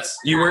 Yeah,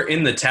 you were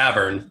in the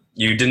tavern.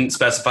 You didn't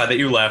specify that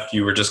you left.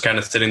 You were just kind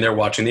of sitting there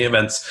watching the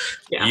events.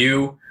 Yeah.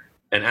 You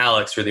and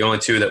Alex were the only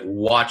two that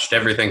watched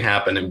everything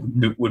happen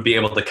and would be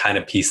able to kind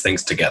of piece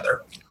things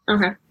together.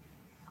 Okay.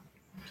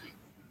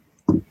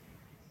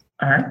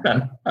 All right,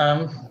 then.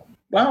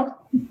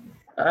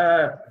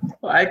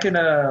 I can,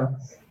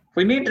 if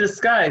we need to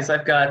disguise,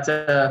 I've got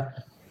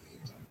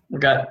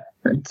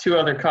two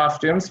other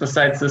costumes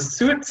besides the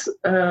suits,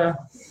 and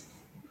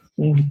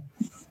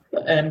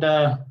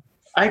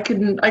I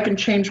can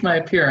change my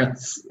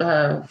appearance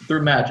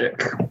through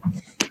magic.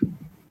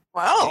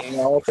 Wow. Can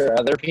you alter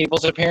other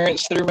people's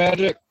appearance through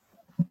magic?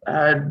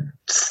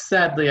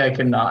 Sadly, I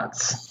cannot.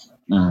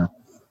 Why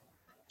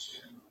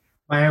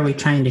are we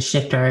trying to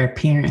shift our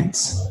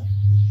appearance?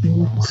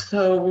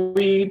 So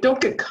we don't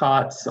get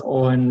caught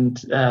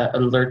and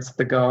alerts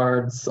the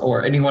guards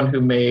or anyone who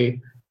may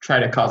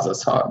try to cause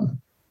us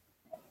harm.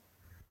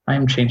 I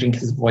am changing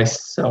his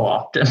voice so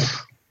often.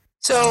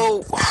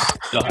 So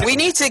we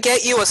need to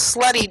get you a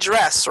slutty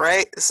dress,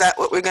 right? Is that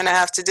what we're going to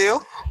have to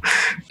do?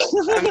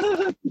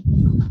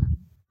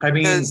 I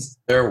mean,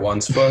 there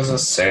once was a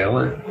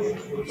sailor.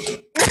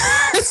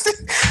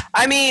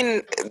 I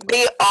mean,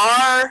 they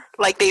are,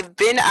 like, they've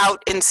been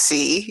out in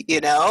sea,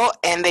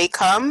 and they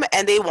come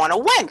and they want a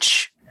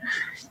wench.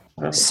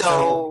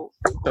 So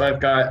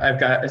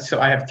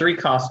I have three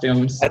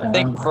costumes. I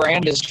think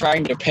Brand is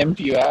trying to pimp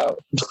you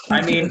out.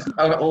 I mean,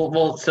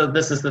 so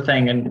this is the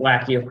thing, and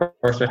Wacky, of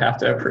course, would have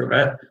to approve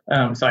it.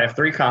 So I have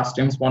three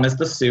costumes. One is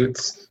the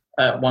suits.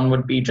 One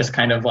would be just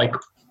kind of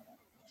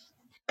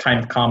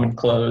common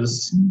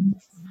clothes.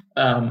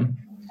 And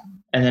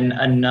then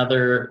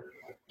another,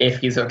 if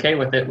he's okay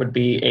with it, would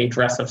be a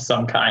dress of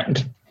some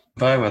kind.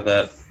 Fine with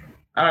that.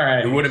 All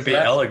right. It wouldn't be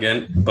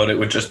elegant, but it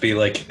would just be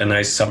like a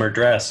nice summer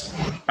dress.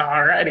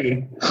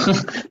 Alrighty.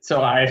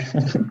 So I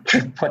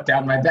put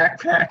down my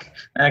backpack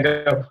and I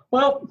go,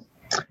 well,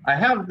 I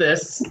have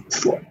this,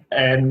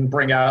 and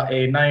bring out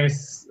a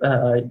nice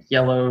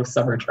yellow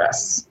summer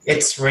dress.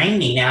 It's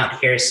raining out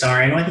here,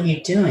 Soren. What are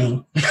you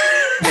doing?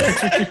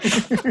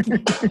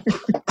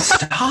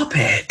 Stop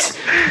it.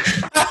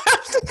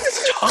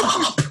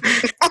 Stop.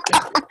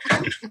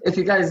 If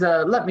you guys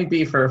let me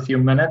be for a few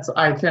minutes,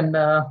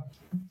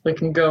 we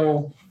can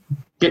go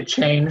get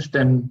changed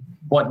and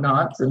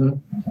whatnot.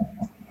 And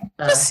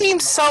this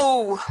seems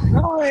so.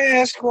 I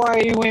ask why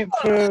you went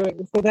for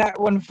that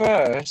one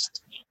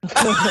first.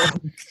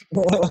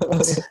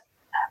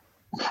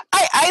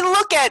 I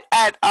look at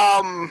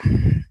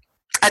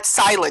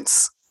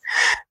Silence,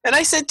 and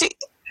I said,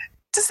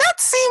 "Does that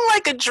seem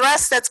like a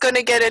dress that's going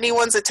to get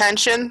anyone's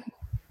attention?"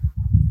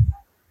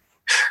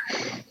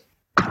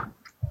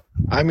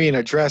 I mean,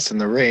 a dress in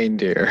the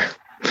reindeer.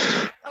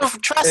 Oh,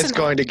 dress It's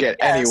going to get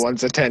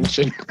anyone's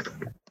attention.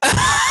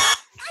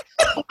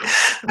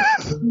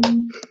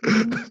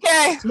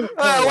 Okay,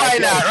 well, why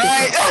not,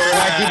 right?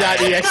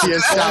 Wacky.exe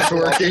has stopped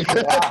working.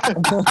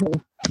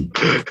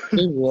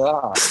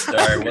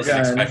 Sorry, wasn't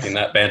expecting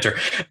that banter.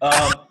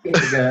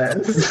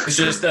 It's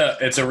just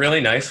it's a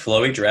really nice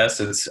flowy dress.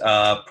 It's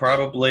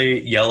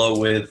probably yellow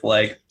with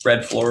like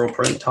red floral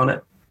print on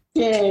it.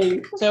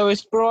 Yay! So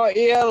it's bright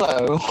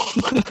yellow.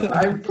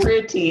 I'm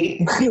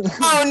pretty.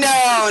 Oh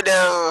no!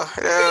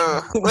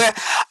 Well,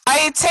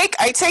 I take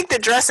the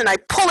dress and I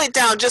pull it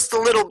down just a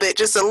little bit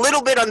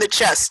on the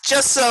chest,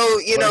 just so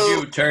you know. What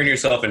did you turn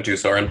yourself into,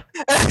 Soren?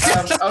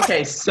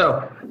 Okay,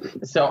 so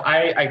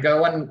I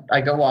go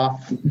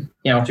off, to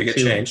get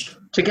changed.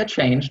 To get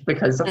changed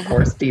because of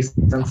course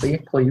decency,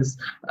 please.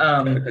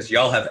 Because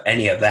y'all have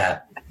any of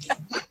that.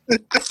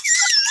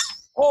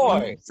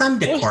 Boy, some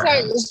what's decor.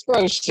 that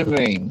supposed to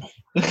mean?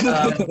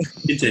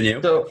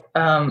 Continue. So,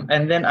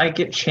 and then I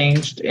get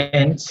changed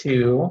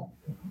into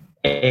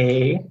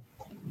trying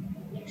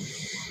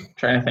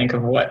to think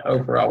of what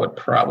overall would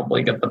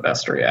probably get the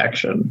best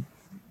reaction.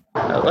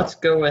 Let's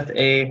go with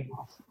a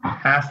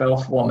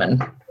half-elf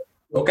woman.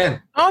 Okay.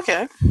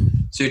 Okay.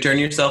 So you turn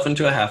yourself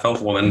into a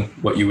half-elf woman,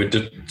 what you would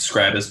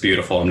describe as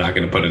beautiful. I'm not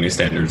going to put any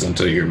standards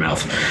into your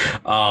mouth.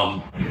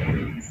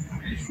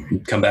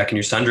 Come back in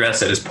your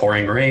sundress. It is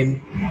pouring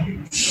rain.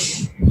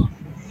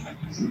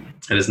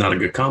 It is not a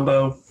good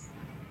combo.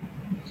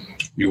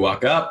 You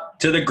walk up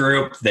to the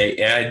group. They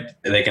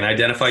can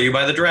identify you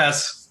by the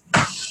dress.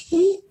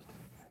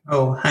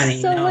 Oh,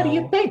 honey, So no. what do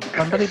you think?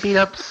 Somebody beat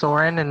up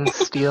Soren and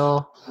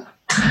steal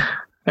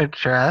a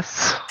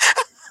dress.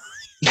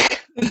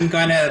 I'm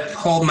gonna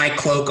hold my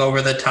cloak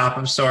over the top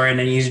of Soren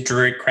and use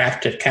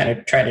Druidcraft to kind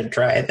of try to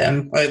dry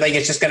them. Like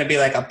it's just gonna be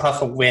like a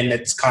puff of wind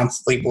that's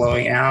constantly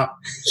blowing out.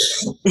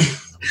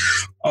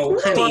 Oh,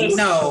 honey,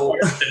 no.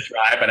 To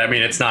dry, but I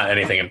mean, it's not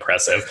anything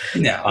impressive.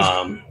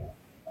 No.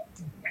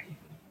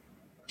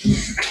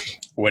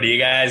 What are you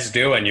guys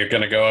doing? You're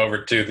going to go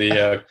over to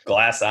the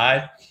glass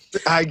eye?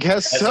 I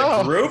guess as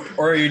so. a group,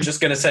 or are you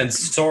just going to send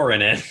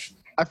Soren in?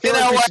 I feel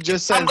like we should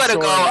just send I'm gonna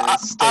Soren go. and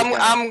stake out.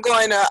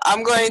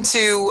 I'm going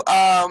to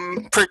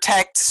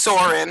protect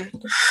Soren.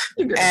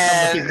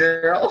 And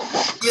girl.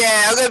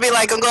 yeah, I'm gonna be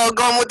like I'm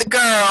going with the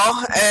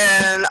girl,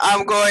 and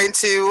I'm going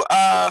to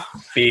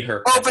Feed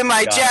her. open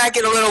my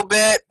jacket a little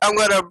bit. I'm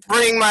gonna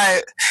bring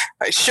my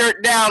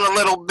shirt down a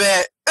little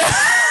bit.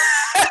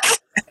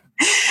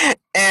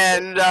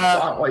 And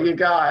what you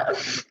got?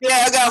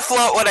 Yeah, I gotta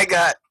float what I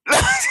got.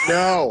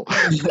 No.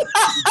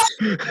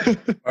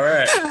 All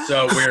right,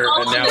 so we're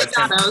All now the it's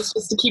shadows,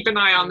 just to keep an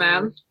eye on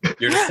them.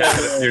 you're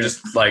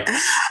just like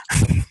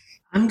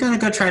I'm gonna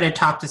go try to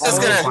talk to some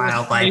of the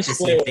wildlife to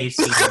see if they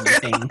see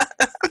anything.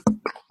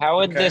 How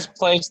would this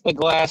place the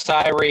glass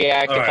eye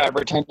react if I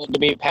pretended to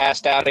be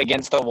passed out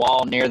against the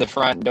wall near the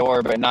front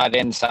door, but not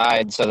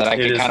inside, so that I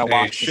could kind of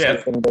watch to see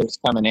if anybody's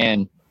coming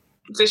in?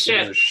 It's a ship.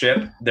 It is a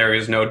ship. There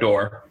is no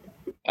door.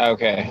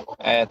 Okay,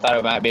 I thought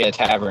it might be a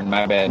tavern.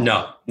 My bad.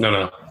 No.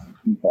 Okay.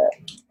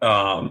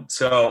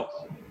 So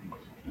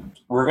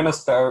we're gonna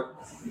start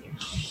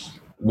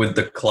with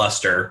the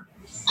cluster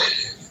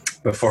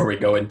before we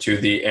go into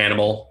the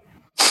animal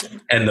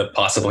and the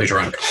possibly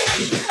drunk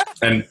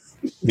and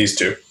these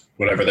two,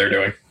 whatever they're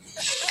doing.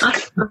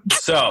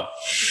 So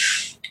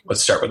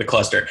let's start with the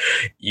cluster.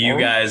 You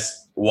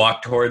guys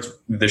walk towards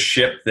the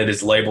ship that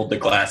is labeled the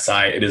Glass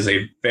Eye. It is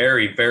a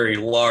very, very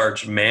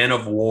large man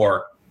of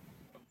war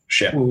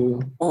ship.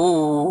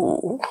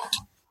 Ooh.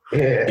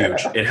 Yeah.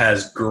 Huge. It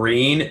has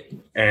green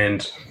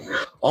and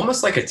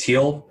almost like a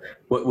teal,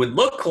 what would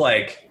look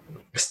like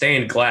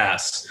stained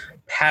glass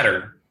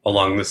pattern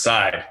along the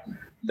side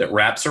that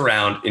wraps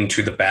around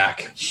into the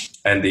back.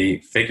 And the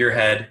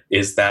figurehead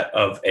is that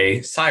of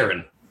a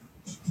siren.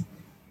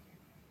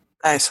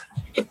 Nice.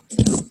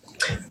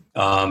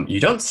 You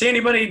don't see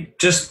anybody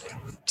just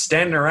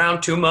standing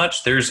around too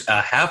much. There's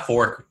a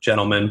half-orc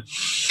gentleman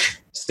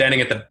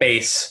standing at the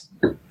base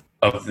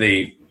of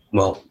the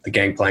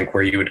gangplank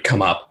where you would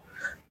come up.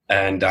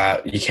 And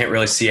you can't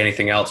really see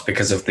anything else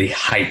because of the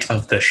height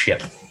of the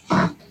ship.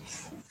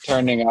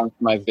 Turning off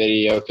my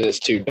video because it's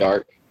too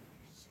dark.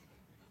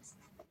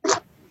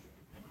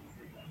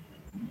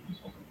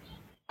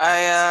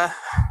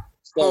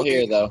 Still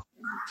here though.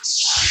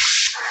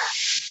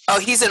 Oh,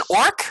 he's an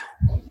orc?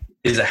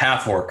 He's a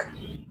half-orc.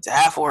 He's a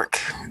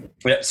half-orc.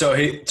 Yeah, so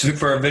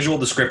for a visual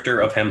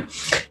descriptor of him,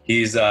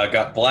 he's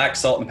got black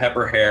salt and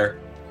pepper hair.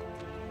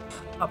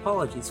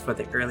 Apologies for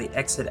the early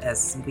exit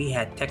as we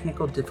had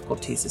technical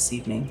difficulties this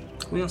evening.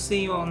 We will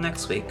see you all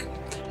next week.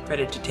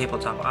 Credit to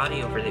Tabletop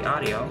Audio for the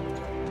audio.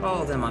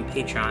 Follow them on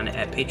Patreon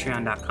at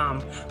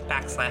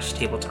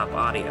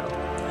patreon.com/tabletopaudio.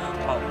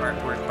 All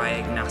artwork by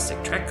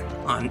Agnostic Trek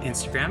on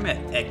Instagram at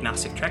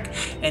Agnostic Trek,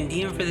 and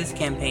DM for this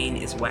campaign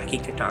is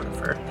Wacky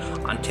Cartographer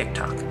on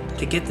TikTok.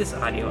 To get this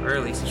audio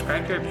early,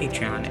 subscribe to our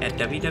Patreon at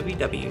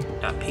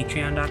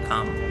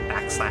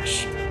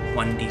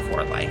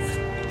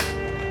www.patreon.com/1d4life.